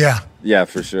 Me? Yeah. Yeah,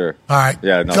 for sure. All right.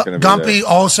 Yeah, not going to be Gumpy there.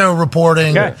 also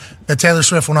reporting Okay. that Taylor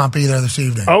Swift will not be there this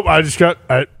evening. Oh, I just got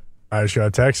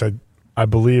a text. I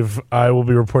believe I will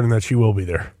be reporting that she will be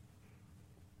there.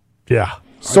 Yeah.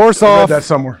 Source I read off. that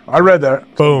somewhere. I read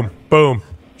that. Boom. Boom.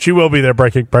 She will be there.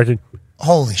 Breaking.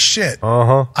 Holy shit.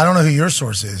 Uh-huh. I don't know who your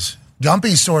source is.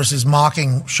 Gumpy's source is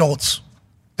mocking Schultz.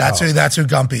 That's who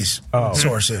Gumpy's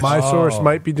source is. My source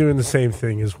might be doing the same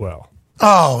thing as well.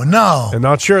 Oh, no. I'm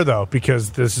not sure, though,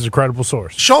 because this is a credible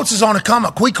source. Schultz is on a come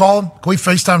up. Can we call him? Can we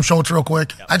FaceTime Schultz real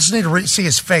quick? I just need to see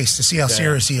his face to see how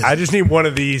serious he is. I just need one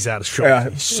of these out of Schultz. Yeah.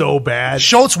 He's so bad.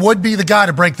 Schultz would be the guy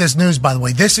to break this news, by the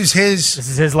way. This is his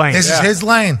lane. This is his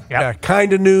lane. Yeah,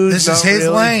 kind of news. This is his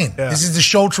really. lane. Yeah. This is the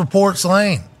Schultz Report's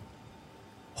lane.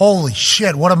 Holy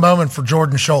shit, what a moment for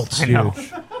Jordan Schultz. I know.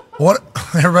 What?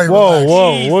 Everybody relax.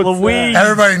 Whoa. What's that?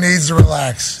 Everybody needs to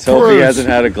relax. Hope he hasn't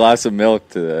had a glass of milk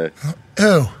today.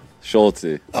 Who?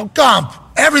 Schultze. Oh, Gump.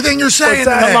 Everything you're saying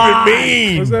What's that today. even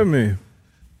mean? What's that mean?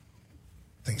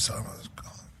 I think so.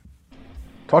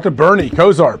 Talk to Bernie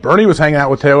Kosar. Bernie was hanging out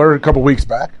with Taylor a couple weeks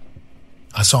back.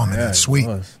 I saw him in that suite.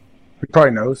 He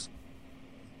probably knows.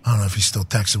 I don't know if he's still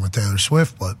texting with Taylor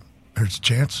Swift, but there's a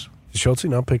chance. Did Schultze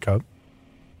not pick up?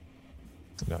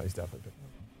 No, he's definitely picking up.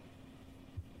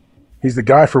 He's the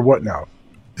guy for what now?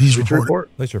 He's Bleacher reported.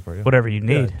 Report? Bleacher Report, yeah. Whatever you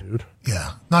need. Yeah, dude.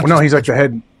 Yeah. Well, no, he's like the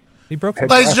head. He broke head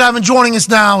Ladies and gentlemen, joining us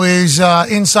now is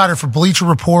insider for Bleacher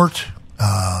Report.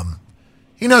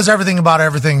 He knows everything about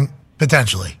everything,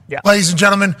 potentially. Yeah. Ladies and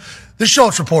gentlemen, the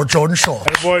Schultz Report, Jordan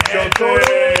Schultz. Boy,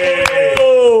 Schultze.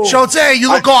 Schultz, hey, you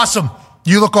look awesome.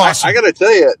 You look awesome. I got to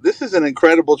tell you, this is an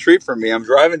incredible treat for me. I'm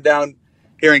driving down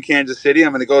here in Kansas City.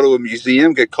 I'm going to go to a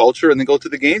museum, get culture, and then go to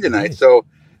the game tonight. So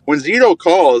when Zito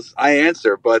calls, I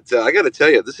answer. But I got to tell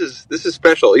you, this is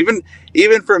special.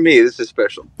 Even for me, this is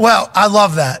special. Well, I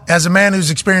love that. As a man who's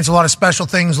experienced a lot of special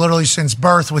things literally since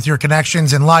birth with your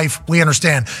connections in life, we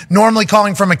understand. Normally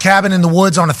calling from a cabin in the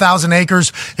woods on 1,000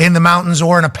 acres in the mountains,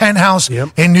 or in a penthouse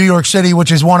in New York City,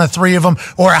 which is one of 3 of them,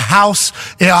 or a house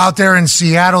out there in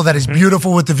Seattle that is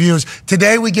beautiful with the views.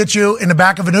 Today we get you in the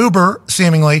back of an Uber,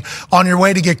 seemingly, on your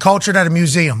way to get cultured at a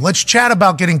museum. Let's chat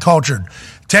about getting cultured.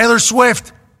 Taylor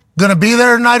Swift, gonna be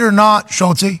there tonight or not,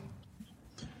 Schultz? The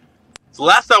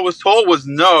last I was told was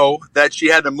no, that she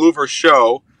had to move her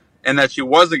show and that she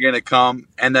wasn't going to come,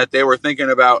 and that they were thinking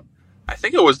about, I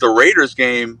think it was the Raiders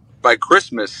game by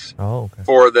Christmas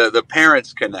for the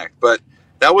Parents Connect. But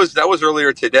that was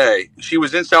earlier today. She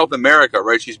was in South America,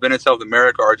 right? She's been in South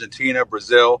America, Argentina,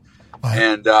 Brazil.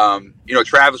 And,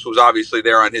 Travis was obviously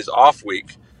there on his off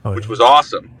week, which was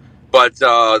awesome. But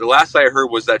the last I heard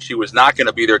was that she was not going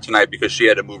to be there tonight because she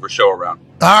had to move her show around.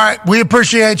 All right, we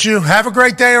appreciate you. Have a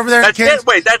great day over there, That's kids. it?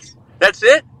 Wait, that's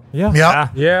it? Yeah.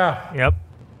 Yep.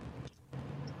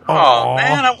 Oh,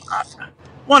 man, I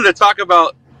wanted to talk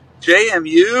about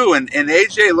JMU and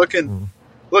AJ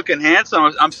looking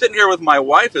handsome. I'm sitting here with my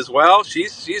wife as well.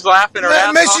 She's laughing her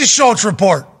ass off. Mrs. Schultz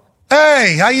report.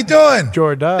 Hey, how you doing?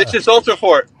 Jordan. Mrs. Schultz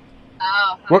report.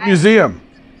 What museum?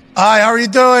 Hi, how are you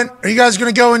doing? Are you guys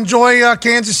going to go enjoy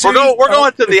Kansas City? We're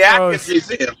going to the Atkins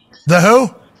Museum. The who?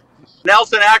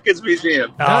 Nelson Atkins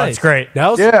Museum. Oh, that's great.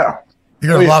 Nelson? Yeah.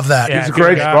 You're going to love that. It's a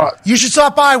great spot. You should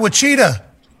stop by with Cheetah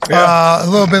a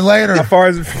little bit later. How far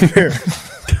is it from here?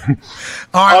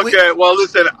 All right, well,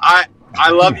 listen, I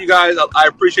love you guys. I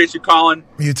appreciate you calling.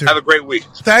 You too. Have a great week.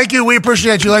 Thank you. We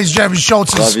appreciate you, ladies and gentlemen.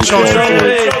 Schultz. Love you, Schultz.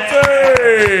 Schultz.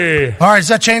 All right, does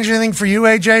that change anything for you,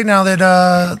 AJ, now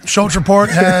that Schultz Report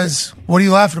has... What are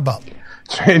you laughing about?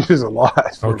 Changes a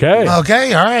lot. Okay, all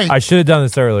right. I should have done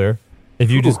this earlier. If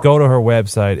you just go to her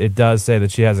website, it does say that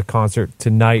she has a concert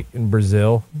tonight in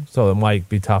Brazil, so it might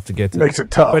be tough to get to. Makes it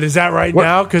tough. But is that right What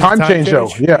now? 'Cause time change, though.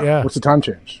 change? Yeah. What's the time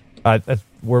change?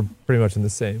 We're pretty much in the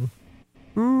same.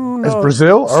 Is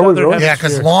Brazil? Are we really? Yeah,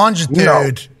 because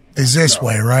longitude is this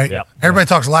way, right? Yep. Everybody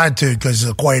talks latitude because of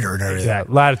the equator and everything.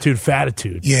 Exactly. Latitude,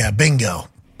 fatitude. Yeah, bingo.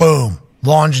 Boom.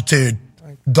 Longitude.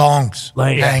 Dongs.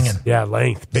 Length. Hanging. Yeah,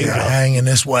 length. Bingo. Yeah, hanging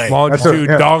this way. Longitude,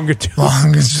 longitude.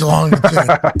 Longitude.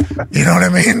 You know what I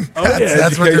mean?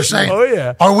 That's what they're saying. Oh,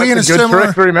 yeah. Are we in a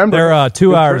similar... They're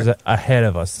 2 hours ahead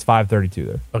of us. It's 5:32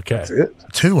 there. Okay. That's it.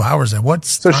 2 hours. What's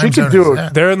So time she zone could do is it.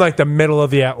 that? They're in like the middle of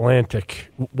the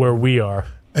Atlantic where we are.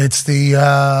 It's the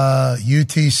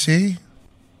UTC.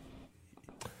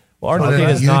 Well,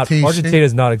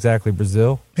 Argentina's not exactly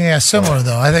Brazil. Yeah, similar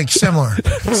though. I think similar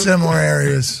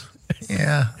areas.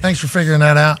 Yeah. Thanks for figuring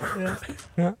that out.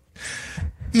 Yeah.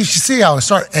 You should see how it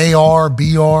started. AR,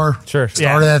 BR. Sure.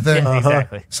 Started that thing. Yeah,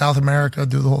 exactly. South America,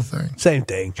 do the whole thing. Same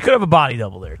thing. You could have a body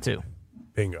double there too.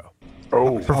 Bingo.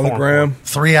 Oh, hologram.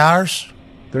 3 hours.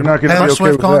 They're not going to Taylor be okay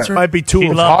Swift with concert? that. Might be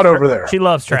too hot over there. She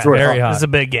loves track. very hot. This is a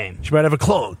big game. She might have a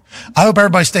clone. I hope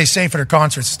everybody stays safe at her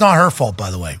concerts. It's not her fault,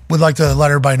 by the way. We'd like to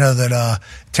let everybody know that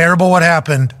terrible what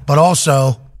happened, but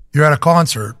also you're at a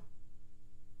concert.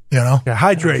 You know? Yeah,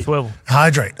 hydrate.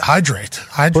 Hydrate.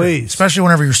 Please. Especially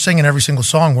whenever you're singing every single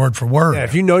song word for word. Yeah,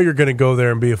 if you know you're going to go there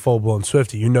and be a full-blown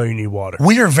Swiftie, you know you need water.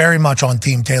 We are very much on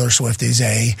Team Taylor Swift is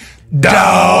a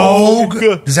dog.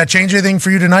 Does that change anything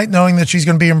for you tonight, knowing that she's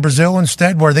going to be in Brazil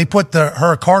instead, where they put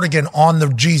her cardigan on the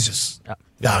Jesus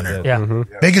down there? Yeah. Mm-hmm.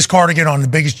 Biggest cardigan on the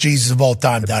biggest Jesus of all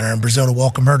time down there in Brazil to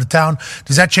welcome her to town.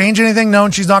 Does that change anything,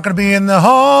 knowing she's not going to be in the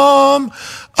home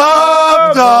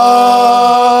of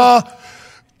the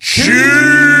Chiefs?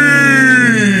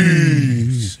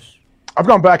 I've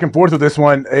gone back and forth with this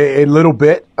one a little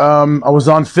bit. I was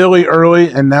on Philly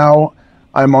early, and now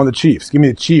I'm on the Chiefs. Give me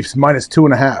the Chiefs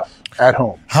 -2.5 at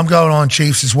home. I'm going on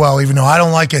Chiefs as well, even though I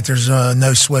don't like it. There's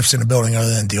no Swifts in the building other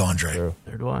than DeAndre.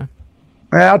 There do I.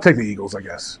 I'll take the Eagles, I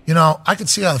guess. You know, I could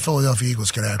see how the Philadelphia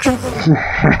Eagles could actually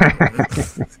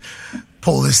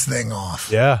pull this thing off.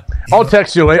 Yeah. I'll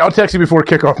text you late. I'll text you before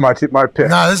kickoff my pick.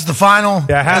 No, this is the final.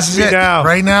 Yeah, it has This to is be it. now.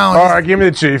 Right now. All right, give me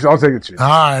the Chiefs. I'll take the Chiefs. All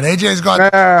right, AJ's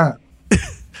got...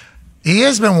 He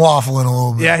has been waffling a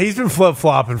little bit. Yeah, he's been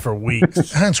flip-flopping for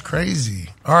weeks. That's crazy.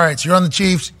 All right, so you're on the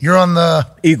Chiefs. You're on the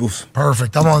Eagles.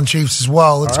 Perfect. I'm on the Chiefs as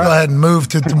well. Let's go ahead and move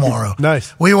to tomorrow.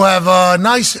 Nice. We will have a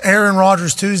nice Aaron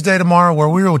Rodgers Tuesday tomorrow where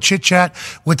we will chit-chat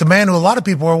with the man who a lot of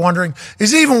people are wondering,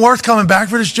 is it even worth coming back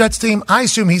for this Jets team? I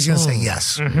assume he's going to say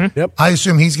yes. Yep. I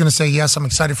assume he's going to say yes. I'm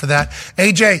excited for that.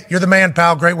 AJ, you're the man,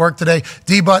 pal. Great work today.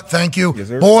 D-Butt, thank you. Yes,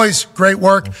 sir. Boys, great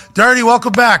work. Dirty,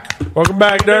 welcome back. Welcome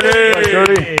back,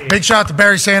 Dirty. Big shout out to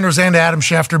Barry Sanders and to Adam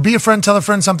Schefter. Be a friend, tell a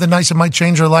friend something nice that might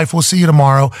change their life. We'll see you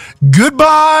tomorrow.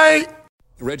 Goodbye.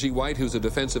 Reggie White, who's a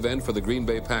defensive end for the Green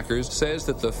Bay Packers, says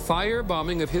that the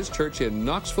firebombing of his church in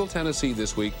Knoxville, Tennessee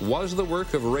this week was the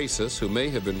work of racists who may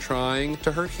have been trying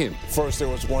to hurt him. First there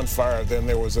was one fire, then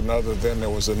there was another, then there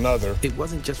was another. It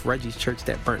wasn't just Reggie's church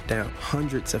that burnt down.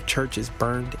 Hundreds of churches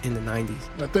burned in the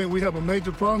 90s. I think we have a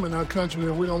major problem in our country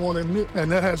that we don't want to admit,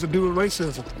 and that has to do with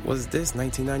racism. Was this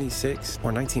 1996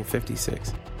 or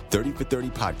 1956? 30 for 30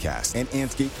 podcast and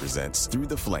Anscape presents Through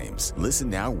the Flames. Listen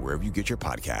now wherever you get your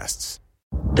podcasts.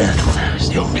 Death is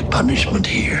the only punishment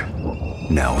here.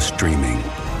 Now streaming,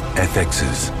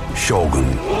 FX's Shogun.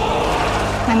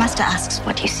 My master asks,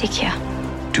 what do you seek here?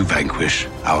 To vanquish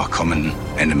our common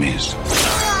enemies.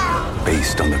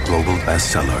 Based on the global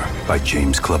bestseller by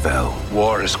James Clavell.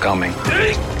 War is coming.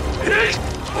 The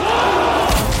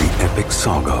epic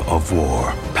saga of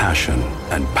war, passion,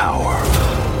 and power.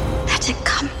 Let it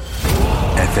come.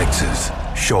 FX's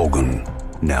Shogun.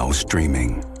 Now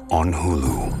streaming on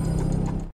Hulu.